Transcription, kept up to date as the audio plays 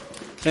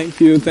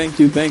Thank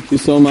you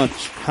so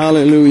much.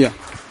 Hallelujah.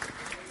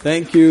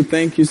 Thank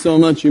you so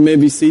much. You may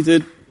be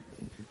seated.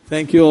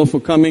 Thank you all for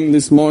coming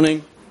this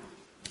morning.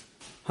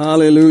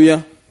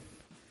 Hallelujah.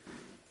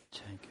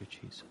 Thank you,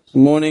 Jesus. The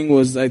morning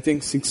was, I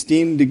think,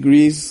 16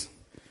 degrees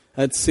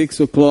at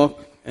 6 o'clock,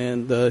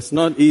 and it's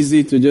not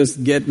easy to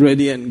just get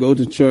ready and go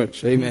to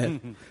church.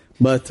 Amen.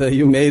 But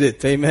you made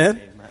it.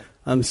 Amen. Amen.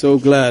 I'm so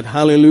glad.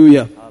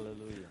 Hallelujah.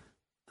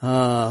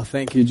 Hallelujah.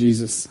 Thank you,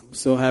 Jesus. I'm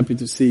so happy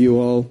to see you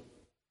all.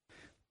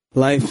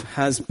 Life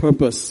has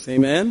purpose.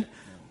 Amen.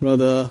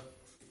 Brother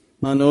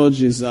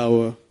Manoj is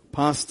our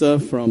pastor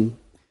from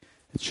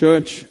a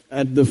church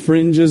at the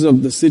fringes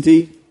of the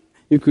city.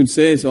 You could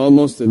say it's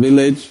almost a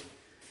village,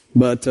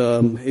 but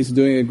he's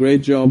doing a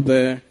great job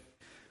there.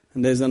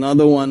 And there's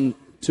another one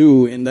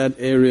too in that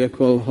area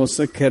called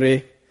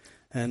Hosekere.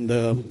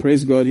 And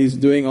praise God, he's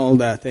doing all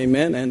that.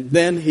 Amen. And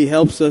then he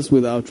helps us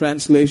with our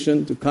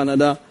translation to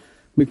Kannada,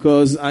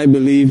 because I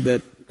believe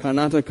that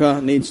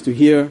Karnataka needs to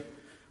hear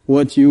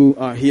what you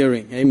are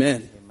hearing.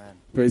 Amen. Amen.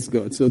 Praise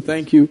God. So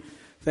thank you.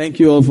 Thank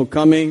you all for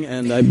coming.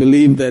 And I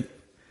believe that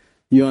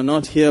you are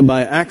not here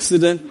by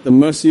accident. The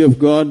mercy of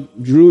God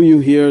drew you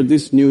here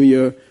this new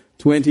year,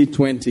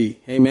 2020.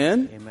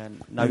 Amen. Amen.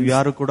 ನಾವು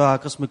ಯಾರು ಕೂಡ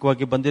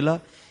ಆಕಸ್ಮಿಕವಾಗಿ ಬಂದಿಲ್ಲ.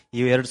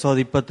 ಈ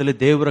 2020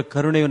 ದೇವರ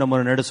ಕರುಣೆಯು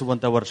ನಮ್ಮನ್ನು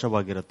ನಡೆಸುವಂತ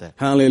ವರ್ಷವಾಗಿರುತ್ತೆ.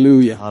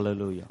 Hallelujah.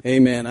 Hallelujah.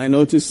 Amen. I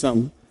noticed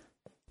some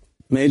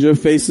major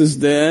faces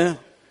there.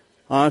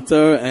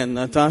 Arthur and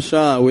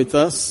Natasha are with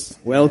us.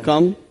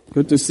 Welcome.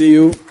 Good to see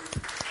you.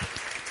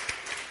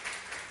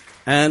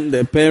 And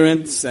their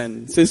parents and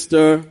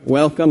sister,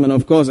 welcome. And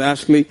of course,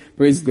 Ashley,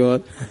 praise God.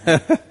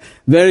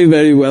 Very,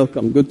 very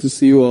welcome. Good to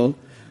see you all.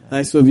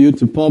 Nice of you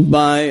to pop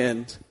by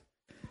and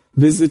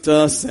visit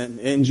us and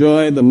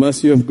enjoy the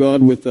mercy of God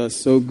with us.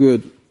 So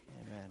good.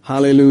 Amen.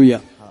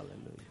 Hallelujah.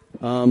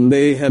 Hallelujah.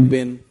 They have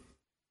been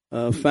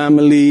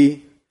family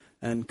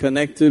and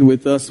connected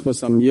with us for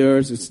some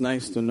years. It's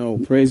nice to know.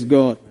 Praise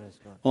God. Praise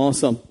God.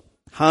 Awesome.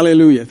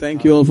 Hallelujah. Thank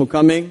you all for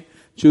coming,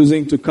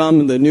 choosing to come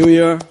in the new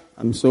year.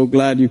 I'm so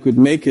glad you could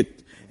make it.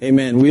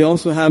 Amen. We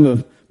also have a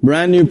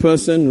brand new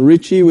person,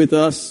 Richie, with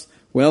us.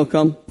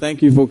 Welcome. Thank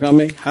you for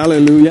coming.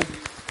 Hallelujah.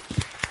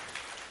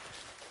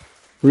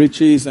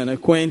 Richie is an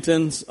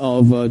acquaintance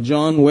of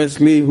John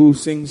Wesley, who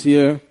sings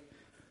here,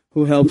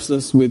 who helps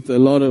us with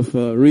a lot of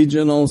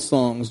regional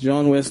songs.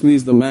 John Wesley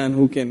is the man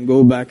who can go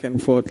back and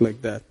forth like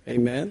that.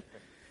 Amen.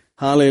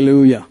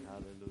 Hallelujah.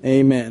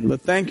 Amen.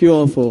 But thank you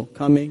all for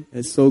coming.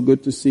 It's so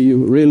good to see you.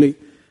 Really,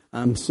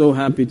 I'm so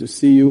happy to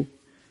see you.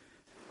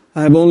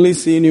 I have only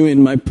seen you in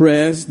my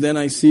prayers, then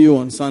I see you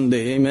on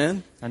Sunday. Amen.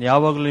 ನಾನು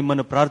ಯಾವಾಗಲೂ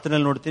ನಿಮ್ಮನ್ನು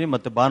ಪ್ರಾರ್ಥನೆಯಲ್ಲಿ ನೋಡ್ತೀನಿ,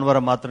 ಮತ್ತೆ ಭಾನುವಾರ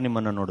ಮಾತ್ರ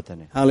ನಿಮ್ಮನ್ನು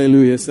ನೋಡ್ತೇನೆ.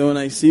 Hallelujah. So when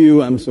I see you,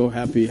 I'm so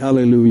happy.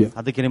 Hallelujah.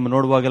 ಅದಕ್ಕೆ ನಿಮ್ಮ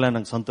ನೋಡುವಾಗೆಲ್ಲ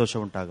ನಂಗೆ ಸಂತೋಷ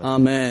ಉಂಟಾಗುತ್ತೆ.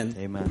 Amen.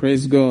 Amen.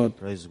 Praise God.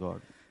 Praise God.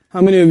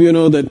 How many of you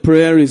know that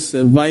prayer is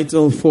a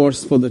vital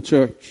force for the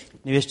church?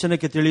 ನೀವು ಎಷ್ಟು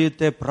ಜನಕ್ಕೆ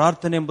ತಿಳಿಯುತ್ತೆ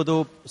ಪ್ರಾರ್ಥನೆ ಎಂಬುದು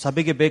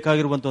ಸಭೆಗೆ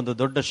ಬೇಕಾಗಿರುವಂತ ಒಂದು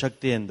ದೊಡ್ಡ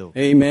ಶಕ್ತಿ ಎಂದು?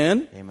 Amen.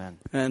 Amen.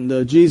 And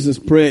Jesus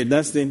prayed.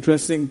 That's the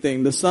interesting thing.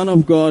 The Son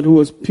of God, who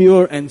was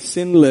pure and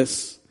sinless,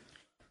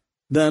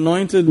 the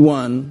anointed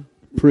one,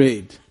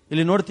 prayed.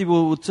 ಇಲ್ಲಿ ನೋಡ್ತೀವಿ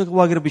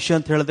ಉತ್ಸುಕವಾಗಿರೋ ವಿಷಯ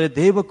ಅಂತ ಹೇಳಿದ್ರೆ,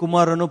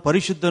 ದೇವಕುಮಾರನು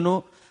ಪರಿಶುದ್ಧನು,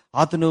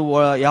 ಆತನು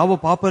ಯಾವ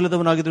ಪಾಪ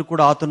ಇಲ್ಲದವನಾಗಿದ್ರು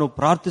ಕೂಡ ಆತನು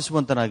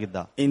ಪ್ರಾರ್ಥಿಸುವಂತನಾಗಿದ್ದ.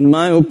 In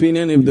my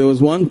opinion, if there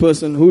was one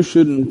person who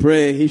shouldn't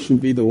pray, he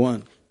should be the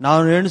one. ನಾವು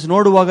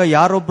ನೋಡುವಾಗ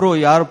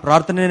ಯಾರು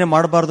ಪ್ರಾರ್ಥನೆನೇ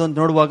ಮಾಡಬಾರದು ಅಂತ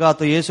ನೋಡುವಾಗ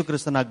ಆತ ಯೇಸು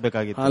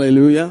ಕ್ರಿಸ್ತನಾಗಬೇಕಾಗಿತ್ತು.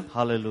 Hallelujah.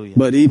 Hallelujah.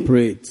 But he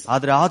prayed.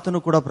 ಆದ್ರೆ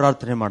ಆತನು ಕೂಡ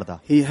ಪ್ರಾರ್ಥನೆ ಮಾಡ್ದ.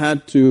 He had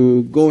to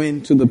go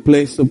into the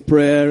place of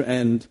prayer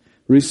and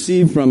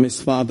receive from his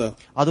Father.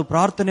 ಅದು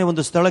ಪ್ರಾರ್ಥನೆ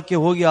ಒಂದು ಸ್ಥಳಕ್ಕೆ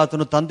ಹೋಗಿ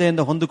ಆತನು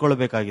ತಂದೆಯಿಂದ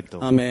ಹೊಂದಿಕೊಳ್ಳಬೇಕಾಗಿತ್ತು.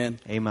 Amen.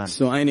 Amen.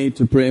 So I need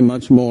to pray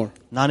much more.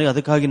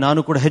 ಅದಕ್ಕಾಗಿ ನಾನು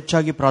ಕೂಡ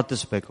ಹೆಚ್ಚಾಗಿ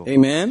ಪ್ರಾರ್ಥಿಸಬೇಕು.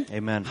 Amen.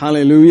 Amen.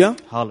 Hallelujah.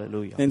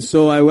 Hallelujah. And so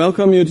I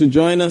welcome you to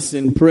join us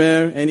in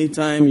prayer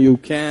anytime you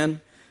can.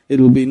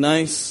 It'll be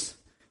nice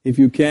if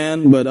you can,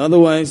 but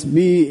otherwise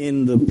be in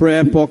the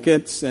prayer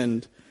pockets and,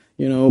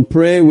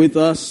 pray with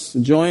us,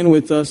 join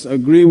with us,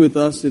 agree with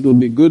us.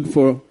 It'll be good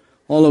for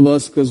all of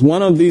us, because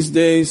one of these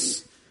days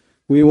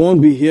we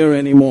won't be here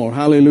anymore.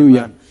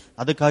 Hallelujah.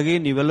 ಅದಕ್ಕಾಗಿ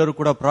ನೀವೆಲ್ಲರೂ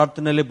ಕೂಡ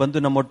ಪ್ರಾರ್ಥನೆಯಲ್ಲಿ ಬಂದು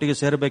ನಮ್ಮೊಟ್ಟಿಗೆ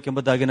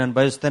ಸೇರಬೇಕೆಂಬುದಾಗಿ ನಾನು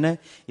ಬಯಸ್ತೇನೆ.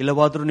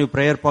 ಇಲ್ಲವಾದ್ರೂ ನೀವು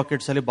prayer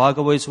pockets ಅಲ್ಲಿ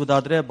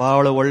ಭಾಗವಹಿಸುವುದಾದ್ರೆ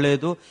ಬಹಳ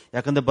ಒಳ್ಳೆಯದು,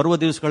 ಯಾಕಂದ್ರೆ ಬರುವ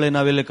ದಿವಸಗಳಲ್ಲಿ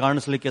ನಾವೆಲ್ಲಿ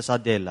ಕಾಣಿಸಲಿಕ್ಕೆ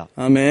ಸಾಧ್ಯ ಇಲ್ಲ.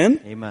 Amen.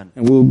 Amen.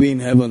 And we'll be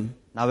in heaven.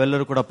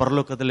 ನಾವೆಲ್ಲರೂ ಕೂಡ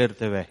ಪರಲೋಕದಲ್ಲಿ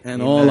ಇರ್ತೇವೆ. And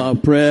all our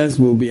prayers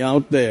will be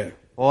out there.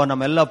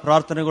 ನಮ್ಮೆಲ್ಲ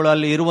ಪ್ರಾರ್ಥನೆಗಳು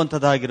ಅಲ್ಲಿ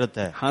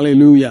ಇರುವಂತದ್ದಾಗಿರುತ್ತೆ.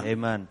 Hallelujah.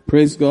 Amen.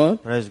 Praise God.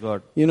 Praise God.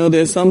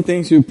 There's some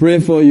things you pray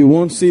for, you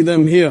won't see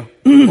them here.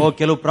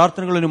 ಕೆಲವು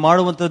ಪ್ರಾರ್ಥನೆಗಳು ನೀವು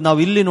ಮಾಡುವಂತದ್ದು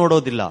ನಾವು ಇಲ್ಲಿ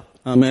ನೋಡೋದಿಲ್ಲ.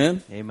 Amen.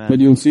 Amen. But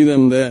you'll see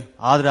them there.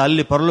 ಆದ್ರೆ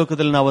ಅಲ್ಲಿ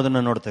ಪರಲೋಕದಲ್ಲಿ ನಾವು ಅದನ್ನ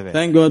ನೋಡ್ತೇವೆ.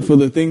 Thank God for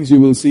the things you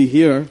will see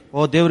here.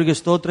 ದೇವರಿಗೆ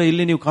ಸ್ತೋತ್ರ,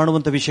 ಇಲ್ಲಿ ನೀವು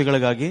ಕಾಣುವಂತ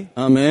ವಿಷಯಗಳಿಗಾಗಿ.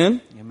 Amen.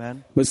 Amen.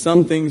 But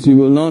some things you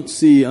will not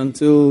see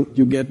until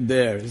you get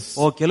there.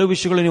 ಕೆಲವು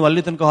ವಿಷಯಗಳು ನೀವು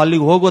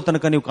ಅಲ್ಲಿಗೆ ಹೋಗುವ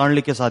ತನಕ ನೀವು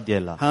ಕಾಣಲಿಕ್ಕೆ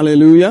ಸಾಧ್ಯ ಇಲ್ಲ.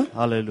 Hallelujah.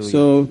 Hallelujah.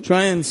 So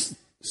try and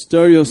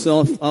stir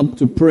yourself up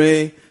to pray,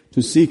 to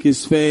seek His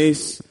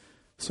face,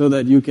 so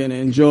that you can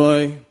enjoy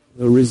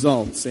the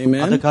results.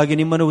 Amen. ಅದಕ್ಕಾಗಿ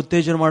ನಿಮ್ಮನ್ನು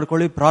ಉತ್ತೇಜನ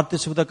ಮಾಡಿಕೊಳ್ಳಿ,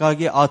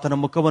 ಪ್ರಾರ್ಥಿಸುವುದಕ್ಕಾಗಿ, ಆತನ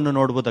ಮುಖವನ್ನು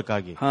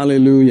ನೋಡುವುದಕ್ಕಾಗಿ.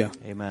 Hallelujah.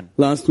 Amen.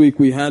 Last week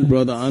we had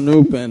Brother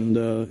Anup and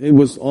it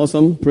was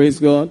awesome. Praise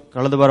God.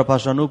 ಕಳೆದ ವಾರ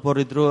pastor Anoop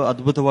ಅವರಿದ್ರು,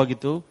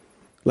 ಅದ್ಭುತವಾಗಿತ್ತು.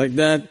 Like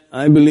that,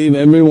 I believe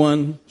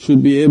everyone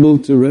should be able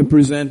to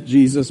represent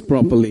Jesus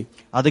properly.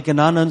 ಅದಕ್ಕೆ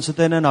ನಾನು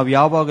ಅನ್ಸುತ್ತೇನೆ, ನಾವು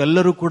ಯಾವಾಗ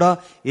ಎಲ್ಲರೂ ಕೂಡ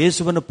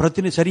ಯೇಸುವನ್ನು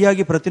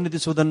ಸರಿಯಾಗಿ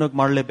ಪ್ರತಿನಿಧಿಸುವುದನ್ನು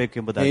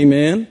ಮಾಡಲೇಬೇಕೆಂಬುದಾಗಿ.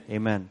 Amen.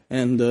 Amen.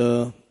 And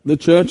the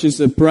church is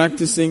a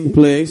practicing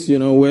place,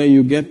 where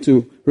you get to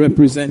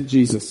represent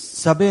Jesus.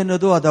 ಸಭೆ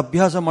ಅನ್ನೋದು ಅದು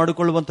ಅಭ್ಯಾಸ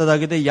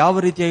ಮಾಡಿಕೊಳ್ಳುವಂತದ್ದಾಗಿದೆ, ಯಾವ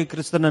ರೀತಿಯಾಗಿ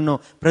ಕ್ರಿಸ್ತನನ್ನು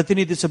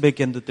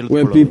ಪ್ರತಿನಿಧಿಸಬೇಕೆಂದು Where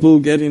ತಿಳಿದುಕೊಳ್ಳುವುದು. people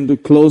get into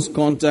close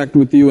contact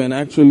with you and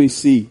actually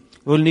see.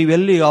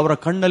 ನೀವೆಲ್ಲಿ ಅವರ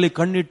ಕಣ್ಣಲ್ಲಿ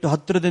ಕಣ್ಣಿಟ್ಟು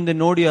ಹತ್ತಿರದಿಂದ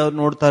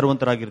ನೋಡ್ತಾ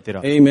ಇರುವಂತರಾಗಿರ್ತೀರಾ.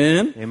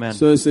 Amen. Amen.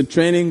 So it's a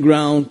training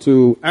ground to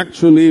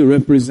actually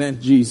represent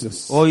Jesus.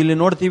 ಇಲ್ಲಿ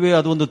ನೋಡ್ತೀವಿ,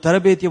 ಅದು ಒಂದು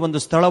ತರಬೇತಿಯ ಒಂದು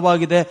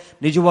ಸ್ಥಳವಾಗಿದೆ,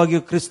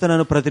 ನಿಜವಾಗಿಯೂ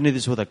ಕ್ರಿಸ್ತನನ್ನು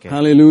ಪ್ರತಿನಿಧಿಸುವುದಕ್ಕೆ.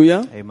 Hallelujah.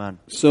 Amen.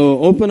 So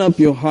open up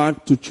your heart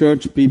to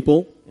church people.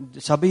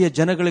 ಸಭೆಯ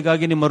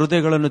ಜನಗಳಿಗಾಗಿ ನಿಮ್ಮ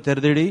ಹೃದಯಗಳನ್ನು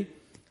ತೆರೆದಿಡಿ.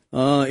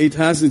 It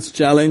has its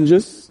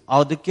challenges.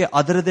 ಅದಕ್ಕೆ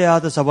ಅದರದೇ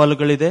ಆದ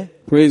ಸವಾಲುಗಳಿದೆ.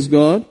 Praise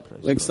God.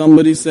 Like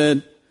somebody said,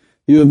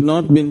 you have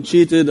not been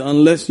cheated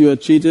unless you are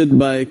cheated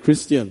by a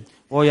Christian.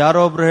 ಯಾರೋ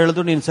ಒಬ್ರು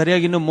ಹೇಳಿದ್ರು, ನೀನು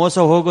ಸರಿಯಾಗಿ ಇನ್ನು ಮೋಸ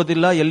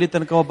ಹೋಗೋದಿಲ್ಲ, ಎಲ್ಲಿ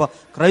ತನಕ ಒಬ್ಬ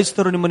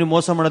ಕ್ರೈಸ್ತರು ನಿಮ್ಮನ್ನು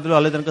ಮೋಸ ಮಾಡಿದ್ರು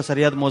ಅಲ್ಲಿ ತನಕ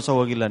ಸರಿಯಾದ ಮೋಸ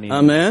ಹೋಗಿಲ್ಲ ನೀವು.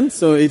 Amen.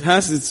 So it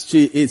has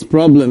its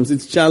problems,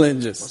 its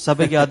challenges.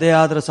 ಸಭೆಗೆ ಅದೇ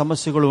ಆದ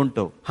ಸಮಸ್ಯೆಗಳು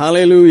ಉಂಟು.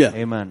 Hallelujah.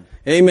 Amen.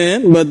 Amen.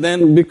 But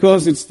then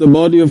because it's the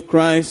body of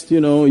Christ,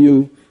 you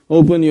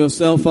open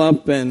yourself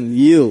up and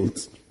yield.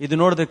 ಇದು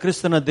ನೋಡಿದ್ರೆ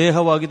ಕ್ರಿಸ್ತನ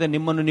ದೇಹವಾಗಿದೆ,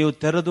 ನಿಮ್ಮನ್ನು ನೀವು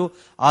ತೆರೆದು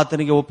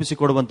ಆತನಿಗೆ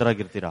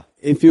ಒಪ್ಪಿಸಿಕೊಡುವಂತರಾಗಿರ್ತೀರಾ.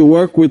 If you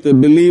work with a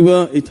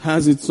believer, it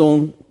has its own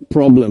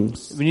problems.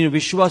 ನೀವು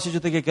ವಿಶ್ವಾಸಿ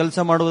ಜೊತೆಗೆ ಕೆಲಸ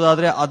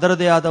ಮಾಡುವುದಾದ್ರೆ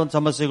ಅದರದೇ ಆದ ಒಂದು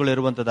ಸಮಸ್ಯೆಗಳು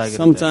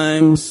ಇರುವಂತದ್ದಾಗಿರುತ್ತೆ.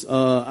 Sometimes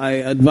I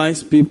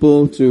advise people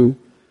to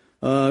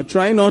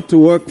try not to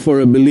work for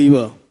a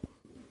believer.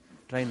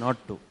 Try not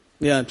to.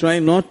 Yeah, try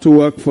not to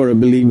work for a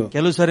believer.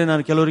 ಕೆಲವು ಸಾರಿ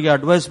ನಾನು ಕೆಲವರಿಗೆ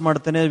ಅಡ್ವೈಸ್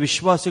ಮಾಡ್ತೇನೆ,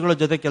 ವಿಶ್ವಾಸಿಗಳ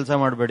ಜೊತೆ ಕೆಲಸ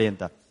ಮಾಡಬೇಡಿ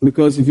ಅಂತ.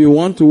 Because if you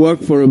want to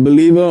work for a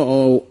believer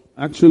or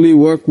actually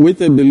work with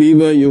a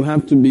believer, you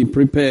have to be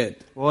prepared.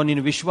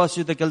 ನೀನು ವಿಶ್ವಾಸಿ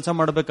ಜೊತೆ ಕೆಲಸ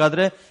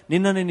ಮಾಡಬೇಕಾದ್ರೆ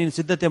ನಿನ್ನನ್ನೇ ನೀನು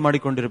ಸಿದ್ಧತೆ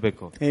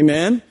ಮಾಡಿಕೊಂಡಿರಬೇಕು.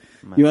 Amen.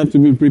 You have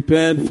to be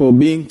prepared for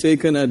being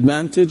taken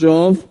advantage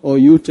of or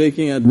you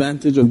taking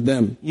advantage of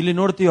them. ಇಲ್ಲಿ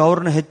ನೋಡ್ತೀವಿ,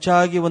 ಅವ್ರನ್ನ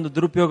ಹೆಚ್ಚಾಗಿ ಒಂದು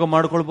ದುರುಪಯೋಗ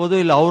ಮಾಡ್ಕೊಳ್ಬಹುದು,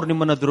 ಇಲ್ಲ ಅವ್ರು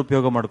ನಿಮ್ಮನ್ನ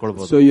ದುರುಪಯೋಗ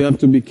ಮಾಡ್ಕೊಳ್ಬಹುದು. So you have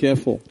to be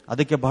careful.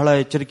 ಅದಕ್ಕೆ ಬಹಳ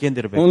ಎಚ್ಚರಿಕೆಯಿಂದ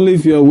ಇರಬೇಕು. Only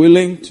if you are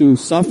willing to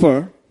suffer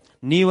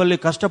ನೀವಲ್ಲಿ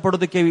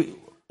ಕಷ್ಟಪಡೋದಕ್ಕೆ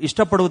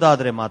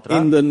ಇಷ್ಟಪಡುವುದಾದ್ರೆ ಮಾತ್ರ,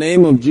 in the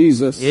name of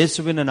Jesus,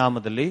 ಯೇಸುವಿನ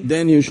ನಾಮದಲ್ಲಿ,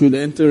 then you should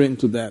enter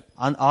into that.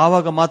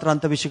 ಆವಾಗ ಮಾತ್ರ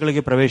ಅಂತ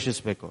ವಿಷಯಗಳಿಗೆ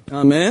ಪ್ರವೇಶಿಸಬೇಕು.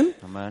 Amen.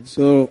 Amen.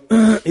 So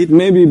it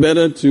may be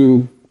better to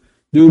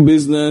do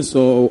business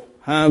or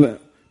have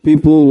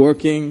people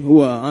working who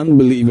are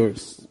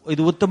unbelievers.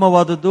 ಇದು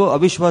ಉತ್ತಮವಾದದ್ದು,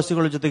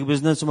 ಅವಿಶ್ವಾಸಿಗಳ ಜೊತೆಗೆ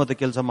ಬಿಸಿನೆಸ್ ಮತ್ತೆ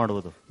ಕೆಲಸ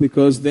ಮಾಡುವುದು.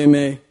 Because they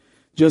may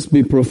just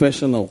be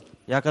professional.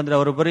 ಯಾಕಂದ್ರೆ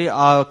ಅವರು ಬರೀ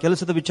ಆ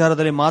ಕೆಲಸದ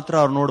ವಿಚಾರದಲ್ಲಿ ಮಾತ್ರ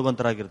ಅವ್ರು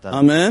ನೋಡುವಂತರಾಗಿರ್ತಾರೆ.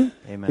 Amen.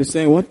 You're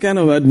saying, what kind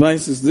of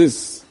advice is this?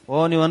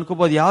 ನೀವು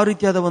ಅನ್ಕೋಬಹುದು, ಯಾವ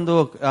ರೀತಿಯಾದ ಒಂದು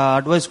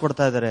ಅಡ್ವೈಸ್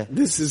ಕೊಡ್ತಾ ಇದ್ದಾರೆ.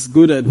 This is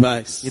good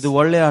advice. ಇದು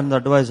ಒಳ್ಳೆಯ ಒಂದು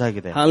ಅಡ್ವೈಸ್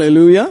ಆಗಿದೆ.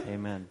 Hallelujah.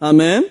 Amen.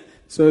 Amen.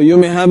 So you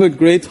may have a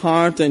great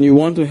heart and you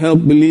want to help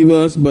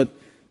believers, but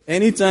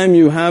anytime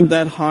you have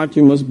that heart,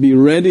 you must be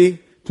ready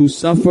to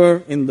suffer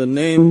in the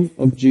name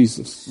of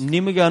Jesus.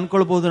 ನಿಮಗೆ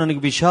ಅನ್ಕೊಳ್ಬಹುದು,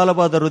 ನನಗೆ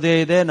ವಿಶಾಲವಾದ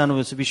ಹೃದಯ ಇದೆ, ನಾನು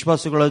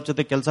ವಿಶ್ವಾಸಿಗಳ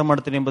ಜೊತೆ ಕೆಲಸ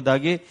ಮಾಡ್ತೀನಿ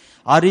ಎಂಬುದಾಗಿ.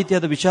 ಆ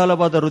ರೀತಿಯಾದ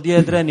ವಿಶಾಲವಾದ ಹೃದಯ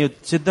ಇದ್ರೆ ನೀವು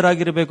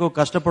ಸಿದ್ಧರಾಗಿರಬೇಕು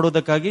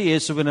ಕಷ್ಟಪಡುವುದಕ್ಕಾಗಿ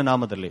ಯೇಸುವಿನ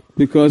ನಾಮದಲ್ಲಿ.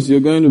 Because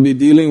you're going to be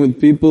dealing with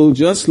people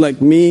just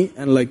like me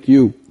and like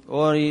you.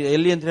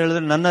 ಎಲ್ಲಿ ಅಂತ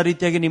ಹೇಳಿದ್ರೆ ನನ್ನ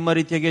ರೀತಿಯಾಗಿ ನಿಮ್ಮ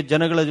ರೀತಿಯಾಗಿ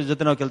ಜನಗಳ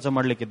ಜೊತೆ ನಾವು ಕೆಲಸ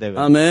ಮಾಡ್ಲಿಕ್ಕಿದ್ದೇವೆ.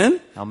 Amen.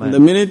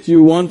 The minute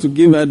you want to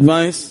give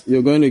advice,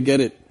 you're going to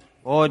get it.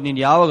 ನೀನ್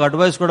ಯಾವಾಗ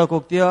ಅಡ್ವೈಸ್ ಕೊಡಕ್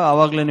ಹೋಗ್ತೀಯೋ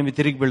ಅವಾಗ್ಲೇ ನಿಮಗೆ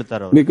ತಿರುಗಿ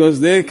ಬೀಳ್ತಾರ. Because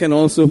they can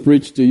also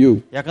preach to you.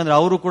 ಯಾಕಂದ್ರೆ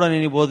ಅವರು ಕೂಡ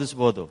ನಿನಗೆ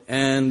ಬೋಧಿಸಬಹುದು.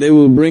 And they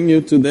will bring you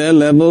to their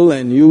level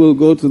and you will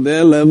go to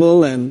their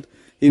level and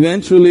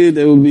eventually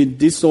there will be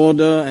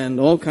disorder and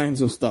all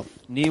kinds of stuff.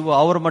 ನೀವು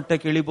ಅವರ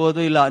ಮಟ್ಟಕ್ಕೆ ಇಳಿಬಹುದು,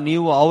 ಇಲ್ಲ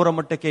ನೀವು ಅವರ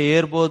ಮಟ್ಟಕ್ಕೆ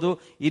ಏರ್ಬಹುದು.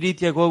 ಈ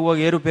ರೀತಿಯಾಗಿ ಹೋಗುವಾಗ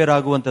ಏರುಪೇರು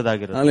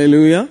ಆಗುವಂತದ್ದಾಗಿರುತ್ತೆ.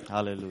 Hallelujah.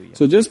 Hallelujah.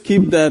 So just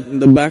keep that in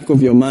the back of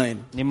your mind.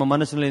 ನಿಮ್ಮ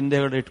ಮನಸ್ಸಿನಲ್ಲಿ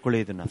ಹಿಂದೆಗಡೆ ಇಟ್ಕೊಳ್ಳಿ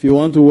ಇದನ್ನ. If you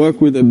want to work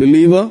with a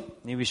believer,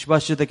 ನೀವು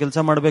ವಿಶ್ವಾಸ ಜೊತೆ ಕೆಲಸ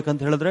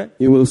ಮಾಡ್ಬೇಕಂತ ಹೇಳಿದ್ರೆ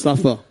you will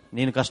suffer.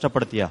 ನೀನು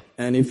ಕಷ್ಟಪಡ್ತೀಯ.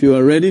 And if you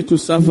are ready to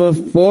suffer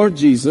for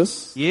Jesus,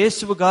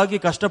 ಯೇಸುವಿಗಾಗಿ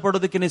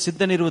ಕಷ್ಟಪಡೋದಕ್ಕೆ ನೀವು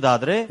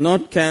ಸಿದ್ಧನಿರುವುದಾದ್ರೆ,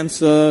 not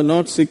cancer,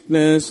 not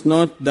sickness,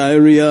 not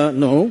diarrhea,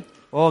 no.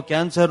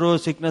 Cancer,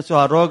 sickness,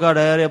 ಆ ರೋಗ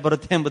ಡಯರಿಯಾ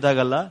ಬರುತ್ತೆ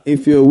ಎಂಬುದಾಗಲ್ಲ.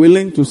 If you are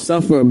willing to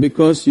suffer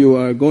because you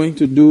are going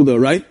to do the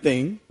right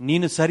thing,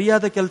 ನೀನು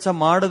ಸರಿಯಾದ ಕೆಲಸ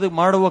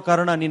ಮಾಡುವ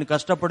ಕಾರಣ ನೀನು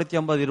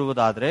ಕಷ್ಟಪಡ್ತೀಯ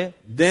ಎಂಬುದಿರುವುದಾದ್ರೆ,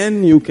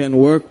 then you can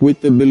work with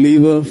a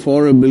believer, for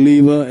a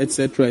believer,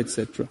 etc.,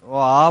 etc.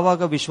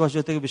 ಆವಾಗ ವಿಶ್ವಾಸ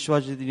ಜೊತೆಗೆ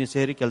ವಿಶ್ವಾಸ ಜೊತೆ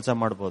ಸೇರಿ ಕೆಲಸ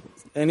ಮಾಡಬಹುದು.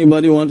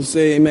 Anybody want to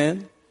say amen?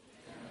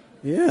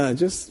 Yeah,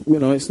 just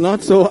it's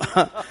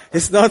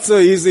not so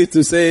easy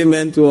to say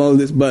amen to all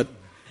this, but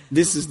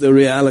this is the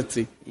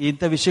reality.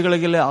 ಇಂಥ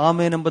ವಿಷಯಗಳಿಗೆಲ್ಲ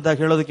ಆಮೇನ್ ಎಂಬುದಾಗಿ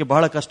ಹೇಳೋದಕ್ಕೆ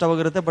ಬಹಳ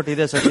ಕಷ್ಟವಾಗಿರುತ್ತೆ, ಬಟ್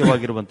ಇದೇ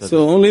ಸತ್ಯವಾಗಿರುವಂತದ್ದು. So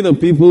only the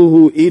people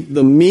who eat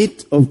the meat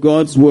of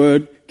God's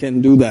word can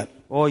do that.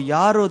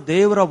 ಯಾರು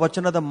ದೇವರ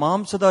ವಚನದ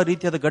ಮಾಂಸದ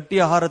ರೀತಿಯಾದ ಗಟ್ಟಿ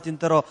ಆಹಾರ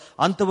ತಿಂತಾರೋ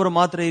ಅಂತವರು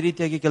ಮಾತ್ರ ಈ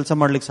ರೀತಿಯಾಗಿ ಕೆಲಸ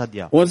ಮಾಡ್ಲಿಕ್ಕೆ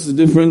ಸಾಧ್ಯ. What's the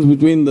difference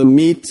between the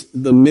meat,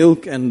 the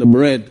milk and the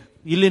bread?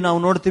 ಇಲ್ಲಿ ನಾವು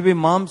ನೋಡ್ತೀವಿ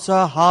ಮಾಂಸ,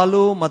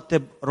 ಹಾಲು ಮತ್ತೆ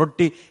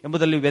ರೊಟ್ಟಿ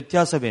ಎಂಬುದರಲ್ಲಿ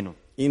ವ್ಯತ್ಯಾಸವೇನು?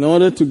 in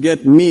order to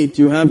get meat,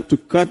 you have to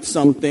cut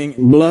something,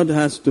 blood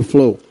has to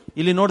flow.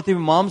 ಇಲ್ಲಿ ನೋಡ್ತೀವಿ,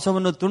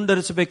 ಮಾಂಸವನ್ನು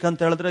ತುಂಡರಿಸಬೇಕಂತ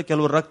ಹೇಳಿದ್ರೆ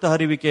ಕೆಲವು ರಕ್ತ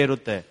ಹರಿವಿಕೆ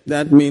ಇರುತ್ತೆ.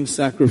 That means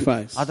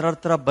sacrifice. ಅದರ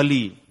ಅರ್ಥ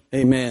ಬಲಿ.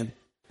 Amen.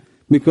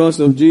 Because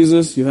of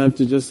Jesus, you have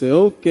to just say,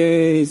 okay,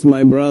 he's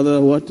my brother,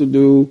 what to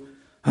do?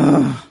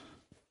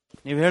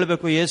 ನೀವು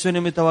ಹೇಳಬೇಕು, ಯೇಸು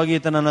ನಿಮಿತ್ತವಾಗಿ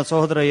ಈತ ನನ್ನ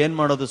ಸಹೋದರ, ಏನ್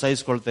ಮಾಡೋದು,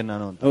 ಸಹಿಸಿಕೊಳ್ತೇನೆ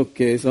ನಾನು.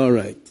 Okay, it's all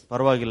right.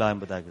 ಪರವಾಗಿಲ್ಲ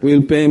ಎಂಬುದಾಗಿ.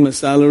 We'll pay him a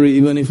salary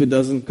even if it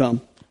doesn't come.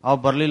 ಅವ್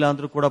ಬರ್ಲಿಲ್ಲ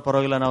ಅಂದ್ರೂ ಕೂಡ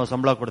ಪರವಾಗಿಲ್ಲ, ನಾವು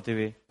ಸಂಬಳ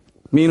ಕೊಡ್ತೀವಿ.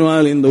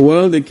 Meanwhile, in the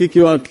world, they kick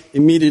you out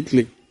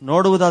immediately.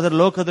 ನೋಡುವುದಾದ್ರೆ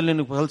ಲೋಕದಲ್ಲಿ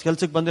ನೀವು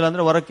ಕೆಲ್ಸಕ್ಕೆ ಬಂದಿಲ್ಲ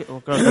ಅಂದ್ರೆ ಹೊರಕ್ಕೆ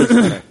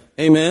ಕಳಿಸ್ತಾರೆ.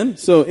 Amen.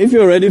 So if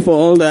you're ready for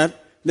all that,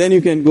 then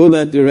you can go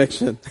that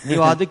direction.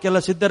 ನೀವು ಅದಕ್ಕೆಲ್ಲ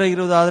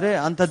ಸಿದ್ಧರಾಗಿರುವುದಾದ್ರೆ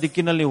ಅಂತ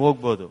ದಿಕ್ಕಿನಲ್ಲಿ ನೀವು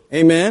ಹೋಗ್ಬೋದು.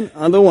 Amen.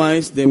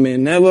 Otherwise, they may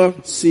never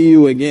see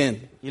you again.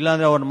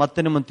 ಇಲ್ಲಾಂದ್ರೆ ಅವ್ರು ಮತ್ತೆ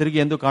ನಿಮ್ಮನ್ನು ತಿರುಗಿ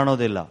ಎಂದು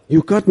ಕಾಣೋದಿಲ್ಲ.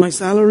 You cut my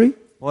salary?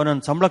 ಓ,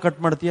 ನನ್ನ ಸಂಬಳ ಕಟ್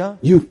ಮಾಡ್ತೀಯಾ?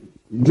 You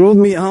drove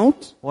me out?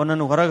 ಓ,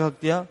 ನನ್ನ ಹೊರಗೆ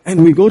ಹಾಕ್ತೀಯಾ? And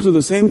we go to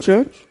the same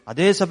church?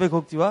 ಅದೇ ಸಭೆಗೆ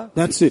ಹೋಗ್ತೀವಾ?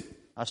 That's it.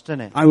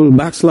 ಅಷ್ಟೇನೆ. I will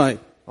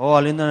backslide. ಓ,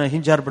 ಅಲ್ಲಿಂದ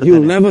ಹಿಂಜಾರ್ ಬಿಡ್ತೇನೆ.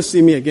 You'll never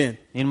see me again.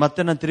 ನೀನ್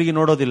ಮತ್ತೆ ನಾನು ತಿರುಗಿ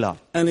ನೋಡೋದಿಲ್ಲ.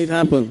 And it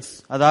happens.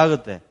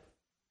 ಅದಾಗುತ್ತೆ.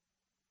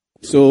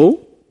 So,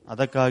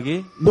 ಅದಕ್ಕಾಗಿ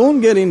don't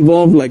get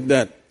involved like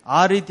that.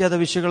 ಆ ರೀತಿಯಾದ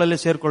ವಿಷಯಗಳಲ್ಲಿ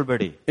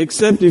ಸೇರ್ಕೊಳ್ಬೇಡಿ.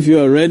 Except if you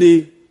are ready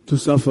to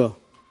suffer.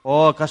 ಓ,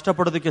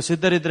 ಕಷ್ಟಪಡೋದಕ್ಕೆ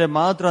ಸಿದ್ಧರಿದ್ರೆ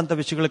ಮಾತ್ರ ಅಂತ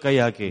ವಿಷಯಗಳ ಕೈ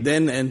ಹಾಕಿ.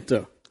 Then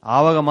enter.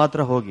 ಆವಾಗ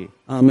ಮಾತ್ರ ಹೋಗಿ.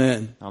 Amen.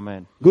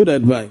 Amen. Good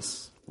advice.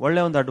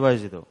 ಒಳ್ಳೆ ಒಂದು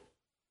ಅಡ್ವೈಸ್ ಇದು.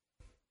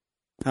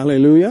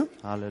 Hallelujah.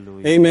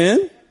 Hallelujah. Amen.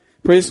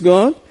 Praise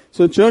God.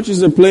 So church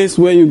is a place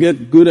where you get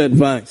good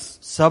advice.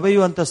 ಸಭೆಯು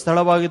ಅಂತ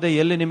ಸ್ಥಳವಾಗಿದೆ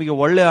ಎಲ್ಲಿ ನಿಮಗೆ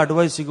ಒಳ್ಳೆ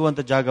ಅಡ್ವೈಸ್ ಸಿಗುವಂತ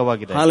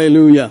ಜಾಗವಾಗಿದೆ.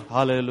 Hallelujah.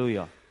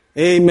 Hallelujah.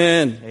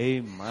 Amen.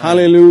 Amen.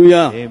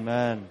 Hallelujah.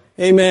 Amen.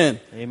 Amen.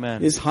 Amen.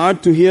 It's hard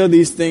to hear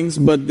these things,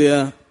 but they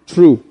are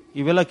true.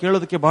 ಇವೆಲ್ಲ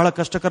ಕೇಳೋದಕ್ಕೆ ಬಹಳ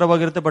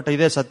ಕಷ್ಟಕರವಾಗಿರುತ್ತೆ, ಬಟ್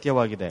ಇದೇ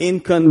ಸತ್ಯವಾಗಿದೆ.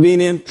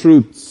 Inconvenient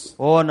truths.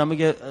 ಓ,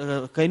 ನಮಗೆ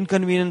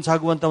ಇನ್ಕನ್ವೀನಿಯನ್ಸ್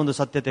ಆಗುವಂತ ಒಂದು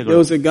ಸತ್ಯತೆಗಳು.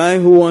 There was a guy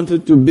who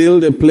wanted to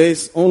build a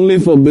place only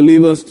for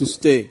believers to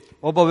stay.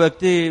 ಒಬ್ಬ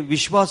ವ್ಯಕ್ತಿ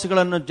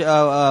ವಿಶ್ವಾಸಿಗಳನ್ನು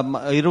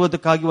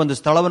ಇರುವುದಕ್ಕಾಗಿ ಒಂದು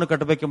ಸ್ಥಳವನ್ನು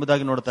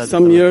ಕಟ್ಟಬೇಕೆಂಬುದಾಗಿ ನೋಡ್ತಾ ಇದ್ದ.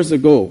 Some years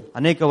ago.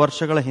 ಅನೇಕ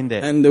ವರ್ಷಗಳ ಹಿಂದೆ.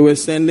 And they were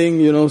sending,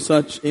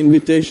 such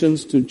invitations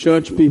to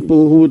church people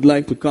who would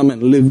like to come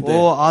and live there.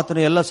 ಓ,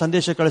 ಆತನು ಎಲ್ಲ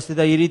ಸಂದೇಶ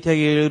ಕಳಿಸ್ತಿದ್ದ, ಈ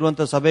ರೀತಿಯಾಗಿ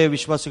ಇರುವಂತಹ ಸಭೆಯ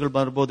ವಿಶ್ವಾಸಿಗಳು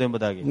ಬರಬಹುದು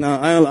ಎಂಬುದಾಗಿ. Now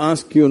I'll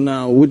ask you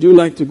now, would you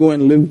like to go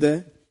and live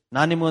there?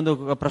 ನಾನು ನಿಮಗೊಂದು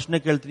ಪ್ರಶ್ನೆ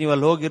ಕೇಳ್ತೀನಿ, ನೀವು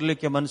ಅಲ್ಲಿ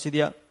ಹೋಗಿರ್ಲಿಕ್ಕೆ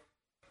ಮನಸ್ಸಿದೆಯಾ?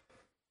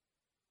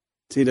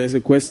 See, there's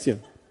a question.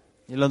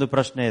 ಇಲ್ಲೊಂದು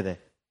ಪ್ರಶ್ನೆ ಇದೆ.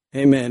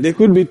 Amen. There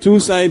could be two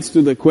sides to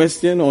the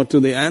question or to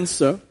the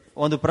answer.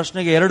 ಒಂದು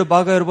ಪ್ರಶ್ನೆಗೆ ಎರಡು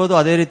ಭಾಗ ಇರಬಹುದು,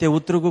 ಅದೇ ರೀತಿ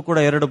ಉತ್ತರಕ್ಕೂ ಕೂಡ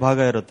ಎರಡು ಭಾಗ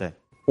ಇರುತ್ತೆ.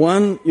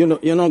 One,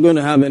 you're not going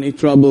to have any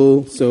trouble,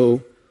 so,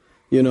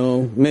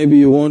 maybe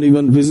you won't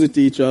even visit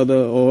each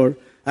other, or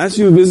as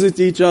you visit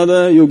each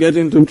other, you get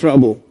into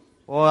trouble.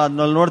 ಓ,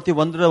 ಅದ್ನಲ್ಲಿ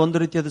ನೋಡ್ತೀವಿ, ಒಂದು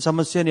ರೀತಿಯಾದ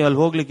ಸಮಸ್ಯೆ, ನೀವು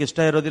ಅಲ್ಲಿ ಹೋಗ್ಲಿಕ್ಕೆ ಇಷ್ಟ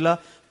ಇರೋದಿಲ್ಲ,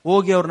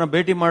 ಹೋಗಿ ಅವ್ರನ್ನ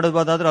ಭೇಟಿ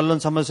ಮಾಡೋದಾದ್ರೆ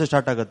ಅಲ್ಲೊಂದು ಸಮಸ್ಯೆ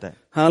ಸ್ಟಾರ್ಟ್ ಆಗುತ್ತೆ.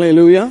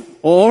 Hallelujah.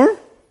 Or,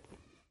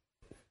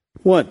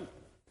 what?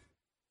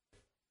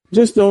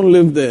 Just don't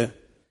live there.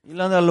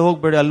 ಇಲ್ಲಾಂದ್ರೆ ಅಲ್ಲಿ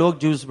ಹೋಗ್ಬೇಡಿ, ಅಲ್ಲಿ ಹೋಗಿ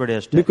ಜೀವಿಸಬೇಡಿ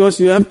ಅಷ್ಟೇ. Because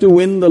you have to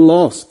win the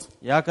lost.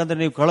 ಯಾಕಂದ್ರೆ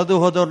ನೀವು ಕಳೆದು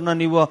ಹೋದವ್ರನ್ನ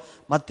ನೀವು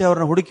ಮತ್ತೆ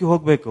ಅವ್ರನ್ನ ಹುಡುಕಿ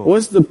ಹೋಗ್ಬೇಕು.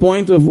 What's the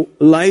point of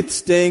light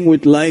staying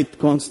with light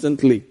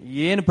constantly?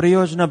 ಏನ್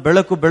ಪ್ರಯೋಜನ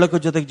ಬೆಳಕು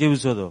ಜೊತೆಗೆ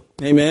ಜೀವಿಸೋದು?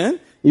 Amen.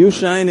 You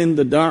shine in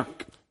the dark.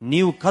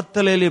 ನೀವು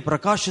ಕತ್ತಲೆಯಲ್ಲಿ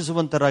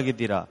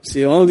ಪ್ರಕಾಶಿಸುವಂತರಾಗಿದ್ದೀರಾ.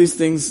 See, all these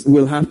things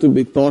will have to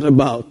be thought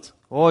about.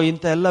 ಓ,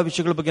 ಇಂಥ ಎಲ್ಲ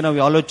ವಿಷಯಗಳ ಬಗ್ಗೆ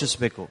ನಾವು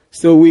ಆಲೋಚಿಸಬೇಕು.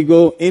 So we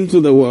go into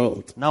the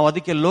world. ನಾವು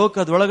ಅದಕ್ಕೆ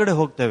ಲೋಕದೊಳಗಡೆ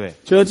ಹೋಗ್ತೇವೆ.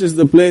 Church is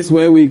the place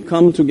where we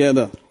come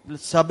together.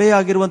 ಸಭೆ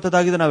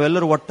ಆಗಿರುವಂತದ್ದಾಗಿದೆ,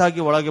 ನಾವೆಲ್ಲರೂ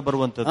ಒಟ್ಟಾಗಿ ಒಳಗೆ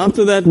ಬರುವಂತದ್ದು.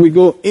 After that we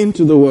go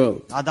into the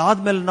world.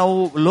 ಅದಾದ್ಮೇಲೆ ನಾವು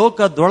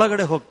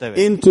ಲೋಕದೊಳಗಡೆ ಹೋಗ್ತೇವೆ.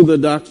 Into the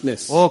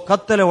darkness. ಓ,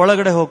 ಕತ್ತಲೆ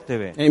ಒಳಗಡೆ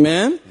ಹೋಗ್ತೇವೆ.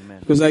 Amen.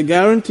 Because I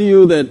guarantee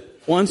you that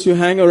once you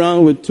hang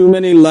around with too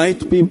many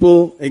light people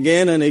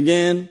again and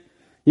again,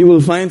 you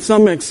will find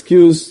some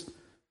excuse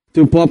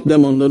to pop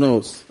them on the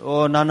nose. ಓ,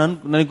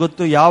 ನನಗೆ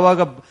ಗೊತ್ತು,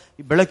 ಯಾವಾಗ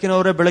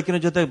ಬೆಳಕಿನ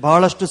ಜೊತೆ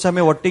ಬಹಳಷ್ಟು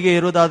ಸಮಯ ಒಟ್ಟಿಗೆ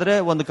ಇರೋದಾದ್ರೆ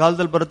ಒಂದು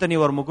ಕಾಲದಲ್ಲಿ ಬರುತ್ತೆ,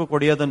 ನೀವು ಅವ್ರ ಮುಖ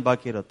ಕೊಡಿಯೋದನ್ನ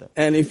ಬಾಕಿ ಇರುತ್ತೆ.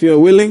 And if you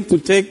are willing to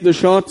take the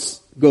shots,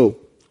 go.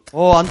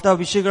 ಓ, ಅಂತ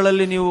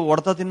ವಿಷಯಗಳಲ್ಲಿ ನೀವು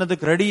ಹೊಡೆತ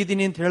ತಿನ್ನೋದಕ್ಕೆ ರೆಡಿ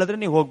ಇದೀನಿ ಅಂತ ಹೇಳಿದ್ರೆ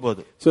ನೀವು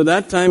ಹೋಗ್ಬೋದು. So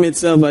that time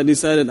itself I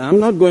decided I'm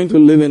not going to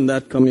live in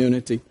that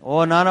community.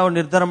 ಓ, ನಾನು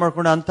ನಿರ್ಧಾರ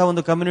ಮಾಡ್ಕೊಂಡು ಅಂತ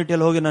ಒಂದು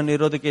ಕಮ್ಯುನಿಟಿಯಲ್ಲಿ ಹೋಗಿ ನಾನು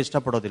ಇರೋದಕ್ಕೆ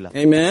ಇಷ್ಟಪಡೋದಿಲ್ಲ.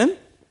 Amen.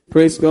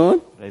 Praise God.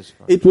 Praise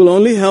God. It will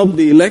only help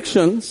the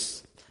elections.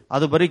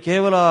 ಅದು ಬರೀ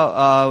ಕೇವಲ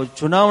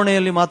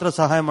ಚುನಾವಣೆಯಲ್ಲಿ ಮಾತ್ರ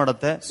ಸಹಾಯ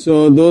ಮಾಡುತ್ತೆ. So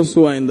those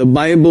who are in the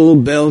Bible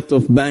belt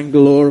of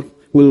Bangalore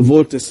will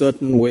vote a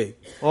certain way.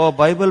 Oh,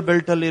 Bible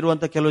belt ಅಲ್ಲಿ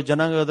ಇರುವಂತ ಕೆಲವು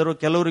ಜನಾಂಗದವರು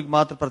ಕೆಲವರಿಗೆ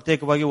ಮಾತ್ರ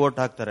ಪ್ರತ್ಯೇಕವಾಗಿ ವೋಟ್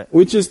ಹಾಕ್ತಾರೆ.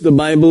 Which is the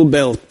Bible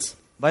belt?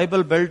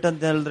 Bible belt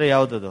ಅಂತ ಹೇಳಿದ್ರೆ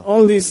ಯಾವ್ದದು?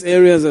 All these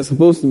areas are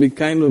supposed to be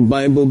kind of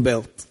Bible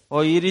belt.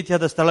 ಓ, ಈ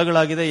ರೀತಿಯಾದ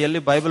ಸ್ಥಳಗಳಾಗಿದೆ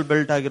ಎಲ್ಲಿ ಬೈಬಲ್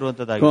ಬೆಲ್ಟ್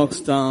ಆಗಿರುವಂತದ್ದಾಗಿದೆ.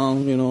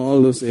 Coxtown, all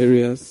those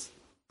areas.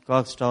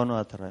 Coxtown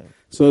ಆತರ.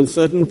 So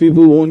certain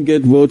people won't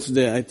get votes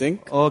there, I think.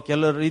 Oh,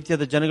 ಕೆಲವು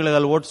ರೀತಿಯಾದ ಜನಗಳಿಗೆ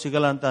ಅಲ್ಲಿ ವೋಟ್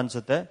ಸಿಗಲ್ಲ ಅಂತ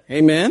ಅನ್ಸುತ್ತೆ.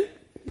 Amen.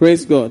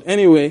 Praise God.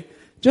 Anyway,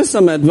 just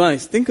some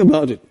advice. Think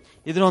about it.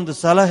 ಇದರ ಒಂದು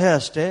ಸಲಹೆ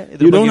ಅಷ್ಟೇ.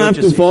 You don't have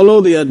to follow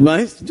the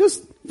advice. Just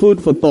food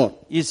for thought.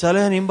 ಈ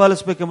ಸಲಹೆ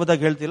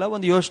ಹಿಂಬಾಲಿಸಬೇಕೆಂಬುದಾಗಿ ಹೇಳ್ತಿಲ್ಲ,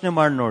 ಒಂದು ಯೋಚನೆ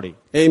ಮಾಡಿ ನೋಡಿ.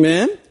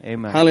 Amen.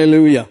 Amen.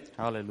 Hallelujah.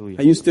 Hallelujah.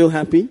 Are you still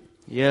happy?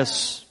 Yes.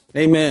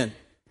 Amen.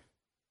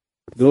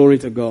 Glory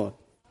to God.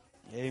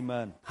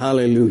 Amen.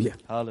 Hallelujah.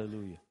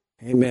 Hallelujah.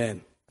 Amen.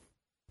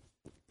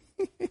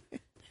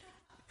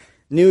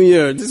 New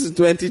Year. This is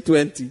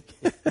 2020.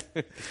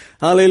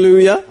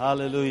 Hallelujah.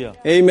 Hallelujah.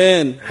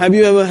 Amen. Have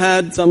you ever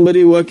had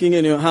somebody working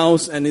in your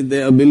house and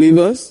they are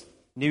believers?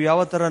 ನೀವು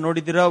ಯಾವ ತರ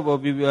ನೋಡಿದ್ದೀರಾ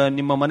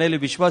ನಿಮ್ಮ ಮನೆಯಲ್ಲಿ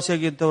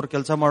ವಿಶ್ವಾಸಿಯಾಗಿದ್ದವರು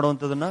ಕೆಲಸ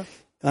ಮಾಡುವಂತದನ್ನ?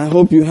 I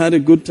hope you had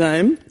a good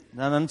time.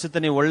 ನಾನು ಅನ್ಸುತ್ತೆ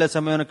ನೀವು ಒಳ್ಳೆ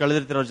ಸಮಯವನ್ನು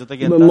ಕಳೆದಿರ್ತೀರ ಅವ್ರ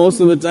ಜೊತೆಗೆ. But most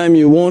of the time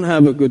you won't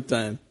have a good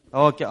time.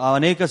 Okay,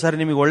 ಅನೇಕ ಸಾರಿ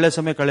ನಿಮಗೆ ಒಳ್ಳೆ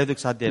ಸಮಯ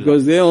ಕಳೆಯೋದಕ್ಕೆ ಸಾಧ್ಯ ಇಲ್ಲ.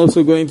 Because they are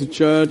also going to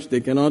church,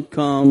 they cannot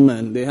come,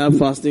 and they have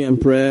fasting and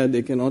prayer,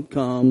 they cannot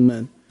come,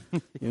 and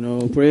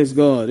praise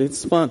God,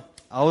 it's fun.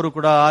 ಅವರು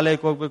ಕೂಡ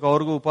ಆಲಯಕ್ಕೆ ಹೋಗ್ಬೇಕು,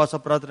 ಅವ್ರಿಗೂ ಉಪವಾಸ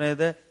ಪ್ರಾರ್ಥನೆ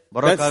ಇದೆ,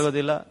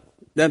 ಬರೋಕ್ಕಾಗೋದಿಲ್ಲ.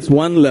 That's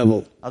one level.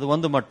 ಅದು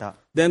ಒಂದು ಮಟ್ಟ.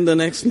 Then the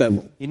next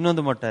level.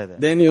 ಇನ್ನೊಂದು ಮಟ್ಟ ಇದೆ.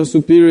 Then your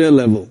superior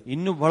level.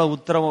 ಇನ್ನು ಬಹಳ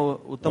ಉತ್ತಮ.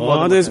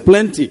 Oh, there's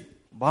plenty.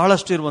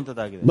 ಬಹಳಷ್ಟು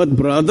ಇರುವಂತದ್ದಾಗಿದೆ. But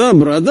brother,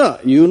 brother.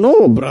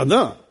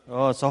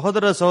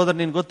 ಸಹೋದರ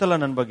ನಿನ್ ಗೊತ್ತಲ್ಲ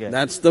ನನ್ನ ಬಗ್ಗೆ.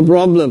 That's the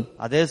problem.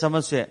 ಅದೇ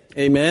ಸಮಸ್ಯೆ.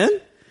 Amen.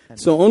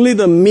 So only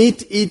the meat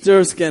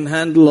eaters can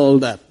handle all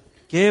that.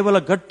 ಕೇವಲ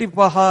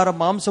ಗಟ್ಟಿಪಹಾರ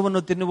ಮಾಂಸವನ್ನು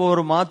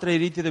ತಿನ್ನುವವರು ಮಾತ್ರ ಈ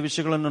ರೀತಿಯ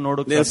ವಿಷಯಗಳನ್ನು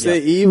ನೋಡೋಕೆ ಸಾಧ್ಯ. They say,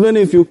 even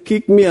if you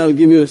kick me, I'll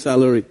give you a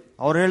salary.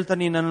 ಅವ್ರು ಹೇಳ್ತಾರೆ,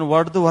 ನೀನು ನನ್ನನ್ನು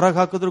ಹೊಡೆದು ಹೊರಗೆ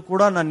ಹಾಕಿದ್ರು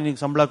ಕೂಡ ನಾನು ನಿನಗೆ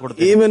ಸಂಬಳ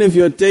ಕೊಡ್ತೇನೆ. Even if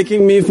you're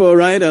taking me for a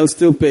ride, I'll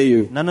still pay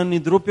you. ನನ್ನನ್ನು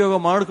ನೀನು ದುರುಪಯೋಗ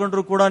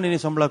ಮಾಡ್ಕೊಂಡ್ರು ಕೂಡ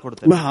ನಿನಗೆ ಸಂಬಳ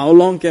ಕೊಡ್ತೇನೆ. But how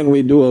long can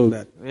we do all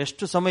that?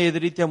 ಎಷ್ಟು ಸಮಯ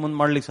ಇದೇ ರೀತಿಯ ಮುಂದೆ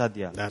ಮಾಡ್ಲಿಕ್ಕೆ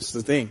ಸಾಧ್ಯ? That's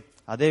the thing.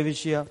 ಅದೇ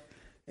ವಿಷಯ.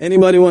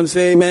 Anybody want to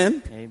say amen?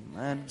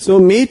 Amen. So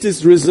meat is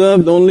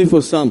reserved only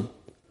for some.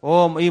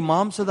 ಈ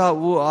ಮಾಂಸದ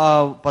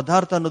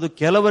ಪದಾರ್ಥ ಅನ್ನೋದು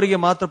ಕೆಲವರಿಗೆ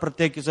ಮಾತ್ರ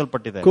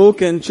ಪ್ರತ್ಯೇಕಿಸಲ್ಪಟ್ಟಿದೆ.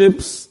 Coke and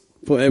chips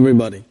for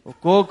everybody.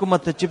 Coke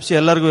ಮತ್ತೆ ಚಿಪ್ಸ್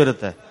ಎಲ್ಲರಿಗೂ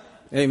ಇರುತ್ತೆ.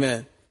 Amen.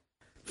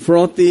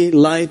 Frothy,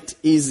 light,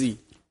 easy.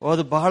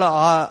 ಅದು ಬಹಳ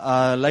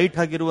ಲೈಟ್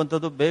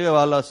ಆಗಿರುವಂತದ್ದು, ಬೇಗ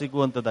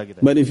ಸಿಗುವಂತದ್ದಾಗಿದೆ.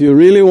 But if you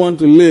really want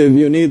to live,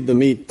 you need the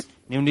meat.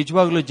 ನೀವು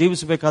ನಿಜವಾಗ್ಲೂ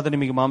ಜೀವಿಸಬೇಕಾದ್ರೆ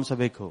ನಿಮಗೆ ಮಾಂಸ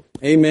ಬೇಕು.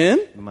 Amen.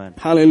 Amen.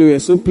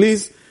 Hallelujah. So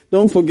please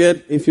don't forget,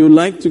 if you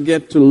like to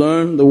get to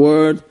learn the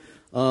word,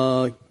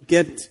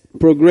 get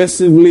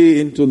progressively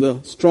into the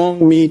strong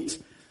meat,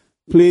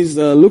 please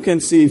look and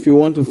see if you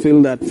want to fill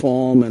that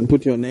form and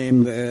put your name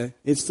there.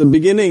 It's the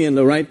beginning in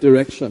the right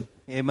direction.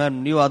 Amen.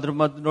 ನೀವು ಅದ್ರ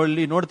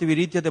ನೋಡ್ತೀವಿ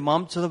ರೀತಿಯಾದ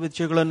ಮಾಂಸದ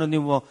ವಿಷಯಗಳನ್ನು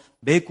ನೀವು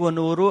ಬೇಕು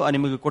ಅನ್ನುವರು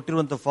ನಿಮಗೆ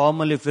ಕೊಟ್ಟಿರುವಂತಹ ಫಾರ್ಮ್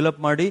ಅಲ್ಲಿ ಫಿಲ್ ಅಪ್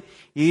ಮಾಡಿ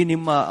ಈ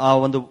ನಿಮ್ಮ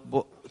ಒಂದು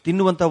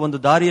ತಿನ್ನುವಂತ ಒಂದು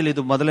ದಾರಿಯಲ್ಲಿ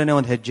ಇದು ಮೊದಲನೇ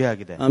ಒಂದು ಹೆಜ್ಜೆ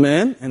ಆಗಿದೆ.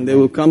 Amen. And they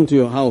will come to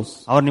your house.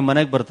 ಅವ್ರು ನಿಮ್ಮ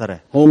ಮನೆಗೆ ಬರ್ತಾರೆ.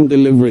 Home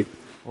delivery.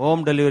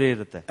 ಹೋಮ್ ಡೆಲಿವರಿ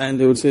ಇರುತ್ತೆ. And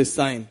they will say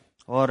sign.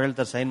 ಅವ್ರು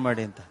ಹೇಳ್ತಾರೆ ಸೈನ್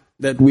ಮಾಡಿ ಅಂತ.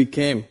 That we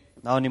came.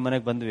 ನಾವು ನಿಮ್ಮ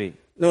ಮನೆಗೆ ಬಂದ್ವಿ.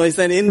 No, it's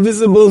an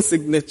invisible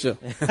signature.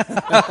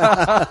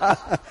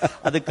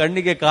 ಅದು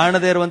ಕಣ್ಣಿಗೆ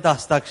ಕಾಣದೇ ಇರುವಂತಹ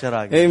ಹಸ್ತಾಕ್ಷರ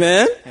ಆಗಿದೆ.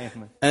 Amen.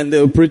 And they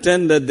will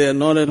pretend that they are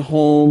not at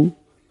home.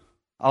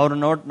 ಅವರು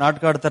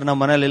ನಾಟಕ ಆಡ್ತಾರೆ, ನಮ್ಮ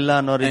ಮನೇಲಿ ಇಲ್ಲ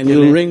ಅನ್ನೋ ರೀತಿಯಲ್ಲಿ.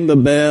 And you ring the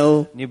bell.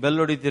 ನೀವು ಬೆಲ್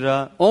ಹೊಡಿತೀರಾ.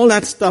 All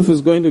that stuff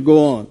is going to go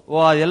on.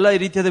 ಎಲ್ಲ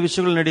ಈ ರೀತಿಯಾದ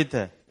ವಿಷಯಗಳು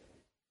ನಡೆಯುತ್ತೆ.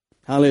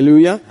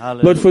 Hallelujah.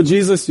 But for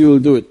Jesus you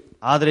will do it.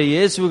 ಆದ್ರೆ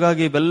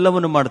ಯೇಸುವಿಗಾಗಿ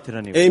ಇವೆಲ್ಲವನ್ನು ಮಾಡ್ತೀರಾ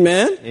ನೀವು.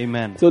 Amen.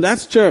 Amen. So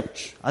that's church.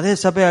 ಅದೇ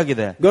ಸಭೆ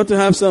ಆಗಿದೆ. Got to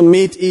have some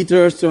meat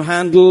eaters to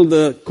handle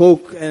the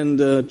coke and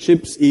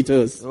chips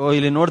eaters.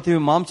 ಇಲ್ಲಿ ನೋಡ್ತೀವಿ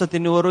ಮಾಂಸ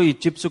ತಿನ್ನುವರು ಈ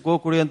ಚಿಪ್ಸ್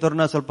ಕೋಕ್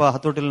ಕುಡಿಯುವಂತವ್ರನ್ನ ಸ್ವಲ್ಪ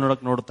ಹತೋಟಿಲಿ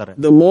ನೋಡ್ತಾರೆ.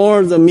 The more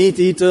the meat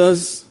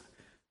eaters,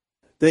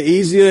 the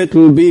easier it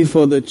will be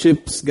for the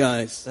chips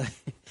guys.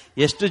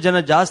 ಎಷ್ಟು ಜನ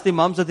ಜಾಸ್ತಿ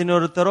ಮಾಂಸ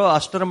ತಿನ್ನೋರು ಇರ್ತಾರೋ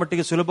ಅಷ್ಟರ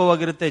ಮಟ್ಟಿಗೆ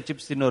ಸುಲಭವಾಗಿರುತ್ತೆ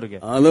ಚಿಪ್ಸ್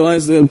ತಿನ್ನೋರಿಗೆ.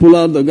 Otherwise they'll pull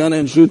out the gun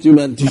and shoot you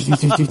and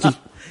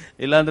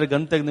ಇಲ್ಲಾಂದ್ರೆ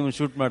ಗನ್ ತೆಗೆದು ನಿಮ್ಗೆ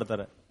ಶೂಟ್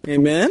ಮಾಡ್ತಾರೆ.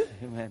 Amen.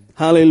 Amen.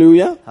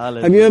 Hallelujah.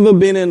 Hallelujah. Have you ever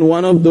been in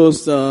one of those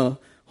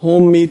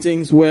home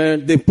meetings where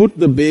they put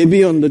the baby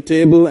on the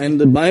table and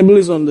the Bible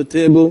is on the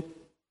table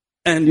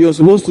and you're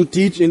supposed to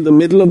teach in the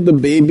middle of the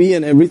baby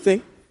and everything?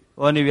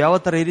 ನೀವು ಯಾವ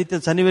ತರ ಈ ರೀತಿಯ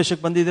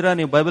ಸನ್ನಿವೇಶಕ್ಕೆ ಬಂದಿದ್ದೀರಾ?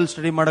 ನೀವು Bible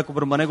study ಮಾಡಕ್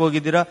ಒಬ್ರು ಮನೆಗೆ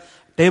ಹೋಗಿದ್ದೀರಾ,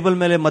 ಟೇಬಲ್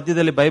ಮೇಲೆ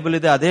ಮಧ್ಯದಲ್ಲಿ ಬೈಬಲ್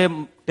ಇದೆ, ಅದೇ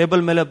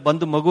ಟೇಬಲ್ ಮೇಲೆ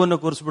ಬಂದು ಮಗುವನ್ನು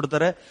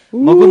ಕೂರಿಸ್ಬಿಡ್ತಾರೆ,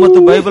 ಮಗು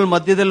ಮತ್ತು ಬೈಬಲ್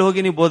ಮಧ್ಯದಲ್ಲಿ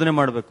ಹೋಗಿ ನೀವು ಬೋಧನೆ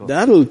ಮಾಡಬೇಕು.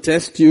 That will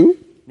test you.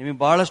 ನಿಮಗೆ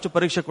ಬಹಳಷ್ಟು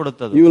ಪರೀಕ್ಷೆ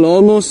ಕೊಡುತ್ತದೆ. You will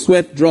almost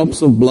sweat drops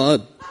of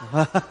blood.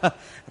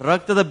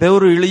 ರಕ್ತದ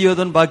ಬೆವರು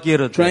ಇಳಿಯೋದನ್ನು ಬಾಕಿ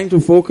ಇರುತ್ತೆ. Trying to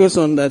focus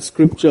on that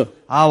scripture.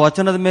 ಆ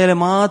ವಚನದ ಮೇಲೆ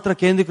ಮಾತ್ರ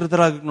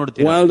ಕೇಂದ್ರೀಕೃತರಾಗಿ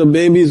ನೋಡ್ತೀವಿ. While the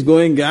baby is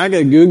going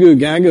gaga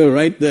gaga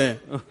right there.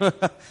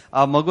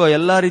 ಆ ಮಗು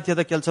ಎಲ್ಲಾ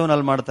ರೀತಿಯಾದ ಕೆಲಸವನ್ನು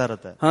ಅಲ್ಲಿ ಮಾಡ್ತಾ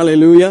ಇರುತ್ತೆ.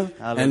 Hallelujah.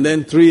 And then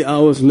 3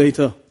 hours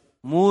later.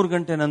 3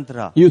 ಗಂಟೆ ನಂತರ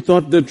you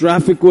thought the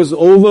traffic was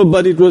over,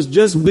 but it was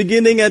just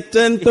beginning at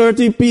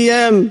 10:30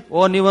 p.m.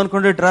 ನೀವು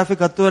ಅನ್ಕೊಂಡ್ರೆ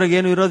ಟ್ರಾಫಿಕ್ 10:00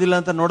 ಏನು ಇರೋದಿಲ್ಲ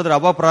ಅಂತ ನೋಡಿದ್ರೆ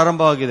ಹಬ್ಬ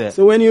ಪ್ರಾರಂಭವಾಗಿದೆ.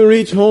 So when you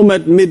reach home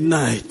at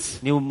midnight,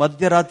 ನೀವು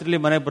ಮಧ್ಯರಾತ್ರಿಲಿ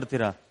ಮನೆಗೆ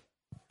ಬರ್ತೀರಾ.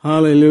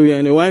 Hallelujah.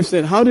 And your wife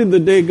said, how did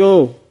the day go?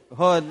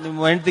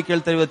 ನಿಮ್ಮ ಹೆಂಡತಿ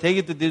ಕೇಳ್ತಾರೆ, ಇವತ್ತು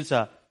ಹೇಗಿತ್ತು ದಿವಸ?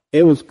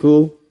 It was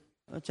cool.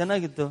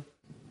 ಚೆನ್ನಾಗಿತ್ತು.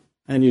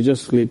 And you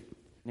just sleep.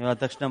 ನೀವು ಆ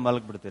ತಕ್ಷಣ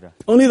ಮಲಗಿ ಬಿಡ್ತೀರಾ.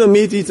 Only the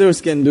meat eaters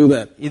can do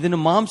that. ಇದನ್ನು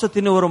ಮಾಂಸ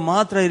ತಿನ್ನುವವರು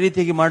ಮಾತ್ರ ಈ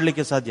ರೀತಿಯಾಗಿ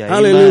ಮಾಡ್ಲಿಕ್ಕೆ ಸಾಧ್ಯ.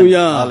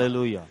 Hallelujah.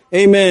 Hallelujah.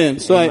 Amen.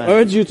 So I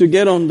urge you to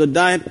get on the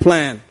diet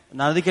plan.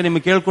 ನಾನು ಅದಕ್ಕೆ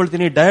ನಿಮಗೆ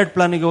ಕೇಳ್ಕೊಳ್ತೀನಿ, ಡಯಟ್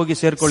ಪ್ಲಾನ್ ಗೆ ಹೋಗಿ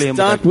ಸೇರ್ಕೊಳ್ಳಿ.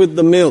 Start with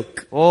the milk.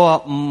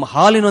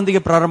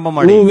 ಹಾಲಿನೊಂದಿಗೆ ಪ್ರಾರಂಭ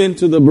ಮಾಡಿ. Move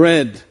into the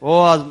bread.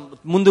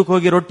 ಮುಂದಕ್ಕೆ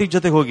ಹೋಗಿ ರೊಟ್ಟಿ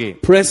ಜೊತೆಗೆ ಹೋಗಿ.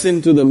 Press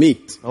into the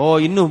meat.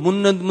 ಇನ್ನು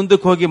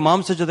ಮುಂದಕ್ಕೆ ಹೋಗಿ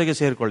ಮಾಂಸ ಜೊತೆಗೆ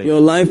ಸೇರ್ಕೊಳ್ಳಿ.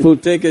 Your life will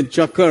take a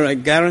chucker, I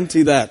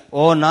guarantee that.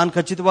 ನಾನು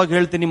ಖಚಿತವಾಗಿ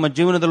ಹೇಳ್ತೀನಿ, ನಿಮ್ಮ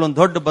ಜೀವನದಲ್ಲಿ ಒಂದು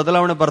ದೊಡ್ಡ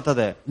ಬದಲಾವಣೆ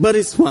ಬರ್ತದೆ. But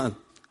it's fun.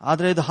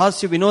 ಆದ್ರೆ ಇದು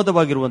ಹಾಸ್ಯ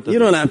ವಿನೋದವಾಗಿರುವಂತದ್ದು.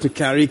 You don't have to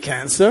carry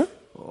cancer.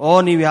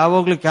 ನೀವು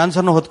ಯಾವಾಗ್ಲೂ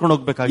ಕ್ಯಾನ್ಸರ್ ನ ಹೊತ್ಕೊಂಡು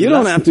ಹೋಗ್ಬೇಕಾಗಿಲ್ಲ. You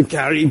don't have to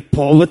carry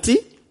poverty.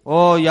 ಓ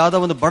ಯಾವ್ದೋ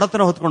ಒಂದು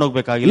ಬಡತನ ಹೊತ್ಕೊಂಡು You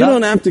ಹೋಗ್ಬೇಕಾಗಿಲ್ಲ.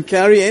 don't have to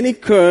carry any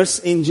curse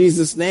in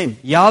Jesus' name.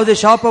 ಯಾವುದೇ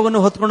ಶಾಪವನ್ನು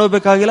ಹೊತ್ಕೊಂಡು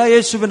ಹೋಗ್ಬೇಕಾಗಿಲ್ಲ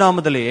ಯೇಸುವಿನ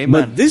ನಾಮದಲ್ಲಿ.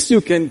 But this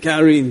you can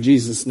carry in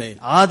Jesus' name.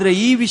 ಆದ್ರೆ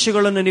ಈ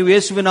ವಿಷಯಗಳನ್ನು ನೀವು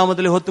ಯೇಸುವಿನ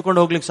ನಾಮದಲ್ಲಿ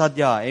ಹೊತ್ತುಕೊಂಡು ಹೋಗ್ಲಿಕ್ಕೆ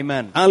ಸಾಧ್ಯ.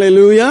 Amen.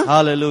 Hallelujah.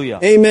 Hallelujah.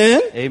 Amen.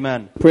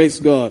 Amen. Praise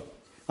God.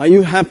 Are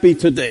you happy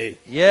today?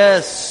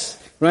 Yes.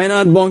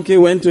 Reinhard Bonnke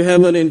went to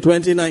heaven in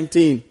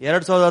 2019.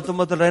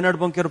 2019 ರೈನಾರ್ಡ್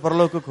ಬೊಂಕೆಯವರು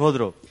ಪರಲೋಕಕ್ಕೆ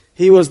ಹೋದ್ರು.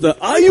 He was the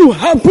 "Are you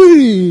happy?"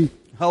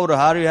 ಅವರು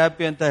ಆರ್ ಯು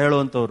ಹ್ಯಾಪಿ ಅಂತ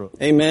ಹೇಳುವಂತವ್ರು.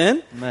 Amen.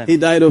 Amen. He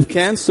died of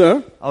cancer.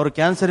 ಅವರು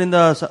cancer ಇಂದ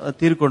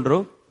ತೀರ್ಕೊಂಡ್ರು.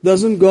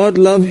 Doesn't God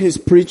love his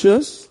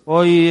preachers?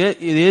 ಓ ಈ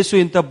ಯೇಸು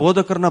ಇಂತ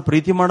ಬೋಧಕರನ್ನ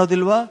ಪ್ರೀತಿ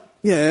ಮಾಡೋದಿಲ್ವಾ?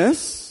 Yes.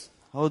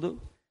 ಹೌದು.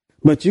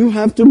 But you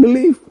have to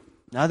believe.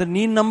 ಆದ್ರೆ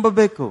ನೀನ್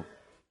ನಂಬಬೇಕು.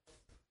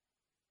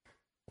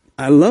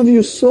 I love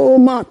you so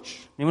much.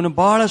 ನಿಮ್ಮನ್ನು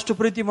ಬಹಳಷ್ಟು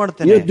ಪ್ರೀತಿ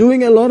ಮಾಡ್ತೇನೆ. You're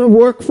doing a lot of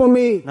work for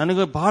me.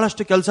 ನನಗೆ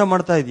ಬಹಳಷ್ಟು ಕೆಲಸ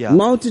ಮಾಡ್ತಾ ಇದೀಯಾ.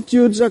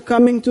 Multitudes are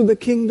coming to the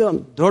kingdom.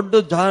 ದೊಡ್ಡ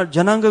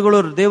ಜನಾಂಗಗಳು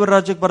ದೇವರ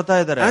ರಾಜ್ಯಕ್ಕೆ ಬರ್ತಾ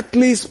ಇದ್ದಾರೆ. At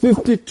least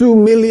 52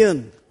 million.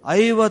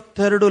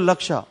 52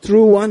 lakh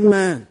Through one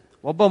man.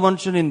 ಒಬ್ಬ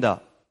ಮನುಷ್ಯನಿಂದ.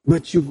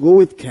 But you go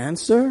with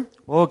cancer?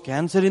 O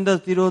cancer ಇಂದ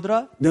ತೀರೋದ್ರ?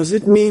 Does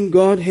it mean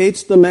God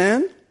hates the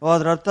man? ಓ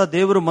ಅದರ ಅರ್ಥ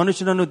ದೇವರು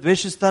ಮನುಷ್ಯನನ್ನು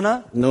ದ್ವೇಷಿಸ್ತಾನ?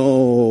 No.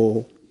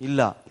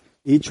 ಇಲ್ಲ.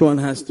 Each one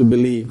has to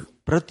believe.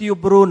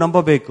 ಪ್ರತಿಯೊಬ್ಬರು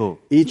ನಂಬಬೇಕು.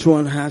 Each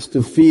one has to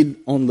feed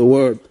on the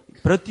word.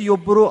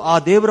 ಪ್ರತಿಯೊಬ್ಬರು ಆ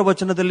ದೇವರ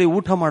ವಚನದಲ್ಲಿ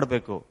ಊಟ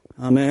ಮಾಡಬೇಕು.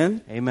 Amen.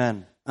 Amen.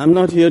 I'm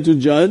not here to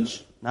judge.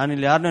 ನಾನು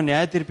ಇಲ್ಲಿ ಯಾರನ್ನ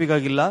ನ್ಯಾಯ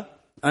ತೀರ್ಪಿಗಾಗಿಲ್ಲ.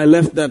 I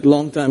left that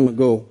long time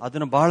ago.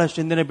 ಅದನ್ನು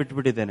ಬಹಳಷ್ಟು ಹಿಂದೆನೆ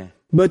ಬಿಟ್ಟುಬಿಟ್ಟಿದ್ದೇನೆ.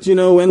 But you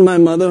know, when my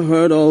mother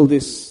heard all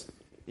this,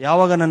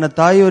 ಯಾವಾಗ ನನ್ನ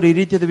ತಾಯಿಯವರು ಈ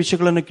ರೀತಿಯಾದ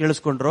ವಿಷಯಗಳನ್ನು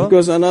ಕೇಳಿಸ್ಕೊಂಡ್ರು,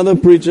 because another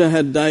preacher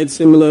had died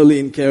similarly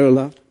in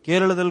Kerala,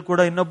 ಕೇರಳದಲ್ಲಿ ಕೂಡ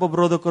ಇನ್ನೊಬ್ಬ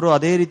ಬೋಧಕರು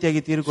ಅದೇ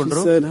ರೀತಿಯಾಗಿ she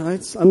ತೀರಿಕೊಂಡ್ರು. said,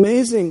 "It's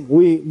amazing.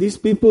 These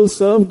people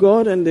serve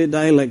God and they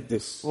die like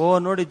this." ಓ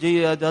ನೋಡಿ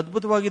ಅದು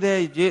ಅದ್ಭುತವಾಗಿದೆ,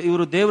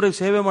 ಇವರು ದೇವರಿಗೆ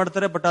ಸೇವೆ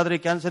ಮಾಡ್ತಾರೆ ಬಟ್ ಆದ್ರೆ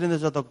ಕ್ಯಾನ್ಸರ್ ಇಂದ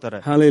ಸತ್ತೋಗ್ತಾರೆ.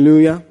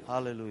 Hallelujah.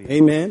 Hallelujah.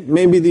 Amen.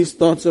 Maybe these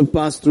thoughts have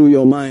passed through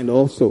your mind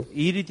also.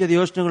 ಈ ರೀತಿಯಾದ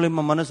ಯೋಚನೆಗಳು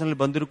ನಿಮ್ಮ ಮನಸ್ಸಿನಲ್ಲಿ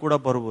ಬಂದಿರೂ ಕೂಡ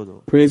ಬರಬಹುದು.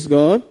 Praise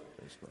God.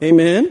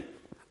 Amen.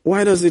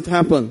 Why does it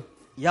happen?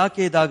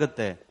 ಯಾಕೆ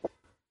ಇದಾಗುತ್ತೆ?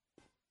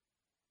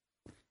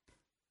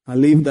 I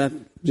leave that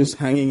just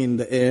hanging in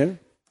the air.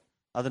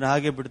 ಅದನ್ನ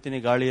ಹಾಗೆ ಬಿಡ್ತೀನಿ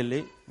ಗಾಳಿಯಲ್ಲಿ.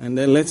 And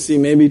then let's see,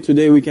 maybe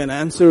today we can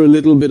answer a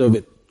little bit of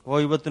it. ಓ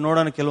ಇವತ್ತು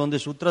ನೋಡೋಣ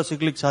ಕೆಲವೊಂದಿಷ್ಟು ಉತ್ತರ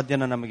ಸಿಗ್ಲಿಕ್ಕೆ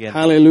ಸಾಧ್ಯನಾ ನಮಗೆ.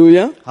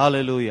 Hallelujah.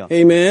 Hallelujah.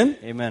 Amen.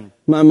 Amen.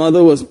 My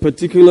mother was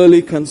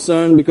particularly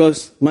concerned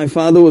because my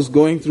father was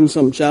going through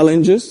some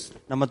challenges.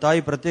 ನಮ್ಮ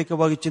ತಾಯಿ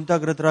ಪ್ರತ್ಯೇಕವಾಗಿ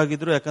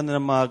ಚಿಂತಾಗ್ರತರಾಗಿದ್ರು, ಯಾಕಂದ್ರೆ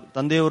ನಮ್ಮ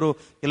ತಂದೆಯವರು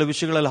ಕೆಲವು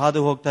ವಿಷಯಗಳಲ್ಲಿ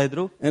ಹಾದು ಹೋಗ್ತಾ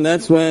ಇದ್ರು. And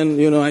that's when,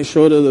 I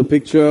showed her the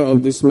picture of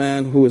this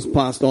man who was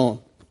passed on.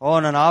 ಓ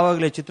ನಾನು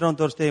ಆವಾಗಲೇ ಚಿತ್ರವನ್ನು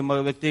ತೋರಿಸಿದೆ, ಈ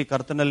ವ್ಯಕ್ತಿ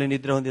ಕರ್ತನಲ್ಲಿ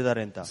ನಿದ್ರೆ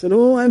ಹೊಂದಿದ್ದಾರೆ ಅಂತ. I said,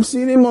 "Oh, I've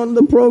seen him on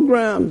the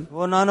program."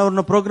 ಓ ನಾನು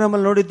ಅವ್ರನ್ನ ಪ್ರೋಗ್ರಾಮ್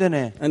ಅಲ್ಲಿ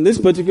ನೋಡಿದ್ದೇನೆ. And this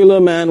particular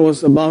man was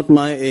about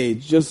my age,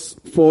 just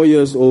 4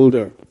 years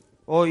older.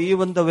 ಓ ಈ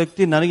ಒಂದು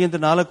ವ್ಯಕ್ತಿ ನನಗಿಂತ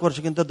 4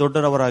 ವರ್ಷಕ್ಕಿಂತ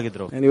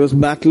ದೊಡ್ಡರವರಾಗಿದ್ರು. And he was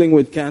battling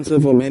with cancer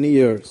for many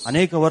years.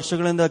 ಅನೇಕ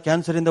ವರ್ಷಗಳಿಂದ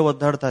ಕ್ಯಾನ್ಸರ್ ಇಂದ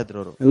ಒದ್ದಾಡ್ತಾ ಇದ್ರು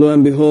ಅವರು. And lo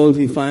and behold,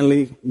 he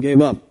finally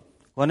gave up.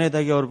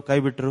 ಕೊನೆಯದಾಗಿ ಅವರು ಕೈ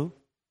ಬಿಟ್ರು.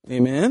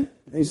 Amen.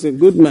 He's a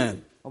good man.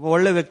 ಒಬ್ಬ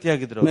ಒಳ್ಳೆ ವ್ಯಕ್ತಿ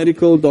ಆಗಿದ್ರು.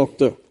 Medical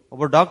doctor.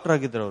 ಒಬ್ಬ ಡಾಕ್ಟರ್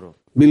ಆಗಿದ್ರು ಅವರು.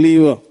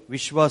 Believer.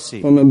 ವಿಶ್ವಾಸಿ.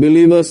 From a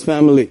believer's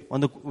family.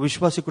 ಒಂದು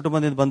ವಿಶ್ವಾಸಿ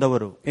ಕುಟುಂಬದಿಂದ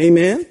ಬಂದವರು.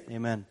 Amen.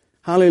 Amen.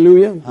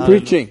 Hallelujah.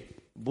 Preaching.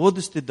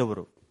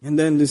 ಬೋಧಿಸುತ್ತಿದ್ದವರು. And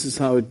then this is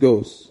how it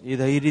goes.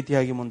 ಇದು ಈ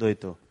ರೀತಿಯಾಗಿ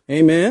ಮುಂದೋಯ್ತು.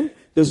 Amen.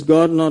 Does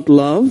God not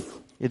love?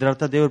 ಇದರ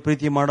ಅರ್ಥ ದೇವರು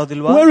ಪ್ರೀತಿ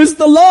ಮಾಡೋದಿಲ್ವಾ? Where is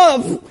the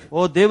love?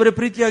 ಓ ದೇವರೇ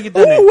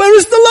ಪ್ರೀತಿಯಾಗಿದ್ದಾನೆ. Oh, where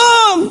is the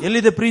love?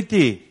 ಎಲ್ಲಿದೆ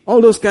ಪ್ರೀತಿ?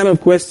 All those kind of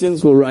questions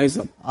will rise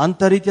up.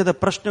 ಅಂತ ರೀತಿಯಾದ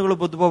ಪ್ರಶ್ನೆಗಳು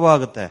ಉದ್ಭವ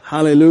ಆಗುತ್ತೆ.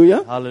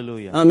 Hallelujah.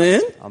 Hallelujah.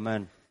 Amen.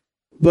 Amen.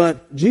 But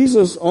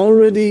Jesus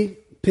already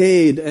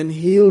paid and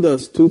healed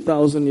us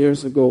 2000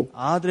 years ago.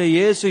 ಆದ್ರೆ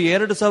ಯೇಸು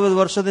 2000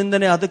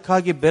 ವರ್ಷದಿಂದನೇ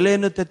ಅದಕ್ಕಾಗಿ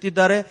ಬೆಲೆಯನ್ನು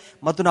ತೆತ್ತಿದ್ದಾರೆ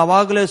ಮತ್ತು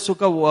ನಾವಾಗಲೇ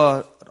ಸುಖ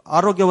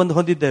ಆರೋಗ್ಯವನ್ನು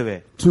ಹೊಂದಿದ್ದೇವೆ.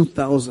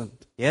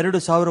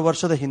 2000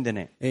 ವರ್ಷದ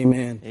ಹಿಂದೆನೆ.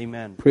 Amen.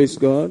 Amen. Praise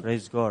God.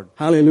 Praise God.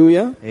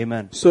 Hallelujah.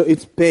 Amen. So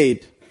it's paid.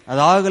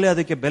 ಅದಾಗಲೇ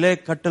ಅದಕ್ಕೆ ಬೆಲೆ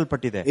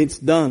ಕಟ್ಟಲ್ಪಟ್ಟಿದೆ. It's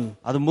done.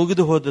 ಅದು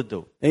ಮುಗಿದು ಹೋದದ್ದು.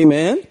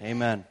 Amen.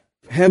 Amen.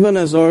 Heaven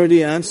has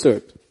already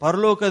answered.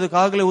 ಪರಲೋಕ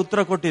ಅದಕ್ಕಾಗಲೇ ಉತ್ತರ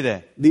ಕೊಟ್ಟಿದೆ.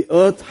 The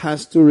earth has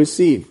to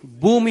receive.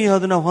 ಭೂಮಿ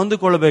ಅದನ್ನ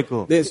ಹೊಂದಿಕೊಳ್ಳಬೇಕು.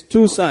 There's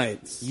 2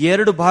 sides.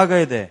 2 ಭಾಗ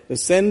ಇದೆ. The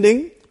sending,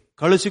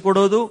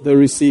 ಕಳುಹಿಸಿಕೊಡೋದು, the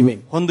receiving.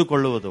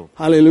 ಹೊಂದಿಕೊಳ್ಳುವುದು.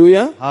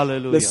 Hallelujah.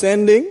 Hallelujah. The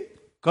sending,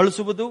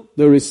 ಕಳುಹಿಸುವುದು,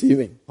 the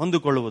receiving.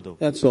 ಹೊಂದಿಕೊಳ್ಳುವುದು.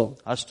 That's all.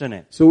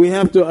 ಅಷ್ಟೇನೆ. So we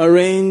have to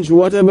arrange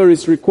whatever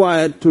is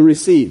required to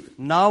receive.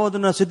 ನಾವು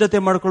ಅದನ್ನ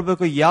ಸಿದ್ಧತೆ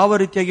ಮಾಡಿಕೊಳ್ಬೇಕು, ಯಾವ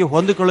ರೀತಿಯಾಗಿ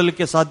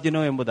ಹೊಂದಿಕೊಳ್ಳಲಿಕ್ಕೆ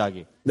ಸಾಧ್ಯನೋ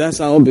ಎಂಬುದಾಗಿ.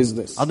 That's our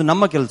business. ಅದು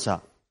ನಮ್ಮ ಕೆಲಸ.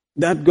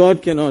 That God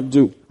cannot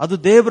do. ಅದು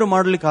ದೇವರು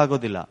ಮಾಡಲಿಕ್ಕೆ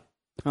ಆಗೋದಿಲ್ಲ.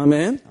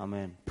 Amen.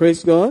 Amen.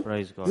 Praise God.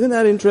 Praise God. Isn't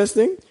that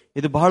interesting?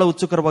 ಇದು ಬಹಳ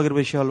ಉತ್ಸುಕರವಾಗಿರುವ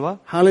ವಿಷಯ ಅಲ್ವಾ?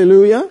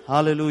 Hallelujah.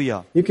 Hallelujah.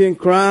 You can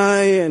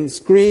cry and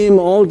scream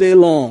all day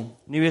long.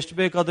 ನೀವು ಎಷ್ಟು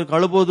ಬೇಕಾದ್ರೂ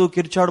ಕಳಬಹುದು,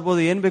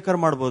 ಕಿರ್ಚಾಡಬಹುದು, ಏನ್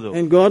ಬೇಕಾದ್ರೂ ಮಾಡಬಹುದು.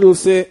 And God will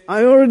say,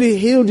 "I already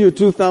healed you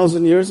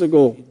 2000 years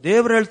ago."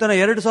 ದೇವರು ಹೇಳ್ತಾನೆ,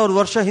 2000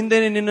 ವರ್ಷ ಹಿಂದೆ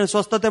ನಿನ್ನ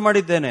ಸ್ವಸ್ಥತೆ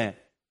ಮಾಡಿದ್ದೇನೆ.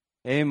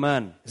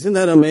 Amen. Isn't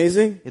that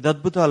amazing? ಇದು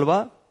ಅದ್ಭುತ ಅಲ್ವಾ?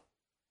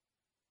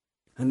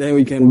 And then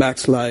we can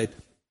backslide.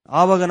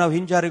 ಆವಾಗ ನಾವು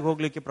ಹಿಂಜಾರಿಗೆ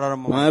ಹೋಗ್ಲಿಕ್ಕೆ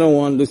ಪ್ರಾರಂಭ I don't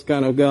want this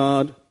kind of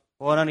God.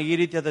 ಓ ನನಗೆ ಈ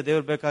ರೀತಿಯಾದ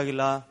ದೇವರು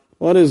ಬೇಕಾಗಿಲ್ಲ.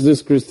 What is this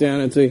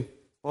Christianity?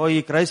 ಓ ಈ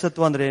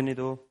ಕ್ರೈಸ್ತತ್ವ ಅಂದ್ರೆ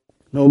ಏನಿದು?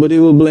 Nobody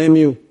will blame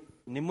you.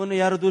 ನಿಮ್ಮನ್ನು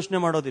ಯಾರು ದೂಷಣೆ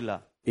ಮಾಡೋದಿಲ್ಲ.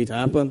 It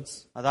happens.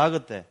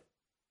 ಅದಾಗುತ್ತೆ.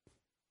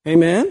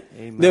 Amen?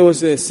 Amen. There was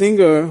a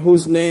singer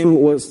whose name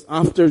was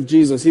after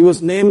Jesus. He was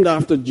named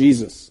after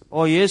Jesus.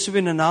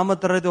 ಯೇಸುವಿನ ನಾಮ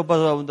ತರದ ಒಬ್ಬ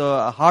ಒಂದು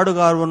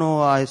ಹಾಡುಗಾರನು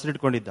ಆ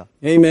ಹೆಸರಿಟ್ಕೊಂಡಿದ್ದ.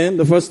 Amen.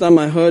 The first time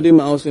I heard him,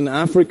 I was in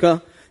Africa.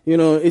 You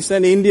know, it's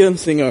an Indian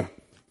singer.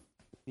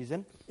 He's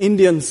an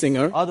Indian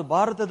singer. ಅದು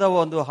ಭಾರತದ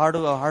ಒಂದು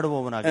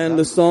ಹಾಡುವವನಾಗಿದ್ದ. And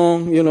the song,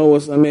 you know,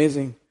 was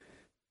amazing.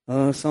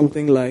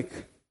 Something like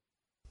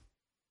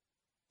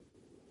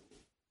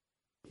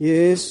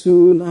Yesu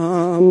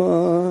Nama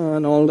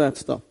and all that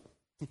stuff.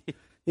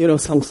 You know,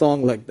 some song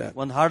like that.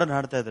 ಒಂದು ಹಾಡನ್ನು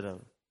ಹಾಡ್ತಾ ಇದ್ರು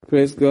ಅವರು.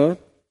 Praise God.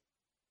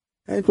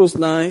 And it was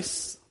nice.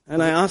 And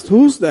I asked,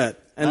 who's that?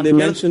 And they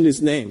mentioned his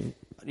name.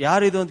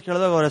 ಯಾರಿದು ಅಂತ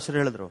ಕೇಳಿದಾಗ ಅವ್ರ ಹೆಸರು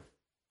ಹೇಳಿದ್ರು.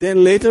 Then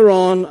later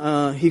on,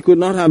 he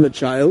could not have a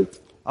child.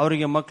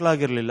 ಅವರಿಗೆ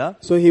ಮಕ್ಕಳಾಗಿರ್ಲಿಲ್ಲ.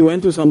 So he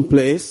went to some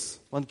place.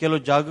 ಒಂದು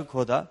ಕೆಲವು ಜಾಗಕ್ಕೆ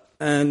ಹೋದ.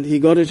 And he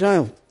got a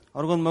child.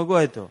 ಅವ್ರಿಗೊಂದು ಮಗು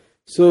ಆಯ್ತು.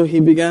 So he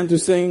began to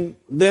sing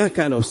their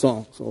kind of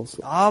songs also.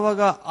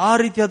 ಆವಾಗ ಆ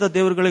ರೀತಿಯಾದ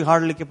ದೇವರುಗಳಿಗೆ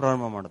ಹಾಡಲಿಕ್ಕೆ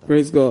ಪ್ರಾರಂಭ ಮಾಡಿದ.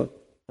 Praise God.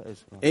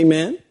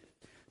 Amen.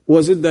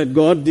 Was it that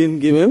God didn't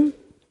give him?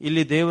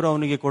 ಇಲ್ಲಿ ದೇವರು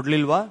ಅವನಿಗೆ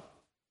ಕೊಡ್ಲಿಲ್ವಾ?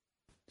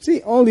 See,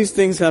 all these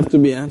things have to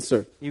be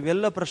answered.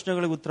 ಇವೆಲ್ಲ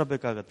ಪ್ರಶ್ನೆಗಳಿಗೆ ಉತ್ತರ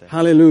ಬೇಕಾಗುತ್ತೆ.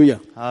 Hallelujah.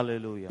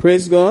 Hallelujah.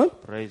 Praise God.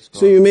 Praise God.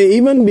 So you may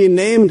even be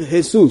named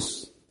Jesus.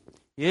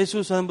 ಯೇಸು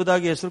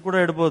ಎಂಬುದಾಗಿ ಹೆಸರು ಕೂಡ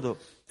ಇಡಬಹುದು.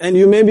 And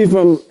you may be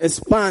from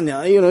España.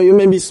 You know, you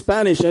may be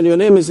Spanish and your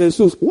name is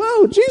Jesus. Wow,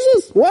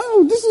 Jesus. Wow,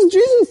 this is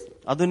Jesus.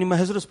 ಅದು ನಿಮ್ಮ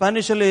ಹೆಸರು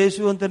Spanish ಅಲ್ಲಿ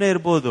ಯೇಸು ಅಂತಾನೆ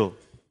ಇರಬಹುದು.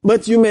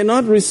 But you may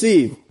not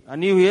receive.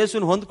 ನೀವು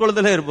ಯೇಸುವನ್ನು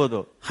ಹೊಂದ್ಕೊಳ್ಳದಲ್ಲೇ ಇರಬಹುದು.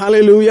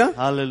 Hallelujah.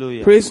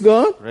 Hallelujah. Praise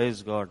God. Praise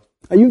God.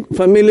 Are you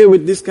familiar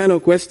with this kind of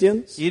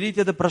questions? ಈ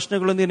ರೀತಿಯಾದ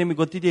ಪ್ರಶ್ನೆಗಳೊಂದಿಗೆ ನಿಮಗೆ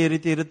ಗೊತ್ತಿದೆಯಾ ಈ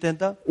ರೀತಿ ಇರುತ್ತೆ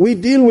ಅಂತ? We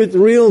deal with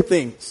real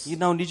things.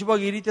 ನಾವು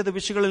ನಿಜವಾಗಿ ಈ ರೀತಿಯಾದ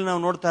ವಿಷಯಗಳಲ್ಲಿ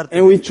ನಾವು ನೋಡ್ತಾ ಇರ್ತೀವಿ.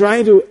 And we try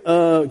to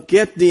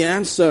get the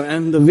answer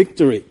and the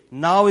victory.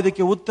 ನಾವು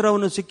ಇದಕ್ಕೆ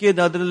ಉತ್ತರವನ್ನು ಸಿಕ್ಕಿದ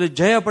ಅದರಲ್ಲಿ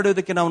ಜಯ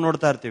ಪಡೆಯೋದಕ್ಕೆ ನಾವು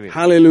ನೋಡ್ತಾ ಇರ್ತೀವಿ.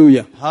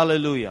 Hallelujah.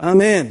 Hallelujah.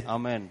 Amen.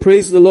 Amen.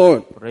 Praise the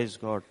Lord. Praise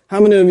God.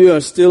 How many of you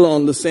are still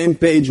on the same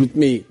page with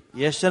me?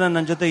 ಎಷ್ಟು ಜನ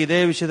ನನ್ನ ಜೊತೆ ಇದೇ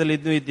ವಿಷಯದಲ್ಲಿ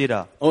ಇದ್ದೀರಾ?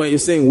 Oh,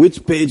 you're saying which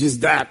page is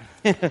that?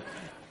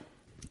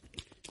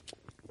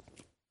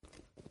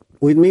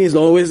 With me is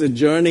always a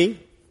journey,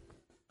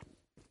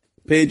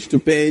 page to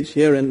page,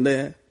 here and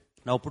there.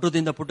 ನಾವು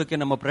ಪುಟದಿಂದ ಪುಟಕ್ಕೆ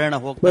ನಮ್ಮ ಪ್ರಯಾಣ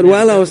ಹೋಗ್ತಾ. But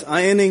while I was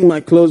ironing my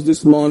clothes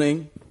this morning,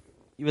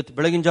 ಇವತ್ತು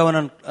ಬೆಳಗಿನ ಜಾವ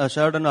ನಾನು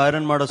ಶರ್ಟ್ ಅನ್ನು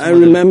ಐರನ್ ಮಾಡೋ I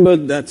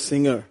remembered that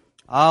singer.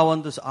 ಆ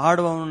ಒಂದು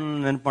ಹಾಡುವನ್ನು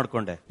ನೆನಪು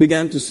ಮಾಡ್ಕೊಂಡೆ.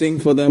 Began to sing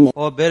for them.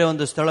 ಬೇರೆ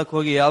ಒಂದು ಸ್ಥಳಕ್ಕೆ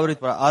ಹೋಗಿ ಯಾವ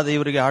ರೀತಿ ಆದ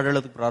ಇವರಿಗೆ ಹಾಡು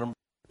ಹೇಳೋದಕ್ಕೆ ಪ್ರಾರಂಭ.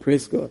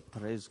 Praise God.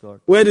 Praise God.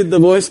 Where did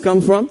the voice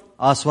come from?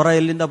 ಆ ಸ್ವರ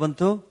ಎಲ್ಲಿಂದ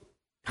ಬಂತು?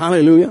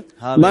 Hallelujah.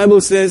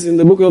 Bible says in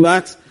the book of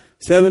Acts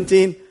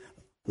 17,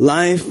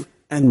 life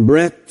and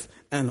breath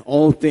and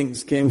all things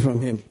came from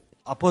him.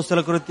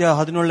 ಅಪೊಸ್ತಲ ಕೃತ್ಯ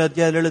 17ನೇ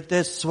ಅಧ್ಯಾಯದಲ್ಲಿ ಹೇಳುತ್ತೆ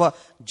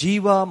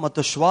ಜೀವ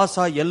ಮತ್ತು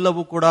ಶ್ವಾಸ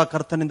ಎಲ್ಲವೂ ಕೂಡ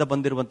ಕರ್ತನಿಂದ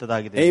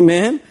ಬಂದಿರುವಂತದ್ದಾಗಿದೆ.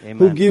 Amen.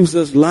 Who gives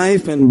us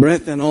life and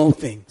breath and all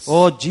things.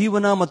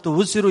 ಜೀವನ ಮತ್ತು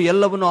ಉಸಿರು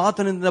ಎಲ್ಲವನ್ನು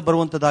ಆತನಿಂದ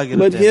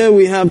ಬರುವಂತದ್ದಾಗಿರುತ್ತೆ. But here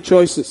we have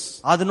choices.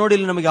 ಅದು ನೋಡಿ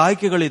ಇಲ್ಲಿ ನಮಗೆ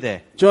ಆಯ್ಕೆಗಳಿದೆ.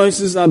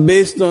 Choices are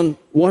based on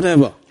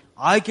whatever.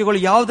 ಆಯ್ಕೆಗಳು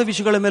ಯಾವುದೇ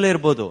ವಿಷಯಗಳ ಮೇಲೆ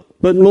ಇರಬಹುದು.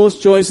 But most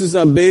choices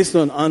are based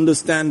on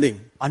understanding.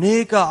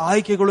 ಅನೇಕ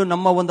ಆಯ್ಕೆಗಳು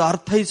ನಮ್ಮ ಒಂದು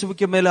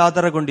ಅರ್ಥೈಸುವಿಕೆ ಮೇಲೆ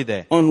ಆಧಾರಗೊಂಡಿದೆ.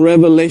 On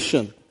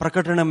revelation.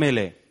 ಪ್ರಕಟಣೆ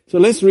ಮೇಲೆ. So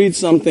let's read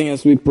something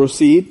as we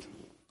proceed.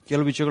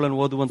 ಕೆಲವು ವಿಷಯಗಳನ್ನು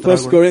ಓದುವಂತ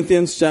 1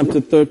 Corinthians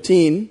chapter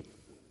 13.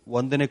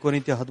 1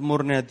 ಕೊರಿಂಥ್ಯ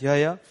 13ನೇ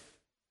ಅಧ್ಯಾಯ.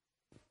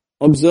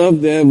 Observe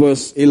there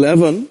verse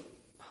 11.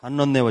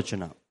 11ನೇ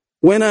ವಚನ.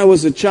 When I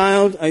was a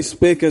child, I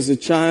spake as a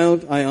child,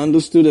 I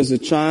understood as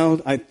a child,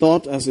 I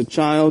thought as a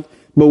child,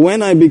 but when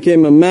I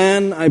became a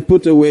man, I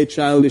put away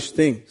childish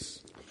things.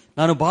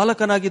 ನಾನು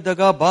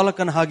ಬಾಲಕನಾಗಿದ್ದಾಗ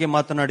ಬಾಲಕನ ಹಾಗೆ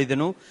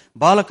ಮಾತನಾಡಿದೆನು,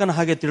 ಬಾಲಕನ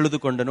ಹಾಗೆ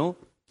ತಿಳಿದುಕೊಂಡನು,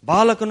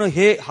 ಬಾಲಕನು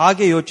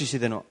ಹಾಗೆ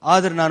ಯೋಚಿಸಿದೆನು,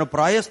 ಆದರೆ ನಾನು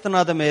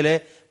ಪ್ರಾಯಸ್ಥನಾದ ಮೇಲೆ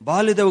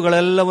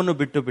ಬಾಲ್ಯದವುಗಳೆಲ್ಲವನ್ನು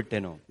ಬಿಟ್ಟು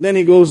ಬಿಟ್ಟೆನು. Then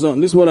he goes on.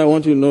 This is what I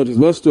want you to notice.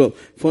 Verse 12.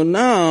 For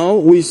now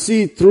we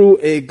see through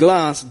a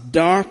glass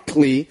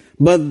darkly,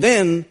 but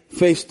then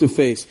face to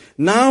face.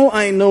 Now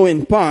I know in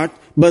part,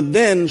 but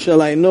then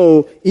shall I know,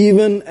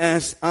 even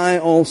as I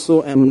also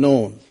am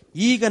known.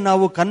 ಈಗ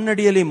ನಾವು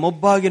ಕನ್ನಡಿಯಲ್ಲಿ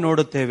ಮೊಬ್ಬಾಗಿ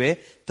ನೋಡುತ್ತೇವೆ,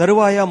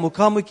 ತರುವಾಯ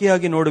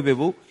ಮುಖಾಮುಖಿಯಾಗಿ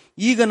ನೋಡುವೆವು.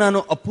 ಈಗ ನಾನು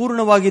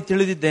ಅಪೂರ್ಣವಾಗಿ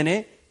ತಿಳಿದಿದ್ದೇನೆ,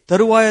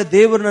 ತರುವಾಯ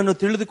ದೇವರನ್ನು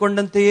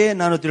ತಿಳಿದುಕೊಂಡಂತೆಯೇ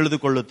ನಾನು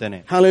ತಿಳಿದುಕೊಳ್ಳುತ್ತೇನೆ.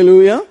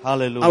 Hallelujah.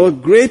 Hallelujah. Our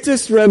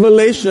greatest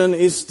revelation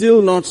is still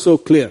not so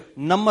clear.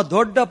 ನಮ್ಮ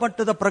ದೊಡ್ಡ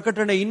ಮಟ್ಟದ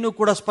ಪ್ರಕಟಣೆ ಇನ್ನೂ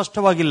ಕೂಡ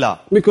ಸ್ಪಷ್ಟವಾಗಿಲ್ಲ.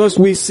 Because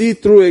we see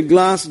through a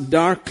glass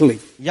darkly.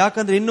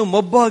 ಯಾಕಂದ್ರೆ ಇನ್ನು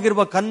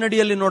ಮೊಬ್ಬಾಗಿರುವ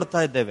ಕನ್ನಡಿಯಲ್ಲಿ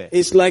ನೋಡ್ತಾ ಇದ್ದೇವೆ.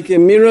 It's like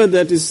a mirror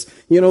that is,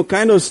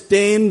 kind of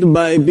stained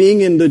by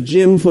being in the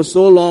gym for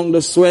so long,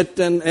 the sweat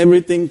and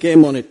everything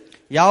came on it.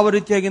 ಯಾವ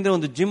ರೀತಿಯಾಗಿ ಅಂದ್ರೆ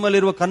ಒಂದು gym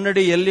ಅಲ್ಲಿರುವ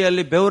ಕನ್ನಡಿ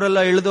ಅಲ್ಲಿ ಬೆವರೆಲ್ಲ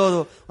ಇಳಿದು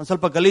ಒಂದ್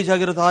ಸ್ವಲ್ಪ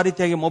ಗಲೀಜಾಗಿರುತ್ತೆ, ಆ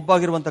ರೀತಿಯಾಗಿ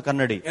ಮೊಬ್ಬಾಗಿರುವಂತ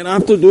ಕನ್ನಡಿ. And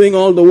after doing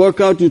all the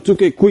workout, you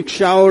took a quick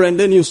shower and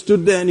then you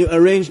stood there and you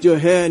arranged your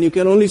hair and you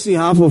can only see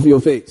half of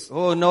your face.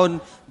 ನಾವು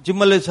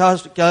ಜಿಮ್ ಅಲ್ಲಿ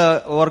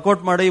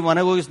workout ಮಾಡಿ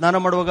ಮನೆಗೆ ಹೋಗಿ ಸ್ನಾನ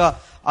ಮಾಡುವಾಗ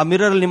ಆ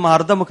mirror ಅಲ್ಲಿ ನಿಮ್ಮ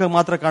ಅರ್ಧ ಮುಖ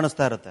ಮಾತ್ರ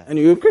ಕಾಣಿಸ್ತಾ ಇರುತ್ತೆ. And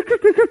you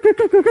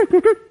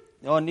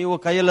ನೀವು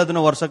ಕೈಯಲ್ಲಿ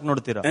ಅದನ್ನ ವರ್ಷಕ್ಕೆ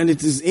ನೋಡ್ತೀರಾ. And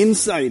it is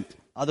inside.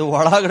 ಅದು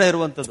ಒಳಗಡೆ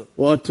ಇರುವಂತದ್ದು.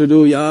 What to do?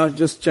 Yeah,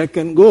 just check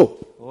and go.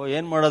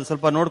 ಏನ್ ಮಾಡೋದು,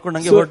 ಸ್ವಲ್ಪ ನೋಡ್ಕೊಂಡು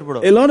ಹಂಗೆ ಹೊರಟು ಬಿಡು.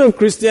 A lot of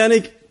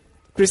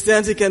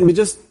Christianity can be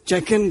just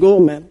check and go,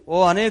 man.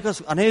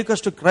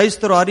 ಅನೇಕಷ್ಟು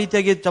ಕ್ರೈಸ್ತರು ಆ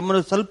ರೀತಿಯಾಗಿ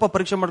ತಮ್ಮನ್ನು ಸ್ವಲ್ಪ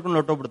ಪರೀಕ್ಷೆ ಮಾಡ್ಕೊಂಡು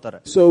ಹೊರಟೋಗ್ಬಿಡ್ತಾರೆ.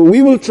 So we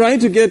will try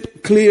to get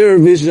clear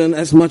vision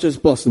as much as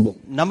possible.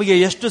 ನಮಗೆ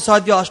ಎಷ್ಟು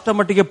ಸಾಧ್ಯ ಅಷ್ಟ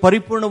ಮಟ್ಟಿಗೆ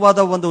ಪರಿಪೂರ್ಣವಾದ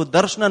ಒಂದು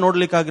ದರ್ಶನ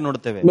ನೋಡ್ಲಿಕ್ಕಾಗಿ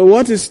ನೋಡ್ತೇವೆ. But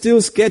what is still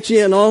sketchy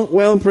and all,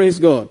 well, praise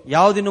God.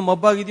 ಯಾವ್ದಿನ್ನು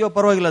ಮಬ್ಬಾಗಿದೆಯೋ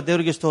ಪರವಾಗಿಲ್ಲ,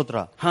 ದೇವರಿಗೆ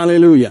ಸ್ತೋತ್ರ.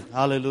 Hallelujah.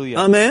 Hallelujah.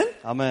 Amen.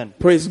 Amen.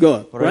 Praise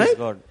God. Praise Right?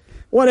 God.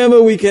 Whatever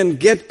we can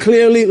get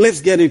clearly, let's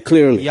get it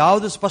clearly.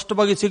 ಯಾವುದು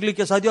ಸ್ಪಷ್ಟವಾಗಿ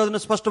ಸಿಗ್ಲಿಕ್ಕೆ ಸಾಧ್ಯ ಅದನ್ನು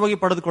ಸ್ಪಷ್ಟವಾಗಿ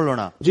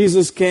ಪಡೆದುಕೊಳ್ಳೋಣ.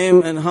 Jesus came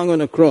and hung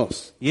on a cross.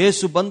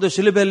 ಯೇಸು ಬಂದು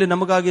ಶಿಲುಬೆಯಲ್ಲಿ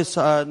ನಮಗಾಗಿ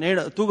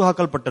ತೂಗು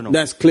ಹಾಕಲ್ಪಟ್ಟನು.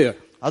 That's clear.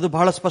 ಅದು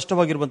ಬಹಳ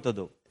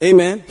ಸ್ಪಷ್ಟವಾಗಿರುವಂತದ್ದು.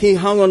 Amen. He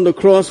hung on the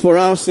cross for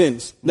our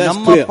sins. That's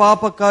ನಮ್ಮ clear.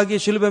 ಪಾಪಕ್ಕಾಗಿ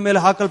ಶಿಲುಬೆ ಮೇಲೆ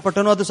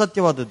ಹಾಕಲ್ಪಟ್ಟನು, ಅದು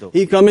ಸತ್ಯವಾದದ್ದು.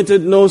 He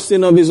committed no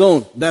sin of his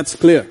own. That's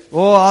clear.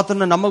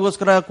 ಆತನ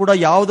ನಮಗೋಸ್ಕರ ಕೂಡ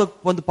ಯಾವುದೋ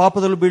ಒಂದು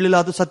ಪಾಪದಲ್ಲೂ ಬೀಳಿಲ್ಲ,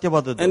 ಅದು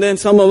ಸತ್ಯವಾದದ್ದು. And then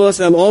some of us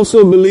have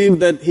also believed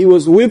that he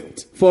was whipped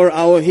for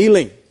our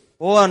healing.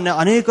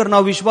 ಅನೇಕರು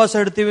ನಾವು ವಿಶ್ವಾಸ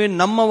ಇಡ್ತೀವಿ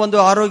ನಮ್ಮ ಒಂದು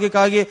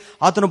ಆರೋಗ್ಯಕ್ಕಾಗಿ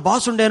ಆತನು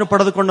ಬಾಸುಂಡೆಯನ್ನು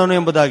ಪಡೆದುಕೊಂಡನು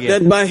ಎಂಬುದಾಗಿ.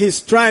 That by his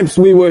stripes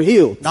we were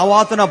healed. ನಾವು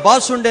ಆತನ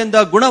ಬಾಸುಂಡೆಯಿಂದ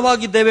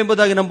ಗುಣವಾಗಿದ್ದೇವೆ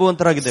ಎಂಬುದಾಗಿ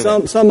ನಂಬುವಂತರಾಗಿದ್ದೇವೆ.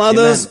 Some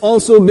others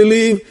also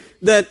believe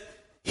that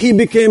he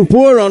became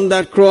poor on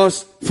that cross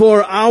for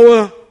our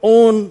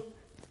own,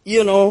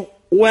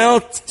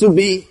 wealth to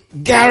be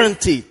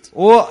guaranteed.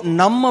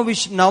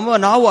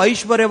 ನಾವು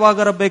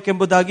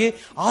ಐಶ್ವರ್ಯವಾಗಿರಬೇಕೆಂಬುದಾಗಿ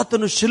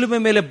ಆತನು ಶಿಲುಬೆ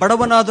ಮೇಲೆ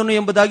ಬಡವನಾದನು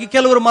ಎಂಬುದಾಗಿ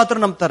ಕೆಲವರು ಮಾತ್ರ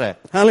ನಂಬ್ತಾರೆ.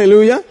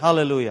 Hallelujah.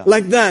 Hallelujah.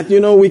 Like that,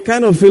 we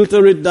kind of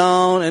filter it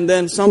down and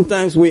then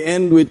sometimes we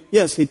end with,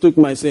 yes, he took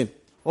my sin.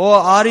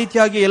 ಆ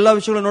ರೀತಿಯಾಗಿ ಎಲ್ಲಾ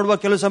ವಿಷಯಗಳು ನೋಡುವ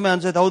ಕೆಲವು ಸಮಯ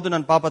ಅನ್ಸುತ್ತೆ, ಹೌದು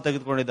ನನ್ನ ಪಾಪ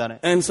ತೆಗೆದುಕೊಂಡಿದ್ದಾನೆ.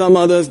 And some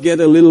others get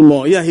a little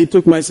more. Yeah, he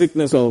took my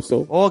sickness also.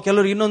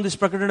 ಕೆಲವರು ಇನ್ನೊಂದಿಷ್ಟು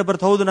ಪ್ರಕಟಣೆ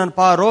ಬರುತ್ತೆ, ಹೌದು ನನ್ನ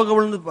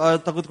ರೋಗಗಳನ್ನು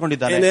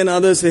ತೆಗೆದುಕೊಂಡಿದ್ದಾನೆ. And then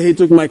others say he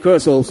took my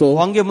curse also.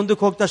 ಹಂಗೆ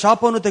ಮುಂದಕ್ಕೆ ಹೋಗ್ತಾ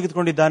ಶಾಪವನ್ನು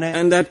ತೆಗೆದುಕೊಂಡಿದ್ದಾನೆ.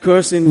 And that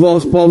curse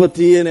involves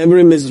poverty and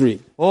every misery.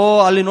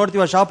 ಅಲ್ಲಿ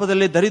ನೋಡ್ತೀವಿ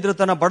ಶಾಪದಲ್ಲಿ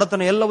ದರಿದ್ರತನ,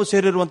 ಬಡತನ ಎಲ್ಲವೂ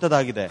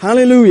ಸೇರಿರುವಂತದ್ದಾಗಿದೆ.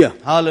 Hallelujah.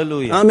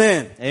 Hallelujah.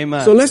 Amen.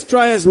 Amen. So let's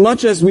try as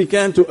much as we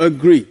can to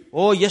agree.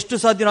 ಎಷ್ಟು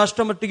ಸಾಧ್ಯ ಅಷ್ಟ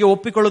ಮಟ್ಟಿಗೆ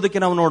ಒಪ್ಪಿಕೊಳ್ಳೋದಕ್ಕೆ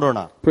ನಾವು ನೋಡೋಣ.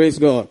 Praise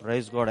God.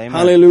 Praise God. Amen.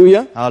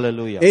 Hallelujah.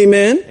 Hallelujah.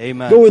 Amen.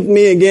 Amen. Go with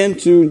me again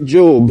to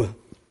Job.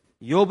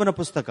 ಯೋಬನ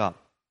ಪುಸ್ತಕ.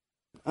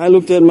 I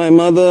looked at my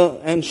mother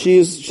and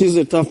she's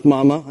a tough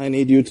mama. I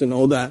need you to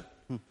know that.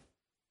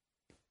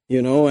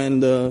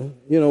 And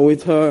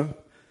with her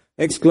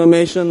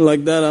exclamation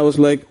like that, I was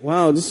like,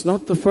 wow, this is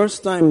not the first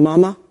time,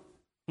 mama.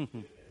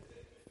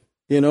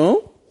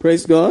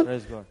 Praise God.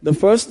 Praise God. The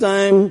first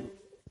time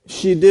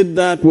she did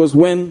that was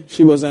when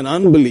she was an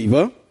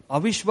unbeliever.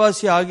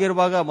 ಅವಿಶ್ವಾಸಿ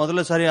ಆಗಿರುವಾಗ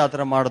ಮೊದಲ ಸಾರಿ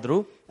ಆತರ ಮಾಡಿದ್ರು.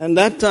 And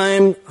that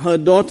time her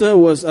daughter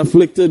was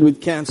afflicted with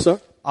cancer.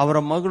 ಅವರ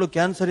ಮಗಳು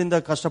cancer ಇಂದ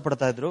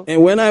ಕಷ್ಟಪಡ್ತಾ ಇದ್ರು. And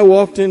when I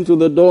walked into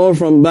the door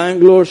from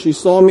Bangalore, she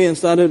saw me and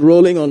started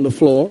rolling on the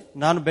floor.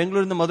 ನಾನು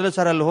ಬೆಂಗಳೂರಿಂದ ಮೊದಲ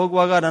ಸಾರಿ ಅಲ್ಲಿ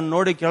ಹೋಗುವಾಗ ನಾನು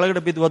ನೋಡಿ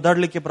ಕೆಳಗಡೆ ಬಿದ್ದು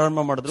ಒದ್ದಾಡ್ಲಿಕ್ಕೆ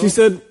ಪ್ರಾರಂಭ ಮಾಡಿದ್ರು. She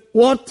said,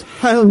 "What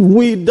have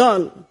we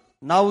done?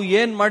 ನಾವು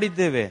ಏನ್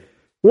ಮಾಡಿದ್ದೇವೆ?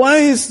 Why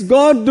is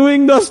God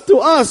doing this to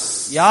us?"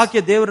 ಯಾಕೆ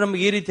ದೇವರು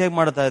ನಮಗೆ ಈ ರೀತಿಯಾಗಿ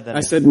ಮಾಡ್ತಾ ಇದ್ದಾನೆ?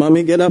 I said,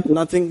 "Mommy, get up.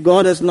 Nothing.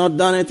 God has not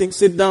done anything.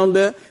 Sit down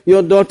there.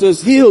 Your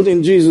daughter's healed in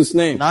Jesus'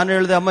 name." ನಾನು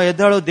ಹೇಳಿದೆ, ಅಮ್ಮ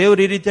ಎದ್ದೇಳು,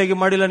 ದೇವರು ಈ ರೀತಿಯಾಗಿ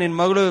ಮಾಡಿಲ್ಲ, ನಿನ್ನ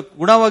ಮಗಳು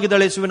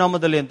ಗುಣವಾಗಿದ್ದಾಳೆ ಯೇಸುವಿನ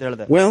ನಾಮದಲ್ಲಿ ಅಂತ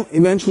ಹೇಳಿದೆ. Well,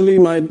 eventually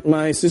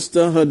my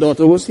sister, her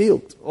daughter was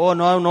healed.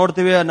 ನಾವು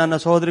ನೋಡ್ತೀವಿ ನನ್ನ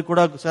ಸಹೋದರಿ ಕೂಡ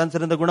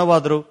ಕ್ಯಾನ್ಸರ್ ಇಂದ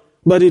ಗುಣವಾದ್ರು.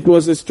 But it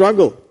was a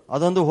struggle.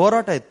 ಅದೊಂದು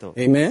ಹೋರಾಟ ಇತ್ತು.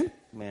 Amen.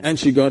 And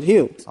she got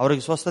healed.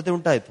 ಅವರಿಗೆ ಸ್ವಸ್ಥತೆ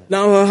ಉಂಟಾಯಿತು.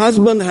 Now her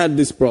husband had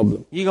this problem.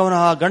 ಈಗ ಅವನ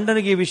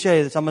ಗಂಡನಿಗೆ ಈ ವಿಷಯ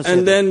ಸಮಸ್ಯೆ.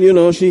 And then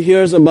she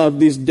hears about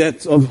these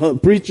deaths of her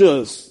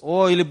preachers.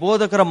 ಇಲ್ಲಿ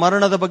ಬೋಧಕರ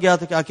ಮರಣದ ಬಗ್ಗೆ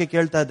ಆಕೆ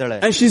ಕೇಳ್ತಾ ಇದ್ದಾಳೆ.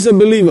 And she's a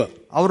believer.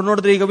 ಅವ್ರು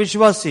ನೋಡಿದ್ರೆ ಈಗ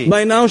ವಿಶ್ವಾಸಿ.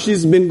 By now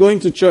she's been going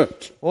to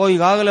church.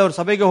 ಈಗಾಗಲೇ ಅವ್ರ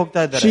ಸಭೆಗೆ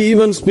ಹೋಗ್ತಾ ಇದ್ದಾರೆ. She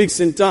even speaks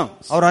in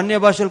tongues. ಅವ್ರ ಅನ್ಯ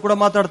ಭಾಷೆಯಲ್ಲಿ ಕೂಡ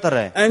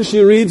ಮಾತಾಡ್ತಾರೆ. And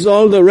she reads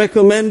all the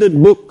recommended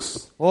books.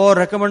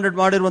 Recommended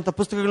ಮಾಡಿರುವಂತ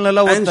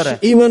ಪುಸ್ತಕಗಳನ್ನೆಲ್ಲ ಓದ್ತಾರೆ.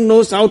 And she even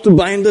knows how to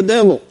bind the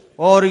devil.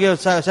 ಅವರಿಗೆ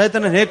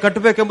ಸೈತಾನ ಹೇಗೆ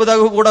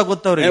ಕಟ್ಟಬೇಕೆಂಬುದಾಗೂ ಕೂಡ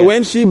ಗೊತ್ತವ್ರಿಗೆ. And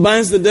when she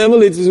binds the devil,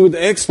 it is with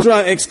extra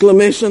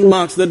exclamation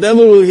marks. The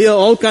devil will hear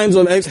all kinds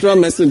of extra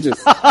messages.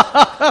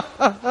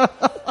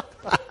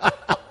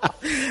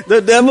 The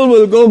devil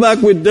will go back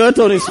with dirt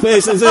on his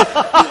face and say,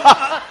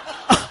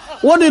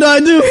 "What did I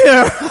do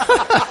here?"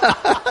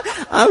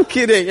 I'm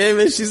kidding.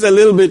 Amen. She's a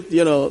little bit,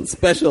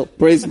 special.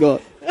 Praise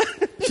God.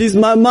 She's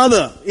my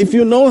mother. If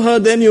you know her,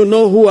 then you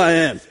know who I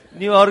am.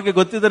 ನೀವು ಅವ್ರಿಗೆ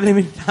ಗೊತ್ತಿದ್ರೆ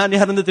ನಿಮಗೆ ನಾನು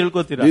ಯಾರಂತ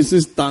ತಿಳ್ಕೊತೀರಾ. This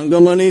is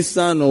Tangamani's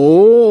son.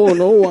 Oh,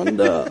 no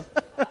wonder.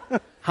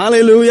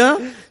 Hallelujah.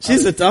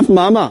 She's a tough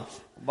mama.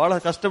 ಬಹಳ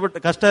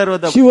ಕಷ್ಟ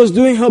ಇರೋದು. She was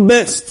doing her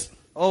best.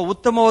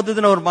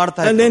 ಉತ್ತಮವಾದದನ್ನ ಅವ್ರು ಮಾಡ್ತಾ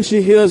ಇದ್ರು. And then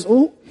she hears,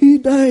 "Oh, he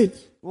died.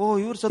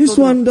 ಇವ್ರು This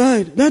one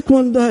died. That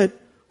one died.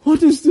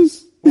 What is this?"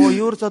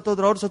 ಇವ್ರು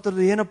ಸತ್ತೋದ್ರು, ಅವ್ರು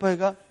ಸತ್ತೋದ್ರು, ಏನಪ್ಪ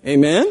ಈಗ?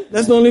 Amen.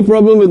 That's the only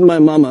problem with my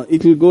mama.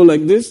 It will go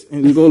like this, and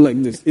it will go like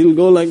this. It will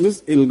go like this,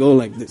 it will go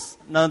like this.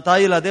 ನನ್ನ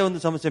ತಾಯಿಲ್ಲ ಅದೇ ಒಂದು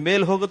ಸಮಸ್ಯೆ,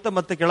 ಮೇಲ್ ಹೋಗುತ್ತೆ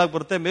ಮತ್ತೆ ಕೆಳಗ್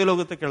ಬರುತ್ತೆ, ಮೇಲ್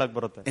ಹೋಗುತ್ತೆ ಕೆಳಗ್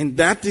ಬರುತ್ತೆ. And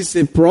that is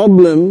a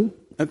problem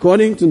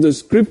according to the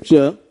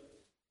scripture.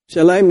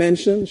 Shall I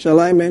mention?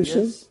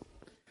 Yes.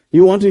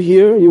 You want to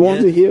hear? You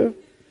want to hear?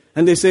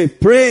 And they say,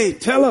 "Pray,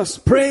 tell us,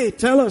 pray,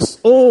 tell us."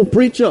 Oh,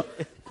 preacher.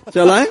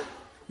 Shall I?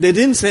 They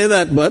didn't say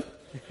that,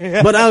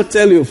 but I'll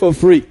tell you for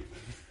free.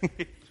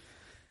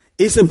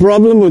 It's a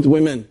problem with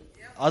women.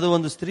 ಅದು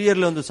ಒಂದು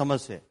ಸ್ತ್ರೀಯರಲ್ಲಿ ಒಂದು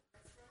ಸಮಸ್ಯೆ.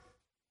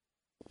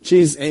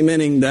 She's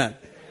amening that.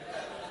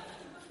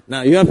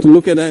 Now you have to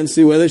look at her and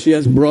see whether she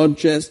has broad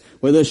chest,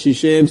 whether she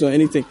shaves or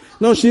anything.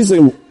 No, she's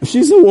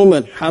a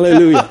woman.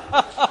 Hallelujah.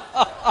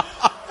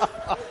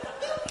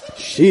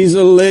 She's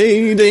a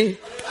lady.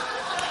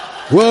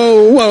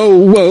 Whoa, whoa,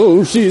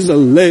 whoa, she's a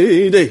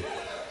lady.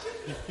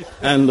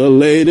 And the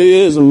lady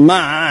is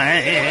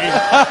mine.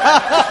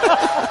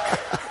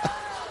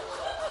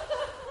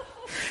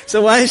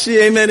 So why is she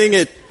amening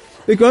it?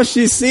 Because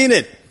she's seen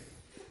it.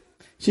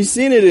 She's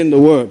seen it in the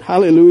Word.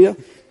 Hallelujah.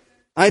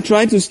 I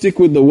try to stick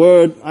with the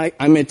Word.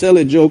 I may tell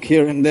a joke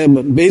here and there,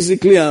 but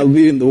basically I'll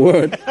be in the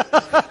Word.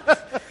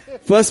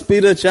 1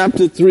 Peter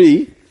chapter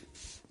 3.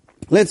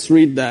 Let's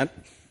read that.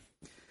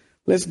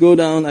 Let's go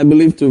down, I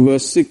believe, to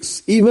verse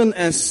 6. Even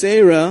as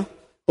Sarah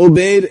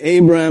obeyed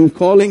Abraham,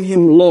 calling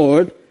him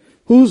Lord,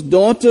 whose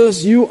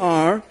daughters you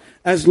are,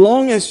 as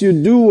long as you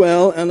do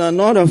well and are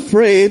not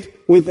afraid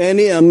with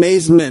any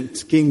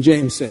amazement, King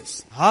James says.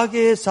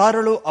 ಹಾಗೆಯೇ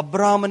ಸಾರಳು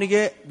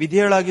ಅಬ್ರಾಹ್ಮನಿಗೆ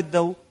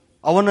ವಿಧೇಯಳಾಗಿದ್ದವು,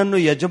 ಅವನನ್ನು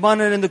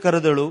ಯಜಮಾನನೆಂದು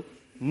ಕರೆದಳು.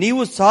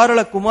 ನೀವು ಸಾರಳ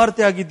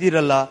ಕುಮಾರ್ತೆ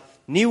ಆಗಿದ್ದೀರಲ್ಲ,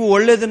 ನೀವು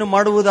ಒಳ್ಳೆಯದನ್ನು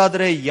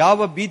ಮಾಡುವುದಾದರೆ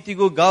ಯಾವ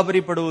ಭೀತಿಗೂ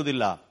ಗಾಬರಿ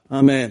ಪಡುವುದಿಲ್ಲ.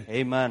 Amen.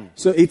 Amen.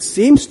 So it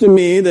seems to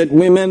me that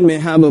women may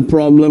have a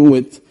problem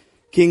with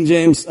King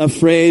James,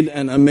 afraid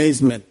and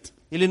amazement.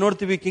 ಇಲ್ಲಿ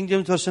ನೋಡ್ತೀವಿ ಕಿಂಗ್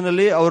ಜೇಮ್ಸ್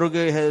ವರ್ಷನಲ್ಲಿ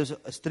ಅವರಿಗೆ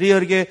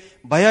ಸ್ತ್ರೀಯರಿಗೆ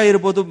ಭಯ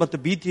ಇರಬಹುದು ಮತ್ತು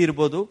ಭೀತಿ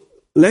ಇರಬಹುದು.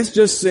 Let's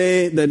just say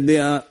that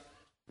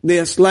they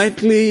are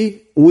slightly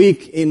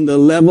weak in the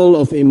level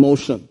of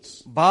emotions.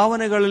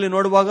 ಭಾವನೆಗಳಲ್ಲಿ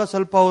ನೋಡುವಾಗ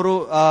ಸ್ವಲ್ಪ ಅವರು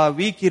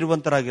weak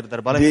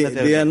ಇರುವಂತರಾಗಿರ್ತಾರೆ,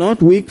 ಬಲಹೀನತೆ. They are not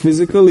weak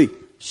physically.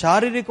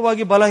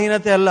 ಶಾರೀರಿಕವಾಗಿ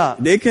ಬಲಹೀನತೆ ಅಲ್ಲ.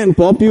 They can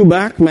pop you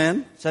back, man.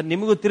 Sir,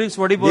 ನಿಮಗೂ ತಿರುಗಿಸಿ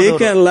ಹೊಡಿಬಹುದು. They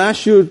can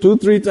lash you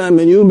 2-3 times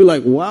and you'll be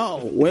like, wow,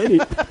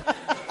 wait.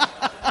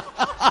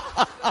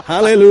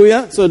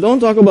 Hallelujah. So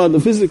don't talk about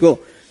the physical.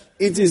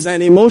 It is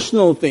an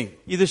emotional thing.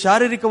 ಇದು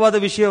ಶಾರೀರಿಕವಾದ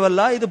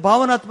ವಿಷಯವಲ್ಲ, ಇದು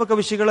ಭಾವನಾತ್ಮಕ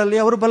ವಿಷಯಗಳಲ್ಲಿ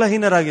ಅವರು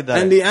ಬಲಹೀನರಾಗಿದ್ದಾರೆ.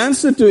 And the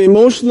answer to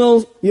emotional,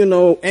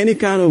 any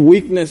kind of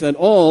weakness at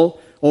all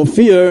or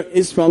fear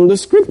is from the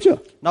scripture.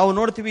 ನಾವು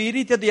ನೋಡ್ತೀವಿ ಈ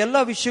ರೀತಿಯಾದ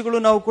ಎಲ್ಲಾ ವಿಷಯಗಳು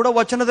ನಾವು ಕೂಡ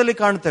ವಚನದಲ್ಲಿ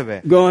ಕಾಣ್ತೇವೆ.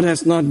 God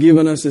has not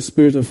given us a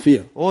spirit of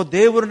fear. ಓ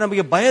ದೇವರು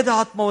ನಮಗೆ ಭಯದ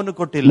ಆತ್ಮವನ್ನು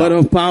ಕೊಟ್ಟಿಲ್ಲ, but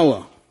of power,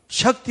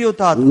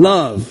 ಶಕ್ತಿಯುತ ಆತ್ಮ,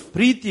 love,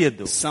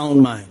 ಪ್ರೀತಿಯದ್ದು, sound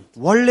mind.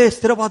 ಒಳ್ಳೆ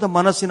ಸ್ಥಿರವಾದ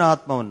ಮನಸ್ಸಿನ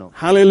ಆತ್ಮವನ್ನು.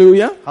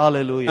 Hallelujah.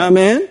 Hallelujah.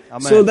 Amen.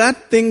 So that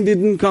thing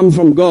didn't come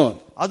from God.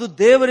 ಅದು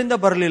ದೇವರಿಂದ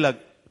ಬರಲಿಲ್ಲ.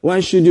 Why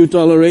should you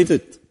tolerate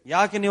it?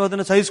 ಯಾಕೆ ನೀವು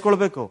ಅದನ್ನು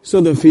ಸಹಿಸಿಕೊಳ್ಳಬೇಕು? So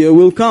the fear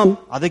will come.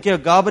 ಅದಕ್ಕೆ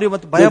ಗಾಬರಿ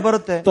ಮತ್ತು ಭಯ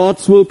ಬರುತ್ತೆ.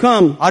 Thoughts will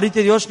come. ಆ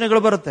ರೀತಿಯ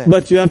ಯೋಚನೆಗಳು ಬರುತ್ತೆ.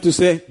 But you have to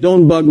say,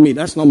 don't bug me.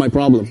 That's not my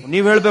problem.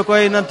 ನೀವು ಹೇಳಬೇಕು,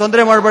 ನಾನು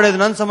ತೊಂದರೆ ಮಾಡಬೇಡ, ಇದು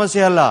ನನ್ನ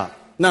ಸಮಸ್ಯೆ ಅಲ್ಲ.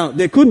 Now,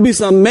 there could be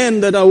some men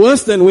that are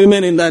worse than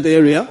women in that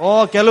area.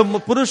 ಕೆಲವು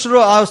ಪುರುಷರು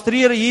ಆ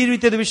ಸ್ತ್ರೀಯರ ಈ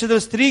ರೀತಿಯ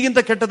ವಿಷಯದಲ್ಲಿ ಸ್ತ್ರೀಗಿಂತ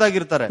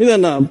ಕೆಟ್ಟದಾಗಿರ್ತಾರೆ.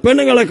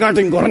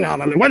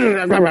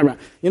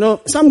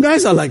 Some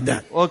guys are like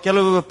that.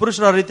 ಕೆಲವು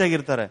ಪುರುಷರು ಆ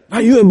ರೀತಿಯಾಗಿರ್ತಾರೆ.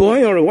 Are you a boy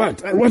or what?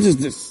 What is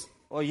this?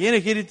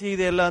 ಏನಕ್ಕೆ ಈ ರೀತಿ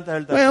ಇದೆ ಎಲ್ಲ ಅಂತ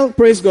ಹೇಳ್ತಾರೆ. Well,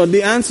 praise God.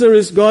 The answer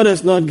is God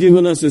has not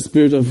given us a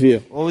spirit of fear.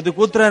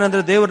 ಇದಕ್ಕೆ ಉತ್ತರ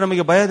ಏನಂದ್ರೆ ದೇವರು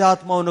ನಮಗೆ ಭಯದ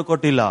ಆತ್ಮವನ್ನು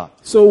ಕೊಟ್ಟಿಲ್ಲ.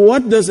 So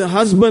what does a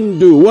husband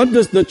do? What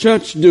does the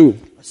church do?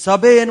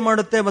 ಸಭೆ ಏನ್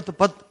ಮಾಡುತ್ತೆ ಮತ್ತು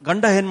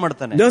ಗಂಡ ಏನ್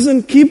ಮಾಡ್ತಾನೆ?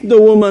 Doesn't keep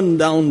the woman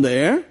down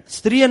there.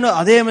 ಸ್ತ್ರೀಯನ್ನು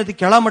ಅದೇ ರೀತಿ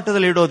ಕೆಳ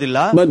ಮಟ್ಟದಲ್ಲಿ ಇಡೋದಿಲ್ಲ,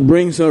 but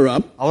brings her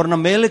up. ಅವ್ರನ್ನ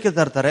ಮೇಲಕ್ಕೆ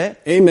ತರ್ತಾರೆ.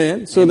 Amen.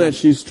 So that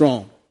she's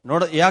strong.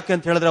 ನೋಡ ಯಾಕೆ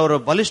ಅಂತ ಹೇಳಿದ್ರೆ ಅವರು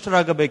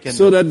ಬಲಿಷ್ಠರಾಗಬೇಕೆಂದು.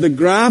 So that the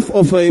graph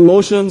of her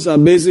emotions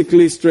are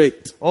basically straight.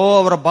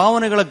 ಅವರ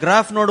ಭಾವನೆಗಳ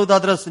ಗ್ರಾಫ್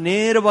ನೋಡುವುದಾದ್ರೆ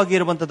ನೇರವಾಗಿ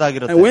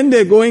ಇರುವಂತದ್ದಾಗಿರುತ್ತೆ. And when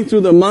they're going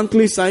through the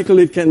monthly cycle,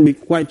 it can be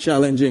quite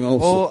challenging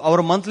also. ಅವರ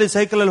ಮಂತ್ಲಿ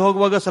ಸೈಕಲ್ ಅಲ್ಲಿ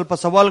ಹೋಗುವಾಗ ಸ್ವಲ್ಪ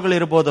ಸವಾಲುಗಳು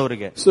ಇರಬಹುದು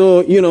ಅವರಿಗೆ. So,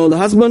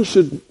 the husband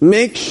should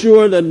make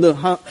sure that the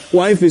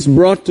wife is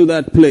brought to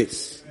that place.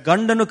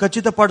 ಗಂಡನ್ನು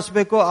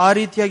ಖಚಿತಪಡಿಸಬೇಕು ಆ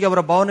ರೀತಿಯಾಗಿ ಅವರ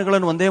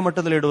ಭಾವನೆಗಳನ್ನು ಒಂದೇ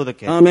ಮಟ್ಟದಲ್ಲಿ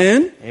ಇಡುವುದಕ್ಕೆ. Amen.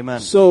 Amen.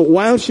 So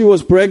while she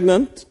was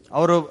pregnant,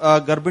 ಅವರು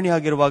ಗರ್ಭಿಣಿ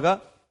ಆಗಿರುವಾಗ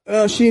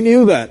she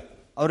knew that.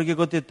 ಅವರಿಗೆ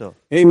ಗೊತ್ತಿತ್ತು.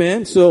 Amen.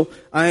 So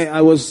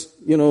I was,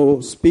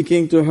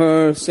 speaking to her,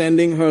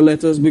 sending her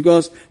letters,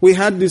 because we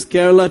had this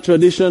Kerala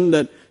tradition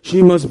that she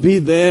must be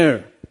there.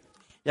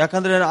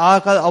 ಯಾಕಂದ್ರೆ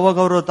ಅವಾಗ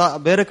ಅವರು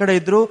ಬೇರೆ ಕಡೆ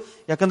ಇದ್ರು.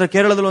 ಯಾಕಂದ್ರೆ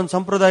ಕೇರಳದಲ್ಲಿ ಒಂದು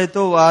ಸಂಪ್ರದಾಯ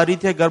ಇತ್ತು, ಆ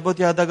ರೀತಿಯ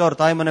ಗರ್ಭವತಿ ಆದಾಗ ಅವ್ರ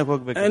ತಾಯಿ ಮನೆಗೆ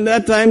ಹೋಗ್ಬೇಕು. And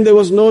that time there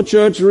was no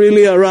church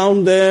really around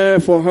there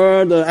for her.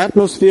 The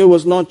atmosphere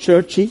was not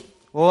churchy.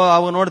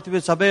 ಅವಾಗ ನೋಡ್ತೀವಿ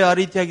ಸಭೆ ಆ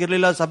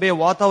ರೀತಿಯಾಗಿರ್ಲಿಲ್ಲ, ಸಭೆಯ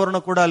ವಾತಾವರಣ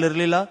ಕೂಡ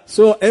ಅಲ್ಲಿರ್ಲಿಲ್ಲ.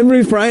 So every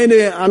Friday,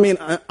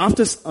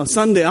 after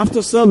Sunday,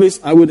 after service,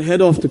 I would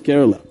head off to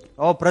Kerala.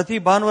 ಪ್ರತಿ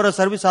ಭಾನುವಾರ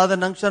ಸರ್ವಿಸ್ ಆದ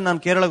ನಂತರ ನಾನು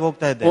ಕೇರಳಕ್ಕೆ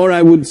ಹೋಗ್ತಾ ಇದ್ದೆ. Or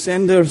I would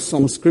send her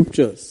some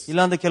scriptures.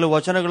 ಇಲ್ಲಾಂದ್ರೆ ಕೆಲವು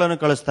ವಚನಗಳನ್ನು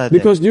ಕಳಿಸ್ತಾ ಇದ್ದೆ.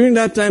 Because during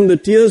that time the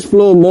tears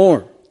flow more.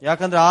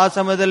 ಯಾಕಂದ್ರೆ ಆ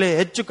ಸಮಯದಲ್ಲಿ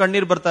ಹೆಚ್ಚು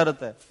ಕಣ್ಣೀರು ಬರ್ತಾ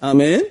ಇರುತ್ತೆ.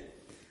 Amen.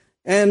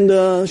 And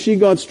she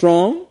got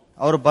strong.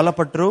 ಅವರು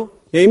ಬಲಪಟ್ಟರು.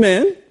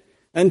 Amen.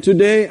 And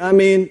today,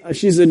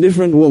 she's a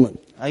different woman.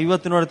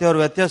 ಇವತ್ತು ನೋಡ್ತೀವಿ ಅವರು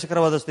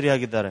ವ್ಯತ್ಯಾಸಕರವಾದ ಸ್ತ್ರೀ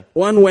ಆಗಿದ್ದಾರೆ.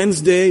 One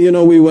Wednesday,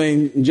 we were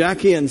in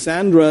Jackie and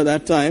Sandra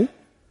that time.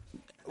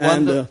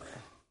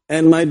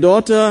 And my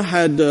daughter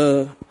had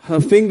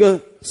her finger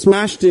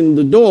smashed in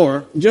the door.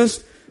 Just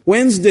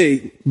Wednesday,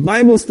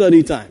 Bible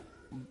study time.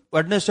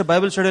 Wednesday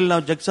Bible ಸ್ಟಡಿಯಲ್ಲಿ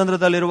ನಾವು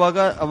ಜಗಸಂದ್ರದಲ್ಲಿರುವಾಗ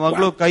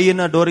ಮಗಳು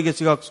ಕೈಯನ್ನ ಡೋರಿಗೆ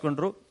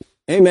ಸಿಗಾಕ್ಸ್ಕೊಂಡ್ರು.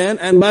 Amen.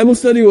 And Bible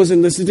study was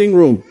in the sitting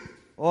room.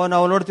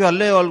 ನಾವು ನೋಡ್ತೀವಿ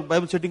ಅಲ್ಲೇ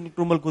Bible sitting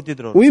room ಅಲ್ಲಿ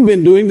ಕೂತಿದ್ರು. We've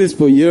been doing this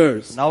for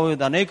years. ನಾವು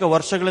ಇದು ಅನೇಕ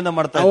ವರ್ಷಗಳಿಂದ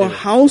ಮಾಡ್ತಾ Our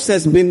ಇದ್ದೀವಿ. house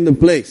has been the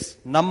place.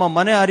 ನಮ್ಮ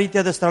ಮನೆ ಆ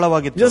ರೀತಿಯಾದ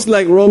ಸ್ಥಳವಾಗಿತ್ತು. Just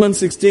like Romans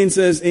 16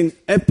 says, in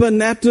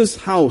Epaenetus'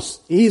 house.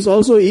 He is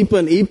also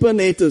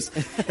Epaenetus.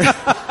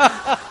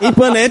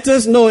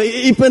 Epaenetus? No,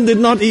 Epan did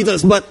not eat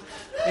us, but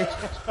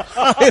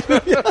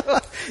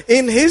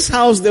in his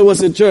house there was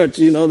a church,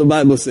 the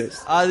Bible says.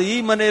 ಈ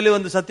ಮನೆಯಲ್ಲಿ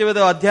ಒಂದು ಸತ್ಯವೇದ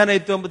ಅಧ್ಯಯನ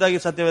ಇತ್ತು ಎಂಬುದಾಗಿ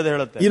ಸತ್ಯವೇದ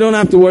ಹೇಳುತ್ತೆ. You don't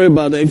have to worry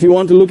about it. If you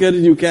want to look at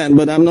it, you can,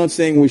 but I'm not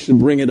saying we should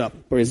bring it up.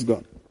 Praise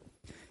God.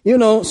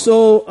 So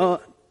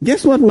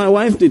guess what my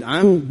wife did?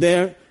 I'm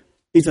there.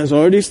 It has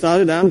already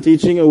started. I'm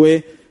teaching away.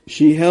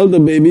 She held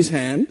the baby's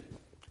hand.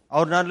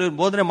 ಅವ್ರು ನಾನು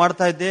ಬೋಧನೆ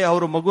ಮಾಡ್ತಾ ಇದ್ದೆ,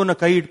 ಅವರು ಮಗುವನ್ನ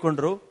ಕೈ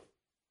ಇಟ್ಕೊಂಡ್ರು.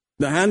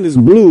 The hand is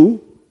blue.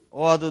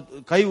 ಅದು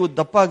ಕೈ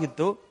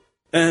ದಪ್ಪಾಗಿತ್ತು.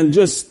 And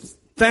just,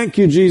 thank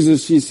you, Jesus,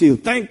 she's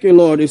healed. Thank you,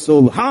 Lord, it's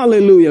over.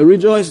 Hallelujah.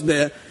 Rejoice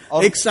there.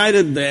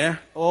 Excited there.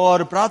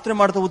 ಅವರು ಪ್ರಾರ್ಥನೆ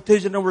ಮಾಡ್ತಾ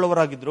ಉತ್ತೇಜನ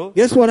ಉಳ್ಳವರಾಗಿದ್ರು.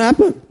 Guess what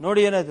happened?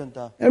 ನೋಡಿ ಏನಾಯ್ತು ಅಂತ.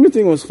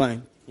 Everything was fine.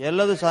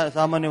 ಎಲ್ಲದೂ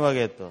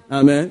ಸಾಮಾನ್ಯವಾಗೇ ಇತ್ತು.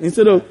 Amen.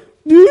 Instead of,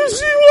 do you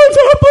see what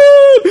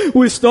happened?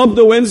 We stopped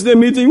the Wednesday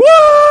meeting.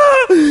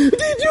 Wow!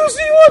 Did you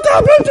see what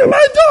happened to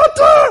my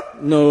daughter?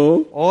 No.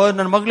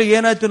 ನನ್ನ ಮಗಳಿಗೆ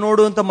ಏನಾಯ್ತು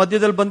ನೋಡು ಅಂತ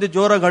ಮಧ್ಯದಲ್ಲಿ ಬಂದು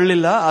ಜೋರಾಗಿ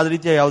ಅಳ್ಳಿಲ್ಲ. ಅದ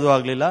ರೀತಿಯ ಯಾವುದೂ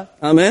ಆಗ್ಲಿಲ್ಲ.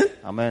 Amen.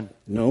 Amen.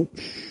 No.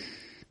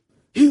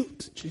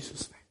 Healed.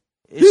 Jesus' name.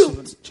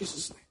 Healed.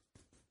 Jesus' name.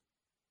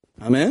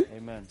 Amen.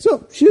 Amen. So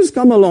she's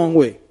come a long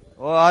way.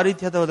 ಆ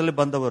ರೀತಿಯಾದವರಲ್ಲಿ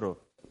ಬಂದವರು.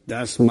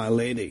 That's my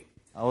lady.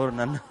 ಅವರು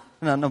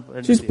ನನ್ನ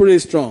She's pretty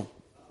strong.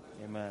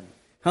 Amen.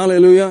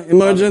 Hallelujah.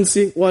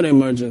 Emergency. What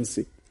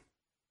emergency?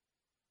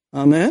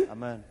 Amen.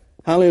 Amen.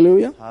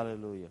 Hallelujah.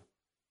 Hallelujah.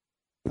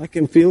 I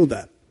can feel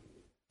that.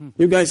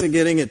 You guys are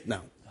getting it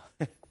now.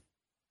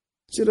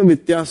 Chira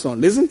Vityason,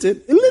 isn't it?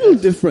 A little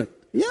different.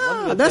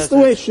 Yeah, that's the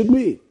way it should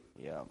be.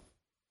 Yeah.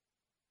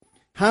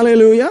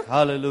 Hallelujah.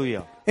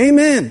 Hallelujah.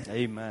 Amen.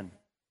 Amen.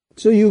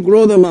 So you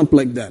grow them up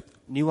like that.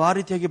 ನೀವು ಆ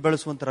ರೀತಿಯಾಗಿ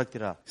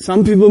ಬೆಳೆಸುವಂತರಾಗ್ತೀರಾ.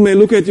 Some people may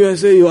look at you and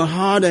say you are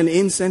hard and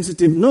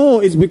insensitive. No,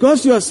 it's because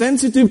you are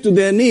sensitive to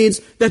their needs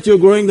that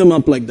you're growing them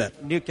up like that.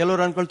 ನೀವು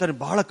ಕೆಲವರು ಅನ್ಕೊಳ್ತಾರೆ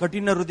ಬಹಳ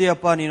ಕಠಿಣ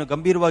ಹೃದಯಪ್ಪ ನೀನು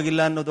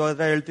ಗಂಭೀರವಾಗಿಲ್ಲ ಅನ್ನೋದು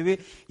ಹೇಳ್ತೀವಿ.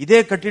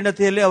 ಇದೇ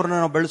ಕಠಿಣತೆಯಲ್ಲಿ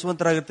ಅವ್ರನ್ನ ನಾವು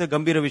ಬೆಳೆಸುವಂತರಾಗುತ್ತೆ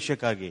ಗಂಭೀರ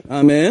ವಿಷಯಕ್ಕಾಗಿ.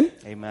 Amen.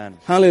 Amen.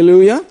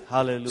 Hallelujah.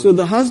 Hallelujah. So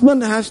the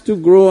husband has to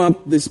grow up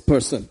this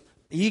person.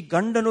 ಈ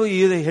ಗಂಡನು ಈ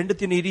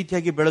ಹೆಂಡತಿನ ಈ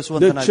ರೀತಿಯಾಗಿ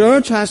ಬೆಳೆಸುವಂತ. The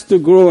church has to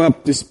grow up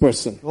this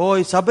person.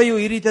 ಈ ಸಭೆಯು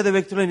ಈ ರೀತಿಯಾದ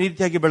ವ್ಯಕ್ತಿಗಳನ್ನು ಈ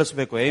ರೀತಿಯಾಗಿ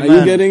ಬೆಳೆಸಬೇಕು. Are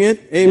you getting it?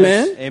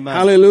 Amen. Yes. Amen.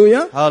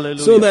 Hallelujah.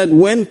 Hallelujah. So that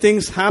when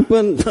things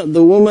happen,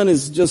 the woman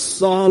is just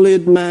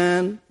solid,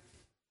 man.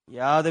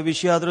 ಯಾವ್ದು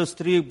ವಿಷಯ ಆದ್ರೂ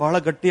ಸ್ತ್ರೀ ಬಹಳ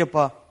ಗಟ್ಟಿಯಪ್ಪ.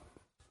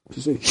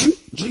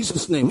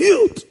 Jesus name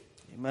healed.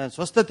 Amen.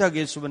 ಸ್ವಸ್ಥತೆ ಆಗಿ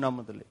ಯೇಸುವಿನ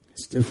ನಾಮದಲ್ಲಿ.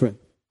 It's different.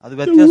 ಅದು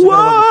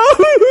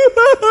ವ್ಯತ್ಯಾಸವಾಗಿದೆ.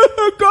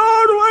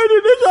 God, why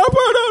did this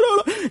happen?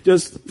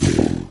 Just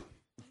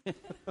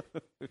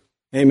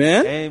Amen.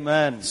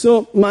 Amen. So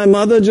my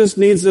mother just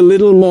needs a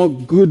little more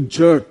good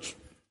church.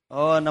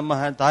 ನಮ್ಮ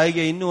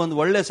ತಾಯಿಗೆ ಇನ್ನೂ ಒಂದು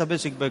ಒಳ್ಳೆ ಸಭೆ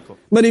ಸಿಗಬೇಕು.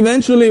 But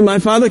eventually my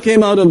father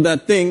came out of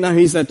that thing. Now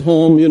he's at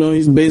home,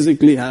 he's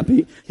basically happy.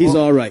 He's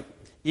all right.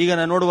 ಈಗ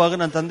ನಾನು ನೋಡುವಾಗ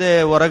ನನ್ನ ತಂದೆ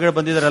ಹೊರಗಡೆ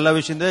ಬಂದಿದ್ದಾರೆ ಎಲ್ಲ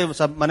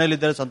ವಿಷಯದಿಂದ ಮನೆಯಲ್ಲಿ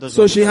ಇದ್ದಾರೆ ಸಂತೋಷ.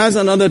 So she has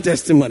another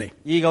testimony.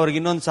 ಈಗ ಅವ್ರಿಗೆ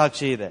ಇನ್ನೊಂದು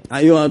ಸಾಕ್ಷಿ ಇದೆ.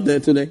 Are you out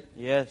there today?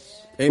 Yes.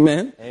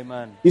 Amen.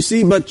 Amen. You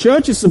see, but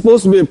church is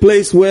supposed to be a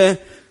place where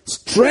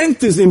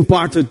strength is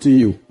imparted to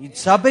you.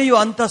 ಸಭೆಯು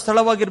ಅಂತ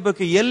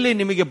ಸ್ಥಳವಾಗಿರಬೇಕು ಎಲ್ಲಿ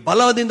ನಿಮಗೆ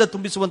ಬಲದಿಂದ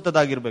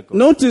ತುಂಬಿಸುವಂತದ್ದಾಗಿರಬೇಕು.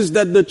 Notice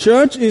that the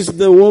church is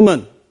the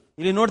woman.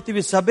 ಇಲ್ಲಿ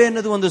ನೋಡ್ತೀವಿ ಸಭೆ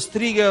ಅನ್ನೋದು ಒಂದು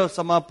ಸ್ತ್ರೀಗೆ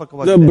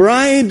ಸಮಾಪಕವಾಗಿದೆ. The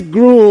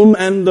bridegroom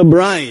and the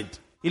bride.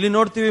 ಇಲ್ಲಿ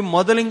ನೋಡ್ತೀವಿ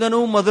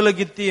ಮೊದಲಿಂಗನೂ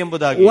ಮೊದಲಗಿತ್ತಿ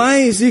ಎಂಬುದಾಗಿ. Why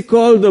is he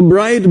called the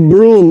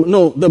bridegroom?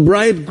 No, the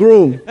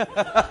bridegroom.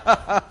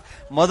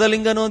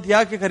 ಮೊದಲಿಂಗನು ಅಂತ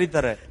ಯಾಕೆ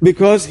ಕರೀತಾರೆ?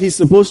 Because he's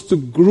supposed to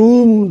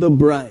groom the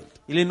bride.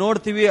 ಇಲ್ಲಿ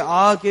ನೋಡ್ತೀವಿ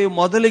ಆಕೆ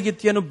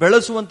ಮೊದಲಿಗಿತ್ತಿಯನ್ನು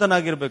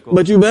ಬೆಳೆಸುವಂತನಾಗಿರ್ಬೇಕು.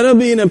 But you better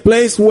be in a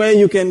place where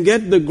you can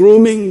get the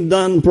grooming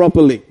done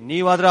properly.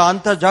 ನೀವಾದ್ರೆ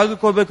ಅಂತ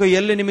ಜಾಗಕ್ಕೆ ಹೋಗ್ಬೇಕು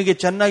ಎಲ್ಲಿ ನಿಮಗೆ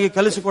ಚೆನ್ನಾಗಿ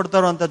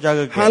ಕಲಿಸಿಕೊಡ್ತಾರೋ ಅಂತ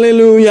ಜಾಗಕ್ಕೆ.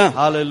 Hallelujah.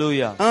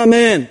 Hallelujah.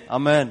 Amen.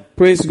 Amen.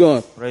 Praise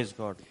God. Praise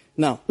God.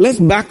 Now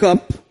let's back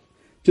up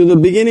to the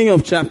beginning of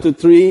chapter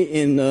 3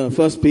 in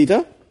 1 Peter.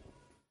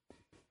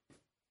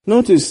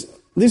 Notice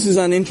this is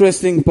an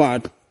interesting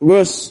part.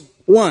 Verse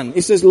 1.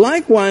 It says,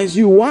 likewise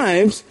you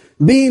wives,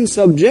 be in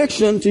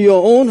subjection to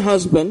your own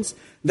husbands,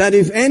 that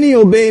if any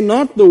obey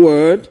not the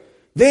word,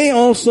 they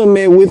also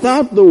may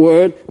without the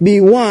word be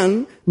won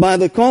by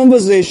the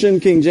conversation,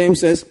 King James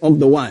says, of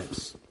the wives.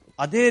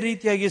 ಅದೇ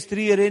ರೀತಿಯಾಗಿ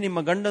ಸ್ತ್ರೀಯರೇ ನಿಮ್ಮ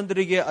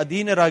ಗಂಡಂದರಿಗೆ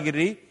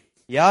ಅಧೀನರಾಗಿರಿ.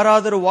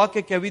 ಯಾರಾದರೂ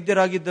ವಾಕ್ಯಕ್ಕೆ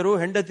ಅವಿದ್ಯರಾಗಿದ್ದರೂ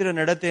ಹೆಂಡತಿರ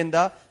ನಡತೆಯಿಂದ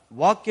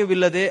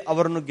ವಾಕ್ಯವಿಲ್ಲದೆ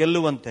ಅವರನ್ನು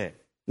ಗೆಲ್ಲುವಂತೆ.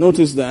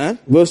 Notice that.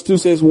 Verse 2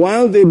 says,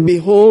 while they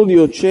behold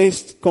your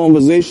chaste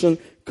conversation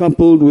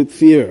coupled with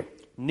fear.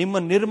 ನಿಮ್ಮ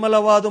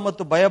ನಿರ್ಮಲವಾದ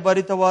ಮತ್ತು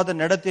ಭಯಭರಿತವಾದ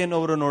ನಡತೆಯನ್ನು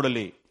ಅವರು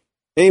ನೋಡಲಿ.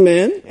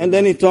 Amen. And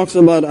then he talks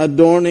about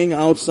adorning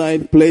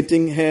outside,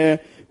 plaiting hair,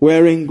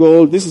 wearing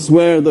gold. This is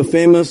where the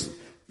famous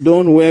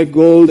don't wear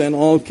gold and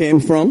all came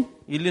from.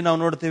 ಇಲ್ಲಿ ನಾವು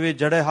ನೋಡ್ತೀವಿ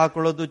ಜಡೆ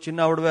ಹಾಕೊಳ್ಳೋದು, ಚಿನ್ನ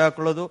ಒಡವೆ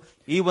ಹಾಕೊಳ್ಳೋದು.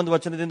 ಈ ಒಂದು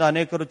ವಚನದಿಂದ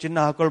ಅನೇಕರು ಚಿನ್ನ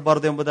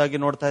ಹಾಕೊಳ್ಬಾರದು ಎಂಬುದಾಗಿ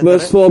ನೋಡ್ತಾ ಇದ್ದಾರೆ.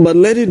 Verse 4, but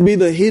let it be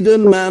the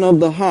hidden man of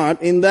the heart,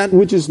 in that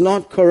which is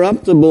not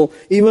corruptible,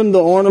 even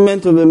the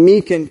ornament of a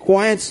meek and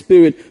quiet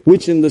spirit,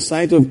 which in the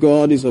sight of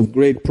God is of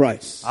great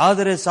price.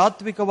 ಆದರೆ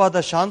ಸಾತ್ವಿಕವಾದ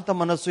ಶಾಂತ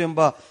ಮನಸ್ಸು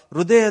ಎಂಬ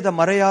ಹೃದಯದ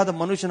ಮರೆಯಾದ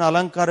ಮನುಷ್ಯನ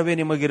ಅಲಂಕಾರವೇ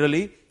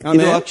ನಿಮಗಿರಲಿ,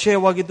 ಇದು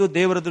ಅಕ್ಷಯವಾಗಿದ್ದು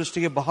ದೇವರ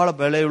ದೃಷ್ಟಿಗೆ ಬಹಳ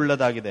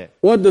ಬೆಲೆಯುಳ್ಳದಾಗಿದೆ.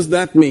 What does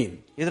that mean?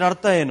 ಇದರ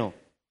ಅರ್ಥ ಏನು?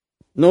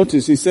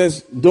 Notice he says,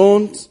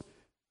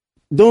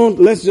 don't,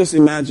 let's just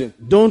imagine,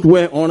 don't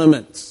wear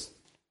ornaments.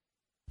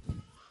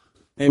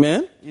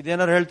 Amen?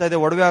 ಇದೇನಾರು ಹೇಳ್ತಾ ಇದೆ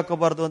ಒಡವೆ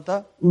ಹಾಕೋಬಾರ್ದು ಅಂತ.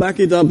 Back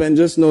it up and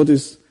just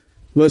notice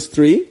verse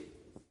 3.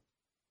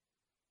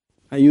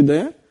 Are you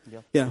there?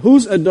 Yeah.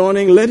 Whose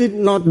adorning, let it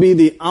not be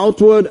the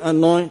outward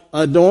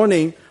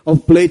adorning of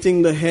plaiting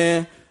the hair,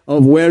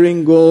 of wearing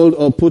gold,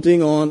 or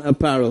putting on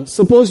apparel.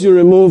 Suppose you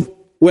remove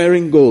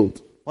wearing gold.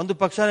 ಒಂದು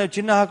ಪಕ್ಷ ನೀವು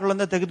ಚಿನ್ನ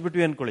ಹಾಕೊಳ್ಳೋದನ್ನ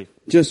ತೆಗೆದ್ಬಿಟ್ವಿ ಅನ್ಕೊಳ್ಳಿ.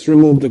 Just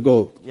remove the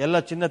gold. ಎಲ್ಲ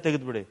ಚಿನ್ನ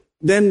ತೆಗೆದ್ಬಿಡಿ.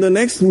 Then the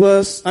next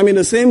verse,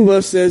 the same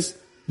verse says,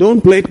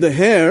 don't plait the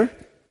hair,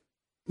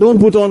 don't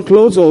put on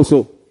clothes also.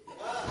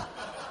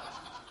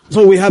 So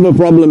we have a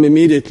problem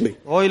immediately.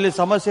 ಇಲ್ಲಿ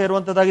ಸಮಸ್ಯೆ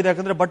ಇರುವಂತದ್ದಾಗಿದೆ,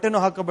 ಯಾಕಂದ್ರೆ ಬಟ್ಟೆನೂ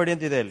ಹಾಕಬೇಡಿ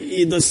ಅಂತಿದೆ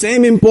ಇಲ್ಲಿ. The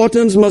same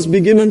importance must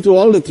be given to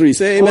all the three.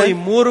 Say amen. ಈ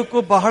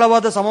ಮೂರಕ್ಕೂ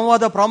ಬಹಳವಾದ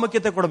ಸಮವಾದ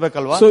ಪ್ರಾಮುಖ್ಯತೆ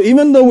ಕೊಡಬೇಕಲ್ವಾ? So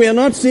even though we are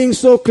not seeing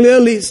so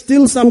clearly,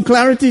 still some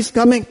clarity is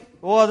coming.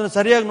 ಅದನ್ನ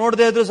ಸರಿಯಾಗಿ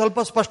ನೋಡದೇ ಇದ್ರು ಸ್ವಲ್ಪ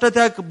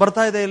ಸ್ಪಷ್ಟತೆ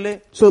ಬರ್ತಾ ಇದೆ ಇಲ್ಲಿ.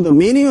 So the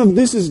meaning of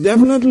this is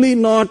definitely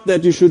not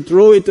that you should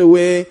throw it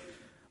away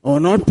or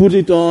not put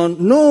it on.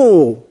 No.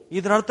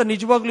 ಇದರ ಅರ್ಥ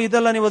ನಿಜವಾಗ್ಲೂ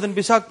ಇದೆಲ್ಲ, ನೀವು ಅದನ್ನ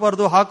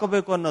ಬಿಸಾಕಬಾರದು,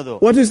 ಹಾಕಬೇಕು ಅನ್ನೋದು.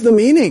 What is the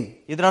meaning?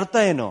 ಇದರ ಅರ್ಥ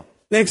ಏನು?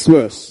 Next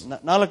verse.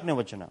 4ನೇ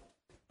ವಚನ.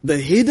 The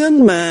hidden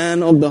man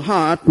of the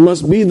heart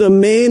must be the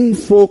main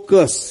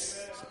focus.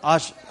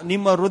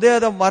 ನಿಮ್ಮ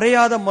ಹೃದಯದ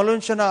ಮರೆಯಾದ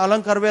ಮನುಷ್ಯನ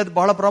ಅಲಂಕಾರವೇ ಅದು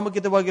ಬಹಳ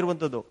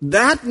ಪ್ರಾಮುಖ್ಯವಾಗಿರುವಂತದ್ದು.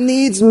 That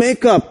needs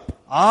makeup.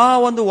 ಆ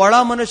ಒಂದು ಒಳ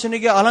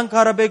ಮನುಷ್ಯನಿಗೆ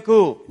ಅಲಂಕಾರ ಬೇಕು.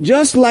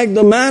 Just like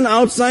the man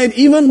outside,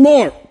 even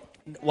more.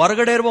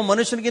 ಹೊರಗಡೆ ಇರುವ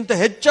ಮನುಷ್ಯನಿಗಿಂತ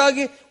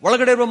ಹೆಚ್ಚಾಗಿ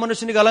ಒಳಗಡೆ ಇರುವ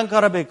ಮನುಷ್ಯನಿಗೆ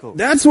ಅಲಂಕಾರ ಬೇಕು.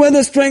 That's where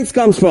the strength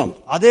comes from.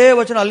 ಅದೇ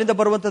ವಚನ ಅಲ್ಲಿಂದ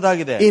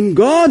ಬರುವಂತದ್ದಾಗಿದೆ. In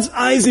God's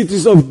eyes it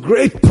is of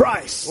great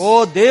price.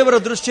 ದೇವರ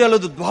ದೃಷ್ಟಿಯಲ್ಲಿ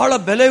ಅದು ಬಹಳ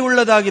ಬೆಲೆ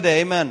ಉಳ್ಳದಾಗಿದೆ.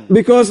 Amen.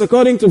 Because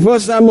according to 1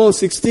 Samuel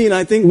 16,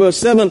 I think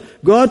verse 7,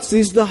 God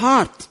sees the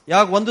heart.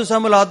 ಯಾಕೆ 1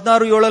 ಸಾಮುವೇಲ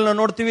 16:7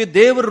 ನೋಡ್ತೀವಿ,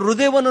 ದೇವರ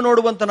ಹೃದಯವನ್ನು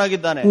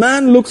ನೋಡುವಂತನಾಗಿದ್ದಾನೆ.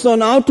 Man looks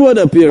on outward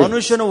appearance.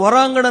 ಮನುಷ್ಯನು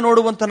ಹೊರಾಂಗಣ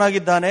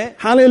ನೋಡುವಂತನಾಗಿದ್ದಾನೆ.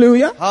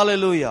 Hallelujah.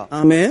 Hallelujah.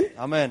 Amen.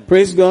 Amen.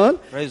 Praise God.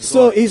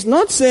 So he's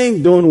not saying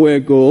don't wear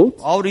gold.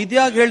 ಅವ್ರು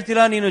ಇದ್ಯಾಗ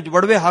ಹೇಳ್ತೀರಾ ನೀನು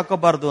ಒಡವೆ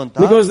ಹಾಕಬಾರದು ಅಂತ?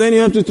 Because then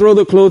you have to throw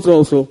the clothes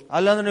also.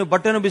 ಅಲ್ಲಾಂದ್ರೆ ನೀವು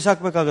ಬಟ್ಟೆನೂ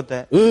ಬಿಸಾಕಬೇಕಾಗುತ್ತೆ.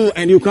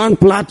 And you can't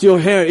plait your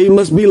hair. It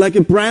must be like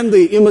a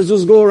brandy. You must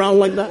just go around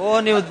like that.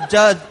 ನೀವು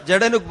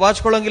ಜಡೆನು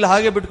ಬಾಚ್ಕೊಳ್ಳಂಗಿಲ್ಲ,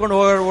 ಹಾಗೆ ಬಿಟ್ಕೊಂಡು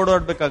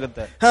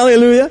ಓಡಾಡಬೇಕಾಗುತ್ತೆ.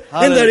 Hallelujah.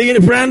 And there again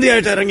brandy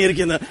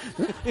itarangirkina.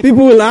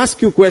 People will ask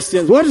you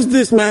questions. What is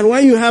this, man? Why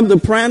you have the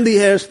brandy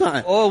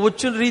hairstyle?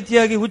 ಹುಚ್ಚಿ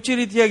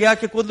ರೀತಿಯಾಗಿ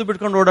ಯಾಕೆ ಕೂದಲು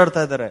ಬಿಟ್ಕೊಂಡು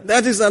ಓಡಾಡ್ತಾ ಇದ್ದಾರೆ?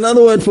 That is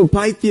another word for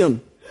pythium.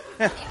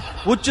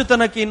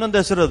 ಹುಚ್ಚುತನಕ್ಕೆ ಇನ್ನೊಂದು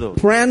ಹೆಸರದು.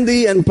 Brandy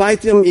and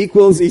pythium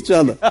equals each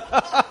other.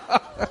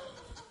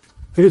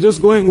 You're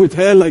just going with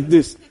hair like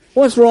this.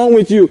 What's wrong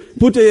with you?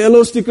 Put a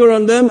yellow sticker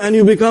on them and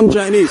you become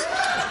Chinese.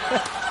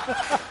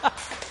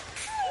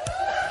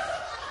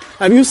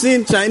 Have you seen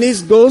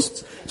Chinese ghosts?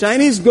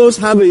 Chinese ghosts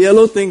have a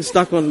yellow thing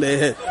stuck on their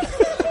head.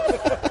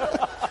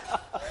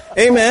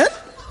 Amen.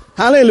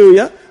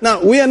 Hallelujah. Now,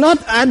 we are not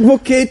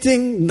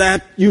advocating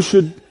that you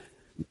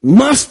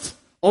must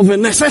of a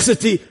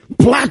necessity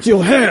plait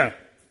your hair.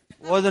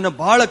 ಅದನ್ನ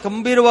ಬಹಳ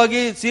ಗಂಭೀರವಾಗಿ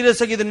serious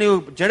ಆಗಿ ಇದನ್ನ ನೀವು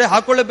ಜಡೆ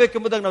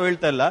ಹಾಕೊಳ್ಳಬೇಕೆಂಬುದಾಗಿ ನಾವು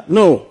ಹೇಳ್ತಾ ಇಲ್ಲ.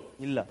 No.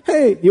 ಇಲ್ಲ.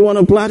 Hey, you want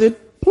to plait it?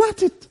 Plait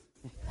it.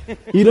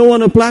 You don't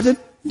want to plait it?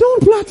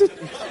 Don't plait it.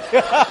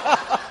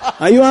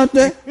 Are you out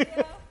there?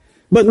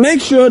 But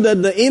make sure that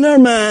the inner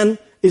man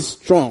is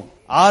strong.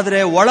 ಆದ್ರೆ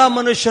ಒಳ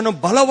ಮನುಷ್ಯನು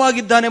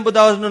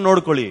ಬಲವಾಗಿದ್ದಾನೆಂಬುದನ್ನು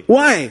ನೋಡ್ಕೊಳ್ಳಿ.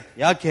 Why?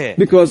 ಯಾಕೆ?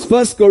 Because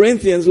 1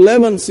 Corinthians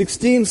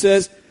 11:16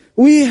 says,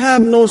 we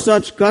have no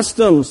such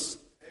customs.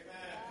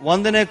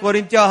 1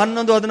 ಕೊರಿಂಥ್ಯ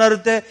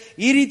 11:16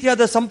 ಈ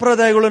ರೀತಿಯಾದ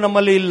ಸಂಪ್ರದಾಯಗಳು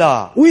ನಮ್ಮಲ್ಲಿ ಇಲ್ಲ.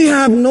 We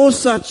have no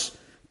such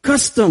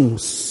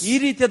customs. ಈ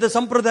ರೀತಿಯಾದ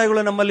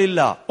ಸಂಪ್ರದಾಯಗಳು ನಮ್ಮಲ್ಲಿ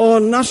ಇಲ್ಲ. Or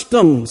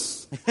nashtams.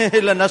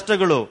 ಇಲ್ಲ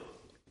ನಷ್ಟಗಳು.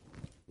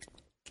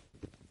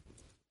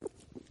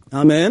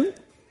 Amen.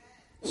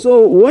 So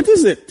what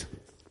is it?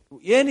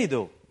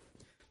 ಏನಿದು?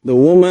 The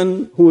woman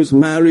who is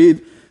married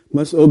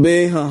must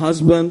obey her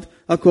husband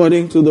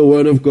according to the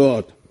word of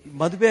God.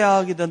 ಮದುವೆ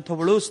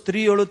ಆಗಿದಂಥವಳು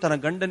ಸ್ತ್ರೀಯಳು ತನ್ನ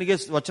ಗಂಡನಿಗೆ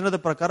ವಚನದ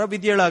ಪ್ರಕಾರ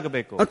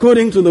ವಿಧೇಯಳಾಗಬೇಕು.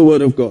 According to the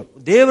word of God.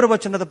 ದೇವರ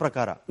ವಚನದ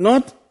ಪ್ರಕಾರ.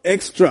 Not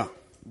extra.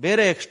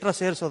 ಬೇರೆ extra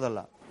ಸೇರಿಸೋದಲ್ಲ.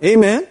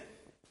 Amen.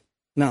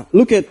 Now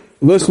look at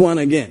verse 1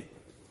 again.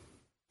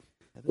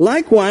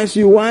 Likewise,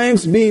 you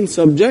wives, be in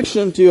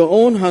subjection to your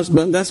own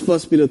husband. That's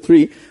 1 Peter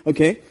 3.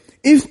 Okay.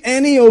 If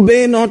any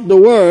obey not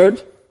the word,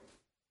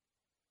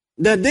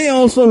 that they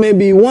also may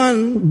be won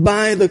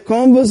by the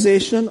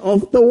conversation of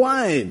the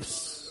wives.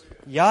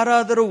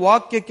 ಯಾರಾದರೂ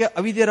ವಾಕ್ಯಕ್ಕೆ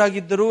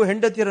ಅವಿಧೇಯರಾಗಿದ್ದರೂ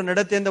ಹೆಂಡತಿಯರ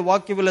ನಡತೆಯಿಂದ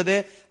ವಾಕ್ಯವಿಲ್ಲದೆ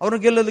ಅವರನ್ನು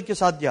ಗೆಲ್ಲಲಿಕ್ಕೆ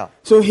ಸಾಧ್ಯ.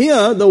 So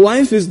here the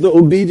wife is the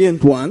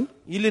obedient one.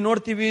 ಇಲ್ಲಿ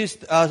ನೋಡ್ತೀವಿ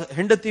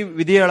ಹೆಂಡತಿ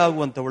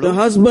ವಿಧೇಯಳಾಗುವಂತವಳು. The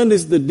husband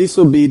is the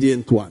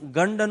disobedient one.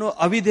 ಗಂಡನು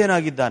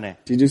ಅವಿಧೇಯನಾಗಿದ್ದಾನೆ.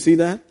 Did you see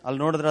that? ಅಲ್ಲಿ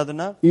ನೋಡಿದ್ರ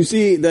ಅದನ್ನ? You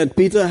see that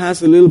Peter has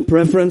a little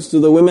preference to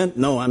the women?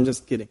 No, I'm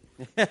just kidding.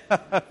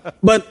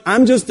 But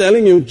I'm just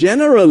telling you,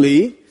 generally,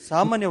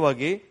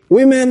 ಸಾಮಾನ್ಯವಾಗಿ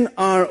women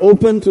are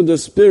open to the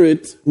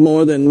Spirit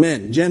more than men,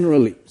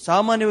 generally.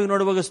 ಸಾಮಾನ್ಯವಾಗಿ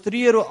ನೋಡುವಾಗ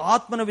ಸ್ತ್ರೀಯರು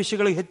ಆತ್ಮನ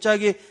ವಿಷಯಗಳಿಗೆ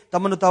ಹೆಚ್ಚಾಗಿ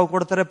ತಮ್ಮನ್ನು ತಾವು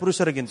ಕೊಡ್ತಾರೆ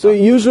ಪುರುಷರಿಗಿಂತ. So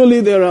usually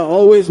there are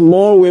always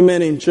more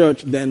women in church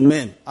than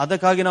men.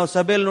 ಅದಕ್ಕಾಗಿ ನಾವು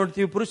ಸಭೆಯಲ್ಲಿ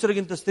ನೋಡ್ತೀವಿ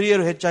ಪುರುಷರಿಗಿಂತ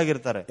ಸ್ತ್ರೀಯರು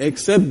ಹೆಚ್ಚಾಗಿರ್ತಾರೆ.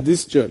 Except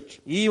this church.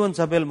 ಈ ಒಂದು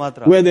ಸಭೆಯಲ್ಲಿ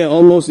ಮಾತ್ರ. Where they're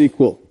almost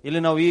equal.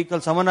 ಇಲ್ಲಿ ನಾವು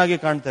ಈಕ್ವಲ್ ಸಮನಾಗಿ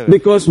ಕಾಣ್ತೇವೆ.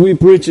 Because we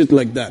preach it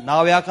like that.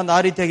 ನಾವು ಯಾಕಂದ್ರೆ ಆ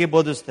ರೀತಿಯಾಗಿ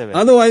ಬೋಧಿಸ್ತೇವೆ.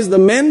 Otherwise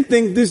the men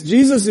think this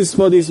Jesus is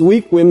for these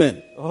weak women.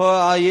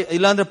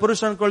 ಇಲ್ಲಾಂದ್ರೆ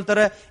ಪುರುಷರು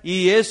ಅನ್ಕೊಳ್ತಾರೆ ಈ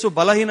ಯೇಸು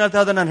ಬಲಹೀನತೆ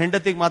ಆದ ನನ್ನ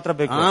ಹೆಂಡತಿಗೆ ಮಾತ್ರ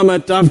ಬೇಕು. I'm a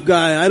tough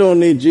guy, I don't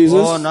need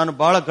Jesus. ನಾನು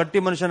ಬಹಳ ಗಟ್ಟಿ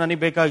ಮನುಷ್ಯ, ನನಗೆ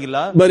ಬೇಕಾಗಿಲ್ಲ.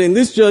 But in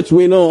this church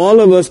we know all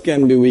of us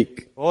can be weak.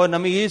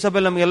 ನಮಗೆ ಈ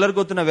ಸಭೆಯಲ್ಲಿ ನಮ್ಗೆ ಎಲ್ಲರಿಗೂ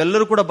ಗೊತ್ತು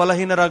ನಾವೆಲ್ಲರೂ ಕೂಡ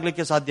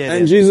ಬಲಹೀನರಾಗ್ಲಿಕ್ಕೆ ಸಾಧ್ಯ ಇದೆ.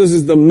 And Jesus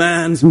is the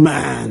man's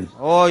man.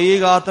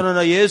 ಈಗ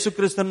ಆತನ ಯೇಸು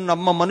ಕ್ರಿಸ್ತನು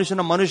ನಮ್ಮ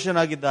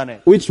ಮನುಷ್ಯನಾಗಿದ್ದಾನೆ.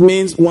 Which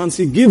means once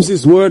he gives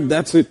his word,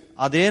 that's it.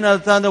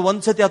 ಅದೇನರ್ಥ ಅಂದ್ರೆ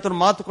ಒಂದ್ಸತಿ ಆತನ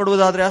ಮಾತು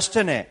ಕೊಡುವುದಾದ್ರೆ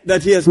ಅಷ್ಟೇನೆ.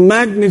 That he has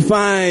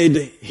magnified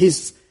his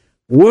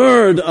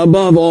word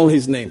above all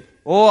his name.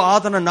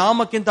 ಆತನ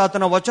ನಾಮಕ್ಕಿಂತ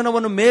ಆತನ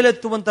ವಚನವನ್ನು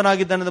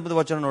ಮೇಲೆತ್ತುವಂತನಾಗಿದ್ದಾನೆ ಎಂಬುದು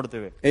ವಚನ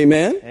ನೋಡ್ತೇವೆ.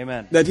 Amen.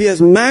 Amen. That he has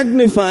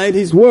magnified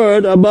his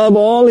word above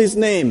all his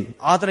name.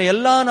 ಆತನ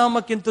ಎಲ್ಲಾ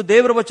ನಾಮಕ್ಕಿಂತ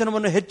ದೇವರ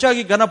ವಚನವನ್ನು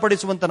ಹೆಚ್ಚಾಗಿ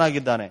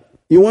ಘನಪಡಿಸುವಂತನಾಗಿದ್ದಾನೆ.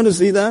 You want to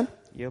see that?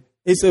 Yep.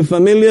 It's a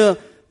familiar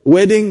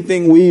wedding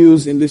thing we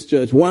use in this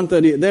church.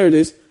 130. There it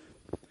is.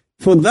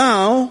 For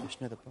thou,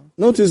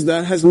 notice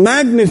that, has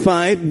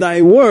magnified thy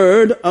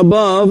word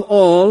above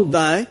all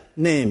thy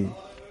name.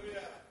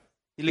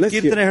 ಇಲ್ಲಿ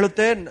ಕೀರ್ತನೆ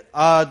ಹೇಳುತ್ತೆ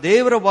ಆ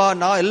ದೇವರ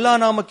ಎಲ್ಲಾ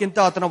ನಾಮಕ್ಕಿಂತ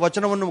ಆತನ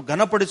ವಚನವನ್ನು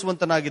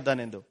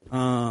ಘನಪಡಿಸುವಂತನಾಗಿದ್ದಾನೆಂದು.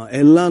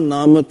 ಎಲ್ಲಾ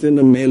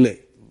ನಾಮತಿನ ಮೇಲೆ,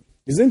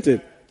 isn't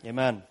it?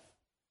 Amen.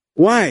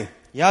 Why?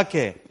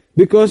 ಯಾಕೆ?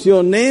 Because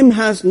your name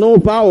has no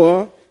power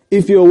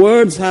if your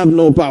words have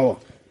no power.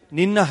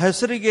 ನಿನ್ನ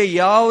ಹೆಸರಿಗೆ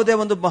ಯಾವುದೇ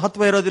ಒಂದು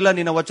ಮಹತ್ವ ಇರೋದಿಲ್ಲ,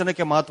 ನಿನ್ನ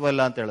ವಚನಕ್ಕೆ ಮಹತ್ವ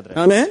ಇಲ್ಲ ಅಂತ ಹೇಳಿದ್ರೆ.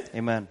 Amen.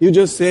 Amen. You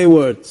just say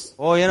words.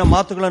 ಏನೋ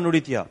ಮಾತುಗಳನ್ನು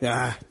ನುಡಿತೀಯ.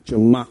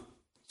 ಚುಮ್ಮಾ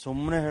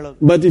ಸುಮ್ಮನೆ ಹೇಳೋದು.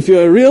 But if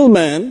you're a real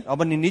man,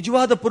 ನೀನ್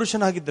ನಿಜವಾದ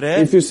ಪುರುಷನಾಗಿದ್ರೆ,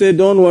 if you say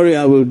don't worry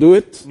I will do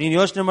it, ನೀನ್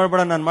ಯೋಚನೆ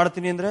ಮಾಡಬೇಡ ನಾನು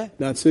ಮಾಡ್ತೀನಿ ಅಂದ್ರೆ,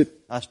 that's it.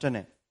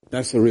 ಅಷ್ಟೇನೆ.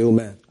 That's a real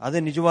man. ಅದೇ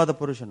ನಿಜವಾದ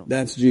ಪುರುಷನು.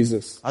 That's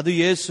Jesus. ಅದು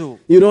Yesu.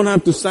 You don't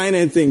have to sign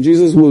anything,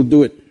 Jesus will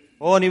do it.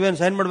 ನೀವೇನ್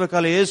ಸೈನ್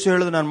ಮಾಡ್ಬೇಕಲ್ಲ, ಯೇಸು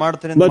ಹೇಳಿದ್ರು ನಾನು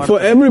ಮಾಡ್ತೇನೆ. But for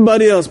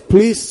everybody else,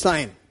 please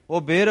sign.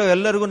 ಬೇರೆ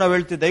ಎಲ್ಲರಿಗೂ ನಾವ್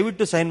ಹೇಳ್ತೀವಿ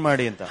ದಯವಿಟ್ಟು ಸೈನ್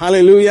ಮಾಡಿ ಅಂತ.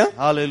 Hallelujah.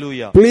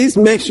 Hallelujah. Please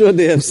make sure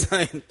they have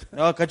signed.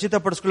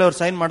 ಖಚಿತಪಡಿಸ್ಕೊಳ್ಳಿ ಅವ್ರು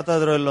ಸೈನ್ ಮಾಡ್ತಾ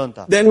ಇದ್ರೋ ಇಲ್ಲೋ ಅಂತ.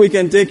 Then we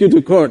can take you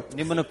to court.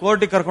 ನಿಮ್ಮನ್ನು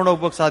ಕೋರ್ಟ್ ಕರ್ಕೊಂಡು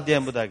ಹೋಗ್ಬೇಕು ಸಾಧ್ಯ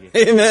ಎಂಬುದಾಗಿ.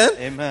 Amen.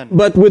 Amen.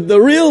 But with the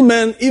real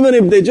man, even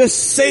if they just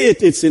say it,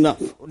 it's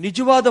enough.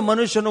 ನಿಜವಾದ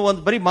ಮನುಷ್ಯನು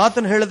ಒಂದು ಬರೀ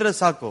ಮಾತನ್ನು ಹೇಳಿದ್ರೆ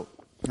ಸಾಕು.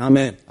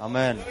 Amen.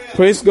 Amen.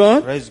 Praise God.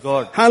 Praise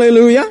God.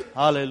 Hallelujah.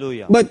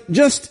 Hallelujah. But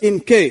just in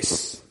case,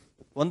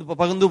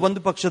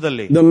 ಒಂದು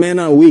ಪಕ್ಷದಲ್ಲಿ the men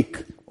are weak.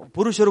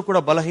 ಪುರುಷರು ಕೂಡ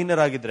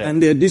ಬಲಹೀನರಾಗಿದ್ರೆ, and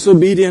they are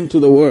disobedient to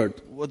the word,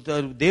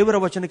 ದೇವರ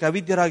ವಚನಕ್ಕೆ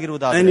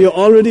ಅವಿದ್ಯರಾಗಿರುವುದಾದರೆ, and you're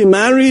already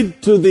married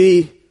to the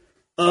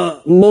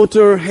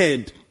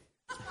motorhead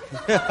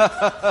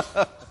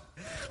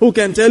who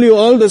can tell you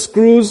all the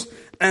screws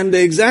and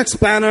the exact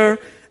spanner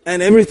and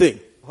everything,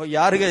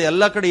 ಯಾರಿಗೆ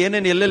ಎಲ್ಲಾ ಕಡೆ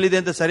ಏನೇನು ಎಲ್ಲೆಲ್ಲಿದೆ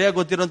ಅಂತ ಸರಿಯಾಗಿ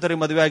ಗೊತ್ತಿರೋಂತವ್ರಿಗೆ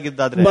ಮದುವೆ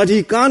ಆಗಿದ್ದಾದ್ರೆ, but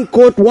he can't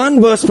quote one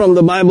verse from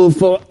the Bible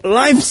for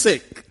life's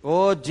sake.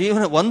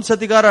 ಜೀವನ ಒಂದ್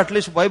ಸತಿಗಾರ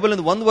at least Bible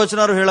ಇಂದ ಒಂದ್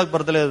ವಚನಾರು ಹೇಳಕ್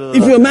ಬರ್ತಲೇ.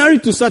 If you're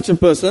married to such a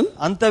person,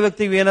 ಅಂತ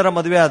ವ್ಯಕ್ತಿಗೆ ಏನಾರ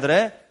ಮದುವೆ ಆದ್ರೆ,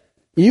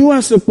 you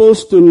are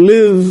supposed to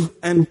live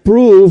and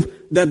prove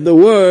that the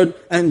word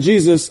and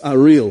Jesus are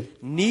real.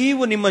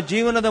 ನೀವು ನಿಮ್ಮ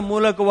ಜೀವನದ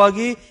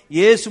ಮೂಲಕವಾಗಿ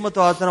ಯೇಸು ಮತ್ತು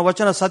ಆತನ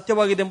ವಚನ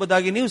ಸತ್ಯವಾಗಿದೆ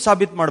ಎಂಬುದಾಗಿ ನೀವು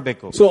ಸಾಬೀತು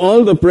ಮಾಡಬೇಕು. So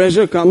all the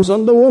pressure comes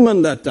on the woman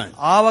that time.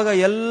 ಆವಾಗ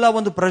ಎಲ್ಲ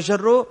ಒಂದು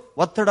ಪ್ರೆಷರ್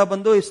ಒತ್ತಡ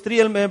ಬಂದು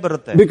ಸ್ತ್ರೀಯ ಮೇಲೆ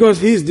ಬರುತ್ತೆ. Because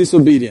he is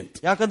disobedient.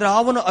 ಯಾಕಂದ್ರೆ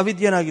ಅವನು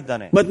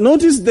ಅವಿದ್ಯನಾಗಿದ್ದಾನೆ. But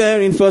notice there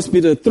in 1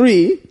 Peter 3,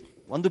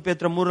 1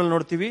 ಪೇತ್ರ 3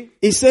 ನೋಡ್ತೀವಿ,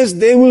 he says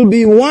they will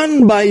be won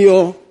by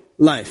your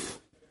life.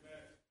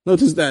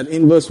 Notice that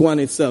in verse 1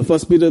 itself.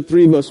 1 Peter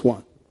 3 verse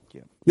 1.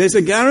 There's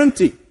a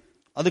guarantee.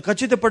 ಅದು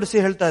ಖಚಿತಪಡಿಸಿ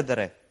ಹೇಳ್ತಾ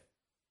ಇದ್ದಾರೆ.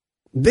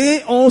 They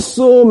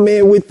also may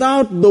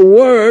without the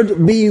word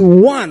be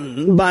won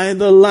by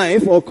the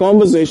life or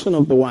conversation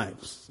of the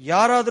wives.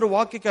 ಯಾರಾದರೂ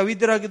ವಾಕ್ಯಕ್ಕೆ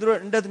ಅವಿದ್ಯರಾಗಿದ್ರು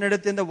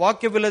ನಡೆತೆಯಿಂದ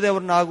ವಾಕ್ಯವಿಲ್ಲದೆ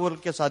ಅವರನ್ನ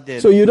ಆಗುವಕ್ಕೆ ಸಾಧ್ಯ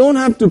ಇದೆ. So you don't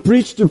have to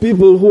preach to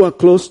people who are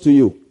close to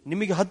you.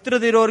 ನಿಮಗೆ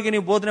ಹತ್ತಿರದ ಇರೋರಿಗೆ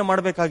ನೀವು ಬೋಧನೆ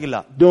ಮಾಡಬೇಕಾಗಿಲ್ಲ.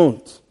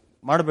 Don't.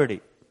 ಮಾಡಬೇಡಿ.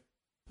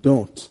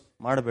 Don't.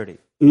 ಮಾಡಬೇಡಿ.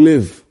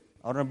 Live.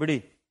 ಅವ್ರನ್ನ ಬಿಡಿ.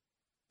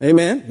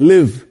 Amen.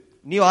 Live.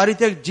 ನೀವು ಆ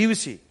ರೀತಿಯಾಗಿ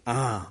ಜೀವಿಸಿ.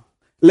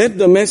 Let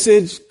the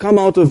message come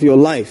out of your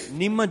life.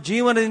 ನಿಮ್ಮ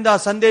ಜೀವನದಿಂದ ಆ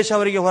ಸಂದೇಶ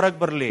ಅವರಿಗೆ ಹೊರಗೆ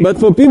ಬರಲಿ. But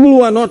for people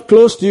who are not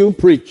close to you,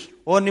 preach.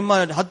 ನಿಮ್ಮ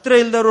ಹತ್ತಿರ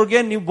ಇಲ್ಲದವರಿಗೆ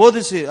ನೀವು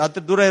ಬೋಧಿಸಿ,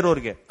 ಹತ್ತಿರ ದೂರ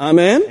ಇರೋರಿಗೆ.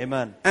 Amen.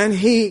 Amen. And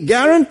he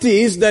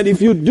guarantees that if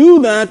you do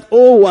that,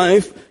 oh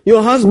wife,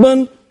 your husband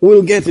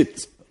will get it.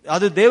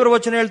 ಅದು ದೇವರ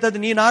ವಚನ ಹೇಳ್ತಾ ಇದೆ,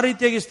 ನೀನ್ ಆ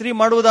ರೀತಿಯಾಗಿ ಸ್ತ್ರೀ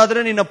ಮಾಡುವುದಾದ್ರೆ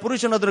ನಿನ್ನ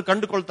ಪುರುಷನ ಅದನ್ನು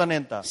ಕಂಡುಕೊಳ್ತಾನೆ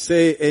ಅಂತ.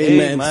 Say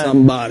amen,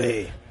 somebody.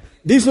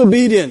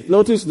 Disobedient.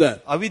 Notice that.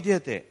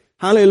 ಅವಿದ್ಯತೆ.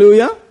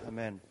 Hallelujah.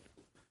 Amen.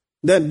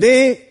 That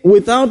they,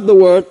 without the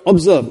word,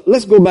 observe.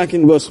 Let's go back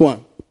in verse 1.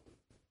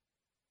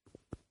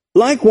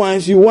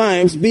 Likewise, you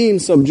wives, be in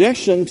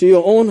subjection to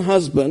your own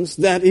husbands,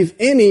 that if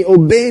any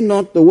obey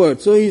not the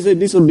word. So he's a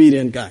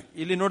disobedient guy.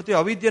 ಇಲ್ಲಿ ನೋಡ್ತೀವಿ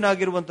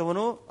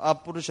ಅವಿದ್ಯನಾಗಿರುವಂತವನು ಆ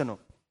ಪುರುಷನು.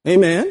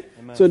 Amen.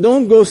 So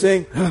don't go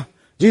saying,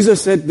 Jesus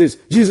said this,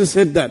 Jesus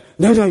said that.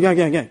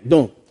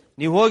 Don't.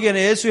 ನೀವು ಹೋಗಿ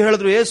ಯೇಸು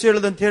ಹೇಳಿದ್ರು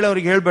ಅಂತ ಹೇಳಿ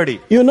ಅವ್ರಿಗೆ ಹೇಳ್ಬೇಡಿ.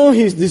 You know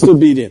he's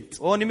disobedient.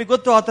 ಓ ನಿಮಗೆ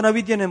ಗೊತ್ತು ಆತನ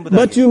ಅವಿದ್ಯನೆಂಬುದು.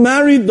 But you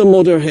married the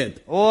motorhead.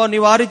 ಓ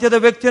ನೀವು ಆ ರೀತಿಯಾದ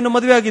ವ್ಯಕ್ತಿಯನ್ನು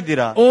ಮದುವೆ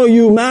ಆಗಿದ್ದೀರಾ. Oh,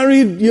 you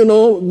married,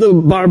 the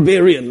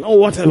barbarian or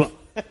whatever.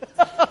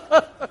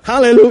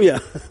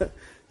 Hallelujah.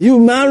 You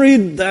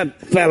married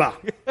that fella.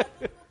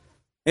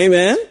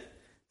 Amen.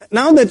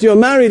 Now that you're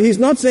married, he's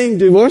not saying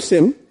divorce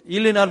him.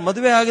 ಇಲ್ಲಿ ನಾನು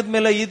ಮದುವೆ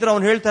ಆಗಿದ್ಮೇಲೆ ಈ ತರ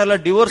ಅವ್ನು ಹೇಳ್ತಾ ಇಲ್ಲ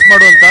ಡಿವೋರ್ಸ್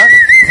ಮಾಡು ಅಂತ.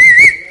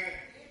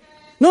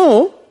 No.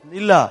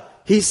 ಇಲ್ಲ.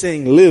 He's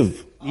saying live.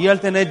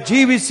 ಹೇಳ್ತೇನೆ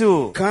ಜೀವಿಸು.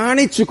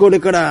 ಕಾಣಿಸು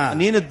ಕೊಡುಕಡ.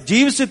 ನೀನು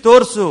ಜೀವಿಸಿ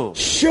ತೋರಿಸು.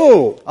 Show.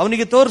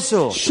 ಅವನಿಗೆ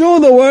ತೋರಿಸು. Show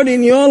the word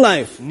in your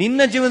life.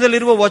 ನಿನ್ನ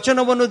ಜೀವನದಲ್ಲಿರುವ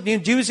ವಚನವನ್ನು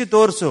ನೀನು ಜೀವಿಸಿ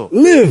ತೋರಿಸು.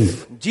 Live.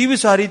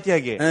 ಜೀವಿಸು ಆ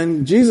ರೀತಿಯಾಗಿ. And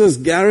Jesus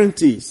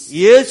guarantees.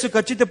 ಯೇಸು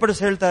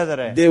ಖಚಿತಪಡಿಸಿ ಹೇಳ್ತಾ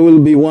ಇದ್ದಾರೆ. There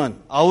will be one.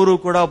 ಅವರು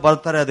ಕೂಡ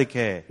ಬರ್ತಾರೆ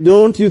ಅದಕ್ಕೆ.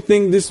 Don't you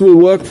think this will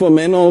work for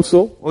men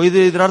also?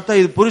 ಇದರ ಅರ್ಥ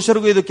ಇದು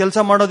ಪುರುಷರಿಗೂ ಇದು ಕೆಲಸ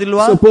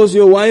ಮಾಡೋದಿಲ್ವಾ? Suppose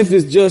your wife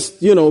is just,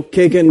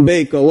 cake and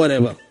bake or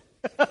whatever.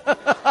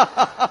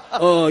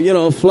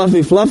 Oh,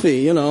 fluffy,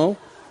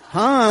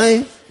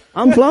 Hi,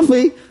 I'm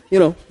fluffy,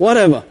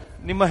 whatever.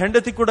 ನಿಮ್ಮ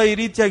ಹೆಂಡತಿ ಕೂಡ ಈ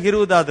ರೀತಿಯಾಗಿ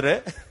ಇರುವುದಾದ್ರೆ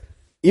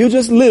you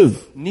just live.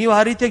 ನೀವು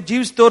ಆ ರೀತಿಯಾಗಿ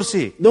ಜೀವಿಸಿ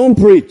ತೋರಿಸಿ. Don't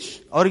preach.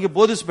 ಅವರಿಗೆ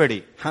ಬೋಧಿಸಬೇಡಿ.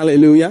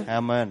 Hallelujah.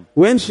 Amen.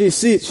 When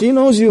she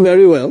knows you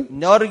very well.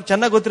 ಅವರಿಗೆ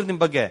ಚೆನ್ನಾಗಿ ಗೊತ್ತಿರುತ್ತೆ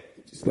ನಿಮ್ಮ ಬಗ್ಗೆ.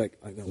 She's like,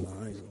 I got my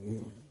eyes on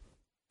you.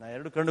 ನಾ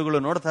ಎರಡು ಕಣ್ಣುಗಳು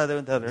ನೋಡ್ತಾ ಇದ್ದೇವೆ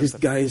ಅಂತ ಹೇಳ್ತಾರೆ. This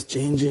guy is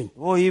changing.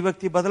 ಓ ಈ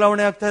ವ್ಯಕ್ತಿ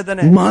ಬದಲಾವಣೆ ಆಗ್ತಾ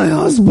ಇದ್ದಾನೆ. My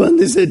husband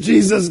is a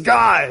Jesus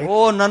guy. ಓ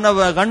ನನ್ನ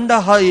ಗಂಡ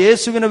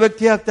ಯೇಸುವಿನ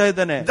ವ್ಯಕ್ತಿ ಆಗ್ತಾ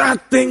ಇದ್ದಾನೆ. That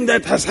thing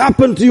that has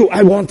happened to you,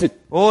 I want it.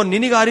 ಓ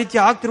ನಿನಗೆ ಆ ರೀತಿ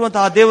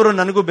ಆಗ್ತಿರುವಂತಹ ಆ ದೇವರು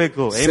ನನಗೂ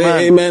ಬೇಕು. Say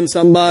amen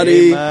somebody.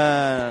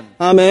 Amen.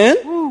 Amen.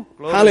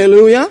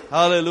 Hallelujah.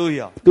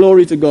 Hallelujah.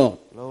 Glory to God.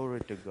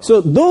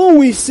 So though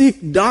we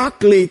seek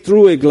darkly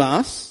through a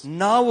glass,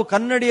 ನಾವು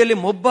ಕನ್ನಡಿಯಲ್ಲಿ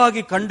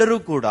ಮೊಬ್ಬಾಗಿ ಕಂಡರೂ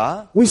ಕೂಡ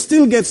we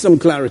still get some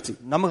clarity.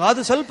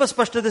 ನಮಗಾದ ಸ್ವಲ್ಪ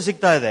ಸ್ಪಷ್ಟತೆ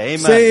ಸಿಗ್ತಾ ಇದೆ.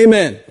 Amen. Say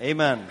amen.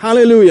 Amen.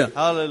 Hallelujah.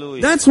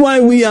 Hallelujah. That's why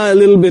we are a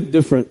little bit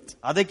different.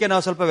 ಅದಕ್ಕೆ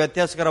ನಾವು ಸ್ವಲ್ಪ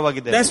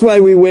ವ್ಯತ್ಯಾಸಕರವಾಗಿದ್ದೇವೆ. That's why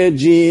we wear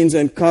jeans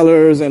and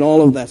colors and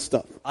all of that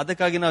stuff.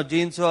 ಅದಕ್ಕಾಗಿ ನಾವು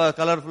jeans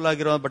colourful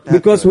ಆಗಿರೋ ಬಟ್ಟೆ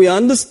because we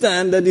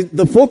understand that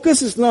the focus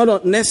is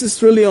not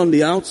necessarily on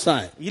the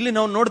outside. ಇಲ್ಲಿ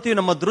ನಾವು ನೋಡ್ತೀವಿ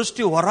ನಮ್ಮ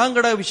ದೃಷ್ಟಿ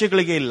ಹೊರಾಂಗಣ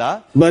ವಿಷಯಗಳಿಗೆ ಇಲ್ಲ,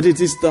 but it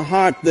is the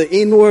heart, the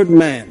inward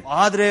man.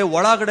 ಆದ್ರೆ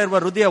ಒಳಗಡೆ ಇರುವ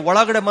ಹೃದಯ,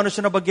 ಒಳಗಡೆ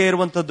ಮನುಷ್ಯನ ಬಗ್ಗೆ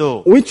ಇರುವಂತದ್ದು,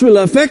 which will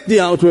affect the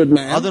outward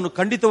man. ಅದನ್ನು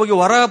ಖಂಡಿತವಾಗಿ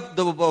ಹೊರ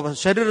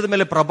ಶರೀರದ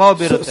ಮೇಲೆ ಪ್ರಭಾವ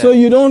ಬೀರುತ್ತೆ. so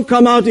you don't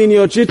come out in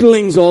your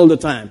chittlings all the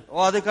time.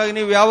 ಅದಕ್ಕಾಗಿ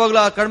ನೀವು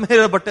ಯಾವಾಗಲೂ ಕಡಿಮೆ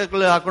ಇರೋ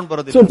ಬಟ್ಟೆಗಳು ಹಾಕೊಂಡು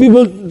ಬರೋದಿಲ್ಲ. so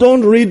people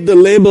don't read the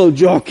label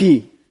jockey.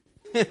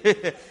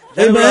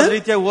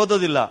 ರೀತಿಯಾಗಿ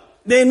ಓದೋದಿಲ್ಲ.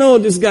 they know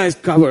this guy is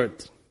covered.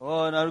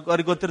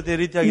 ಅವ್ರಿಗೆ ಗೊತ್ತಿರುತ್ತೆ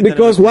ರೀತಿಯಾಗಿ.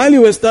 because while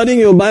you were studying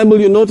your Bible,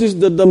 you noticed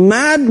that the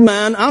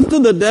madman, after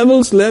the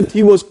devils left,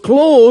 he was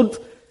clothed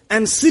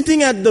and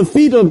sitting at the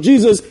feet of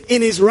Jesus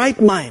in his right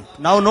mind.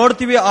 ನಾವು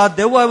ನೋಡ್ತೀವಿ ಆ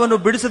ದೆವ್ವವನ್ನು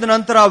ಬಿಡಿಸಿದ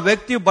ನಂತರ ಆ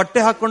ವ್ಯಕ್ತಿಯು ಬಟ್ಟೆ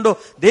ಹಾಕೊಂಡು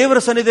ದೇವರ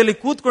ಸನ್ನಿಧಿಯಲ್ಲಿ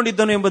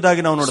ಕೂತ್ಕೊಂಡಿದ್ದನು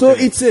ಎಂಬುದಾಗಿ ನಾವು ನೋಡ್ತೀವಿ.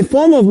 so it's a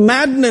form of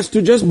madness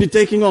to just be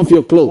taking off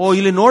your clothes.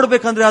 ಇಲ್ಲಿ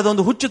ನೋಡ್ಬೇಕಂದ್ರೆ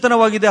ಅದೊಂದು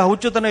ಹುಚ್ಚುತನವಾಗಿದೆ. ಆ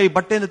ಹುಚ್ಚುತನ ಈ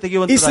ಬಟ್ಟೆಯಿಂದ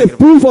ತೆಗೆಯುವಂತದ್ದಾಗಿದೆ. it's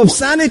a proof of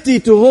sanity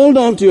to hold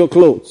on to your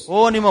clothes.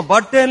 ನಿಮ್ಮ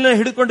ಬಟ್ಟೆಯನ್ನು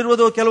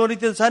ಹಿಡಿದುಕೊಂಡಿರುವುದು ಕೆಲವು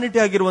ರೀತಿಯ ಸ್ಯಾನಿಟಿ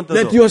ಆಗಿರುವಂತದ್ದು.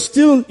 that you are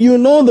still,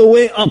 the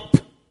way up.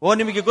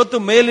 ನಿಮಗೆ ಗೊತ್ತು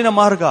ಮೇಲಿನ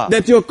ಮಾರ್ಗ.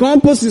 that your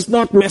compass is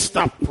not messed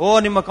up.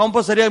 ನಿಮ್ಮ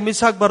ಕಂಪಾಸ್ ಸರಿಯಾಗಿ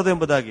ಮಿಸ್ ಆಗಬಾರದು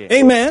ಎಂಬುದಾಗಿ.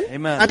 Amen.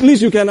 At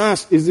least you can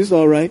ask, is this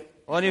all right?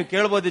 ನೀವು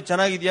ಕೇಳಬಹುದು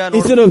ಚೆನ್ನಾಗಿದ್ಯಾ,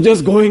 instead of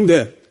just going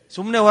there.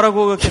 ಸುಮ್ಮನೆ ಹೊರಗೆ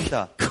ಹೋಗೋಕ್ಕಿಂತ.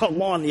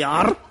 come on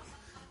yaar,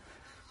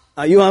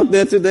 are you out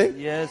there today?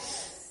 yes.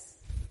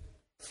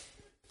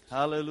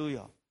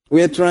 Hallelujah. we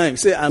are trying.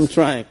 Say I'm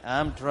trying.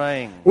 I'm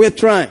trying. we are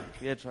trying.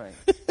 we are trying.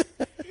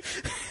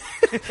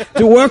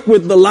 to work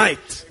with the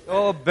light.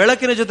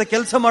 ಬೆಳಕಿನ ಜೊತೆ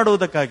ಕೆಲಸ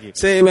ಮಾಡುವುದಕ್ಕಾಗಿ.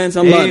 Say amen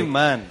somebody.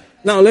 Amen.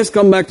 now let's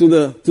come back to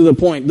the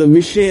point, the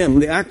vishayam,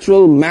 the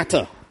actual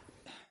matter.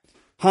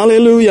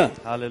 Hallelujah.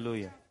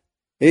 Hallelujah.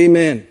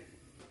 Amen.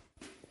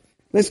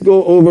 let's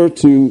go over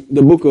to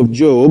the book of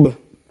Job.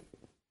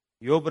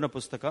 ಯೋಬನ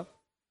ಪುಸ್ತಕ.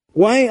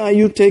 why are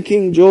you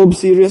taking Job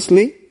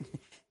seriously?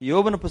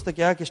 ಯೋಬನ ಪುಸ್ತಕ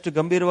ಯಾಕೆ ಇಷ್ಟು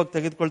ಗಂಭೀರವಾಗಿ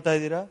ತೆಗೆದುಕೊಳ್ತಾ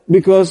ಇದ್ದೀರಾ?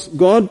 because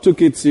God took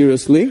it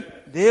seriously.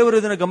 ದೇವರು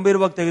ಇದನ್ನು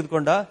ಗಂಭೀರವಾಗಿ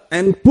ತೆಗೆದುಕೊಂಡ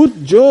and put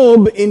Job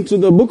into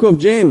the book of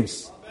James.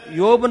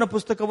 ಯೋಬನ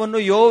ಪುಸ್ತಕವನ್ನು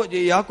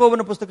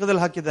ಯಾಕೋಬನ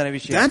ಪುಸ್ತಕದಲ್ಲಿ ಹಾಕಿದ್ದಾನೆ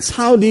ವಿಷಯ. that's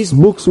how these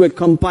books were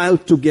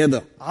compiled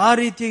together. ಆ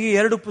ರೀತಿಯಾಗಿ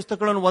ಎರಡು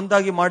ಪುಸ್ತಕಗಳನ್ನು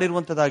ಒಂದಾಗಿ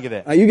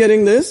ಮಾಡಿರುವಂತದ್ದಾಗಿದೆ. are you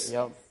getting this?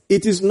 yeah.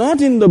 it is not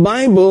in the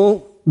Bible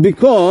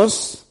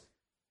because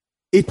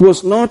it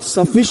was not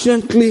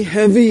sufficiently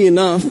heavy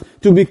enough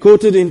to be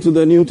quoted into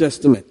the New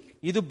Testament.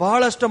 ಇದು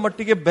ಬಹಳಷ್ಟು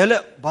ಮಟ್ಟಿಗೆ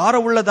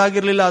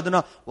ಭಾರವುಳ್ಳದಾಗಿರಲಿಲ್ಲ, ಅದನ್ನ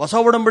ಹೊಸ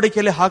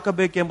ಒಡಂಬಡಿಕೆಯಲ್ಲಿ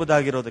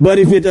ಹಾಕಬೇಕೆಂಬುದಾಗಿರೋದು. but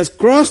if it has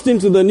crossed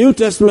into the New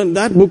Testament,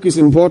 that book is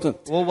important.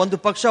 ಒಂದು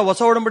ಪಕ್ಷ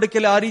ಹೊಸ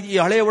ಒಡಂಬಡಿಕೆಯಲ್ಲಿ ಆ ರೀತಿ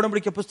ಹಳೆಯ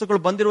ಒಡಂಬಡಿಕೆ ಪುಸ್ತಕಗಳು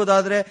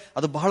ಬಂದಿರುವುದಾದ್ರೆ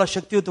ಅದು ಬಹಳ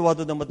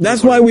ಶಕ್ತಿಯುತವಾದದ್ದು.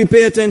 that's why we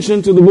pay attention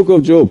to the book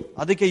of Job.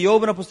 ಅದಕ್ಕೆ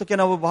ಯೋಬನ ಪುಸ್ತಕ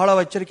ನಾವು ಬಹಳ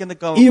ಎಚ್ಚರಿಕೆಯಿಂದ,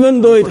 even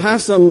though it has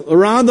some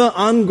rather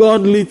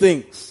ungodly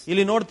things.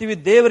 ಇಲ್ಲಿ ನೋಡ್ತೀವಿ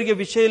ದೇವರಿಗೆ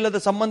ವಿಷಯ ಇಲ್ಲದ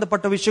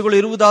ಸಂಬಂಧಪಟ್ಟ ವಿಷಯಗಳು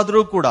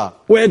ಇರುವುದಾದರೂ ಕೂಡ,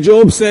 where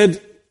Job said,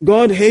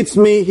 God hates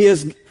me, he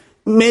has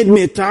made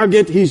me a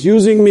target. He's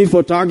using me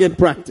for target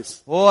practice.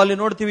 ಅಲ್ಲಿ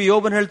ನೋಡ್ತೀವಿ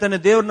ಯೋಬನ್ ಹೇಳ್ತಾನೆ,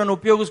 ದೇವರು ನನ್ನ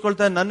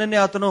ಉಪಯೋಗಿಸ್ಕೊಳ್ತಾನೆ, ನನ್ನನ್ನೇ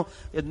ಆತನು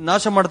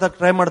ನಾಶ ಮಾಡ್ತಾ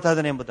ಟ್ರೈ ಮಾಡ್ತಾ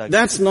ಇದ್ದಾನೆ ಎಂಬುದಾಗಿ.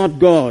 That's not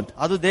God.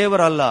 ಅದು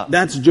ದೇವರಲ್ಲ.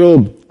 That's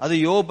Job. ಅದು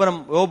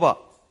ಯೋಬ.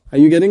 Are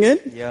you getting it?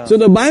 Yeah. So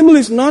the Bible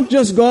is not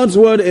just God's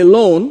word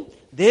alone.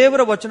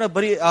 ದೇವರ ವಚನ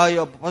ಬರೀ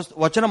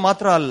ವಚನ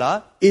ಮಾತ್ರ ಅಲ್ಲ.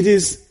 It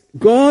is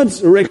God's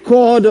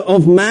record of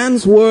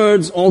man's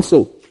words also.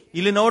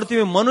 ಇಲ್ಲಿ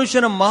ನೋಡ್ತೀವಿ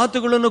ಮನುಷ್ಯನ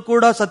ಮಾತುಗಳನ್ನು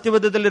ಕೂಡ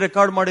ಸತ್ಯವೇದದಲ್ಲಿ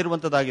record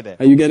ಮಾಡಿರುವಂತದ್ದಾಗಿದೆ.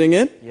 Are you getting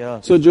it? Yeah.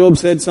 So Job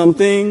said some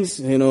things,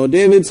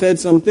 David said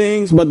some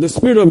things, but the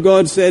Spirit of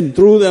God said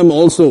through them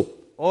also.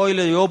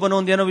 ಇಲ್ಲಿ ಯೋಬನ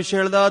ಒಂದು ಏನೋ ವಿಷಯ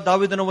ಹೇಳ್ದ,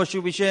 ದಾವಿದನ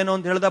ವಿಷಯ ಏನೋ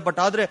ಅಂತ ಹೇಳ್ದ, ಬಟ್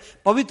ಆದ್ರೆ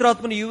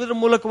ಪವಿತ್ರಾತ್ಮನು ಇವರ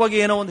ಮೂಲಕವಾಗಿ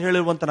ಏನೋ ಒಂದು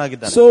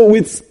ಹೇಳಿರುವಂತನಾಗಿದ್ದಾನೆ. So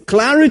with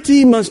clarity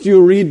must you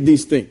read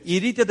these things. ಈ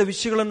ರೀತಿಯಾದ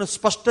ವಿಷಯಗಳನ್ನು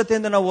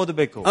ಸ್ಪಷ್ಟತೆಯಿಂದ ನಾವು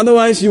ಓದಬೇಕು.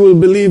 Otherwise you will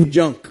believe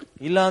junk.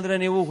 ಇಲ್ಲ ಅಂದ್ರೆ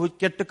ನೀವು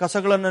ಕೆಟ್ಟ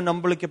ಕಸಗಳನ್ನು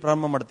ನಂಬಲಿಕ್ಕೆ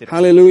ಪ್ರಾರಂಭ ಮಾಡ್ತೀರಿ.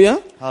 Hallelujah.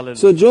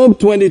 Hallelujah. So Job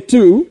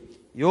 22.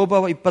 ಯೋಬ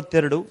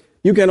 22.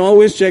 You can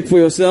always check for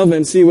yourself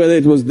and see whether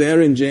it was there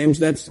in James.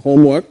 That's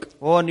homework.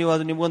 ನೀವು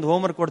ಅದು ನಿಮ್ಗೊಂದು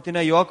ಹೋಮ್ವರ್ಕ್ ಕೊಡ್ತೀನಿ.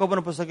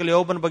 ಯಾಕೋಬನ ಪುಸ್ತಕದಲ್ಲಿ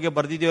ಯೋಬನ ಬಗ್ಗೆ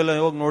ಬರ್ದಿದೆಯೋ ಇಲ್ಲ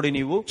ಹೋಗಿ ನೋಡಿ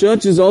ನೀವು.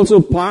 Church is also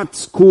part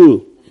school.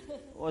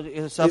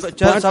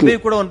 ಸಭೆ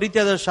ಕೂಡ ಒಂದು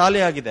ರೀತಿಯಾದ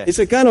ಶಾಲೆ ಆಗಿದೆ.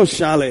 It's a kind of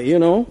shale,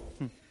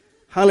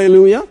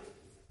 Hallelujah.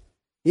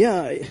 Yeah,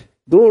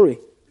 glory.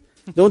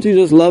 Don't you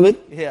just love it?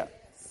 Yeah.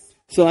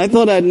 So I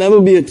thought I'd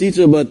never be a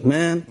teacher, but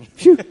man,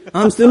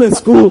 I'm still in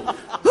school.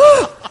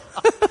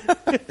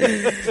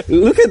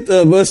 Look at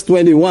verse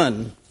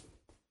 21.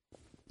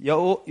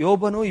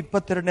 ಯೋಬನು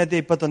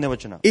 22-21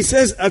 ವಚನ. It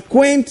says,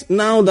 acquaint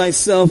now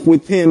thyself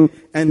with him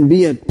and be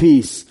at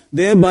peace.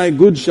 Thereby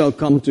good shall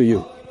come to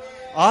you.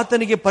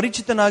 ಆತನಿಗೆ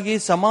ಪರಿಚಿತನಾಗಿ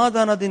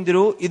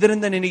ಸಮಾಧಾನದಿಂದಿರು,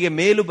 ಇದರಿಂದ ನಿನಗೆ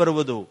ಮೇಲು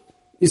ಬರುವುದು.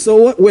 So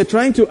we're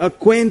trying to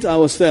acquaint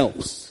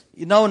ourselves.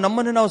 ನಾವು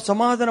ನಮ್ಮನ್ನು ನಾವು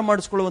ಸಮಾಧಾನ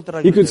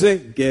ಮಾಡಿಸಿಕೊಳ್ಳುವಂತರಾಗಿ. You could say,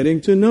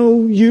 getting to know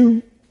you.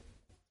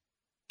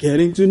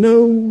 Getting to know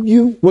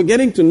you. We're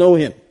getting to know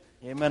him.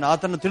 Amen.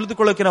 ಆತನ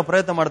ತಿಳಿದುಕೊಳ್ಳೋಕೆ ನಾವು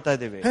ಪ್ರಯತ್ನ ಮಾಡ್ತಾ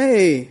ಇದ್ದೇವೆ.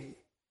 Hey,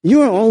 you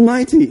are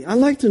almighty. I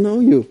like to know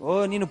you.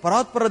 ನೀನು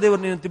ಪರಾತ್ಪರ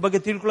ದೇವರು, ನಿನ್ನ ಬಗ್ಗೆ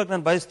ತಿಳ್ಕೊಳ್ಳೋಕೆ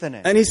ನಾನು ಬಯಸ್ತೇನೆ.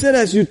 And he said,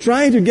 as you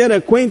try to get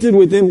acquainted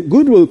with him,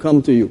 good will come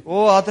to you.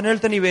 ಆತನ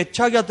ಹೇಳ್ತಾನೆ, ನೀವು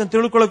ಹೆಚ್ಚಾಗಿ ಆತನ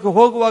ತಿಳ್ಕೊಳ್ಳೋಕೆ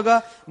ಹೋಗುವಾಗ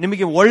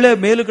ನಿಮಗೆ ಒಳ್ಳೆ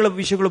ಮೇಲುಗಳ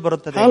ವಿಷಯಗಳು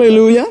ಬರುತ್ತದೆ.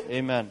 Hallelujah.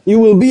 Amen. You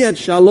will be at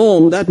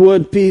shalom. That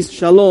word peace,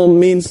 shalom,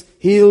 means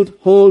healed,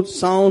 whole,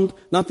 sound,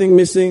 nothing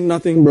missing,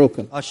 nothing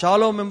broken. ಆ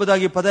ಶಾಲೋಮ್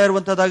ಎಂಬುದಾಗಿ ಪದ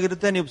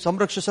ಇರುವಂತದ್ದಾಗಿರುತ್ತೆ. ನೀವು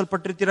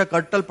ಸಂರಕ್ಷಿಸಲ್ಪಟ್ಟಿರ್ತೀರಾ,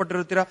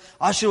 ಕಟ್ಟಲ್ಪಟ್ಟಿರ್ತೀರಾ,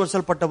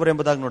 ಆಶೀರ್ವದಿಸಲ್ಪಟ್ಟವರು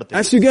ಎಂಬುದಾಗಿ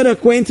ನೋಡ್ತೀರಾ. As you get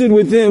acquainted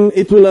with him,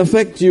 it will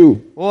affect you.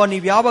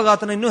 ನೀವು ಯಾವಾಗ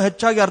ಆತನ ಇನ್ನೂ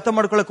ಹೆಚ್ಚಾಗಿ ಅರ್ಥ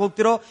ಮಾಡ್ಕೊಳ್ಳಕ್ಕೆ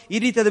ಹೋಗ್ತಿರೋ, ಈ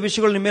ರೀತಿಯಾದ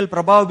ವಿಷಯಗಳು ನಿಮ್ಮ ಮೇಲೆ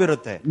ಪ್ರಭಾವ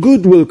ಬೀರುತ್ತೆ.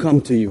 Good will come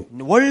to you.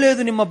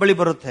 ಒಳ್ಳೆಯದು ನಿಮ್ಮ ಬಳಿ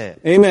ಬರುತ್ತೆ.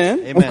 Amen.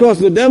 Of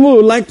course, the devil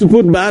would like to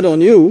put bad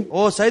on you.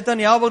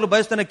 ಸೈತಾನ್ ಯಾವಾಗಲೂ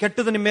ಬಯಸ್ತಾನೆ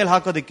ಕೆಟ್ಟದ್ದು ನಿಮ್ಮ ಮೇಲೆ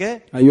ಹಾಕೋದಕ್ಕೆ.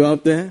 Are you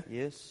out there?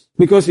 Yes.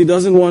 Because he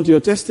doesn't want your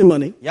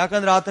testimony.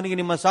 ಯಾಕಂದ್ರೆ ಆತನಿಗೆ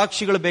ನಿಮ್ಮ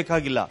ಸಾಕ್ಷಿಗಳು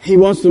ಬೇಕಾಗಿಲ್ಲ. He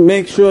wants to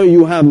make sure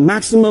you have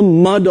maximum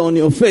mud on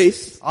your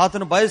face.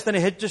 ಆತನು ಬಯಸ್ತಾನೆ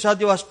ಹೆಚ್ಚು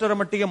ಸಾಧ್ಯವೋ ಅಷ್ಟರ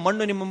ಮಟ್ಟಿಗೆ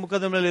ಮಣ್ಣು ನಿಮ್ಮ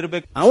ಮುಖದ ಮೇಲೆ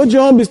ಇರಬೇಕು. Our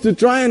job is to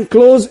try and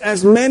close as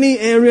many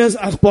areas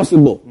as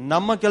possible.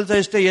 ನಮ್ಮ ಕೆಲಸ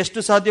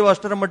ಎಷ್ಟು ಸಾಧ್ಯವೋ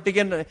ಅಷ್ಟರ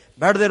ಮಟ್ಟಿಗೆ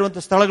ಬೇಡದೇ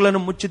ಇರುವಂತಹ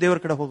ಸ್ಥಳಗಳನ್ನು ಮುಚ್ಚಿ ದೇವರ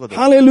ಕಡೆ ಹೋಗೋದು.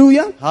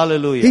 Hallelujah.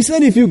 Hallelujah. He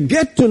said if you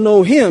get to know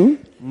him,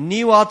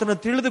 ನೀವು ಆತನ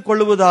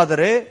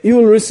ತಿಳಿದುಕೊಳ್ಳುವುದಾದರೆ you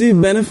will receive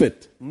benefit.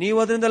 ನೀವು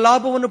ಅದರಿಂದ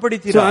ಲಾಭವನ್ನು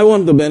ಪಡಿತೀರಾ. So I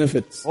want the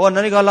benefits.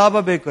 ನನಗೆ ಆ ಲಾಭ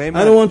ಬೇಕು.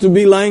 I don't want to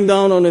be lying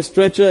down on a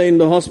stretcher in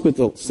the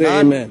hospital. Say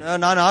amen.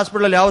 ನಾನು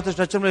ಹಾಸ್ಪಿಟಲ್ ಅಲ್ಲಿ ಯಾವತ್ತೂ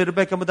ಸ್ಟ್ರೆಚರ್ ಮೇಲೆ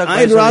ಇರಬೇಕೆಂಬುದಾಗಿ.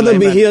 I'd rather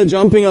be here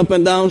jumping up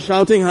and down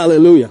shouting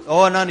hallelujah.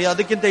 ನಾನು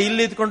ಅದಕ್ಕಿಂತ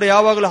ಇಲ್ಲಿ ಇದ್ಕೊಂಡು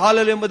ಯಾವಾಗಲೂ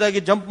ಹಾಲೆಲೂಯಾ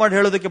ಎಂಬುದಾಗಿ ಜಂಪ್ ಮಾಡಿ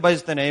ಹೇಳೋದಕ್ಕೆ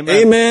ಬಯಸ್ತೇನೆ.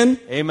 Amen.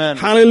 Amen.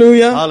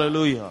 Hallelujah.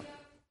 Hallelujah.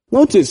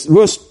 Notice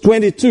verse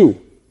 22.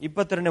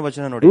 22ನೇ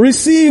ವಚನ ನೋಡಿ.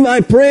 Receive, I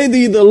pray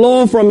thee, the law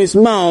from his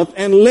mouth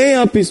and lay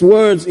up his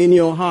words in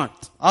your heart.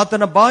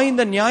 ಆತನ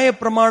ಬಾಯಿಂದ ನ್ಯಾಯ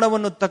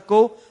ಪ್ರಮಾಣವನ್ನು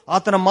ತಕ್ಕೋ,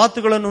 ಆತನ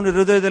ಮಾತುಗಳನ್ನು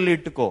ಹೃದಯದಲ್ಲಿ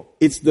ಇಟ್ಟುಕೋ.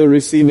 It's the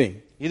receiving.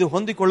 ಇದು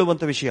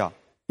ಹೊಂದಿಕೊಳ್ಳುವಂತ ವಿಷಯ.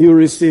 You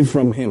receive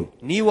from him.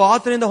 ನೀವು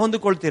ಆತನಿಂದ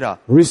ಹೊಂದಿಕೊಳ್ತೀರಾ.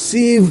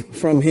 Receive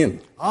from him.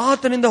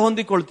 ಆತನಿಂದ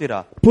ಹೊಂದಿಕೊಳ್ತೀರಾ.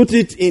 Put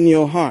it in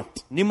your heart.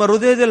 ನಿಮ್ಮ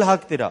ಹೃದಯದಲ್ಲಿ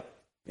ಹಾಕ್ತೀರಾ.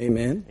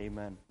 Amen.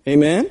 Amen.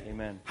 Amen.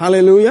 Amen.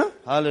 Hallelujah.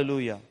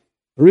 Hallelujah.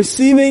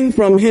 Receiving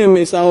from him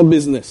is our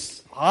business.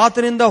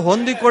 ಆತನಿಂದ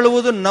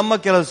ಹೊಂದಿಕೊಳ್ಳುವುದು ನಮ್ಮ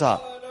ಕೆಲಸ.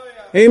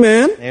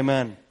 Amen.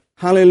 Amen.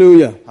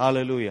 Hallelujah.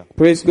 Hallelujah.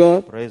 Praise God.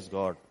 Praise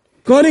God.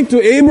 According to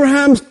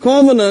Abraham's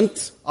covenant,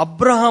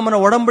 ಅಬ್ರಹಾಮನ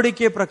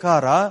ಒಡಂಬಡಿಕೆ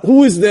ಪ್ರಕಾರ, who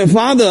is their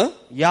father,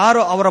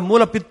 ಯಾರು ಅವರ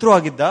ಮೂಲ ಪಿತೃ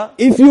ಆಗಿದ್ದ,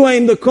 if you are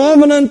in the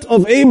covenant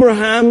of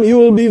Abraham, you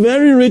will be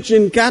very rich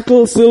in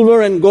cattle, silver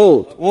and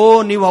gold.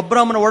 ನೀವು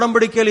ಅಬ್ರಹಾಮನ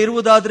ಒಡಂಬಡಿಕೆಯಲ್ಲಿ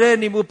ಇರುವುದಾದ್ರೆ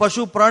ನೀವು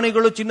ಪಶು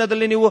ಪ್ರಾಣಿಗಳು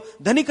ಚಿನ್ನದಲ್ಲಿ ನೀವು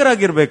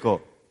ಧನಿಕರಾಗಿರ್ಬೇಕು.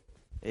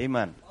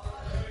 Amen.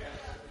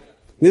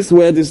 This is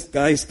where this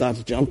guy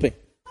starts jumping.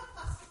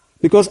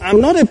 Because I'm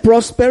not a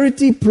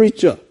prosperity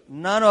preacher.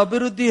 ನಾನು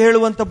ಅಭಿವೃದ್ಧಿ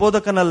ಹೇಳುವಂತ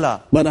ಬೋಧಕನಲ್ಲ.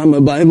 But I'm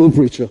a Bible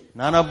preacher.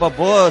 ನಾನೊಬ್ಬ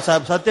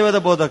ಸತ್ಯವೇದ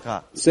ಬೋಧಕ.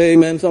 Say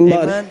amen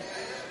somebody. Amen.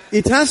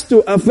 It has to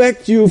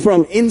affect you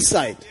from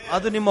inside.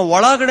 ಅದು ನಿಮ್ಮ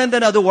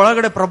ಒಳಗಡೆಯಿಂದನೇ ಅದು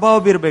ಒಳಗಡೆ ಪ್ರಭಾವ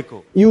ಬೀರಬೇಕು.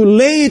 You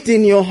lay it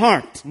in your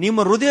heart.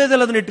 ನಿಮ್ಮ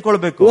ಹೃದಯದಲ್ಲಿ ಅದನ್ನು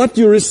ಇಟ್ಟುಕೊಳ್ಬೇಕು. What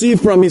you receive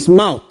from his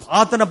mouth.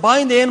 ಆತನ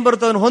ಬಾಯಿಂದ ಏನ್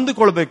ಬರುತ್ತೆ ಅದನ್ನು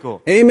ಹೊಂದಿಕೊಳ್ಬೇಕು.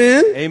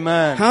 Amen.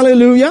 Amen.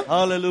 Hallelujah.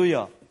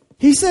 Hallelujah.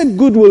 He said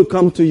good will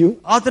come to you.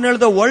 ಆತನು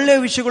ಹೇಳಿದ ಒಳ್ಳೆಯ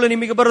ವಿಷಯಗಳು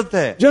ನಿಮಗೆ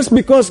ಬರುತ್ತೆ. Just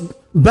because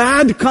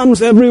bad comes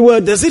everywhere,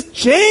 does it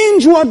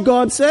change what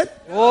God said?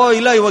 ಓ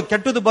ಇಲ್ಲ, ಇವಾಗ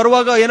ಕೆಟ್ಟದ್ದು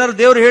ಬರುವಾಗ ಏನಾದ್ರು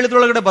ದೇವರು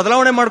ಹೇಳಿದ್ರೊಳಗಡೆ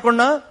ಬದಲಾವಣೆ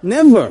ಮಾಡ್ಕೊಂಡ?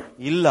 Never.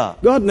 ಇಲ್ಲ.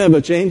 God never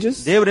changes.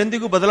 ದೇವರು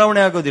ಎಂದಿಗೂ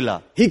ಬದಲಾವಣೆ ಆಗೋದಿಲ್ಲ.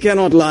 He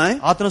cannot lie.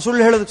 ಆತನು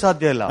ಸುಳ್ಳು ಹೇಳೋದಕ್ಕೆ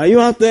ಸಾಧ್ಯ ಇಲ್ಲ. Are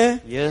you out there?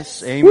 Yes,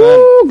 amen.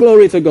 Woo,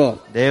 glory to God.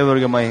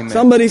 ದೇವರಿಗೆ ಮಹಿಮೆ.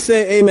 Somebody say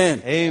amen.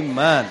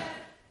 Amen.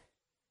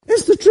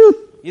 It's the truth.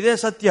 ಇದೇ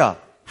ಸತ್ಯ.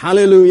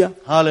 Hallelujah.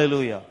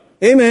 Hallelujah.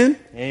 Amen.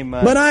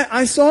 Amen. But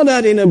I saw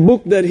that in a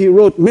book that he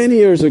wrote many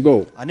years ago.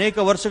 ಅನೇಕ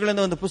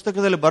ವರ್ಷಗಳಿಂದ ಒಂದು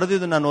ಪುಸ್ತಕದಲ್ಲಿ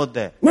ಬರೆದಿದ್ದು ನಾನು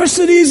ಓದಿದೆ.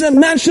 Mercedes and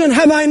mansion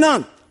have I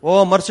none. Oh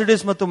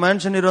Mercedes ಮತ್ತು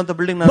ಮ್ಯಾನ್ಷನ್ ಇರುವಂತ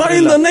building But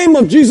in the name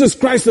of Jesus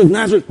Christ of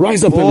Nazareth,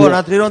 rise up and walk.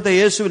 ನಾತ್ರ ಇರುವಂತ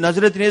ಯೇಸು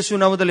ನಜರೇತಿನ ಯೇಸು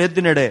ನಾಮದಲ್ಲಿ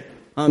ಎದ್ದು ನಡೆ.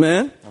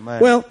 Amen. Amen.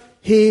 Well,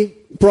 he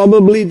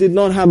probably did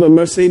not have a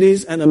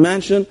Mercedes and a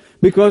mansion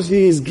because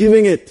he is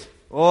giving it.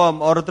 ಓ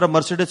ಅವ್ರ ಹತ್ರ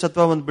Mercedes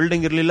ಅಥವಾ ಒಂದು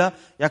ಬಿಲ್ಡಿಂಗ್ ಇರ್ಲಿಲ್ಲ,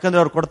 ಯಾಕಂದ್ರೆ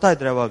ಅವ್ರು ಕೊಡ್ತಾ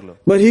ಇದ್ರು ಯಾವಾಗ್ಲೂ.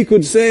 But he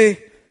could say,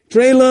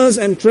 trailers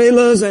and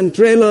trailers and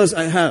trailers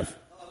I have.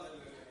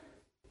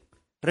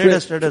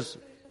 Traders.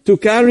 To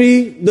carry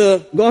the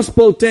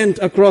gospel tent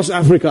across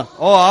Africa.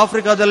 ಓ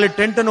ಆಫ್ರಿಕಾದಲ್ಲಿ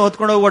ಟೆಂಟ್ ಅನ್ನು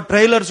ಹೊತ್ಕೊಂಡು ಹೋಗುವ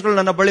ಟ್ರೈಲರ್ಸ್ ಗಳು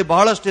ನನ್ನ ಬಳಿ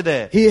ಬಹಳಷ್ಟಿದೆ.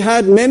 He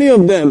had many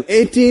of them,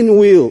 18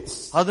 wheels.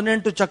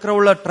 18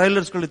 ಚಕ್ರವುಳ್ಳ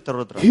ಟ್ರೈಲರ್ಸ್ ಗಳು ಇತ್ತು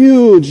ಅವ್ರ ಹತ್ರ.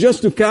 Huge,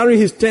 just to carry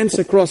his tents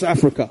across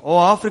Africa. ಓ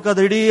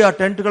ಆಫ್ರಿಕಾದ ಇಡೀ ಆ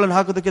ಟೆಂಟ್ ಗಳನ್ನು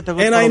ಹಾಕೋದಕ್ಕೆ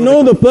ತಗೊಂಡು. And I know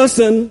the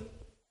person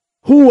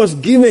who was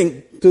giving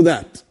to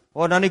that.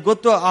 ಓ ನನಗೆ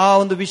ಗೊತ್ತು ಆ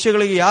ಒಂದು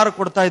ವಿಷಯಗಳಿಗೆ ಯಾರು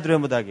ಕೊಡ್ತಾ ಇದ್ರು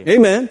ಎಂಬುದಾಗಿ.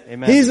 Amen.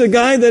 He is a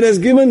guy that has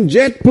given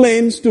jet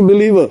planes to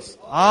believers.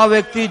 ಆ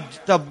ವ್ಯಕ್ತಿ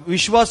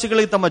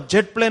ವಿಶ್ವಾಸಿಗಳಿಗೆ ತಮ್ಮ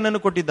ಜೆಟ್ ಪ್ಲೇನ್ ಅನ್ನು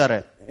ಕೊಟ್ಟಿದ್ದಾರೆ.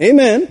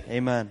 Amen.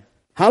 Amen.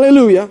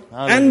 Hallelujah.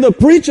 And the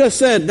preacher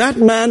said, that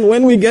man,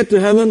 when we get to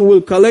heaven,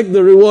 will collect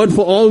the reward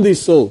for all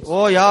these souls.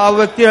 ಓ ಯಾವ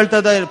ವ್ಯಕ್ತಿ ಹೇಳ್ತಾ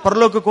ಇದ್ದಾರೆ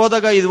ಪರಲೋಕಕ್ಕೆ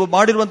ಹೋದಾಗ ಇದು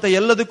ಮಾಡಿರುವಂತ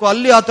ಎಲ್ಲದಕ್ಕೂ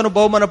ಅಲ್ಲಿ ಆತನು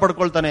ಬಹುಮಾನ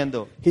ಪಡ್ಕೊಳ್ತಾನೆ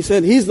ಎಂದು. He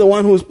said he's the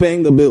one who's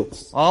paying the bills.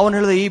 ಅವನು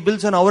ಹೇಳಿದ ಈ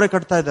ಬಿಲ್ಸ್ ಅನ್ನು ಅವರೇ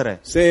ಕಟ್ತಾ ಇದ್ದಾರೆ.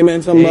 Say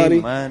amen, somebody.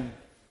 Amen.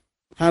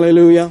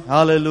 Hallelujah.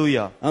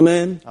 Hallelujah.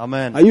 Amen.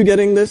 Amen. Are you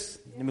getting this?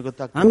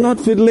 I'm not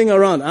fiddling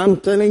around. I'm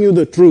telling you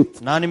the truth.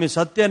 ನಾನು ನಿಮಗೆ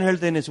ಸತ್ಯನ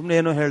ಹೇಳ್ತೇನೆ, ಸುಮ್ಮನೆ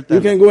ಏನೋ ಹೇಳ್ತೇನೆ.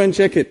 You can go and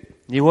check it.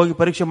 ನೀವು ಹೋಗಿ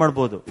ಪರೀಕ್ಷೆ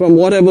ಮಾಡಬಹುದು. From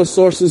whatever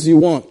sources you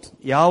want.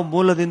 ಯಾವ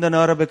ಮೂಲದಿಂದ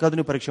ನಾರ ಬೇಕಾದ್ರೂ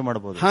ನೀವು ಪರೀಕ್ಷೆ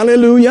ಮಾಡಬಹುದು.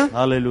 Hallelujah.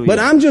 Hallelujah. But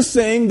I'm just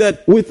saying that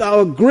with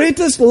our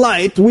greatest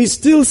light we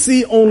still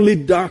see only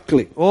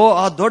darkly. ಓ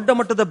ಆ ದೊಡ್ಡ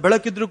ಮಟ್ಟದ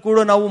ಬೆಳಕಿದ್ರು ಕೂಡ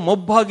ನಾವು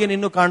ಮೊಬ್ಬಾಗಿ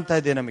ನಿನ್ನು ಕಾಣ್ತಾ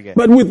ಇದೆ ನಮಗೆ.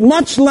 But with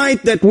much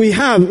light that we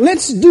have,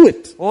 let's do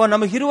it. ಓ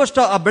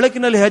ನಮಗಿರುವಷ್ಟು ಆ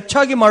ಬೆಳಕಿನಲ್ಲಿ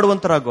ಹೆಚ್ಚಾಗಿ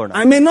ಮಾಡುವಂತರಾಗೋಣ.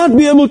 I may not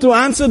be able to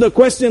answer the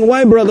question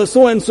why brother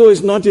so and so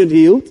is not yet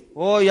healed.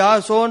 ಓ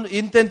ಸೋನ್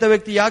ಇಂತೆಂತ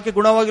ವ್ಯಕ್ತಿ ಯಾಕೆ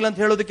ಗುಣವಾಗಿಲ್ಲ ಅಂತ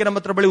ಹೇಳೋದಕ್ಕೆ ನಮ್ಮ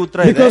ಹತ್ರ ಬಳಿ ಉತ್ತರ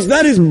ಇದೆ. Because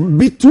that is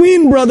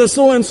between brother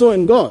so and so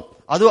and God.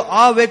 ಅದು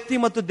ಆ ವ್ಯಕ್ತಿ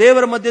ಮತ್ತು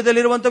ದೇವರ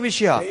ಮಧ್ಯದಲ್ಲಿರುವಂತ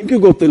ವಿಷಯ.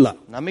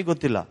 ನಮಗೆ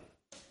ಗೊತ್ತಿಲ್ಲ.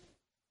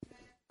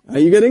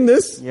 Are you getting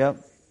this? Yeah.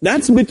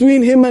 That's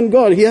between him and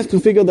God. He has to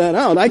figure that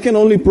out. I can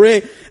only pray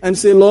and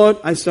say, Lord,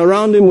 I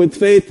surround him with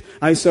faith.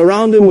 I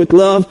surround him with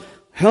love.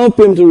 Help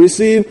him to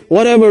receive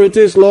whatever it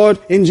is, Lord,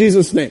 in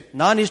Jesus' name.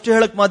 ನಾನು ಇಷ್ಟು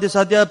ಹೇಳಕ್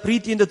ಸಾಧ್ಯ,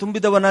 ಪ್ರೀತಿಯಿಂದ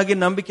ತುಂಬಿದವನಾಗಿ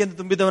ನಂಬಿಕೆಯಿಂದ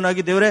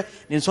ತುಂಬಿದವನಾಗಿ ದೇವರೇ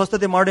ನೀನು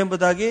ಸ್ವಸ್ಥತೆ ಮಾಡು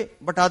ಎಂಬುದಾಗಿ.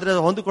 ಬಟ್ ಆದ್ರೆ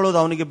ಹೊಂದಿಕೊಳ್ಳೋದು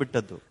ಅವನಿಗೆ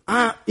ಬಿಟ್ಟದ್ದು.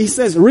 He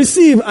says,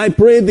 receive, I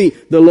pray thee,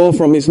 the law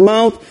from his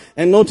mouth.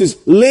 And notice,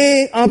 lay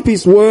up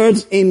his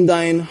words in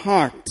thine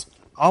heart.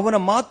 ಅವನ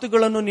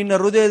ಮಾತುಗಳನ್ನು ನಿನ್ನ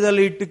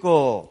ಹೃದಯದಲ್ಲಿ ಇಟ್ಟುಕೋ.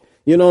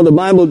 You know, the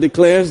Bible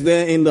declares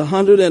there in the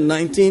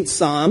 119th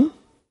Psalm,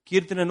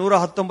 ಕೀರ್ತನೆ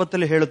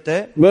 119 ಹೇಳುತ್ತೆ,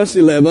 verse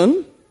 11,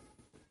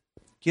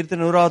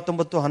 ಕೀರ್ತನೆ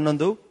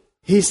 119:11,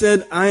 he said,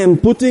 I am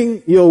putting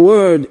your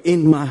word in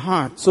my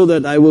heart so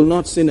that I will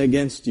not sin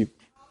against you.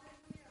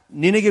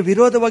 ನಿನಗೆ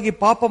ವಿರೋಧವಾಗಿ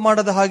ಪಾಪ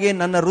ಮಾಡದ ಹಾಗೆ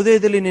ನನ್ನ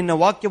ಹೃದಯದಲ್ಲಿ ನಿನ್ನ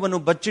ವಾಕ್ಯವನ್ನು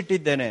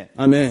ಬಚ್ಚಿಟ್ಟಿದ್ದೇನೆ.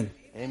 Amen.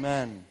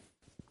 Amen.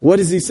 What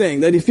is he saying?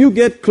 That if you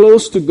get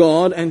close to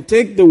God and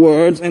take the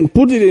words and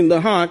put it in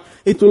the heart,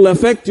 it will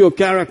affect your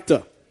character.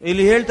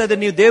 ಇಲ್ಲಿ ಹೇಳ್ತಾ ಇದೆ,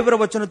 ನೀವು ದೇವರ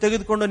ವಚನ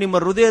ತೆಗೆದುಕೊಂಡು ನಿಮ್ಮ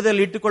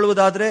ಹೃದಯದಲ್ಲಿ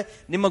ಇಟ್ಟುಕೊಳ್ಳುವುದಾದ್ರೆ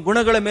ನಿಮ್ಮ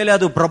ಗುಣಗಳ ಮೇಲೆ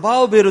ಅದು ಪ್ರಭಾವ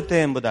ಬೀರುತ್ತೆ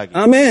ಎಂಬುದಾಗಿ.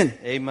 Amen.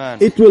 Amen.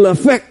 It will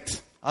affect.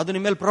 ಅದು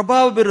ನಿಮ್ಮ ಮೇಲೆ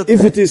ಪ್ರಭಾವ ಬೀರುತ್ತೆ.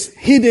 If it is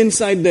hid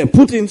inside there,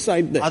 put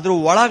inside there. ಅದ್ರ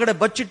ಒಳಗಡೆ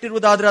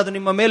ಬಚ್ಚಿಟ್ಟಿರುವುದಾದ್ರೆ ಅದು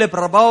ನಿಮ್ಮ ಮೇಲೆ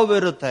ಪ್ರಭಾವ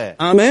ಬೀರುತ್ತೆ.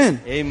 Amen.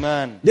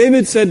 Amen.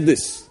 David said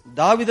this.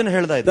 ದಾವೀದನು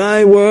ಹೇಳ್ದ ಇದು,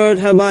 Thy word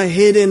have I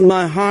hid in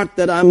my heart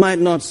that I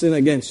might not sin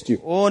against you.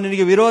 ಓ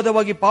ನಿನಗೆ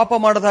ವಿರೋಧವಾಗಿ ಪಾಪ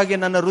ಮಾಡದ ಹಾಗೆ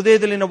ನನ್ನ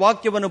ಹೃದಯದಲ್ಲಿ ನಿನ್ನ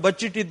ವಾಕ್ಯವನ್ನು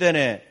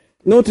ಬಚ್ಚಿಟ್ಟಿದ್ದೇನೆ.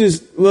 Notice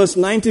verse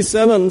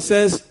 97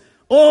 says,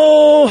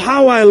 Oh,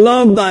 how I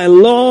love thy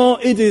law.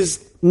 It is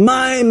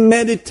my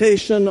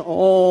meditation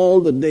all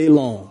the day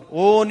long.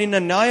 ಓ ನಿನ್ನ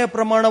ನ್ಯಾಯ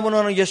ಪ್ರಮಾಣವನ್ನು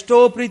ನಾನು ಎಷ್ಟೋ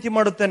ಪ್ರೀತಿ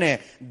ಮಾಡುತ್ತೇನೆ,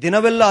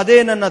 ದಿನವೆಲ್ಲ ಅದೇ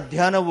ನನ್ನ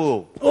ಧ್ಯಾನವು.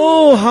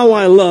 Oh, how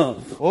I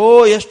love. ಓ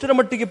ಎಷ್ಟರ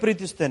ಮಟ್ಟಿಗೆ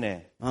ಪ್ರೀತಿಸ್ತೇನೆ.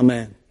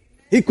 Amen.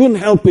 He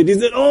couldn't help it. He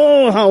said,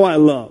 Oh, how I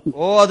love.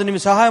 ಓ ಅದು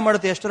ನಿಮಗೆ ಸಹಾಯ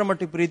ಮಾಡುತ್ತೆ ಎಷ್ಟರ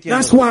ಮಟ್ಟಿಗೆ ಪ್ರೀತಿ.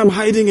 That's why I'm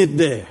hiding it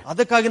there.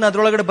 ಅದಕ್ಕಾಗಿ ನಾನು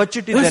ಅದರೊಳಗಡೆ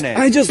ಬಚ್ಚಿಟ್ಟಿದ್ದೇನೆ.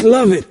 I just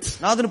love it.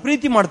 ನಾನು ಅದನ್ನು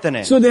ಪ್ರೀತಿ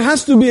ಮಾಡ್ತೇನೆ. So there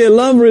has to be a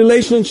love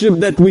relationship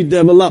that we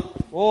develop.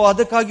 ಓ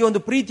ಅದಕ್ಕಾಗಿ ಒಂದು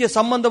ಪ್ರೀತಿಯ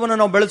ಸಂಬಂಧವನ್ನು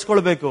ನಾವು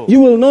ಬೆಳೆಸಿಕೊಳ್ಳಬೇಕು. You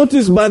will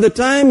notice by the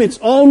time it's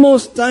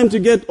almost time to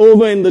get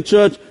over in the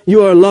church, you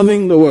are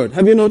loving the word.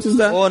 Have you noticed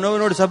that? ಓ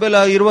ನೋಡಿ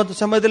ಸಭೆಯಲ್ಲಿ ಇರುವಂತ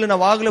ಸಮಯದಲ್ಲಿ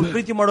ನಾವು ಆಗಲೇ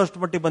ಪ್ರೀತಿ ಮಾಡುವಷ್ಟು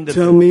ಮಟ್ಟಿಗೆ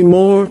ಬಂದಿದ್ದೇವೆ. Tell me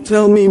more,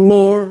 tell me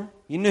more.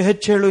 ಇನ್ನು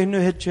ಹೆಚ್ಚು ಹೇಳು,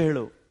 ಇನ್ನು ಹೆಚ್ಚು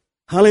ಹೇಳು.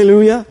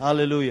 Hallelujah.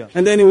 Hallelujah.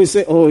 And then he will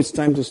say, oh, it's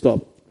time to stop.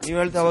 ನೀವು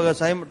ಹೇಳ್ತಾ ಅವಾಗ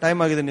ಟೈಮ್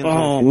ಆಗಿದೆ.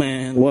 Oh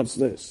man, what's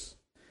this?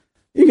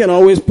 You can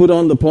always put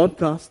on the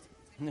podcast.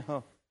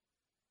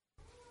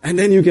 And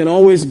then you can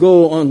always go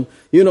on,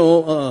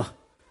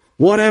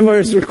 whatever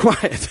is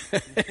required.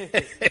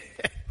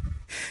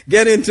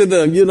 Get into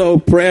the,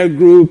 prayer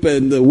group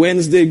and the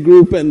Wednesday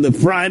group and the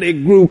Friday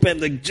group and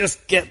just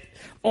get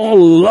all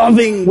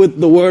loving with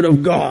the word of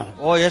God.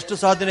 ಎಷ್ಟು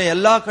ಸಾಧ್ಯನೆ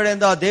ಎಲ್ಲಾ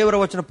ಕಡೆಯಿಂದ ದೇವರ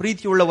ವಚನ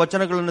ಪ್ರೀತಿಯುಳ್ಳ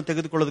ವಚನಗಳನ್ನು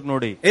ತೆಗೆದುಕೊಳ್ಳೋದಕ್ಕೆ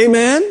ನೋಡಿ.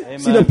 Amen.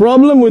 See, the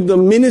problem with the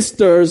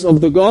ministers of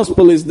the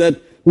gospel is that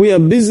we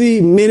are busy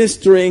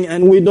ministering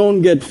and we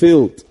don't get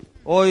filled.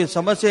 ಈ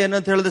ಸಮಸ್ಯೆ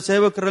ಏನಂತ ಹೇಳಿದ್ರೆ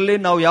ಸೇವಕರಲ್ಲಿ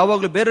ನಾವು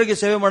ಯಾವಾಗ್ಲೂ ಬೇರೆಯವರಿಗೆ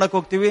ಸೇವೆ ಮಾಡಕ್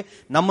ಹೋಗ್ತೀವಿ,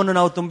 ನಮ್ಮನ್ನು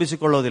ನಾವು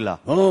ತುಂಬಿಸಿಕೊಳ್ಳೋದಿಲ್ಲ.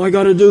 I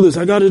got to do this,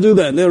 I got to do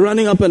that. They're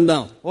running up and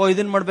down.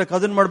 ಇದನ್ ಮಾಡ್ಬೇಕು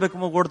ಅದನ್ನ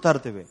ಮಾಡ್ಬೇಕು ಓಡ್ತಾ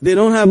ಇರ್ತೀವಿ. They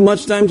don't have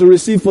much time to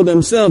receive for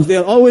themselves. They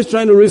are always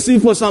trying to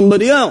receive for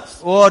somebody else.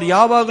 ಅವ್ರು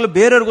ಯಾವಾಗ್ಲೂ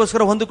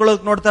ಬೇರೆಯವರಿಗೋಸ್ಕರ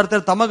ಹೊಂದಿಕೊಳ್ಳೋಕೆ ನೋಡ್ತಾ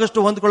ಇರ್ತಾರೆ,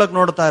 ತಮಗಷ್ಟು ಹೊಂದಿಕೊಳ್ಳೋಕೆ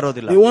ನೋಡ್ತಾ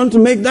ಇರೋದಿಲ್ಲ. They want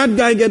to make that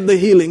guy get the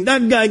healing,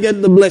 that guy get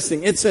the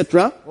blessing,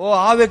 etc.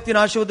 ಆ ವ್ಯಕ್ತಿನ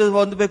ಆಶೀರ್ವಾದ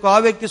ಹೊಂದಬೇಕು, ಆ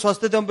ವ್ಯಕ್ತಿ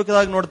ಸ್ವಸ್ಥತೆ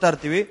ಹೊಂದಬೇಕಾಗಿ ನೋಡ್ತಾ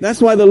ಇರ್ತೀವಿ.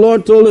 That's why the Lord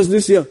told us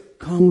this year,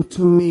 come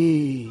to me.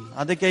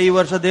 ಅದಕ್ಕೆ ಈ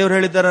ವರ್ಷ ದೇವರು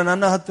ಹೇಳಿದ್ದಾರೆ,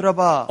 ನನ್ನ ಹತ್ರ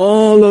ಬಾ.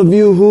 All of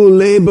you who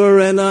labor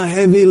and are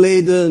heavy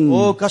laden.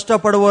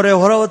 ಕಷ್ಟಪಡುವವರೇ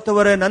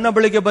ಹೊರಹೊತ್ತವರೇ ನನ್ನ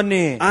ಬಳಿಗೆ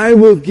ಬನ್ನಿ. I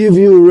will give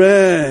you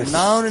rest.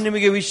 ನಾನು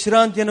ನಿಮಗೆ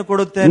ವಿಶ್ರಾಂತಿಯನ್ನು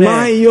ಕೊಡುತ್ತೇನೆ.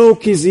 My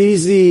yoke is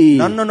easy.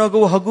 ನನ್ನ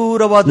ನೊಗವು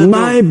ಹಗುರವಾದದ್ದು.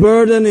 My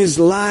burden is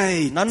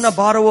light. ನನ್ನ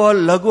ಭಾರವು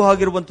ಲಘು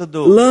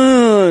ಆಗಿರುವಂತದ್ದು.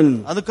 Learn.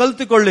 ಅದು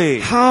ಕಲಿತುಕೊಳ್ಳಿ.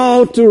 How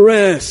to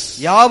rest.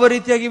 ಯಾವ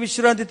ರೀತಿಯಾಗಿ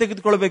ವಿಶ್ರಾಂತಿ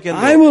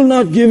ತೆಗೆದುಕೊಳ್ಳಬೇಕೆಂದು. I will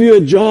not give you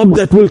a job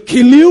that will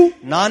kill you.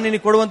 ನಾನು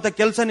ನಿನಗೆ ಕೊಡುವಂತ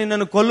ಕೆಲಸ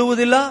ನಿನ್ನನ್ನು ಕೊಲ್ಲುವುದಿಲ್ಲ.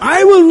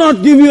 I will not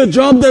give you a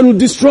job that will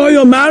destroy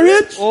your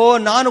marriage.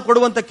 ನಾನು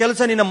ಕೊಡುವಂತ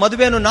ಕೆಲಸ ನಿನ್ನ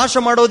ಮದುವೆಯನ್ನು ನಾಶ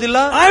ಮಾಡೋದಿಲ್ಲ.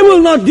 I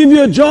will not give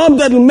you a job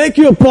that will make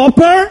you a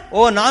pauper.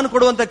 ನಾನು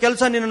ಕೊಡುವಂತ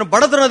ಕೆಲಸ ನಿನ್ನನ್ನು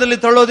ಬಡತನದಲ್ಲಿ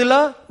ತಳ್ಳೋದಿಲ್ಲ.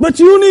 But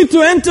you need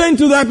to enter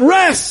into that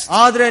rest.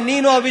 ಆದ್ರೆ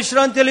ನೀನು ಆ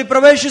ವಿಶ್ರಾಂತಿಯಲ್ಲಿ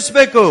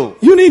ಪ್ರವೇಶಿಸಬೇಕು.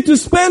 You need to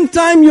spend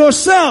time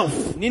yourself.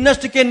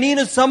 ನಿನ್ನಷ್ಟಕ್ಕೆ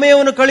ನೀನು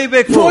ಸಮಯವನ್ನು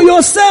ಕಳೆಯಬೇಕು. For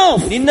yourself.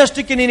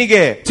 ನಿನ್ನಷ್ಟಕ್ಕೆ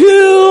ನಿನಗೆ.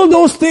 Till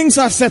those things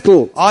are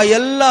settled. ಆ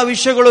ಎಲ್ಲಾ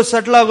ವಿಷಯಗಳು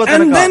ಸೆಟಲ್ ಆಗೋ ತನಕ.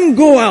 And then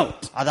go out.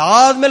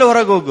 ಅದಾದ್ಮೇಲೆ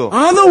ಹೊರಗೆ ಹೋಗು.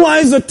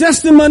 Otherwise the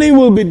testimony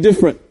will be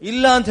different.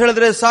 ಇಲ್ಲ ಅಂತ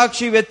ಹೇಳಿದ್ರೆ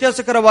ಸಾಕ್ಷಿ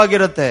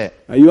ವ್ಯತ್ಯಾಸಕರವಾಗಿರುತ್ತೆ.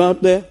 Are you out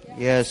there?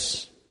 Yes.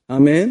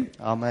 Amen.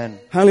 Amen.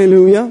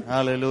 Hallelujah.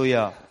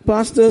 Hallelujah.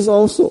 Pastors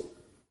also.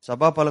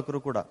 ಸಭಾಪಾಲಕರು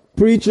ಕೂಡ.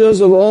 Preachers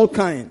of all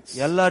kinds.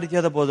 ಎಲ್ಲಾ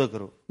ರೀತಿಯಾದ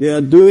ಬೋಧಕರು. They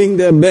are doing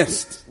their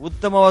best.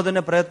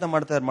 ಉತ್ತಮವಾದನ್ನೇ ಪ್ರಯತ್ನ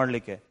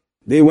ಮಾಡ್ಲಿಕ್ಕೆ.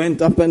 They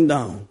went up and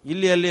down.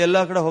 ಇಲ್ಲಿ ಅಲ್ಲಿ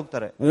ಎಲ್ಲಾ ಕಡೆ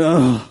ಹೋಗ್ತಾರೆ.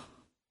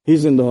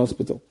 He's in the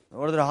hospital.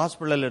 ನೋಡಿದ್ರೆ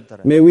ಹಾಸ್ಪಿಟಲ್ ಅಲ್ಲಿ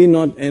ಇರ್ತಾರೆ. May we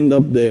not end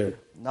up there.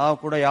 ನಾವು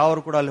ಕೂಡ ಯಾರು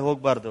ಕೂಡ ಅಲ್ಲಿ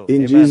ಹೋಗಬಾರದು.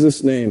 In Jesus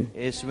name.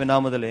 ಯೇಸುವಿನ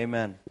ನಾಮದಲ್ಲಿ.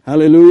 Amen.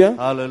 Hallelujah.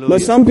 Hallelujah.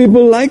 But some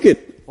people like it.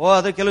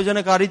 ಅದು ಕೆಲವು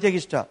ಜನಕ್ಕೆ ಆ ರೀತಿಯಾಗಿ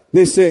ಇಷ್ಟ.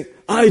 They say,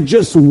 I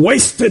just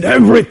wasted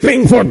everything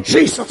for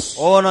Jesus.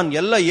 ನಾನು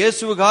ಎಲ್ಲ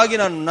ಯೇಸುವಿಗಾಗಿ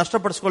ನಾನು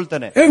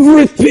ನಷ್ಟಪಡಿಸಿಕೊಳ್ತೇನೆ.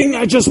 Everything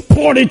I just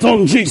poured it on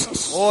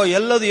Jesus.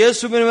 ಎಲ್ಲದು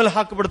ಯೇಸುವಿನ ಮೇಲೆ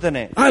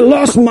ಹಾಕಿಬಿಡ್ತೇನೆ. I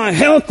lost my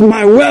health,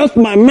 my wealth,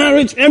 my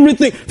marriage,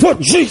 everything for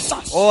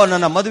Jesus.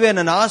 ನನ್ನ ಮದುವೆ,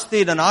 ನನ್ನ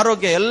ಆಸ್ತಿ, ನನ್ನ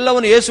ಆರೋಗ್ಯ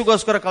ಎಲ್ಲವನ್ನು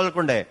ಯೇಸುಗೋಸ್ಕರ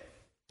ಕಳ್ಕೊಂಡೆ.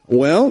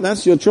 Well,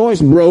 that's your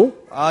choice, bro.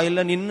 ಇಲ್ಲ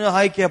ನಿನ್ನ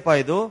ಆಯ್ಕೆಯಪ್ಪ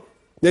ಇದು.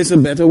 There's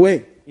a better way.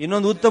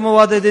 ಇನ್ನೊಂದು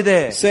ಉತ್ತಮವಾದದಿದೆ.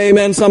 Say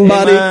amen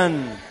somebody. Amen.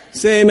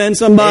 Say amen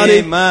somebody.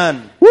 Amen.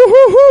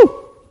 Woo-hoo-hoo.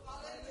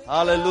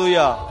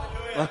 Hallelujah.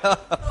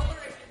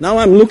 Now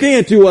I'm looking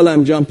at you while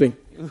I'm jumping.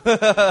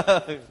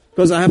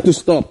 Because I have to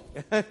stop.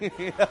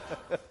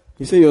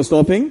 You say you're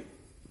stopping?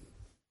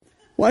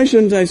 Why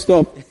shouldn't I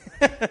stop?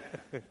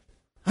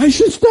 I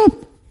should stop.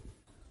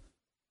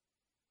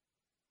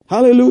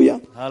 Hallelujah.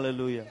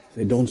 Hallelujah.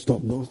 Say, don't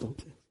stop, don't stop.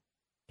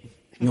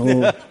 No.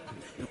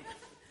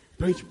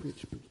 Preach,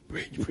 preach,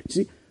 preach, preach.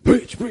 See,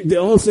 preach, preach.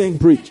 They're all saying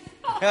preach.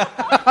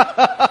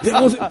 They're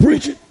all saying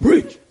preach it,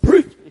 preach,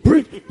 preach,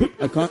 preach, preach.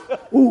 I can't.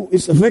 Ooh,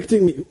 it's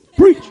affecting me.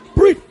 Preach,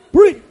 preach,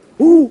 preach.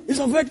 Ooh,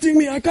 it's affecting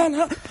me. I can't.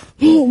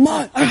 Oh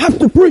my, I have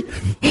to preach.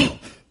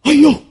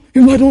 Oh,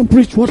 if I don't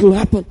preach, what will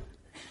happen?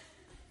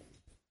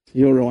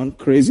 You're one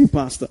crazy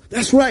pastor.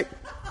 That's right.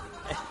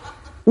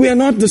 We are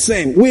not the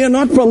same. We are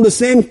not from the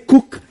same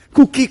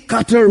cookie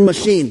cutter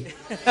machine.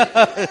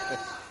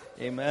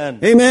 Amen.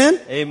 Amen.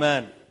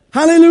 Amen.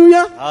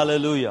 Hallelujah.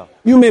 Hallelujah.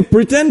 You may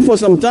pretend for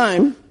some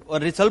time.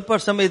 ಸ್ವಲ್ಪ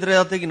ಸಮಯ ಇದ್ರೆ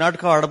ಜೊತೆಗೆ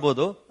ನಾಟಕ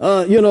ಆಡಬಹುದು.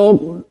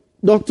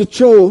 Dr.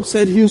 Cho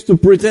said he used to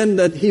pretend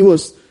that he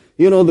was,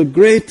 the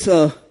great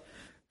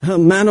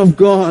man of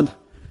God,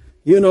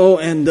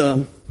 and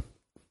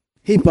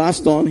he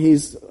passed on.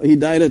 He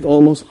died at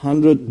almost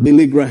 100.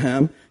 Billy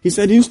Graham. He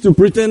said he used to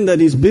pretend that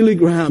he's Billy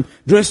Graham,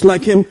 dressed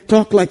like him,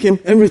 talk like him,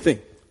 everything.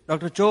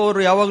 Doctor ಚೋ ಅವರು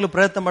ಯಾವಾಗಲೂ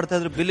ಪ್ರಯತ್ನ ಮಾಡ್ತಾ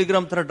ಇದ್ರು ಬಿಲಿ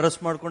gram ತರ dress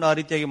ಮಾಡ್ಕೊಂಡು ಆ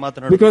ರೀತಿಯಾಗಿ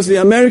ಮಾತನಾಡುತ್ತಾರೆ. Because the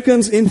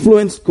Americans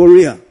influenced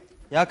Korea.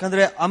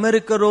 ಯಾಕಂದ್ರೆ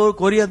ಅಮೆರಿಕರು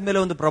ಕೊರಿಯಾದ ಮೇಲೆ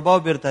ಒಂದು ಪ್ರಭಾವ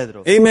ಬೀರ್ತಾ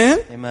ಇದ್ರು. Amen.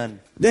 Amen.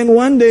 Then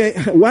one day,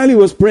 while he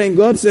was praying,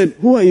 God said,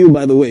 "Who are you,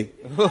 by the way?"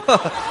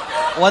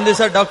 ಒಂದ್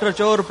ದಿವಸ ಡಾಕ್ಟರ್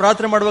ಚೋ ಅವರು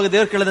ಪ್ರಾರ್ಥನೆ ಮಾಡುವಾಗ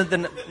ದೇವರು ಕೇಳದಂತೆ,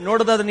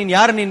 ನೋಡೋದಾದ್ರೆ ನೀನ್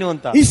ಯಾರು ನೀನು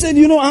ಅಂತ. He said,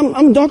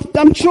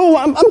 I'm Cho.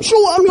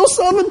 I'm your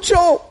servant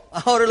Cho.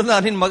 ಅವರೆಲ್ಲ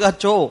ನಿನ್ ಮಗ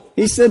ಚೋ.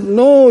 He said,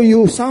 no, you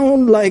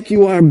sound like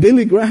you are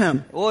Billy Graham.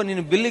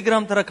 ನೀನು ಬಿಲ್ಲಿ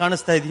ಗ್ರಾಮ್ ತರ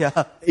ಕಾಣಿಸ್ತಾ ಇದೀಯಾ.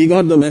 He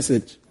got the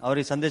message.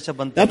 ಅವ್ರಿಗೆ ಸಂದೇಶ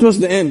ಬಂತು. That was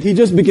the end. He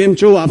just became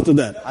Cho after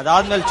that.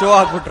 ಅದಾದ್ಮೇಲೆ ಚೋ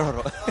ಆಗ್ಬಿಟ್ರು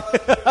ಅವರು.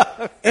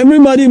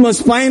 Everybody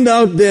must find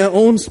out their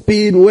own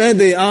speed, where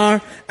they are,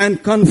 and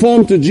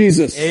conform to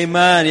Jesus.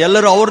 Amen.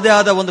 ಎಲ್ಲರೂ ಅವ್ರದೇ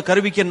ಆದ ಒಂದು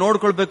ಕರುವಿಕೆ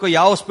ನೋಡ್ಕೊಳ್ಬೇಕು,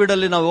 ಯಾವ ಸ್ಪೀಡ್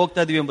ಅಲ್ಲಿ ನಾವು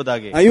ಹೋಗ್ತಾ ಇದೀವಿ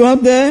ಎಂಬುದಾಗಿ. Are you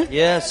up there?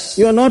 Yes.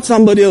 You are not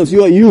somebody else.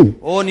 You are you.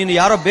 ಓ ನೀನು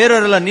ಯಾರೋ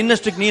ಬೇರೆಯವರಲ್ಲ,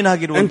 ನಿನ್ನಷ್ಟಕ್ಕೆ ನೀನ್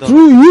ಆಗಿರುವಂತ. And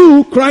through you,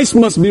 Christ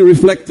must be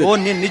reflected. ಓ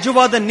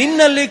ನಿಜವಾದ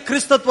ನಿನ್ನಲ್ಲಿ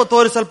ಕ್ರಿಸ್ತತ್ವ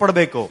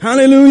ತೋರಿಸಲ್ಪಡಬೇಕು.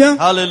 Hallelujah.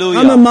 Hallelujah.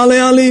 I'm a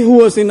Malayali who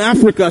was in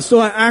Africa, so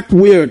I act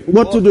weird.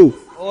 What to do?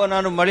 ಓ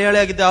ನಾನು ಮಲಯಾಳಿ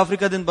ಆಗಿದ್ದೆ,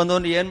 ಆಫ್ರಿಕಾದಿಂದ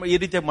ಬಂದವನು, ಏನ್ ಈ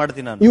ರೀತಿ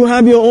ಮಾಡ್ತೀನಿ ನಾನು. You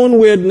have your own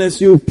weirdness,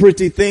 you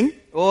pretty thing.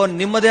 ಓ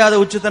ನಿಮ್ಮದೇ ಆದ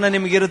ಹುಚ್ಚುತನ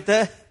ನಿಮಗಿರುತ್ತೆ.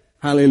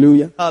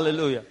 Hallelujah.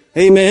 Hallelujah.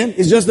 Amen.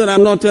 It's just that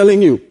I'm not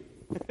telling you.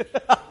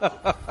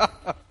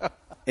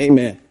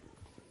 Amen.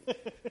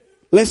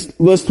 Let's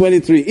verse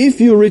 23. If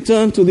you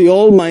return to the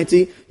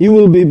Almighty, you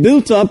will be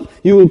built up,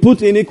 you will put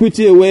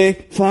iniquity away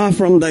far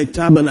from thy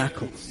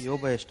tabernacles.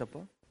 ಯೋಬ ಎಷ್ಟಪ್ಪ?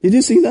 Did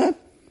you see that?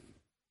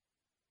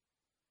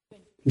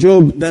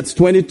 Job, that's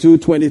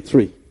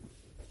 22:23.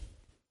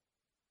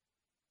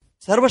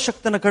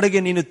 ಸರ್ವಶಕ್ತನ ಕಡೆಗೆ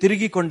ನೀನು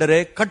ತಿರುಗಿಕೊಂಡರೆ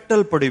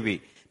ಕಟ್ಟಲ್ಪಡುವಿ,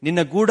 ನಿನ್ನ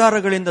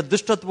ಗೂಡಾರಗಳಿಂದ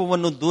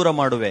ದುಷ್ಟತ್ವವನ್ನು ದೂರ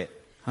ಮಾಡುವೆ.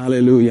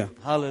 Hallelujah.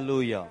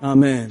 Hallelujah.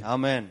 Amen.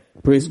 Amen.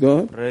 Praise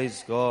God. Praise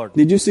God.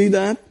 Did you see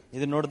that?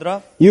 ಇದು ನೋಡಿದ್ರಾ?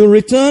 You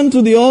return to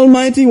the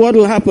Almighty, what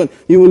will happen?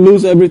 You will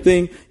lose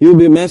everything.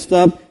 You'll be messed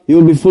up.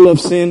 You'll be full of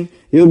sin.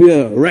 You'll be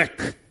a wreck.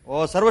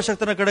 ಓ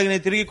ಸರ್ವಶಕ್ತನ ಕಡೆಗೆ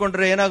ನೀವು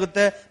ತಿರುಗಿಕೊಂಡ್ರೆ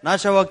ಏನಾಗುತ್ತೆ?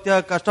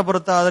 ನಾಶವಾಗ್ತೀಯ, ಕಷ್ಟ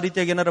ಬರುತ್ತಾ, ಆ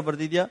ರೀತಿಯಾಗಿ ಏನಾರ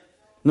ಬರ್ದಿದ್ಯಾ?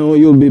 No,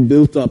 you'll be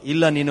built up.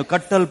 ಇಲ್ಲ, ನೀನು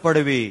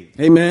ಕಟ್ಟಲ್ಪಡುವಿ.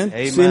 Amen.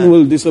 Sin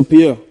will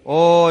disappear. ಓ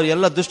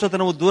ಎಲ್ಲ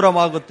ದುಷ್ಟತನವು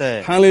ದೂರವಾಗುತ್ತೆ.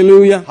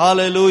 Hallelujah.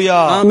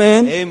 Hallelujah.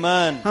 Amen.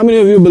 Amen. How many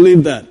of you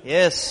believe that?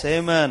 Yes.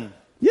 Amen.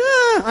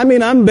 Yeah, I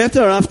mean, I'm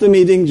better after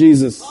meeting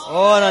Jesus.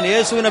 ಓ ನಾನು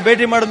ಯೇಸುವಿನ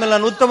ಭೇಟಿ ಮಾಡಿದ್ಮೇಲೆ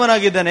ನಾನು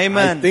ಉತ್ತಮನಾಗಿದ್ದೇನೆ.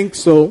 Amen. I think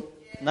so.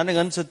 ನನಗೆ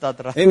ಅನ್ಸುತ್ತೆ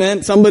ಆತರ.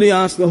 Amen. Somebody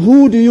asked, who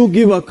do you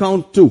give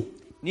account to?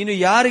 ನೀನು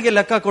ಯಾರಿಗೆ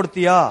ಲೆಕ್ಕ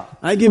ಕೊಡ್ತೀಯಾ?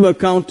 I give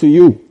account to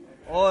you.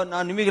 ಓ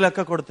ನಾನು ನಿಮಗೆ ಲೆಕ್ಕ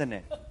ಕೊಡ್ತೇನೆ.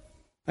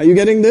 Are you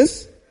getting this?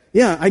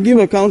 Yeah, I give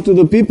account to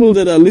the people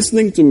that are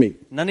listening to me.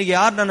 ನನಗೆ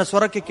ಯಾರು ನನ್ನ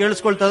ಸ್ವರಕ್ಕೆ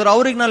ಕೇಳಿಸ್ಕೊಳ್ತಾ ಇದ್ರು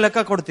ಅವ್ರಿಗೆ ನಾನು ಲೆಕ್ಕ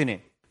ಕೊಡ್ತೀನಿ.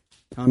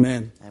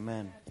 Amen.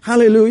 Amen.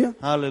 Hallelujah.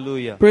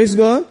 Hallelujah. Praise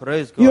God.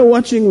 Praise God. You're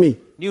watching me.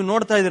 ನೀವು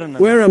ನೋಡ್ತಾ ಇದ್ದೀರಾ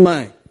ನನ್ನ. Where am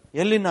I?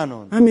 ಎಲ್ಲಿ ನಾನು?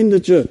 I'm in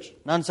the church.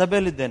 ನಾನು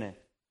ಸಭೆಯಲ್ಲಿದ್ದೇನೆ.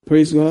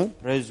 Praise God.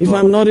 Praise If God.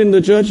 I'm not in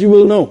the church, you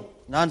will know.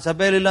 ನಾನು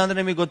ಸಭೆಯಲ್ಲಿಲ್ಲ ಅಂದ್ರೆ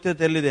ನಿಮಗೆ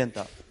ಗೊತ್ತಿರುತ್ತೆ ಎಲ್ಲಿದೆ ಅಂತ.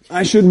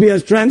 I should be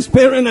as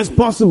transparent as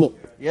possible.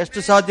 ಎಷ್ಟು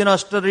ಸಾಧ್ಯನೋ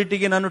ಅಷ್ಟರ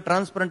ರೀತಿಗೆ ನಾನು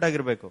ಟ್ರಾನ್ಸ್ಪರೆಂಟ್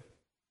ಆಗಿರಬೇಕು.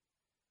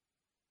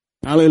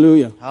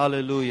 Hallelujah.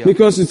 Hallelujah.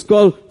 Because it's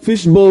called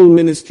fishbowl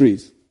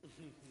ministries.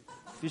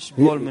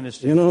 Fishbowl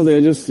ministry. You know,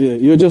 they're just,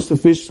 you're just a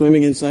fish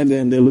swimming inside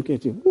there and they look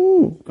at you.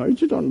 Oh,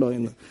 Karichitondo.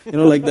 You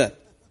know, like that.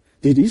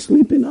 Did he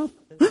sleep enough?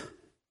 Huh?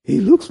 He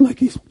looks like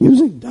he's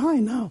using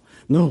dye now.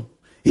 No.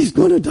 He's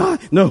going to die.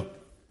 No.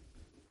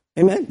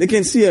 Amen. They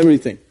can see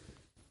everything.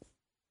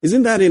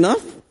 Isn't that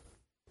enough?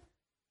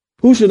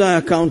 Who should I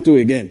account to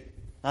again?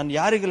 ನಾನು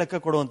ಯಾರಿಗೆ ಲೆಕ್ಕ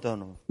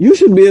ಕೊಡುವಂತವನು? You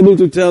should be able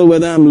to tell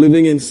whether I'm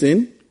living in sin.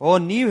 ಓ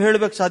ನೀವ್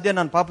ಹೇಳ್ಬೇಕು ಸಾಧ್ಯ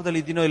ನಾನು ಪಾಪದಲ್ಲಿ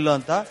ಇದ್ದೀನೋ ಇಲ್ಲೋ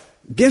ಅಂತ.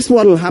 Guess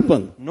what will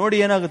happen? ನೋಡಿ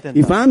ಏನಾಗುತ್ತೆ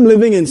ಅಂತ. If I'm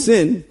living in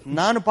sin,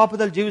 ನಾನು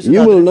ಪಾಪದಲ್ಲಿ you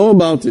ಜೀವಿಸಿದ್ರೆ will know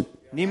about it.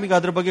 ನಿಮಗೆ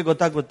ಅದ್ರ ಬಗ್ಗೆ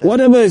ಗೊತ್ತಾಗುತ್ತೆ.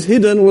 Whatever is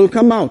hidden will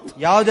come out.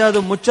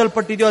 ಯಾವ್ದು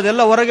ಮುಚ್ಚಲ್ಪಟ್ಟಿದೆಯೋ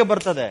ಅದೆಲ್ಲ ಹೊರಗೆ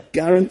ಬರ್ತದೆ.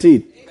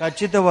 Guaranteed.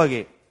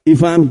 ಖಚಿತವಾಗಿ. If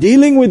I'm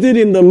dealing with it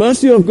in the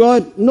mercy of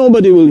God,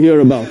 nobody will hear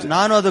about it.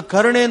 ನಾನು ಅದು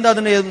ಕರುಣೆಯಿಂದ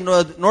ಅದನ್ನ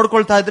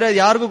ನೋಡ್ಕೊಳ್ತಾ ಇದ್ರೆ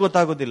ಯಾರಿಗೂ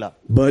ಗೊತ್ತಾಗೋದಿಲ್ಲ.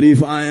 But if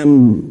I am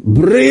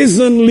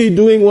brazenly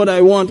doing what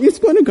I want,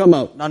 it's going to come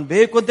out. ನಾನು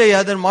ಬೇಕು ಅಂತ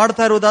ಅದನ್ನ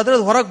ಮಾಡ್ತಾ ಇರೋದಾದ್ರೆ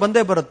ಅದು ಹೊರಗೆ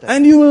ಬಂದೇ ಬರುತ್ತೆ.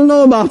 And you will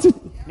know about it.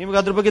 ನಿಮಗೆ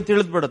ಅದ್ರ ಬಗ್ಗೆ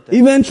ತಿಳಿದು ಬಿಡುತ್ತೆ.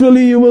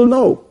 Eventually you will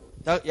know.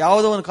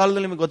 ಯಾವುದೋ ಒಂದು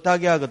ಕಾಲದಲ್ಲಿ ನಿಮಗೆ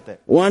ಗೊತ್ತಾಗೇ ಆಗುತ್ತೆ.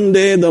 One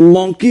day the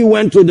monkey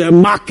went to the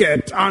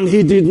market and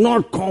he did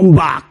not come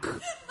back.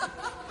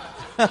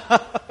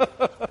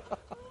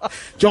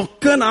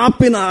 Chokkan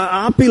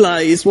apila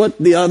is what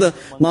the other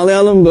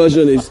Malayalam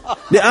version is.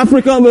 The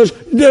African version.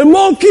 The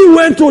monkey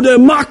went to the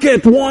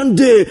market one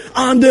day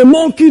and the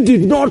monkey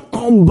did not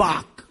come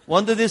back.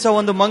 ಒಂದು ದಿವಸ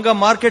ಒಂದು ಮಂಗ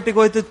ಮಾರ್ಕೆಟ್ಗೆ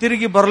ಹೋಯ್ತು,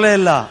 ತಿರುಗಿ ಬರಲೇ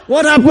ಇಲ್ಲ.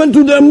 What happened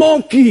to the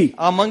monkey?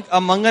 ಆ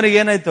ಮಂಗನಿಗೆ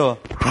ಏನಾಯ್ತು?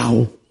 How?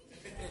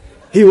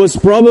 He was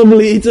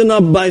probably eaten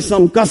up by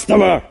some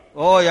customer.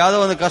 ಓ ಯಾವ್ದೋ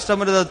ಒಂದು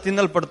ಕಸ್ಟಮರ್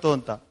ತಿನ್ನಲ್ಪಡ್ತು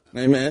ಅಂತ.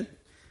 Amen.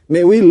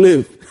 May we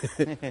live.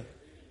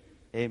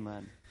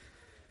 Amen.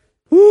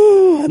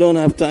 I don't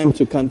have time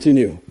to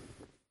continue.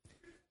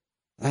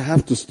 I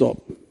have to stop.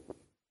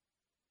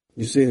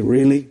 You say,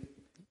 really?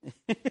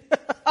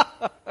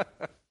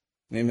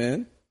 Amen.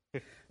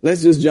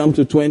 Let's just jump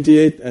to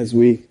 28 as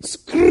we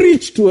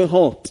screech to a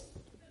halt.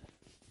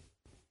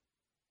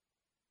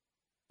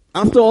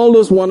 After all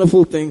those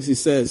wonderful things, he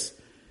says,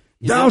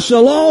 thou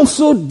shalt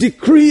also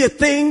decree a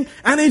thing,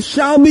 and it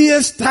shall be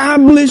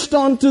established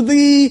unto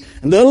thee,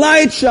 and the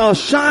light shall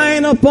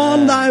shine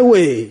upon thy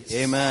ways.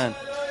 Amen.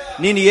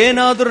 ನೀನು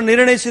ಏನಾದರೂ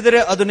ನಿರ್ಣಯಿಸಿದರೆ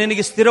ಅದು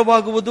ನಿನಗೆ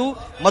ಸ್ಥಿರವಾಗುವುದು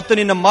ಮತ್ತು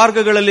ನಿನ್ನ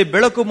ಮಾರ್ಗಗಳಲ್ಲಿ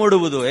ಬೆಳಕು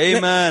ಮೂಡುವುದು.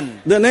 Amen.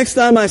 The next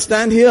time I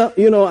stand here,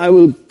 I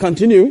will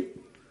continue.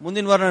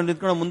 ಮುಂದಿನ ವಾರ ನಾನು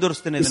ನಿಂತ್ಕೊಂಡು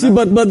ಮುಂದುವರಿಸ್ತೇನೆ. See,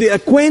 but the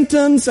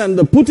acquaintance and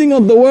the putting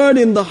of the word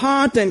in the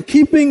heart and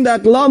keeping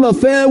that love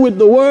affair with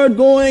the word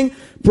going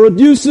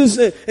produces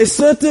a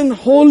certain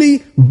holy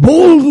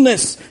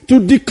boldness to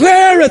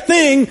declare a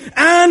thing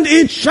and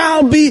it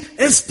shall be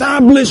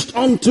established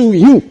unto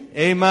you.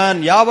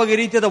 Amen. ಯಾವಾಗ ಈ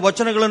ರೀತಿಯಾದ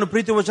ವಚನಗಳನ್ನು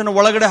ಪ್ರೀತಿ ವಚನ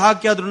ಒಳಗಡೆ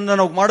ಹಾಕಿ ಅದನ್ನ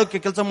ನಾವು ಮಾಡೋಕೆ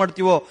ಕೆಲಸ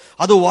ಮಾಡ್ತೀವೋ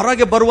ಅದು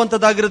ಹೊರಗೆ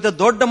ಬರುವಂತದ್ದಾಗಿರುತ್ತೆ.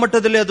 ದೊಡ್ಡ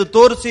ಮಟ್ಟದಲ್ಲಿ ಅದು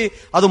ತೋರಿಸಿ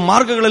ಅದು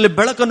ಮಾರ್ಗಗಳಲ್ಲಿ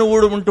ಬೆಳಕನ್ನು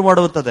ಉಂಟು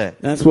ಮಾಡುತ್ತದೆ.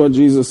 That's what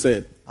Jesus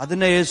said.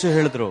 ಅದನ್ನೇ ಯೇಸು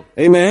ಹೇಳಿದ್ರು.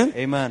 Amen.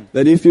 Amen.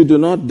 That if you do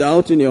not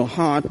doubt in your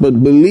heart but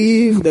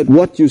believe that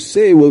what you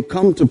say will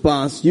come to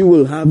pass, you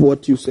will have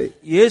what you say.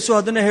 ಯೇಸು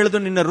ಅದನ್ನೇ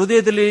ಹೇಳಿದ್ರು, ನಿನ್ನ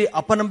ಹೃದಯದಲ್ಲಿ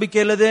ಅಪನಂಬಿಕೆ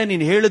ಇಲ್ಲದೆ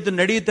ನೀನು ಹೇಳಿದ್ದು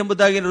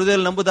ನಡೆಯುತ್ತೆಂಬುದಾಗಿ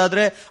ಹೃದಯದಲ್ಲಿ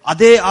ನಂಬುದಾದ್ರೆ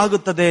ಅದೇ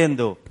ಆಗುತ್ತದೆ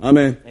ಎಂದು.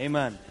 Amen.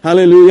 Amen.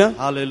 Hallelujah.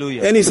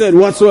 Hallelujah. And he said,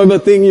 whatsoever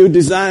thing you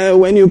desire,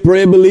 when you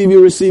pray, believe,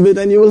 you receive it,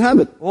 and you will have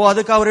it.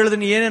 ಅದಕ್ಕೆ ಅವರು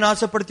ಹೇಳಿದ್ರು, ನೀ ಏನೇನು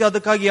ಆಸೆ ಪಡ್ತೀಯೋ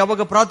ಅದಕ್ಕಾಗಿ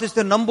ಯಾವಾಗ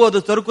ಪ್ರಾರ್ಥಿಸ್ತೇವೆ ನಂಬು,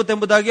 ಅದು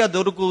ದೊರಕುತ್ತೆಂಬುದಾಗಿ ಅದು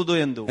ದೊರಕುವುದು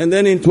ಎಂದು. And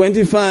then in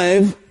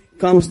 25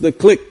 comes the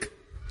click.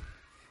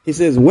 He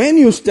says, when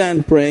you stand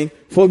praying,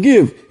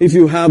 forgive if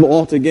you have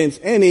aught against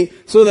any,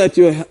 so that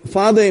your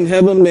Father in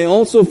heaven may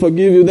also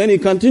forgive you. Then he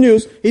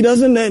continues, he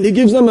doesn't end, he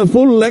gives them a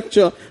full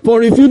lecture. For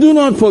if you do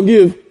not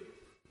forgive,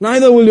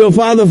 neither will your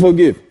Father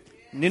forgive.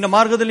 ನಿನ್ನ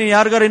ಮಾರ್ಗದಲ್ಲಿ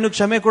ಯಾರಿಗಾರ ಇನ್ನು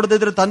ಕ್ಷಮೆ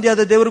ಕೊಡದಿದ್ರೆ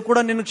ತಂದೆಯಾದ ದೇವರು ಕೂಡ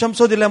ನಿನ್ನ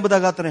ಕ್ಷಮಿಸೋದಿಲ್ಲ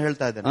ಎಂಬುದಾಗಿ ಆತನ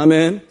ಹೇಳ್ತಾ ಇದ್ದಾನೆ.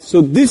 Amen. So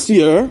this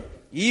year,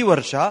 ಈ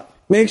ವರ್ಷ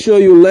make sure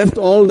you left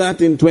all that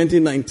in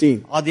 2019.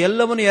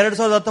 ಅದೆಲ್ಲವನ್ನು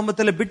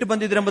 2019 ಬಿಟ್ಟು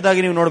ಬಂದಿದ್ರೆ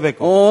ಎಂಬುದಾಗಿ ನೀವು ನೋಡಬೇಕು.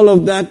 All of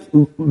that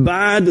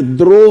bad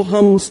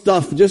droham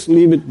stuff, just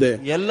leave it there.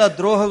 ಎಲ್ಲ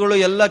ದ್ರೋಹಗಳು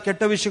ಎಲ್ಲ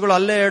ಕೆಟ್ಟ ವಿಷಯಗಳು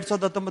ಅಲ್ಲೇ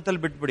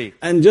 2019 ಬಿಟ್ಬಿಡಿ.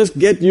 And just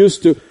get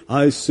used to,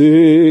 I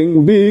sing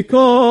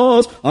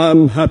because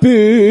I'm happy.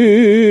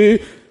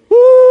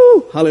 Woo!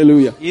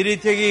 Hallelujah. ಈ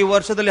ರೀತಿಯಾಗಿ ಈ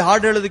ವರ್ಷದಲ್ಲಿ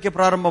ಹಾಡು ಹೇಳೋದಕ್ಕೆ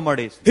ಪ್ರಾರಂಭ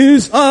ಮಾಡಿ.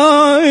 His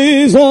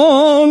eyes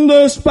on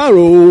the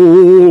sparrow.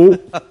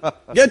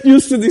 Get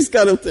used to this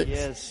kind of thing.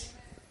 Yes.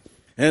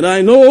 And I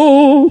know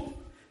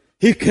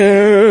he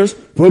cares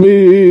for me.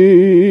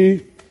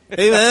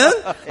 Amen.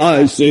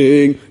 I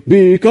sing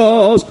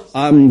because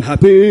I'm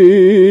happy.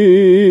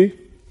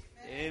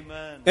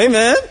 Amen.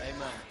 Amen.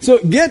 So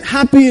get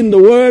happy in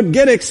the word,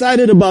 get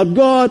excited about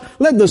God,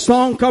 let the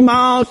song come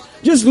out,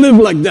 just live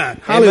like that.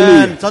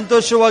 Hallelujah.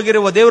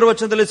 ಸಂತೋಷವಾಗಿರುವ ದೇವರ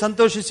ವಚನದಲ್ಲಿ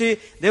ಸಂತೋಷಿಸಿ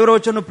ದೇವರ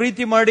ವಚನವನ್ನು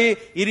ಪ್ರೀತಿ ಮಾಡಿ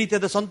ಈ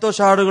ರೀತಿಯಾದ ಸಂತೋಷ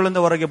ಹಾಡುಗಳಿಂದ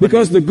ಹೊರಗೆ ಬನ್ನಿ.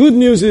 Because the good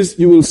news is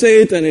you will say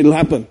it and it will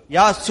happen.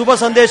 ಶುಭ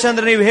ಸಂದೇಶ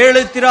ಅಂದ್ರೆ ನೀವು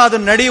ಹೇಳುತ್ತೀರಾ ಅದು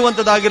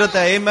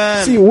ನಡೆಯುವಂತದ್ದಾಗಿರುತ್ತೆ. Amen.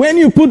 See, when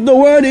you put the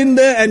word in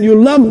there and you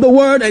love the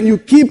word and you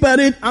keep at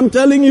it, I'm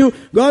telling you,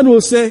 God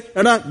will say,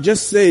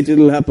 just say it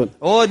will happen.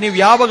 ನೀವು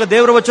ಯಾವಾಗ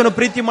ದೇವರ ವಚನ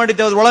ಪ್ರೀತಿ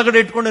ಮಾಡಿದ್ದೆ ಅದ್ರ ಒಳಗಡೆ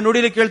ಇಟ್ಕೊಂಡು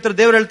ನುಡಿಲಿಕ್ಕೆ ಹೇಳ್ತಾರೆ,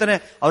 ದೇವರು ಹೇಳ್ತಾನೆ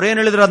ಅವ್ರು ಏನ್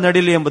ಹೇಳಿದ್ರು ಅದು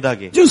ನಡೀಲಿ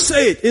ಎಂಬುದಾಗಿ. Just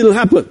say it, it will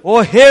happen.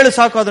 ಹೇಳು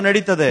ಸಾಕು ಅದು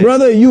ನಡೀತದೆ.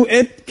 Brother, you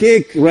ate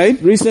cake, right?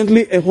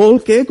 Recently, a whole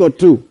cake or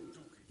two?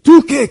 2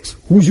 cakes.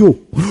 Who's you?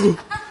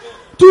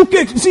 2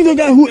 cakes. See the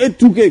guy who ate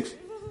 2 cakes.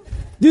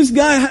 This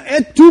guy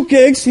ate 2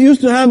 cakes. He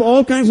used to have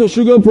all kinds of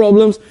sugar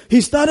problems.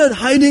 He started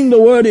hiding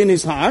the word in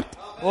his heart.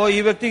 ಈ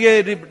ವ್ಯಕ್ತಿಗೆ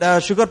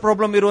sugar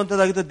problem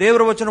ಇರುವಂತದ್ದಾಗಿತ್ತು.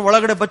 ದೇವರ ವಚನ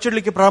ಒಳಗಡೆ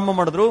ಬಚ್ಚಿಡ್ಲಿಕ್ಕೆ ಪ್ರಾರಂಭ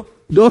ಮಾಡಿದ್ರು.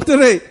 Doctor,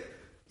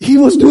 he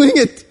was doing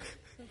it.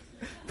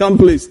 Come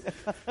please.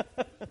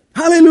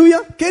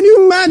 Hallelujah. Can you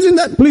imagine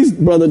that? Please,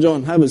 Brother John,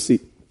 have a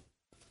seat.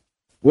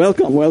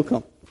 Welcome,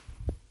 welcome.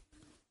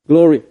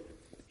 Glory.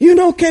 You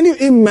know, can you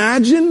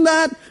imagine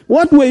that?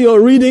 What were your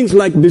readings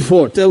like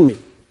before? Tell me.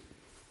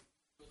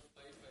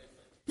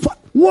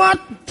 What?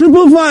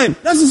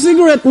 555. That's a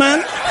cigarette, man.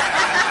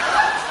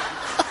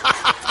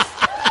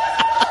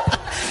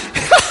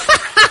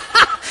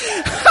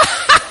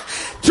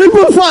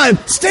 Triple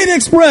 5. State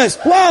Express.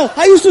 Wow,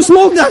 I used to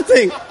smoke that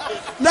thing.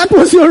 That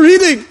was your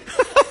reading.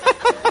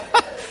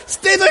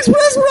 State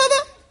Express,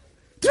 brother.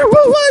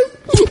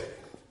 555.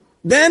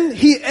 Then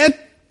he ate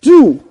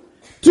 2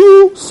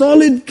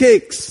 solid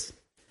cakes.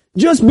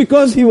 Just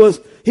because he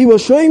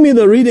was showing me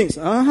the readings.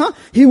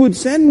 He would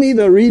send me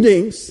the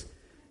readings.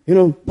 You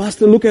know,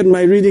 Pastor, look at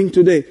my reading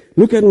today.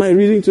 Look at my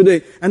reading today.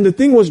 And the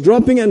thing was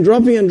dropping and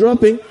dropping and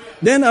dropping.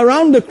 Then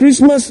around the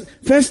Christmas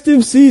festive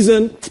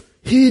season,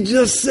 he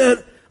just said,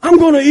 I'm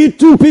going to eat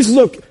 2 pieces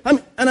of,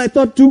 and I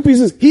thought 2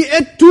 pieces. He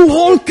ate 2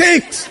 whole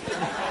cakes.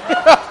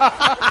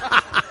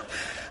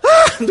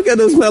 Look at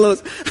those fellows.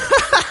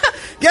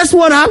 Guess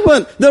what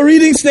happened? The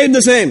reading stayed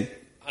the same.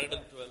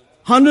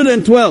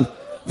 112.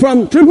 From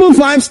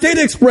 555 State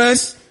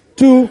Express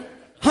to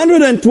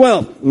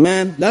 112.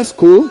 Man, that's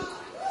cool.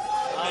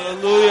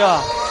 Hallelujah.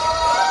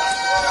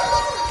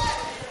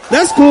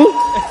 That's cool.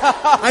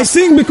 I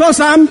sing because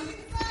I'm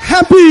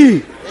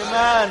happy.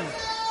 Amen.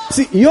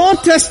 See, your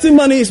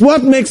testimony is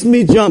what makes me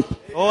jump.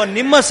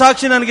 ನಿಮ್ಮ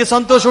ಸಾಕ್ಷಿ ನನಗೆ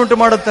ಸಂತೋಷ ಉಂಟು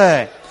ಮಾಡುತ್ತೆ.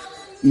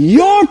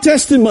 Your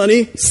testimony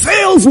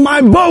sails my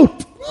boat.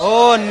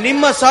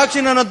 ನಿಮ್ಮ ಸಾಕ್ಷಿ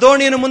ನನ್ನ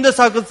ದೋಣಿಯನ್ನು ಮುಂದೆ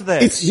ಸಾಗಿಸುತ್ತದೆ.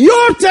 It's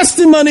your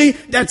testimony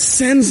that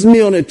sends me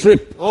on a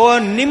trip.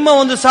 ನಿಮ್ಮ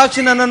ಒಂದು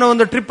ಸಾಕ್ಷಿ ನನ್ನನ್ನು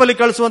ಒಂದು ಟ್ರಿಪ್ ಅಲ್ಲಿ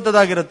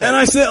ಕಳಿಸುವಂತದ್ದಾಗಿರುತ್ತೆ. And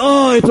I say,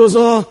 it was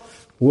all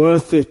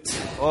worth it.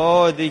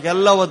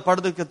 ಇದೆಲ್ಲ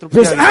ಪಡೆದಕ್ಕೆ ತೃಪ್ತಿ.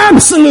 It was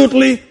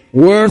absolutely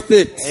worth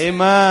it.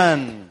 Amen.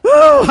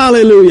 Oh,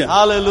 hallelujah.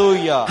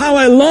 Hallelujah. How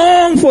I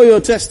long for your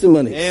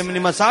testimony.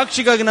 ನಿಮ್ಮ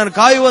ಸಾಕ್ಷಿಗಾಗಿ ನಾನು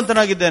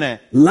ಕಾಯುವಂತನಾಗಿದ್ದೇನೆ.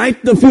 Light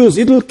the fuse.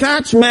 It will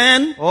catch,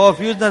 man.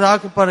 Fuse ನ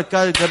ಹಾಕಿ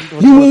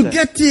You will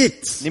get it.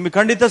 ನಿಮಗೆ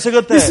ಖಂಡಿತ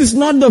ಸಿಗುತ್ತೆ. This is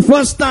not the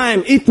first time.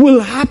 It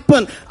will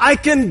happen. I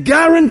can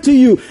guarantee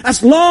you, as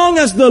long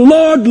as the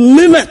Lord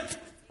liveth.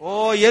 ಓ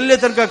ಎಲ್ಲಿ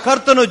ತನಕ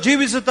ಕರ್ತನು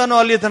ಜೀವಿಸುತ್ತಾನೋ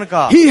ಅಲ್ಲಿ ತನಕ.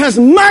 He has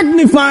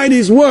magnified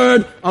his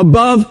word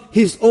above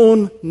his own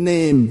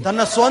name.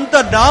 ತನ್ನ ಸ್ವಂತ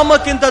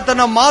ನಾಮಕ್ಕಿಂತ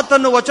ತನ್ನ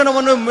ಮಾತನ್ನು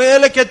ವಚನವನ್ನು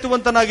ಮೇಲೆ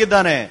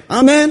ಕೆತ್ತುವಂತನಾಗಿದ್ದಾನೆ.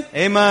 Amen.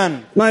 Amen.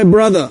 My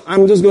brother,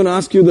 I'm just going to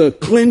ask you the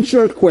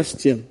clincher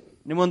question.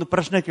 ನಿಮ್ಮೊಂದು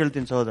ಪ್ರಶ್ನೆ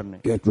ಕೇಳ್ತೀನಿ ಸಹೋದರನೇ.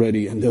 Get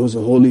ready. And there was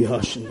a holy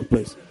hush in the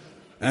place.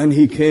 And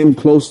he came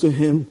close to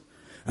him.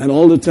 And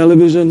all the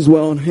televisions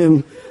were on him.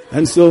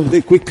 And so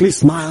they quickly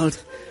smiled.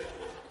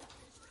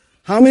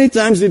 How many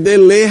times did they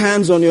lay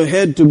hands on your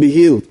head to be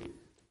healed?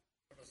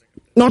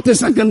 Not a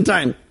second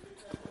time.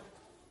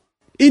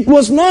 It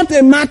was not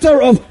a matter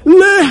of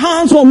lay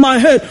hands on my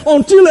head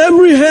until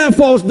every hair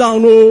falls down.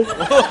 Oh.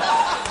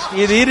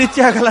 ಇದು ಈ ರೀತಿ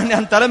ಆಗಲ್ಲ.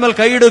 ನಾನು ತಲೆ ಮೇಲೆ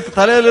ಕೈ ಇಡು,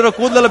 ತಲೆಯಲ್ಲಿರೋ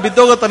ಕೂದಲೆಲ್ಲ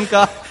ಬಿದ್ದೋಗೋ ತನಕ.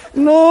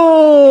 No.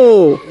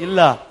 ಇಲ್ಲ.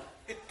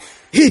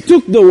 He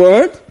took the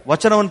word.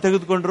 ವಚನವನ್ನು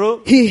ತೆಗೆದುಕೊಂಡ್ರು.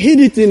 He hid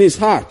it in his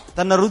heart.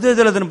 ತನ್ನ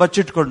ಹೃದಯದಲ್ಲಿ ಅದನ್ನು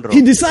ಬಚ್ಚಿಟ್ಕೊಂಡ್ರು.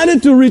 He decided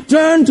to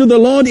return to the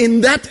Lord in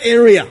that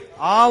area.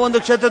 ಆ ಒಂದು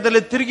ಕ್ಷೇತ್ರದಲ್ಲಿ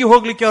ತಿರುಗಿ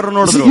ಹೋಗ್ಲಿಕ್ಕೆ ಅವರು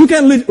ನೋಡಿದ್ರು. You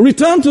can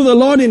return to the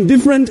Lord in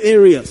different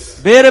areas.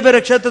 ಬೇರೆ ಬೇರೆ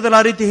ಕ್ಷೇತ್ರದಲ್ಲಿ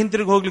ಆ ರೀತಿ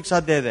ಹಿಂತಿರುಗಿ ಹೋಗ್ಲಿಕ್ಕೆ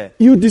ಸಾಧ್ಯ ಇದೆ.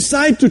 You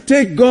decide to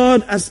take God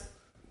as,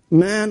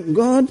 man,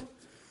 God,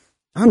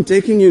 I'm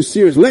taking you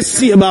serious. Let's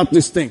see about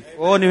this thing.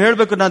 ಓ ನೀವು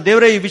ಹೇಳ್ಬೇಕು, ನಾನು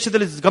ದೇವರೇ ಈ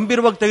ವಿಷಯದಲ್ಲಿ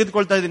ಗಂಭೀರವಾಗಿ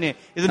ತೆಗೆದುಕೊಳ್ತಾ ಇದ್ದೀನಿ,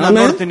 ಇದನ್ನ ನಾನು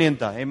ನೋಡ್ತೀನಿ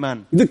ಅಂತ. Amen.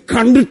 ಇದು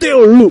ಖಂಡಿತ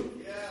ಒಳ್ಳು.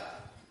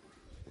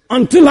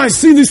 Until I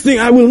see this thing,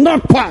 I will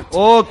not part.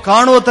 ಓ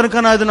ಕಾಣುವ ತನಕ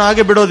ನಾನು ಇದನ್ನ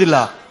ಹಾಗೆ ಬಿಡೋದಿಲ್ಲ.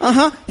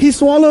 He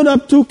swallowed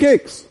up 2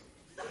 cakes.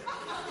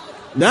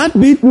 That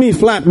beat me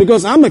flat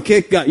because I'm a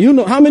cake guy. You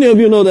know, how many of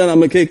you know that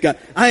I'm a cake guy?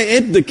 I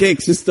ate the cake,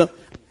 sister.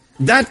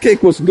 That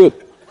cake was good.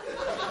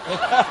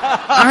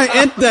 I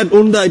ate that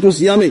unda. It was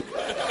yummy.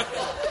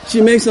 She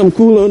makes some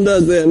cool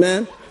undas there,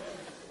 man.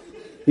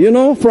 You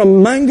know, from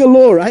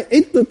Mangalore, I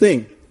ate the thing.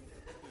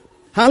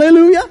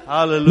 Hallelujah.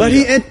 Hallelujah. But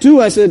he ate 2.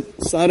 I said,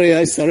 sorry,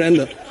 I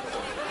surrender.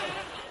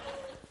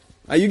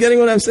 Are you getting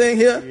what I'm saying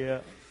here? Yeah.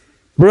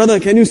 Brother,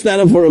 can you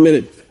stand up for a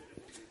minute?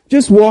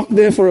 Just walk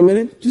there for a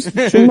minute. Just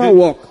shuma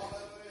walk.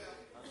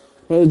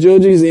 Brother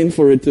Joji is in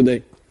for it today.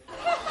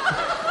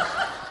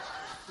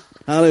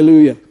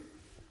 Hallelujah.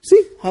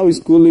 See how he's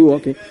coolly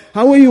walking.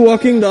 How were you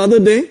walking the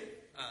other day?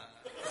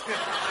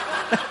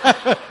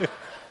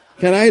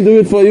 Can I do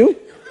it for you?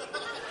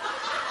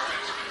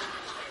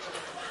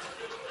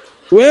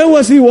 Where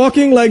was he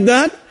walking like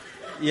that?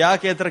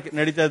 ಯಾಕೆ ಆತರ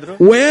ನಡೀತಾ ಇದ್ರು?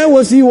 Where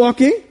was he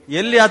walking?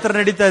 ಎಲ್ಲಿ ಆತರ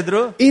ನಡೀತಾ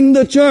ಇದ್ರು? In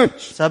the church.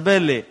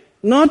 ಸಭೆಯಲ್ಲಿ.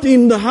 Not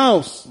in the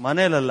house.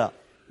 ಮನೆಯಲ್ಲ.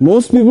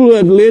 Most people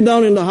had laid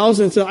down in the house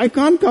and said, I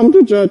can't come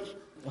to church.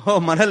 ಓ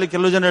ಮನೆಯಲ್ಲಿ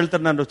ಕೆಲವು ಜನ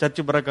ಹೇಳ್ತಾರೆ ನಾನು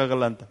ಚರ್ಚ್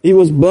ಬರಕ್ಕಾಗಲ್ಲ ಅಂತ. He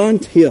was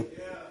burnt here.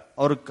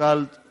 ಅವ್ರ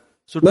ಕಾಲ್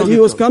ಸುಟ್ಟು. But he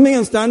was coming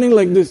and standing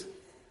like this.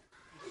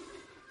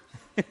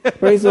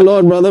 Praise the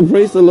Lord, brother.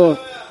 Praise the Lord.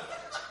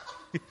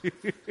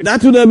 That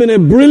would have been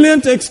a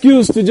brilliant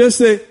excuse to just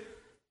say,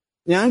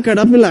 "Yan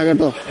kadapilla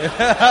gato."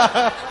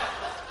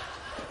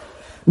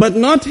 But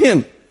not him.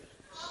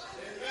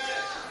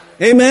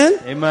 Amen.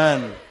 Amen.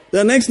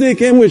 The next day he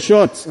came with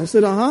shorts. I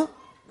said,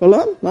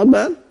 Colon, not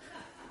bad.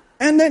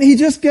 And then he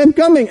just kept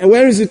coming. And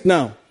where is it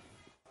now?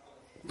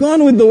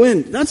 Gone with the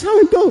wind. That's how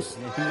it goes.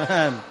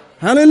 Amen.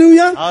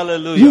 Hallelujah.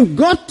 Hallelujah. You've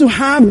got to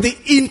have the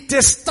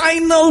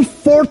intestinal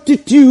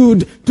fortitude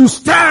to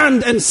stand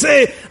and say,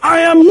 I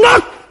am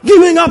not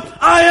giving up.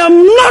 I am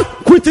not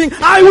quitting.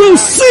 I will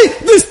see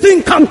this thing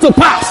come to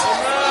pass.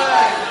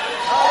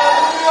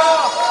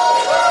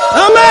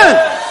 Amen.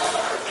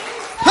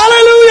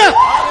 Hallelujah.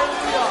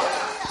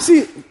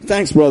 See,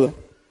 thanks, brother.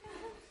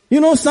 You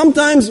know,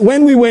 sometimes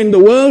when we were in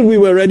the world, we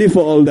were ready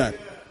for all that.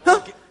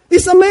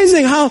 It's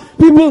amazing how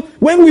people,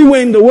 when we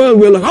were in the world,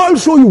 we're like, I'll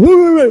show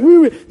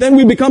you. Then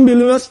we become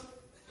believers.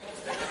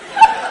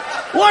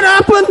 What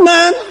happened,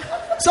 man?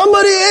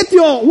 Somebody ate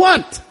your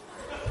what?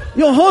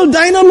 Your whole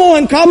dynamo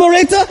and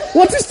carburetor?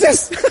 What is this?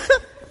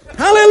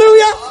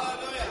 Hallelujah.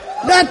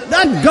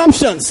 That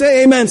gumption. Say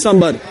amen,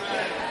 somebody.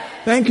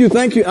 Thank you.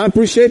 I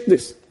appreciate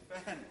this.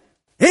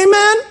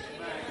 Amen.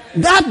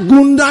 That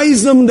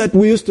Gundaism that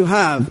we used to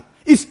have,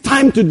 it's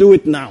time to do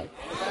it now.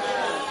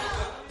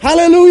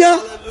 Hallelujah.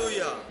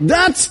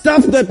 That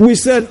stuff that we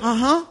said,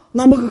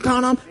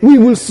 we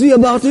will see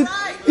about it.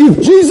 If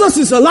Jesus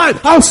is alive,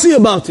 I'll see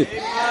about it.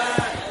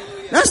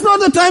 That's not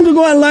the time to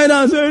go and lie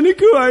down and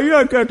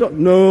say,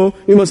 no,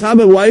 you must have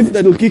a wife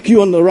that will kick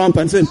you on the rump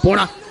and say,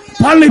 Poda,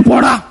 Pali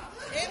Poda.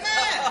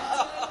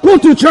 Go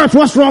to church,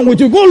 what's wrong with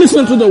you? Go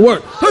listen to the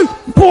word. Hey,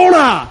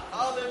 Poda.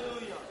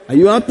 Are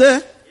you out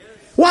there?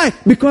 Why?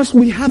 Because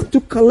we have to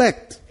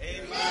collect.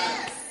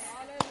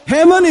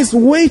 Heaven is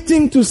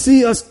waiting to see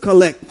us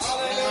collect.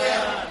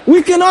 We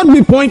cannot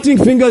be pointing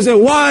fingers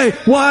and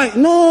why?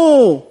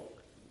 No.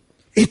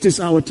 It is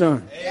our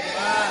turn.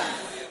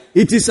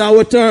 It is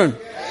our turn.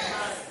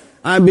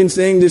 I've been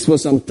saying this for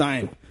some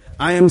time.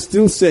 I am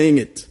still saying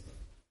it.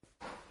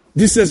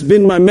 This has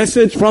been my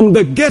message from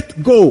the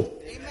get-go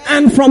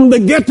and from the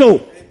ghetto.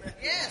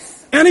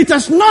 And it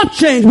has not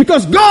changed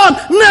because God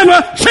never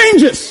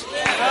changes.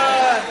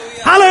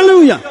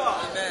 Hallelujah.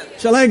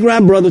 Shall I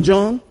grab Brother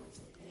John?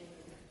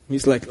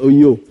 He's like, oh,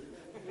 you.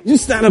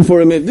 Just stand up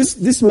for a minute.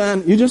 This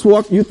man,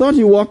 you thought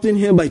you walked in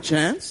here by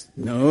chance?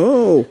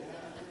 No.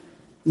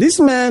 This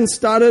man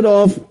started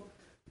off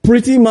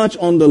pretty much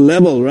on the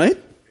level, right?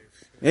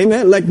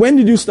 Amen. Like when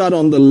did you start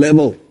on the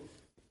level?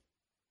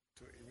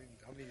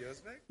 How many years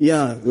back?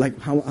 Yeah, like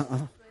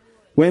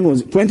when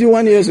was it?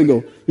 21 years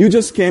ago. You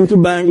just came to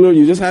Bangalore,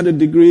 you just had a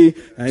degree,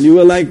 and you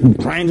were like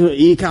trying to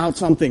eke out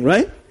something,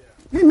 right?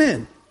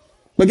 Amen.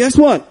 But guess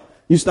what?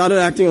 You started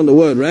acting on the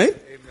word, right?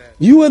 Amen.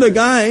 You were the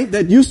guy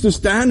that used to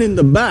stand in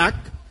the back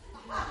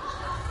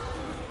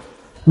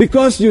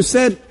because you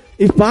said,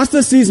 if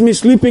pastor sees me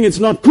sleeping, it's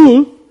not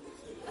cool.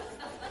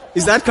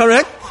 Is that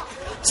correct?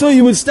 So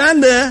you would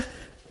stand there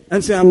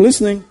and say, I'm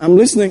listening.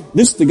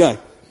 This is the guy.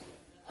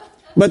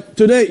 But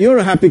today, you're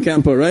a happy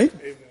camper, right?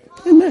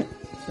 Amen.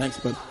 Thanks,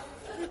 bud.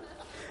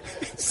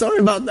 Sorry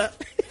about that.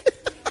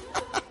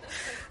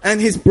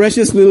 And his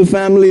precious little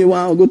family.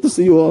 Wow, good to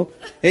see you all.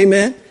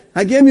 Amen.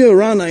 I gave you a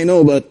run, I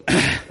know, but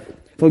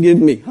forgive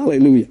me.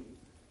 Hallelujah.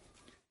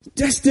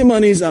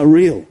 Testimonies are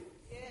real.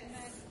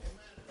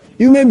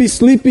 You may be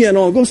sleepy and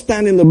all. Go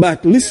stand in the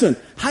back. Listen.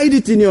 Hide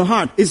it in your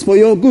heart. It's for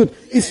your good.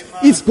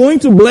 It's going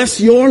to bless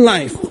your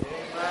life.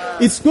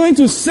 It's going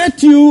to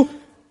set you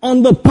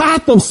on the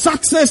path of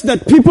success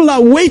that people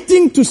are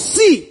waiting to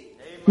see.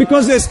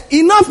 Because there's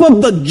enough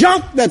of the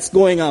junk that's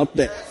going out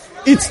there.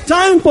 It's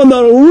time for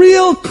the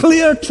real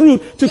clear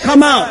truth to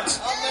come out.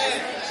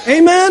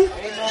 Amen?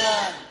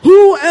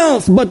 Who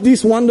else but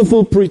these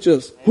wonderful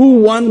preachers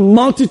who won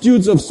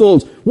multitudes of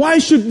souls? Why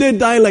should they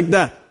die like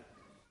that?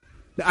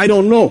 I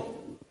don't know.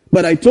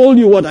 But I told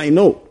you what I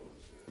know.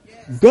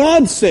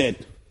 God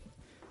said,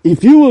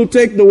 if you will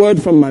take the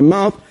word from my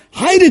mouth,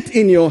 hide it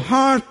in your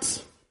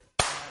heart,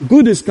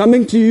 good is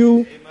coming to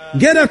you.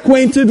 Get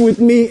acquainted with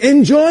me.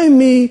 Enjoy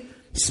me.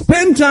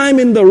 Spend time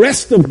in the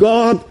rest of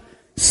God.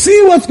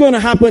 See what's going to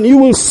happen. You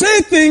will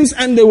say things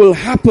and they will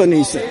happen,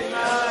 he said.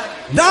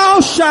 Thou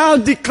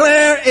shalt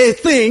declare a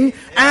thing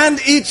and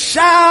it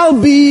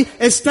shall be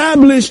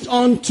established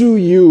unto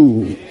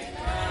you.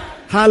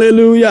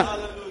 Hallelujah.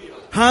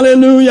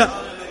 Hallelujah.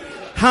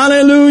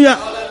 Hallelujah.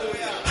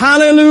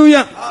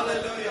 Hallelujah.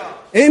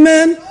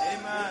 Amen.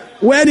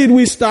 Where did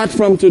we start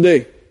from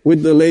today?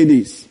 With the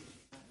ladies.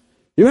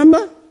 You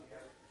remember?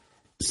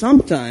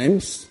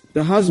 Sometimes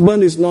the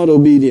husband is not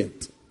obedient.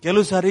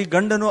 ಕೆಲವು ಸಾರಿ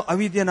ಗಂಡನು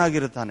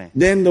ಅವಿದ್ಯನಾಗಿರುತ್ತಾನೆ.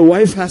 Then the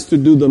wife has to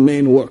do the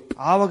main work.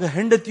 ಆವಾಗ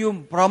ಹೆಂಡತಿಯು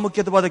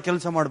ಪ್ರಾಮುಖ್ಯವಾದ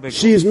ಕೆಲಸ ಮಾಡಬೇಕು.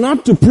 She is not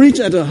to preach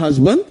at her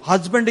husband.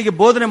 ಹಸ್ಬೆಂಡಿಗೆ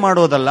ಬೋಧನೆ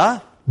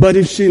ಮಾಡೋದಲ್ಲ. But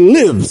if she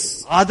lives,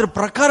 ಅದ್ರ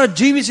ಪ್ರಕಾರ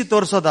ಜೀವಿಸಿ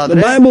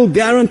ತೋರಿಸೋದಾದ್ರೆ, the Bible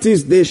guarantees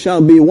they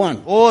shall be one.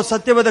 ಓ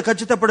ಸತ್ಯವಾದ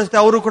ಖಚಿತಪಡಿಸುತ್ತೆ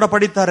ಅವರು ಕೂಡ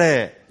ಪಡಿತಾರೆ.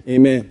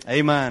 Amen.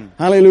 Amen.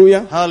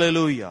 Hallelujah.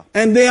 Hallelujah.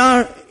 And they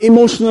are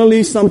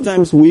emotionally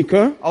sometimes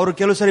weaker. ಅವರು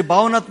ಕೆಲವು ಸಾರಿ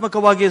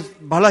ಭಾವನಾತ್ಮಕವಾಗಿ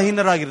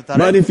ಬಲಹೀನರಾಗಿರ್ತಾರೆ.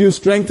 But if you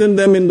strengthen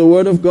them in the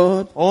word of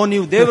God, ಓ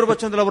ನೀವು ದೇವರ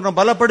ವಚನದಲ್ಲಿ ಅವರನ್ನು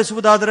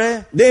ಬಲಪಡಿಸುವುದಾದರೆ,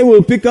 they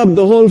will pick up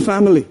the whole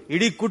family.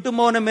 ಇಡೀ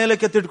ಕುಟುಂಬವನ್ನ ಮೇಲೆ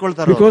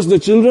ಕೆತ್ತಿಟ್ಕೊಳ್ತಾರೆ. Because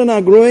the children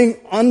are growing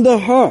under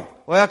her.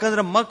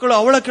 ಯಾಕಂದ್ರೆ ಮಕ್ಕಳು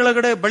ಅವಳ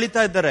ಕೆಳಗಡೆ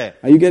ಬೆಳೀತಾ ಇದ್ದಾರೆ.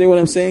 Are you getting what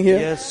I'm saying here?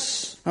 Yes.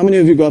 How many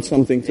of you got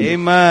something today?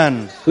 Amen.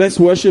 Let's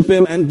worship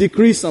him and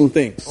decree some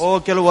things. ಓ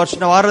ಕೆಲವು ವರ್ಷ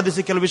ನಾವು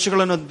ಆರಾಧಿಸಿ ಕೆಲವು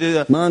ವಿಷಯಗಳನ್ನು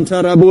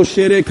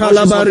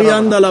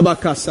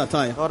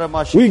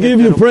we give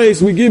you praise,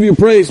 we give you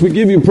praise, we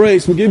give you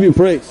praise, we give you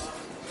praise.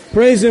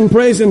 Praise him,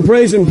 praise him,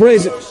 praise him,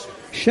 praise him.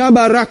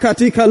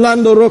 Shabarakati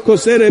kalando roko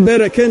sere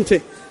berekente.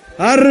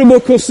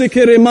 Arriboko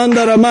sikere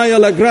mandara maya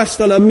la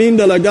grasta la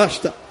minda la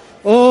gasta.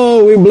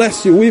 Oh, we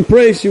bless you, we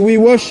praise you, we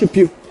worship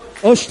you.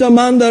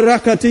 Oshtamanda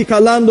rakati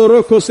kalando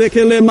roko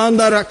sekele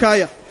manda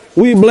rakaya.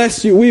 We bless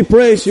you, we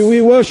praise you, we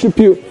worship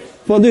you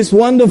for this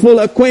wonderful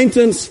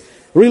acquaintance,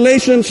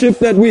 relationship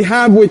that we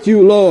have with you,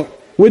 Lord,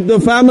 with the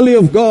family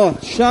of God.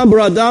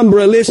 Shabra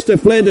dambra liste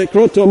flede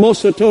kroto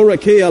mosatora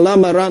kea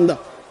lamaranda.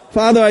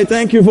 Father, I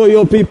thank you for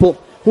your people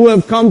who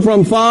have come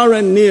from far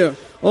and near.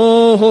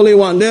 Oh, Holy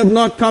One, they have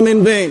not come in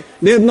vain.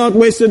 They have not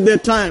wasted their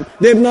time.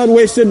 They have not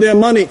wasted their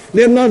money.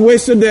 They have not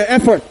wasted their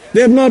effort.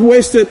 They have not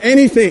wasted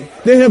anything.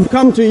 They have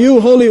come to you,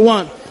 Holy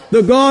One,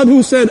 the God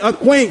who said,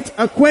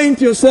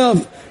 acquaint yourself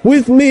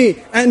with me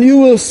and you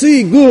will see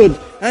good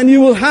and you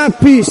will have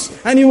peace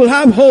and you will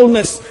have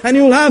wholeness and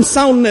you will have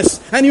soundness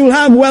and you will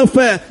have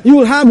welfare. You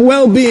will have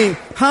well-being.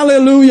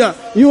 Hallelujah.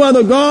 You are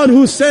the God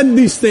who said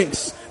these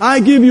things. I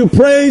give you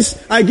praise.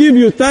 I give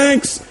you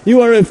thanks.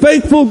 You are a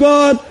faithful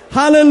God.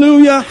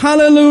 Hallelujah,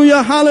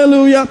 hallelujah,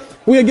 hallelujah.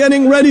 We are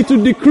getting ready to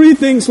decree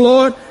things,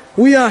 Lord.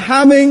 We are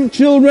having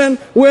children.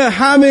 We're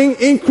having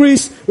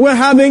increase. We're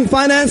having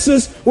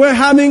finances. We're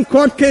having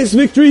court case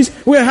victories.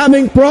 We're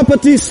having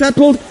property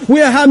settled.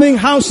 We're having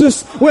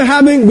houses. We're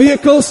having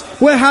vehicles.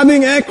 We're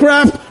having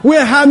aircraft.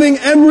 We're having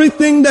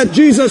everything that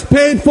Jesus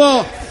paid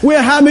for.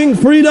 We're having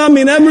freedom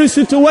in every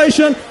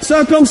situation,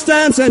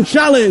 circumstance, and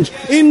challenge.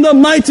 In the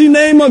mighty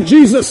name of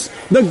Jesus,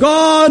 the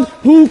God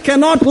who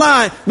cannot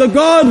lie, the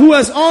God who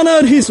has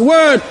honored His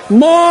word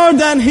more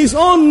than His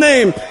own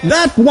name,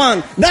 that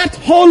one, that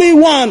Holy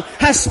One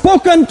has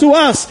spoken to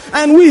us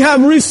and we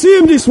have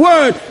received His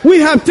word.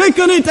 We have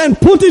taken it and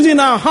put it in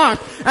our heart.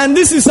 And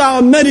this is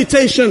our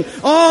meditation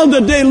all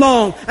the day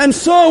long. And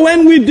so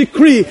when we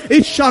decree,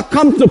 it shall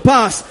come to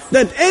pass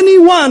that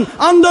anyone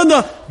under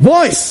the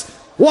voice,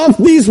 of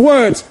these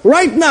words,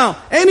 right now,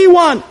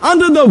 anyone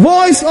under the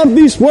voice of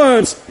these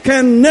words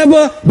can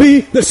never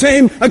be the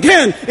same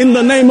again in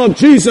the name of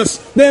Jesus.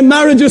 Their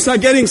marriages are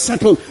getting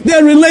settled.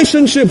 Their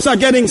relationships are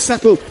getting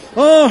settled.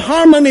 Oh,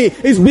 harmony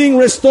is being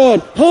restored.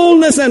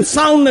 Wholeness and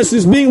soundness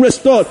is being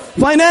restored.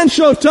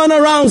 Financial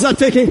turnarounds are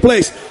taking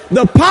place.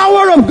 The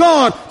power of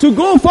God to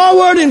go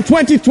forward in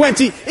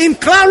 2020 in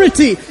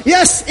clarity.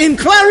 Yes, in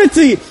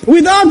clarity,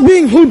 without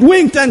being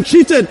hoodwinked and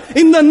cheated.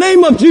 In the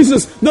name of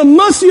Jesus, the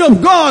mercy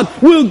of God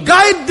will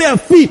guide their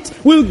feet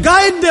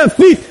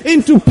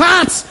into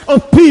paths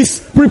of peace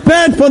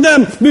prepared for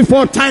them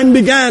before time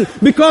began.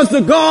 Because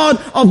the God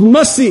of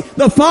mercy,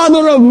 the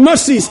Father of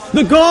mercies,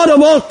 the God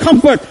of all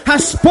comfort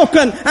has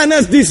spoken and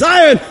has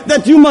desired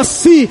that you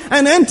must see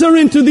and enter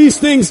into these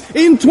things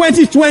in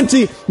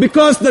 2020,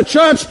 because the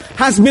church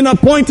has been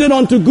appointed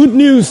unto good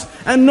news,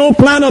 and no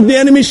plan of the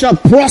enemy shall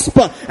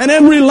prosper, and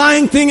every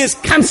lying thing is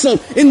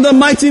cancelled in the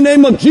mighty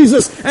name of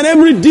Jesus, and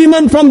every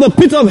demon from the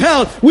pit of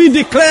hell, we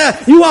declare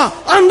you are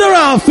under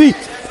our feet.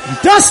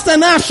 Dust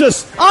and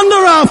ashes under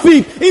our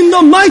feet in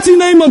the mighty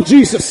name of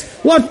Jesus.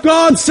 What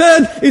God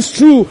said is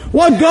true.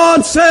 What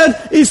God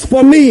said is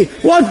for me.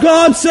 What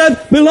God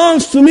said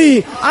belongs to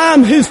me. I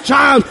am His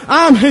child.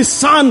 I am His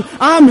son.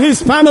 I am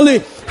His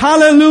family.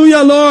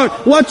 Hallelujah, Lord.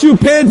 What you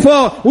paid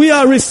for, we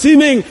are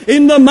receiving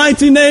in the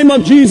mighty name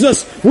of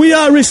Jesus. We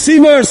are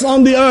receivers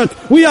on the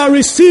earth. We are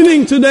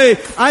receiving today.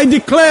 I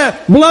declare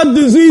blood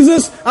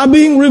diseases are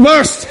being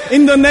reversed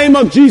in the name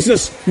of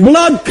Jesus.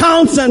 Blood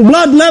counts and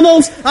blood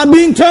levels are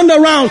being turned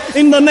around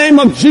in the name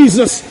of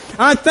Jesus.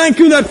 I thank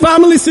you that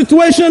family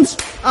situations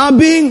are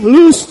being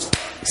loosed,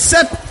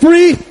 set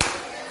free,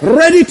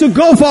 ready to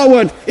go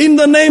forward in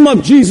the name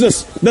of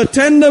Jesus. The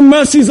tender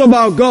mercies of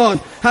our God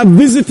have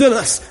visited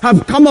us,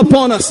 have come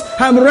upon us,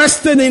 have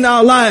rested in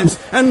our lives,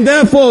 and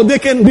therefore they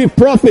can be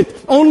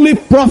profit, only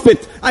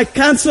profit. I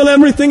cancel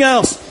everything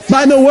else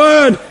by the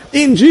word.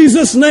 In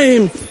Jesus'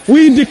 name,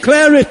 we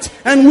declare it,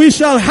 and we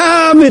shall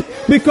have it,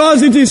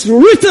 because it is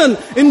written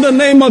in the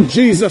name of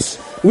Jesus.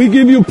 We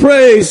give you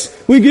praise.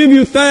 We give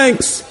you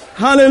thanks.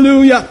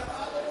 Hallelujah.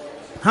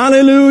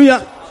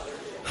 Hallelujah.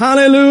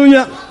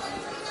 Hallelujah.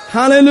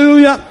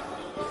 Hallelujah.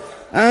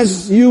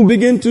 As you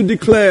begin to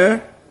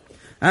declare,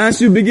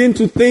 as you begin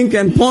to think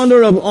and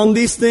ponder on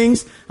these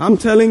things, I'm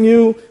telling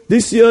you,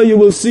 this year you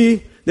will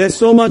see there's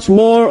so much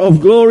more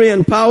of glory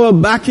and power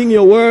backing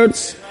your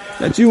words,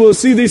 that you will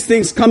see these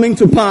things coming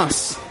to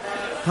pass.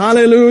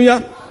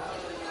 Hallelujah.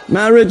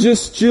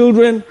 Marriages,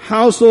 children,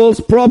 households,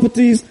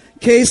 properties,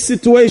 case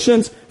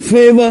situations,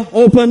 favor,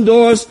 open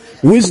doors,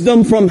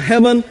 wisdom from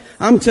heaven.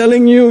 I'm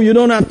telling you, you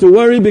don't have to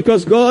worry,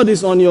 because God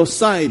is on your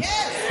side.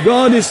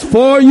 God is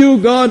for you.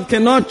 God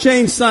cannot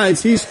change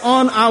sides. He's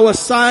on our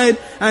side,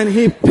 and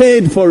He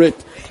paid for it.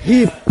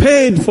 He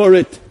paid for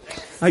it.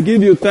 I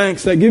give you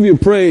thanks. I give you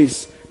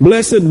praise.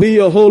 Blessed be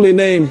your holy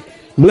name.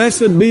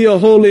 Blessed be your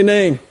holy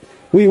name.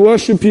 We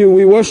worship you.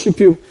 We worship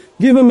you.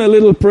 Give Him a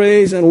little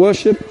praise and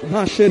worship.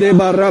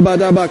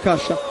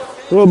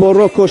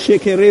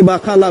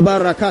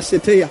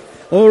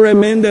 Ore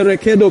mende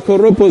rekedo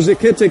koropo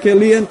zekete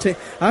keliente.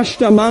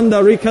 Ashta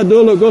manda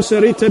rikadolo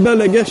goserite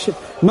belegeshe.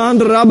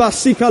 Mandraba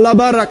sika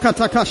labara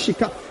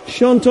katakashika.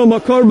 Shonto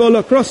makorbo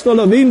la crosto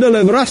la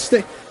vindele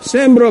vraste.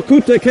 Sembro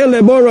kute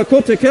kele bora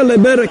kote kele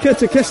bere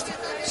kete keste.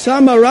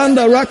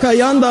 Samaranda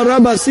rakayanda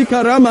raba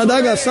sika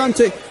ramadaga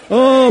sante.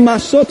 Oh,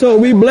 Masoto,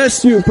 we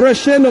bless you.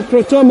 Presheno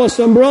krotomo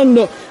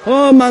sombrondo.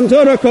 Oh,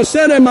 mandora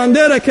kosere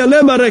mandere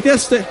keleba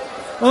rekeste.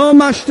 Oh,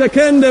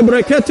 mashtekende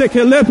brekete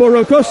kelepo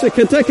rokose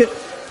keteke.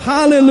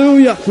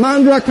 Hallelujah.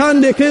 Mandra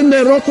kande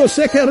kende roko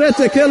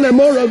sekerete kele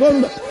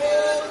moragonda.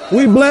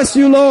 We bless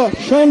you, Lord.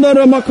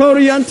 Shondara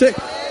makoriante.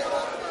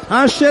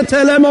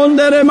 Ashetele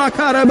mondere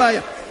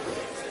makarabaya.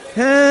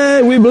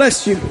 Hey, we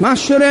bless you.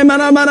 Mashere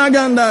manamana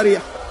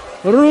gandaria.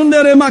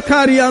 Rundere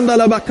makari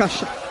andala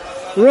bakasha.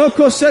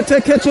 Roko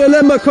sete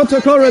ketelemba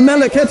kotokore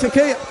melekete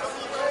kea.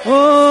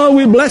 Oh,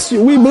 we bless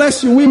you. We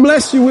bless you. We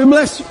bless you. We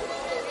bless you.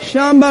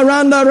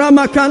 Shambaranda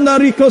ramakanda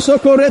riko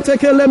sokorete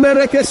kele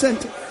bereke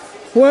sente.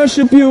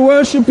 Worship you,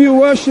 worship you,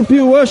 worship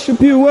you,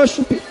 worship you,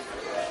 worship you.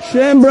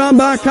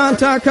 Shembramba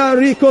kantaka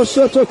riko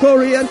soto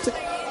koriente.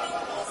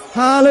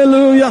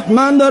 Hallelujah.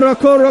 Mandara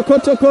koro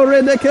koto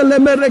kore de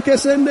kelebere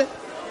kesende.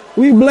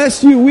 We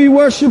bless you, we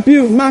worship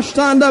you.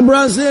 Mashtanda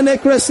brazene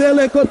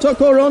kresele koto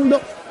korondo.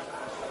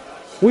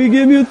 We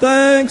give you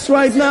thanks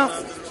right now.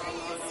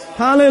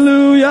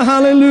 Hallelujah,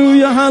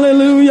 hallelujah,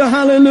 hallelujah,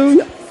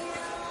 hallelujah.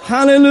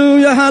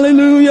 Hallelujah,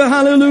 hallelujah,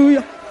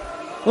 hallelujah.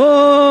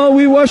 Oh,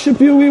 we worship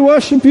you, we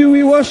worship you,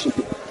 we worship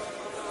you.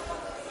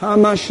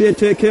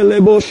 Hamashete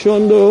kelebo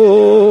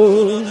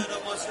shondo.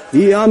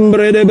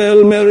 Iambre de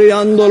bel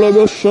meriando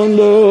logo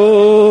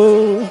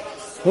shondo.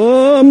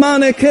 Oh,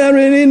 mane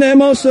kerini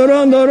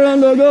mosorondo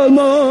rondo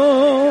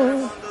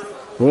golmo.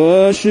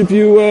 Worship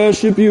you,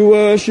 worship you,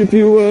 worship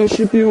you,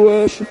 worship you,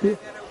 worship you.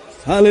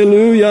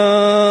 Hallelujah.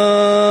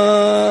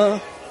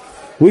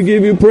 We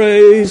give you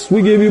praise,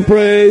 we give you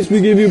praise,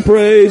 we give you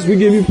praise, we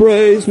give you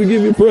praise, we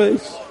give you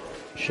praise.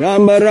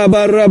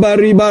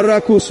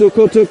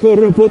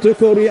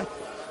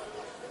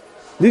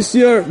 This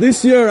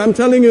year, I'm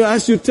telling you,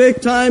 as you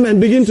take time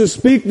and begin to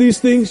speak these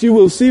things, you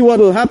will see what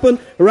will happen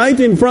right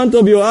in front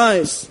of your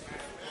eyes.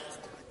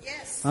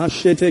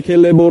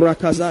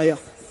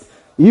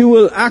 You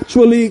will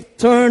actually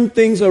turn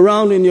things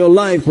around in your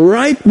life.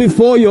 Right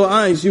before your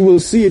eyes, you will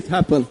see it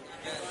happen.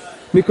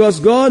 Because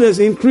God has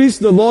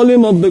increased the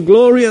volume of the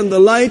glory and the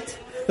light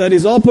that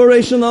is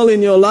operational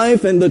in your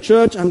life and the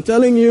church. I'm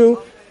telling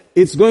you,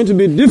 it's going to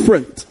be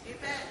different.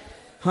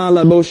 And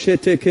I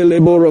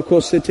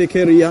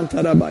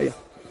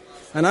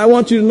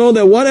want you to know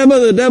that whatever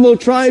the devil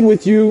tried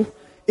with you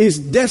is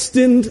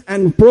destined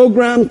and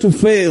programmed to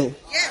fail.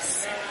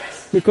 Yes.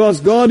 Because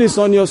God is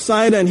on your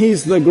side and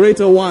He's the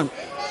greater one.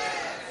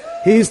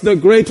 He's the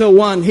greater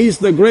one. He's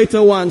the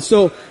greater one.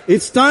 So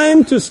it's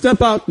time to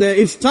step out there.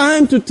 It's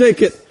time to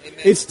take it.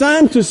 It's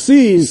time to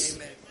seize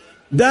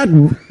that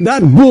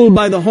bull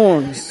by the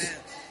horns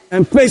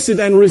and face it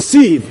and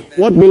receive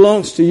what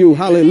belongs to you.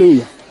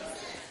 Hallelujah.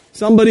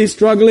 Somebody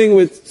struggling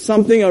with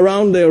something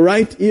around their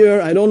right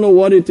ear. I don't know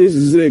what it is.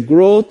 Is it a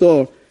growth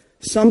or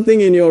something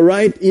in your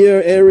right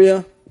ear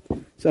area?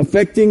 It's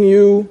affecting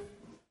you.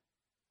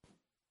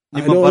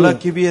 ನಿಮ್ಮ ಬಲ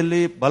ಕಿವಿಯಲ್ಲಿ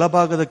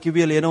ಬಲಭಾಗದ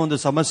ಕಿವಿಯಲ್ಲಿ ಏನೋ ಒಂದು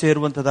ಸಮಸ್ಯೆ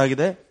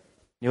ಇರುವಂತದ್ದಾಗಿದೆ.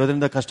 ನೀವು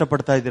ಅದರಿಂದ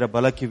ಕಷ್ಟಪಡ್ತಾ ಇದ್ದೀರಾ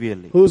ಬಲ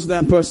ಕಿವಿಯಲ್ಲಿ. Who's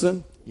that person?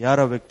 ಯಾರ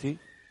ವ್ಯಕ್ತಿ?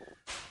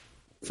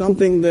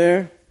 Something there.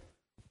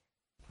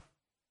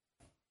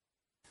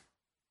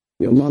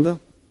 Your mother?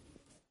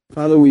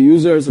 Father, we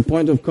use her as a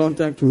point of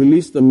contact to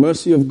release the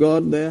mercy of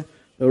God there.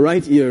 The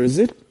right ear, is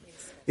it?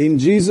 In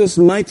Jesus'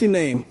 mighty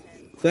name.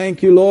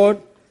 Thank you, Lord.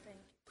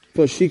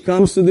 For she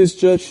comes to this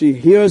church, she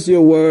hears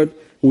your word.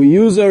 We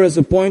use her as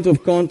a point of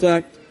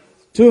contact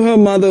to her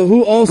mother who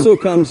also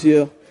comes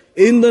here.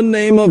 In the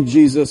name of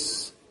Jesus,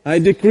 I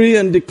decree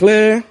and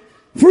declare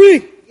free,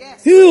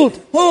 healed,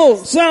 whole,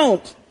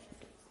 sound.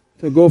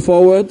 To go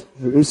forward,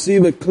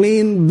 receive a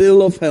clean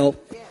bill of health.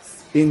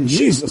 In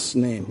Jesus'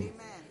 name.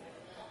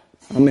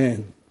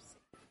 Amen.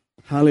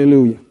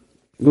 Hallelujah.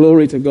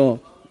 Glory to God.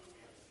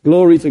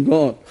 Glory to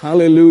God.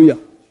 Hallelujah.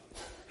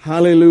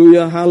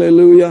 Hallelujah.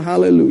 Hallelujah.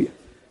 Hallelujah.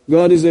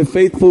 God is a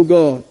faithful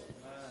God.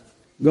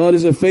 God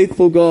is a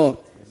faithful God.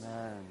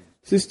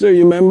 Sister,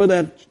 you remember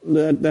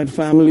that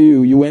family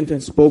you went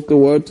and spoke the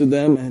word to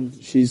them and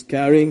she's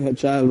carrying her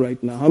child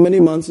right now. How many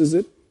months is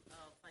it?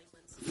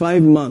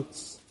 5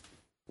 months.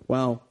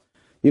 Wow.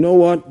 You know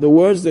what? The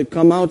words that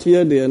come out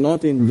here, they are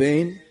not in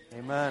vain.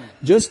 Amen.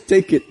 Just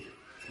take it.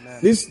 Amen.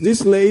 This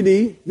lady,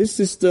 this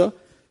sister,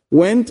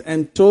 went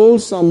and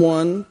told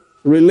someone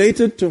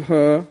related to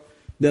her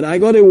that I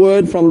got a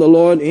word from the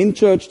Lord in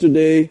church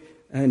today,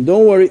 and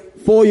don't worry,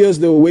 4 years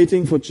they were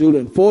waiting for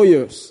children. 4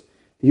 years.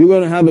 You're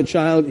going to have a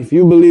child. If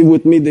you believe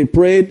with me, they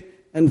prayed,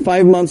 and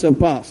 5 months have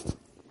passed.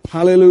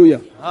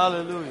 Hallelujah.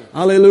 Hallelujah.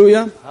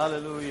 Hallelujah.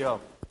 Hallelujah.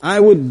 I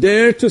would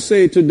dare to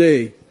say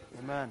today,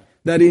 Amen,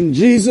 that in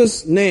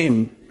Jesus'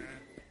 name,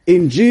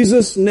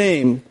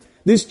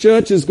 this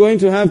church is going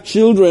to have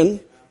children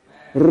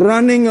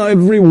running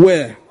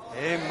everywhere.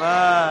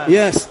 Amen.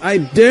 Yes, I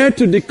dare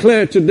to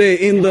declare today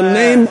in the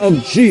name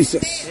of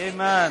Jesus.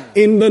 Amen.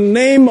 In the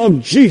name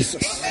of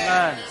Jesus.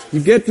 Amen. You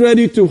get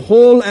ready to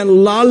hold and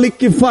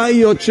lallikify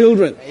your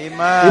children.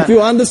 Amen. If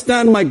you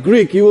understand my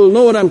Greek, you will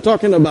know what I'm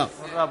talking about.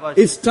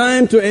 It's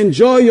time to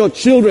enjoy your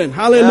children.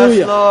 Hallelujah.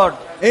 Yes, Lord.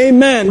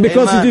 Amen.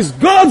 Because Amen. it is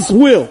God's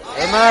will.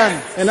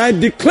 Amen. And I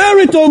declare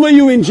it over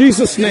you in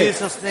Jesus' In name.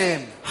 Jesus'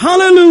 name.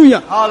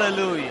 Hallelujah.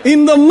 Hallelujah.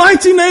 In the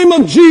mighty name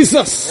of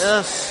Jesus.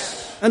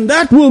 Yes. And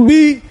that will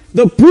be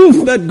the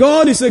proof that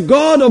God is a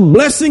God of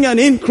blessing and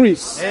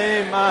increase.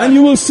 Amen. And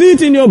you will see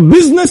it in your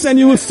business and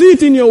you will see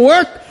it in your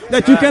work,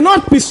 that you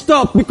cannot be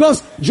stopped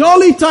because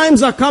jolly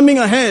times are coming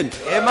ahead.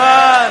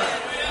 Amen.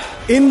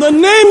 In the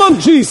name of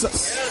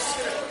Jesus.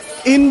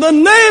 In the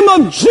name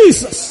of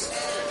Jesus.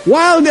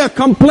 While they're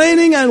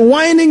complaining and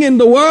whining in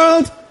the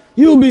world,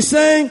 you'll be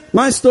saying,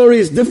 my story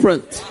is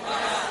different.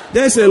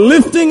 There's a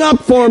lifting up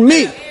for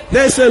me.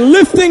 There's a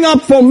lifting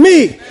up for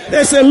me.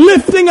 There's a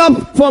lifting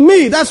up for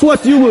me. That's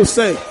what you will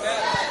say.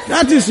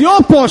 That is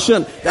your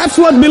portion. That's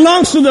what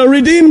belongs to the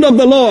redeemed of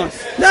the Lord.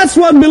 That's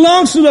what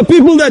belongs to the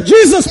people that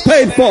Jesus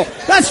paid for.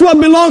 That's what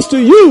belongs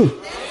to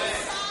you.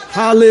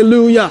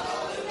 Hallelujah.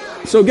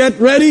 So get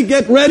ready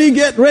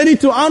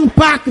to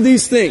unpack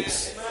these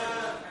things.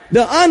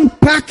 The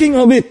unpacking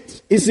of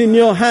it is in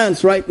your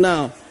hands right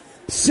now.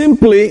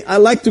 Simply, I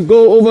like to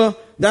go over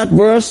that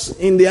verse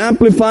in the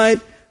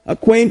Amplified.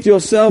 Acquaint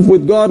yourself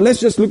with God. Let's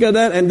just look at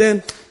that and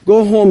then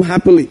go home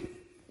happily.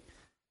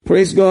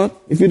 Praise God.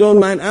 If you don't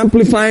mind,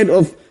 Amplified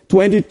of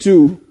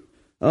 22.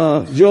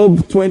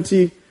 Job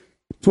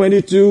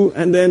 22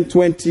 and then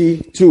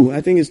 22.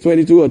 I think it's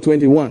 22 or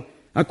 21.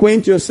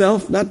 Acquaint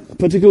yourself. That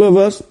particular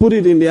verse, put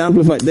it in the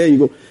Amplified. There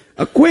you go.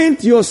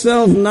 Acquaint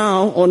yourself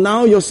now, or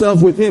now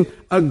yourself with Him.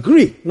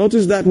 Agree.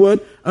 Notice that word.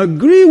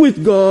 Agree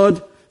with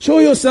God. Show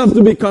yourself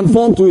to be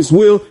conformed to His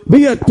will.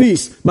 Be at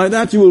peace. By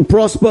that you will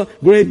prosper.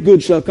 Great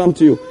good shall come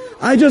to you.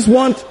 I just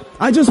want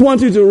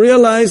you to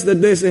realize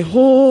that there's a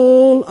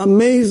whole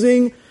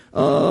amazing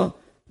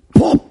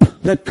pop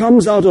that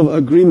comes out of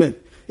agreement.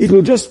 It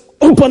will just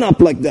open up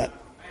like that.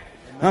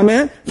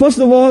 Amen. First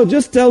of all,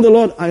 just tell the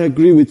Lord, I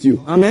agree with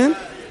you. Amen.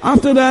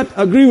 After that,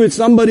 agree with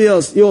somebody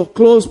else, your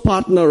close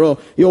partner or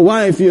your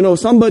wife,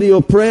 somebody,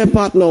 your prayer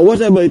partner or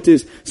whatever it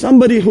is.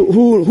 Somebody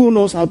who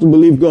knows how to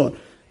believe God.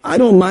 I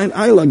don't mind.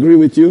 I'll agree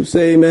with you.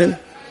 Say amen.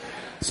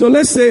 So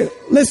let's say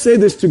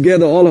this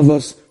together, all of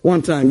us,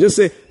 one time. Just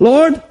say,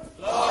 Lord,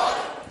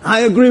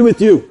 I agree with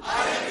you.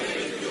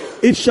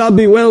 It shall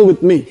be well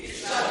with me.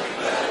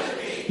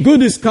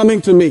 Good is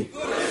coming to me.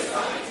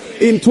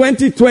 In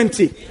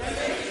 2020,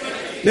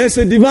 there's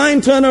a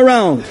divine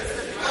turnaround.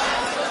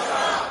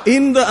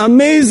 In the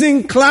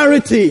amazing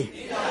clarity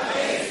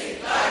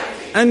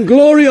and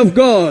glory of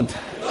God.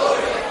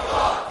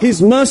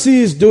 His mercy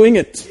is doing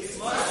it.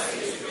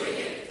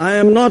 I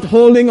am not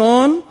holding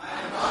on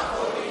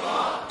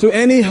to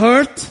any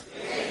hurt,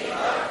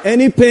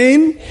 any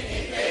pain,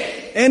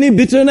 any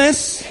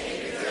bitterness,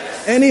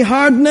 any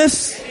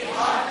hardness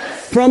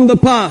from the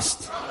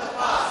past.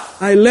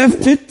 I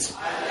left it.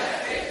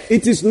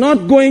 It is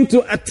not going to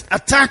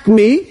attack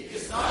me.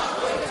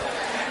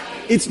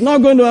 It's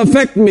not going to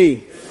affect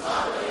me.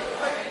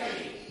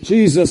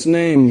 Jesus'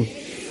 name.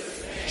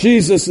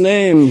 Jesus'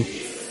 name.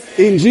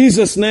 In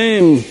Jesus'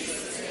 name.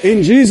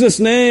 In Jesus'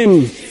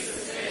 name.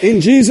 In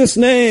Jesus'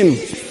 name.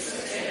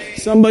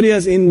 Somebody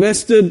has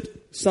invested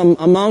some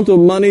amount of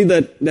money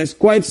that's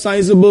quite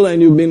sizable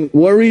and you've been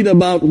worried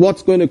about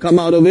what's going to come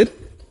out of it.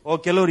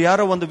 ಕೆಲವರು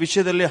ಯಾರೋ ಒಂದು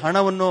ವಿಷಯದಲ್ಲಿ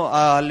ಹಣವನ್ನು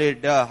ಅಲ್ಲಿ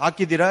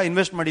ಹಾಕಿದ್ದೀರಾ,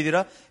 invest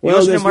ಮಾಡಿದೀರಾ,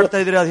 ಯೋಚನೆ ಮಾಡ್ತಾ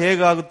ಇದ್ದೀರಾ ಅದು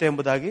ಹೇಗಾಗುತ್ತೆ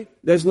ಎಂಬುದಾಗಿ.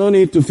 There's no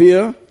need to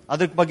fear.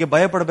 ಅದಕ್ಕೆ ಬಗ್ಗೆ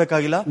ಭಯ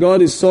ಪಡಬೇಕಾಗಿಲ್ಲ. God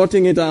is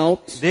sorting it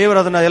out. ದೇವರು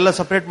ಅದನ್ನ ಎಲ್ಲ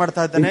ಸಪರೇಟ್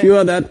ಮಾಡ್ತಾ ಇದ್ದಾನೆ. If you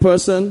are that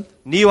person,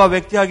 ನೀವು ಆ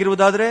ವ್ಯಕ್ತಿ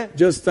ಆಗಿರುವುದಾದ್ರೆ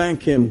just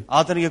thank him.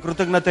 ಆತನಿಗೆ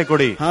ಕೃತಜ್ಞತೆ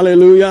ಕೊಡಿ.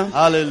 Hallelujah.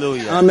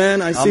 Hallelujah. Amen.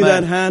 I see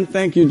that hand.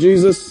 Thank you,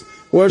 Jesus.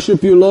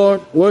 Worship you,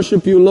 Lord.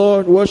 Worship you,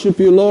 Lord. Worship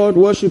you, Lord.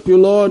 Worship you,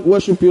 Lord.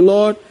 Worship you,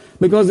 Lord.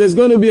 Because there's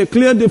going to be a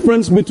clear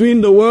difference between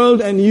the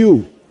world and you.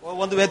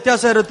 ಒಂದು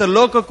ವ್ಯತ್ಯಾಸ ಇರುತ್ತೆ,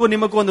 ಲೋಕಕ್ಕೂ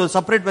ನಿಮಗೂ ಒಂದು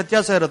separate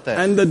ವ್ಯತ್ಯಾಸ ಇರುತ್ತೆ.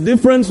 And the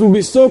difference will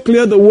be so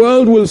clear the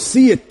world will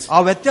see it. ಆ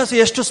ವ್ಯತ್ಯಾಸ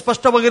ಎಷ್ಟು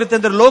ಸ್ಪಷ್ಟವಾಗಿರುತ್ತೆ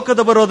ಅಂದ್ರೆ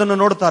ಲೋಕದವರು ಅದನ್ನು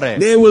ನೋಡ್ತಾರೆ.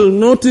 They will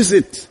notice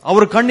it.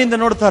 ಅವರು ಕಣ್ಣಿಂದ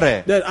ನೋಡ್ತಾರೆ.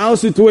 That our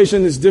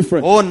situation is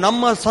different.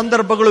 ನಮ್ಮ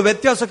ಸಂದರ್ಭಗಳು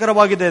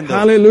ವ್ಯತ್ಯಾಸಕರವಾಗಿದೆ ಎಂದು.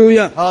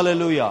 Hallelujah.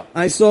 Hallelujah.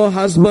 I saw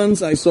husbands,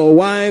 I saw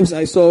wives,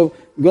 I saw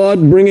God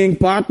bringing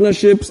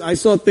partnerships, I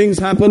saw things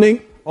happening.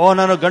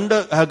 ನಾನು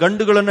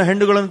ಗಂಡುಗಳನ್ನು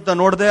ಹೆಣ್ಣುಗಳನ್ನು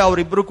ನೋಡಿದೆ,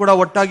 ಅವರಿಬ್ಬರು ಕೂಡ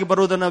ಒಟ್ಟಾಗಿ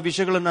ಬರುವುದನ್ನ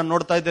ವಿಷಯಗಳನ್ನ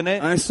ನೋಡ್ತಾ ಇದ್ದೇನೆ.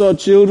 I saw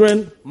children,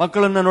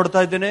 ಮಕ್ಕಳನ್ನ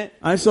ನೋಡ್ತಾ ಇದ್ದೇನೆ.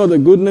 I saw the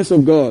goodness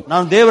of God.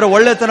 ನಾನು ದೇವರ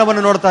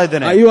ಒಳ್ಳೆತನವನ್ನು ನೋಡ್ತಾ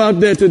ಇದ್ದೇನೆ. Are you out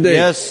there today?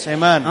 Yes,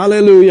 amen.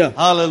 Hallelujah.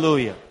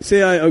 Hallelujah.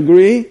 Say, I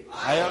agree.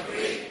 I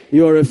agree.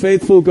 You are a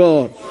faithful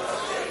God.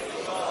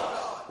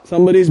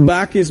 Somebody's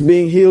back is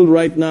being healed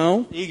right now.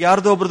 ಈಗ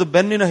ಯಾರ್ದೋ ಒಬ್ಬರದು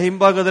ಬೆನ್ನಿನ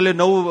ಹಿಂಭಾಗದಲ್ಲಿ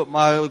ನೋವು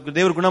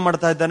ದೇವರು ಗುಣ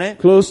ಮಾಡ್ತಾ ಇದ್ದಾನೆ.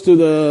 Close to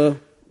the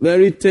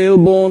very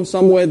tailbone,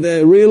 somewhere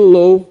there, real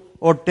low.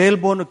 Tail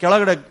bone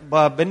ಕೆಳಗಡೆ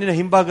ಬೆನ್ನಿನ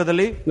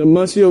ಹಿಂಭಾಗದಲ್ಲಿ. The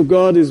mercy of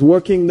God is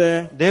working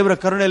there. ದೇವರ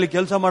ಕರುಣೆಯಲ್ಲಿ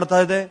ಕೆಲಸ ಮಾಡ್ತಾ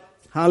ಇದೆ.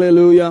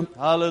 Hallelujah.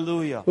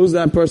 Hallelujah. Who's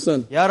that person?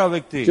 ಯಾರ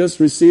ವ್ಯಕ್ತಿ? Just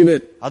receive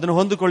it. ಅದನ್ನು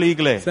ಹೊಂದಿಕೊಳ್ಳಿ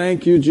ಈಗಲೇ. Thank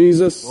you,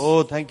 Jesus.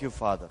 Thank you,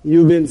 Father.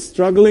 You've been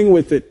struggling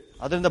with it.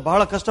 ಅದರಿಂದ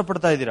ಬಹಳ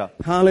ಕಷ್ಟಪಡ್ತಾ ಇದ್ದೀರಾ.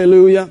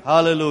 Hallelujah.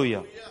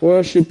 Hallelujah.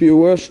 Worship you,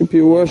 worship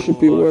you, worship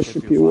you,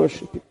 worship you,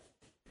 worship you.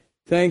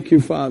 Thank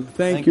you, Father.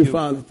 Thank you,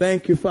 Father.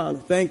 Thank you, Father.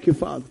 Thank you,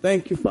 Father.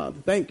 Thank you, Father.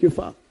 Thank you,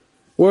 Father.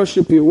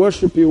 Worship you,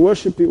 worship you,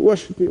 worship you,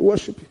 worship you,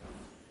 worship you.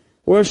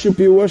 Worship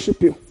you, worship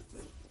you.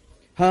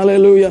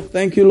 Hallelujah.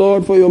 Thank you,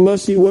 Lord, for your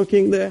mercy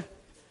working there.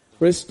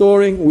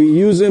 Restoring. We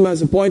use him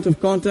as a point of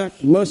contact.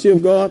 Mercy of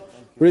God.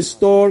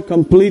 Restore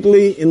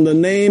completely in the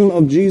name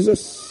of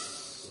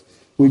Jesus.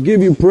 We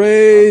give you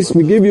praise.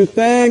 We give you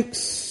thanks.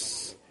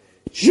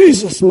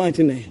 Jesus'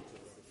 mighty name.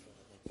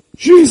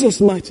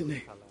 Jesus' mighty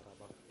name.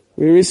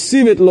 We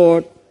receive it,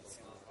 Lord.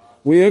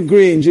 We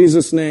agree in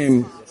Jesus' name.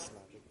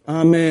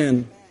 Amen.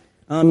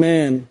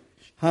 Amen.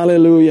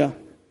 Hallelujah.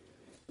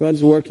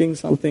 God's working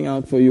something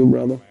out for you,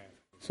 brother,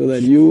 so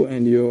that you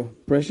and your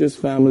precious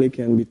family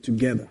can be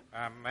together.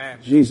 Amen.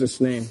 Jesus'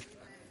 name.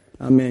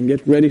 Amen.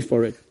 Get ready for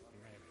it.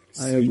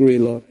 I agree,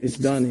 Lord. It's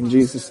done in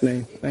Jesus'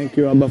 name. Thank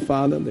you, Abba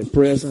Father. The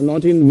prayers are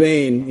not in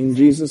vain in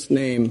Jesus'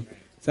 name.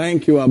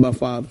 Thank you, Abba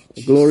Father.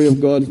 The glory of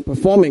God is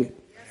performing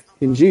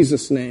in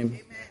Jesus' name.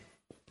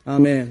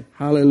 Amen.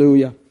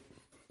 Hallelujah.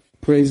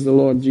 Praise the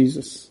Lord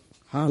Jesus.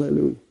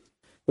 Hallelujah.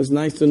 It was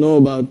nice to know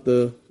about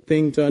the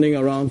thing turning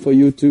around for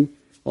you too.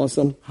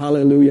 Awesome.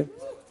 Hallelujah.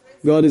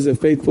 God is a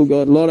faithful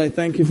God. Lord, I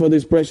thank you for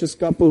this precious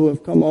couple who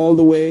have come all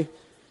the way.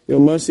 Your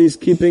mercy is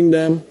keeping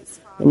them.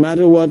 No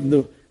matter what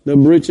the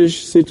British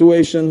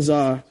situations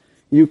are,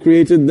 you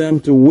created them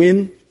to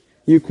win.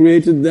 You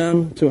created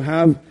them to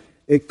have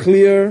a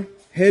clear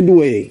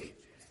headway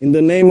in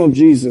the name of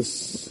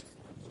Jesus.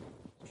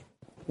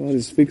 God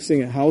is fixing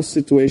a house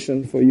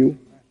situation for you.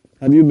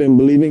 Have you been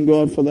believing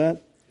God for that?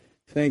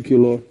 Thank you,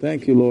 Lord.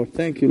 Thank you, Lord.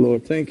 Thank you,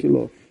 Lord. Thank you,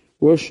 Lord.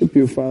 Worship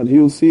you, Father.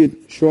 You'll see it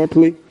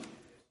shortly.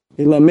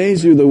 It'll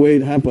amaze you the way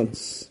it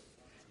happens.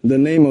 In the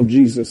name of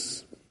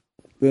Jesus.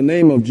 The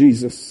name of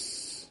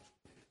Jesus.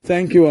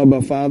 Thank you,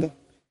 Abba Father.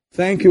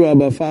 Thank you,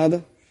 Abba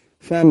Father.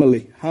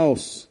 Family,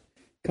 house.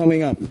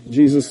 coming up. In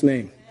Jesus'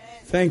 name.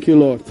 Thank you,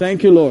 Lord.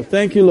 Thank you, Lord.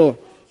 Thank you, Lord.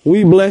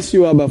 We bless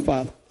you, Abba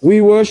Father.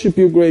 We worship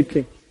you, great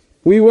King.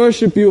 We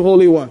worship you,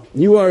 Holy One.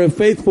 You are a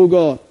faithful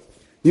God.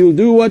 You'll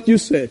do what you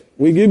said.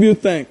 We give you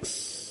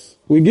thanks.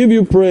 We give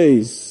you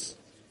praise.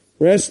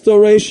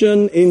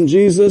 Restoration in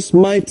Jesus'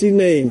 mighty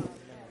name.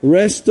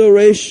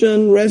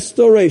 Restoration,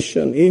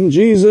 restoration in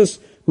Jesus'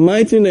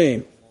 mighty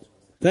name.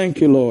 Thank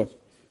you, Lord.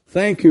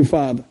 Thank you,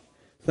 Father.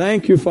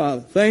 Thank you,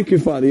 Father. Thank you,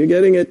 Father. You're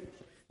getting it?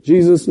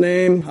 Jesus'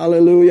 name.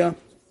 Hallelujah.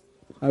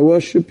 I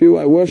worship you.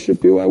 I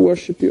worship you. I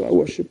worship you. I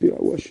worship you.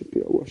 I worship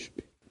you. I worship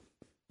you.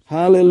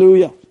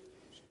 Hallelujah.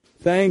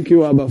 Thank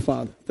you, Abba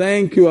Father.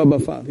 Thank you, Abba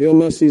Father. Your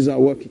mercies are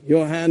working.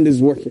 Your hand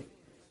is working.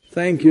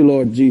 Thank you,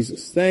 Lord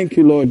Jesus. Thank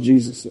you, Lord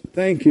Jesus.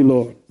 Thank you,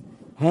 Lord.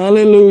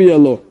 Hallelujah,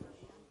 Lord.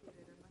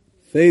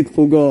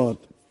 Faithful God.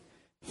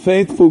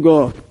 Faithful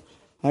God.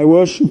 I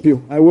worship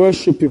you. I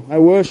worship you. I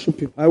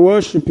worship you. I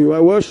worship you.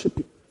 I worship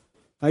you.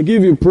 I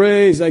give you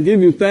praise. I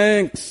give you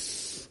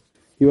thanks.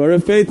 You are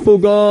a faithful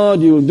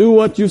God. You will do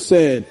what you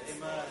said.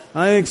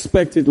 I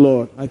expect it,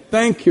 Lord. I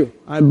thank you.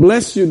 I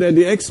bless you that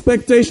the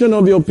expectation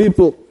of your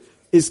people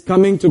is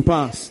coming to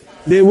pass.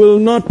 They will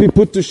not be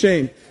put to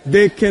shame.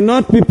 They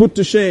cannot be put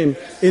to shame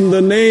in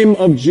the name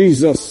of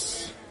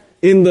Jesus.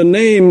 In the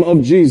name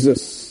of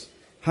Jesus.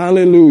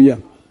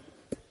 Hallelujah.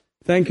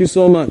 Thank you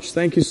so much.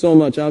 Thank you so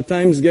much. Our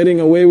time's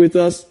getting away with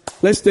us.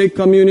 Let's take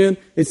communion.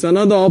 It's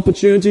another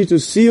opportunity to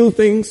seal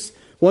things.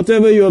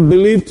 Whatever you have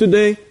believed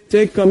today,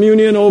 take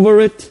communion over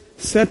it.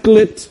 Settle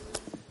it.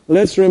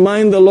 Let's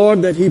remind the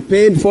Lord that He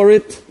paid for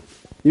it.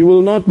 You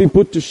will not be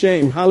put to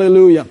shame.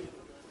 Hallelujah.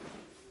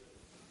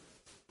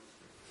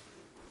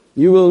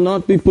 You will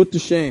not be put to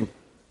shame.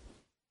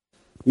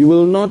 You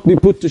will not be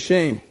put to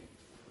shame.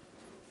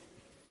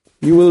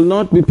 You will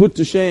not be put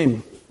to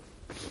shame.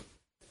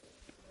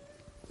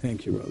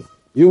 Thank you, brother.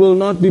 You will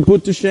not be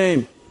put to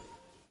shame.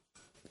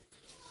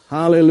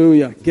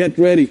 Hallelujah. Get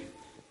ready.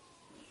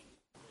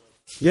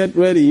 Get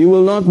ready. You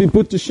will not be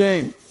put to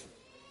shame.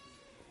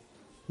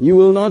 You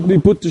will not be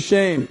put to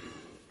shame.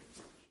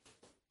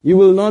 You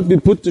will not be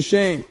put to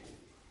shame.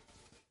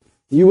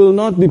 You will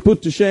not be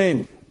put to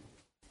shame.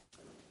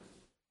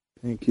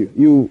 Thank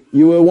you.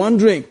 You were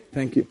wondering.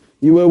 Thank you.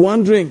 You were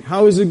wondering,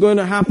 how is it going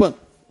to happen?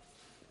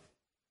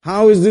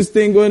 How is this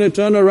thing going to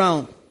turn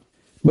around?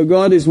 But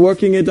God is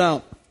working it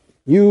out.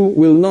 You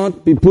will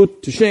not be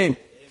put to shame.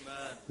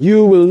 Amen.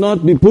 You will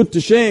not be put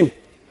to shame. Amen.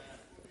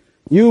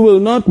 You will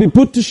not be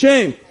put to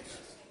shame.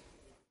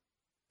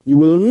 You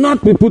will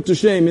not be put to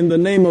shame in the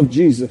name of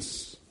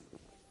Jesus.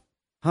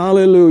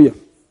 Hallelujah.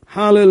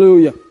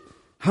 Hallelujah.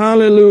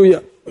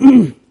 Hallelujah.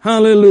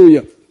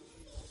 Hallelujah.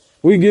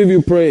 We give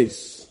you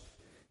praise.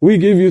 We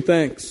give you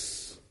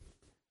thanks.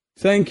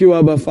 Thank you,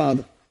 Abba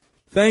Father.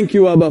 Thank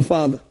you, Abba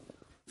Father.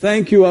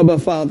 Thank you, Abba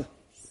Father.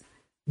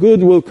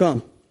 Good will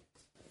come.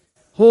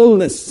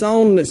 Wholeness,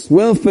 soundness,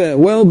 welfare,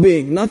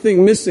 well-being,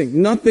 nothing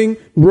missing, nothing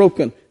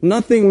broken.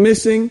 Nothing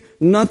missing,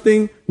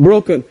 nothing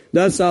broken.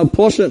 That's our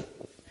portion.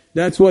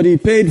 That's what He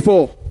paid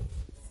for.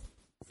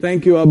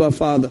 Thank you, Abba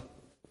Father.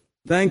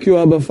 Thank you,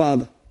 Abba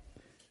Father.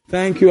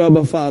 Thank you,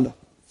 Abba Father,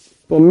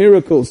 for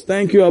miracles.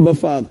 Thank you, Abba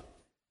Father,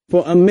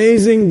 for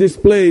amazing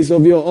displays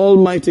of your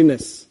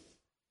almightiness.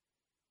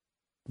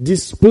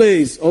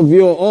 Displays of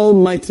your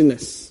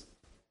almightiness.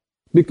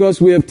 Because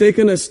we have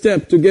taken a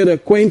step to get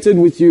acquainted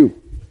with you.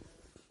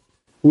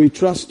 We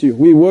trust you.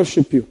 We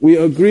worship you. We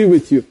agree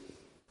with you.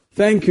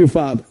 Thank you,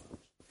 Father.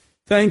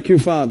 Thank you,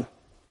 Father.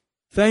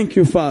 Thank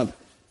you, Father.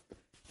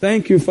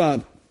 Thank you,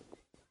 Father.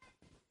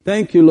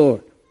 Thank you,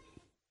 Lord.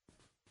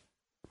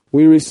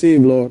 We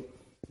receive, Lord,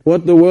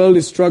 what the world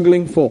is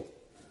struggling for,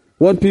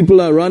 what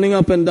people are running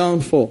up and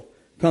down for,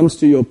 comes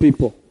to your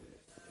people.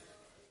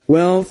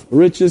 Wealth,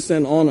 riches,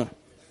 and honor.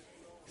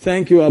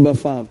 Thank you, Abba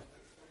Father.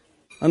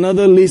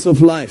 Another lease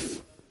of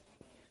life.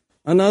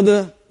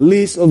 Another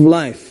lease of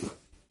life.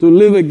 To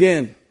live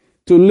again.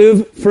 To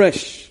live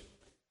fresh.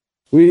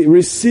 We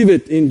receive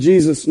it in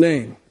Jesus'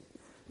 name.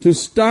 To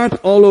start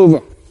all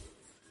over.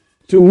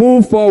 To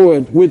move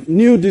forward with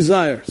new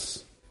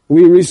desires.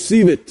 We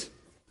receive it.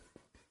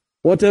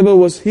 Whatever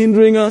was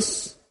hindering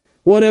us,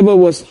 whatever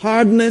was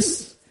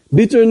hardness,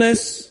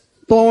 bitterness,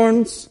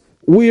 thorns,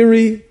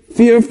 weary,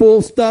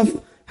 fearful stuff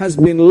has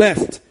been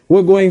left.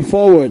 We're going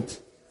forward.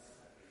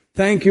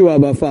 Thank you,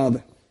 Abba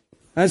Father.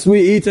 As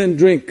we eat and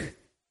drink,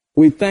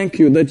 we thank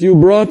you that you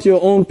brought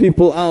your own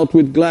people out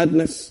with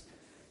gladness.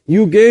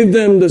 You gave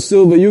them the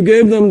silver, you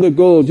gave them the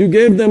gold, you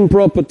gave them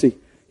property.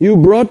 You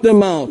brought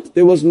them out.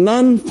 There was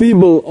none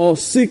feeble or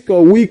sick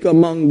or weak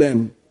among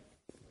them.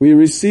 We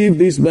receive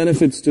these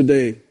benefits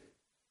today.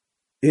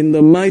 In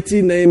the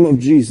mighty name of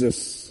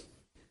Jesus.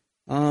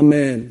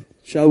 Amen.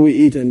 Shall we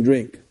eat and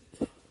drink?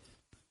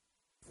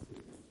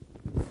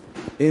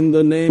 In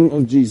the name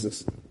of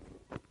Jesus.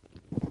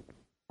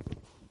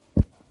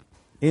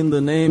 In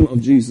the name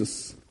of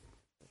Jesus.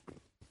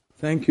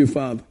 Thank you,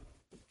 Father.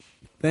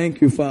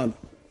 Thank you, Father.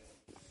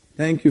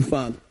 Thank you,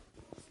 Father.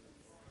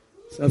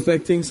 It's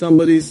affecting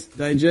somebody's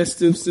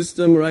digestive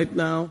system right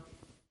now.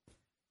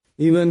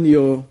 Even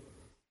your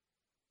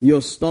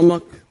your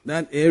stomach,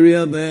 that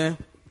area there,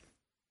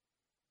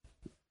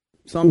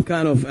 some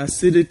kind of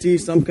acidity,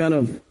 some kind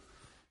of,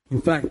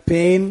 in fact,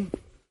 pain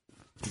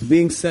is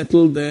being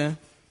settled there,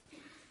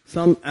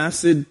 some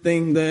acid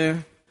thing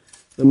there.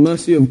 The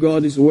mercy of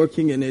God is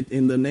working in it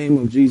in the name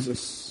of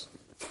Jesus.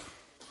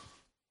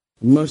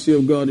 The mercy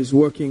of God is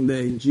working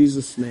there in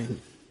Jesus'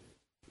 name.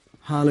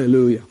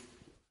 Hallelujah.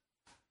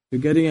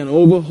 You're getting an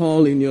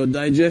overhaul in your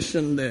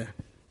digestion there.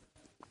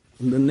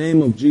 In the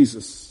name of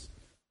Jesus.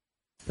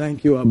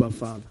 Thank you, Abba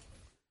Father.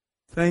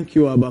 Thank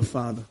you, Abba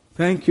Father.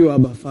 Thank you,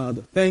 Abba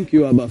Father. Thank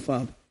you, Abba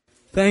Father.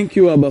 Thank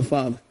you, Abba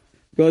Father.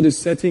 God is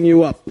setting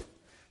you up,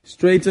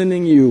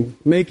 straightening you,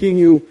 making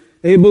you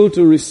able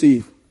to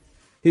receive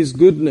His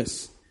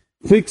goodness,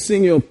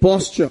 fixing your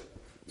posture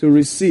to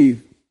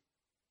receive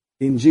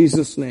in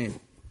Jesus' name.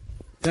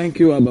 Thank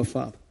you, Abba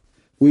Father.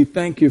 We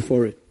thank you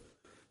for it.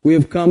 We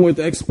have come with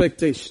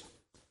expectation.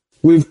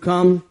 We've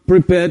come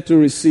prepared to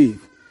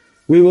receive.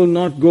 We will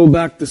not go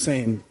back the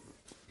same.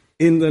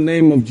 In the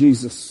name of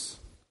Jesus.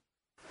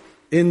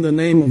 In the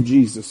name of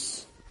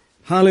Jesus.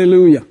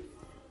 Hallelujah.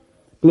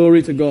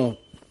 Glory to God.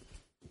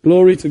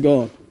 Glory to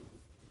God.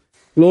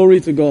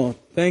 Glory to God.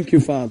 Thank you,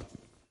 Father.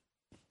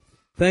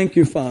 Thank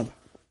you, Father.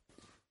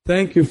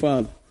 Thank you,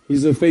 Father.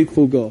 He's a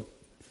faithful God.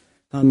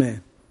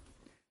 Amen.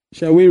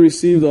 Shall we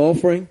receive the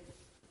offering?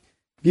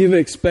 Give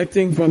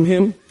expecting from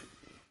Him.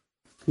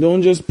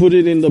 Don't just put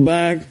it in the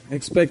bag,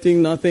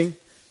 expecting nothing.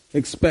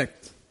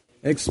 Expect.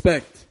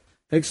 Expect.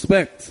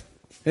 Expect.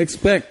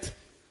 Expect.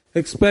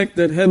 Expect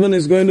that heaven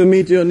is going to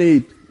meet your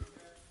need.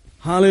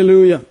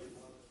 Hallelujah.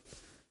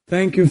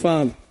 Thank you,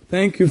 Father.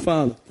 Thank you,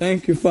 Father.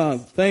 Thank you, Father.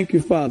 Thank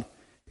you, Father.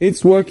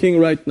 It's working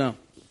right now.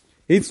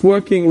 It's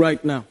working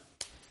right now.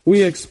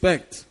 We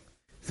expect.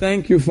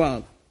 Thank you,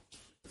 Father.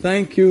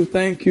 Thank you,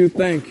 thank you,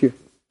 thank you.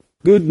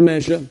 Good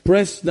measure,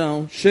 pressed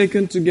down,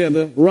 shaken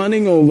together,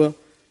 running over.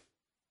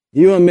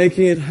 You are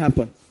making it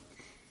happen.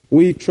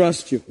 We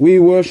trust you. We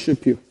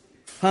worship you.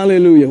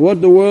 Hallelujah.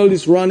 What the world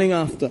is running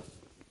after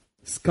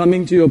is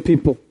coming to your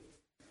people.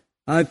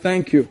 I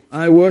thank you.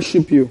 I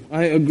worship you.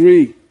 I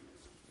agree.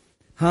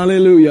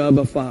 Hallelujah,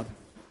 Abba Father.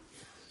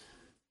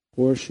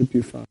 Worship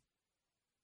you, Father.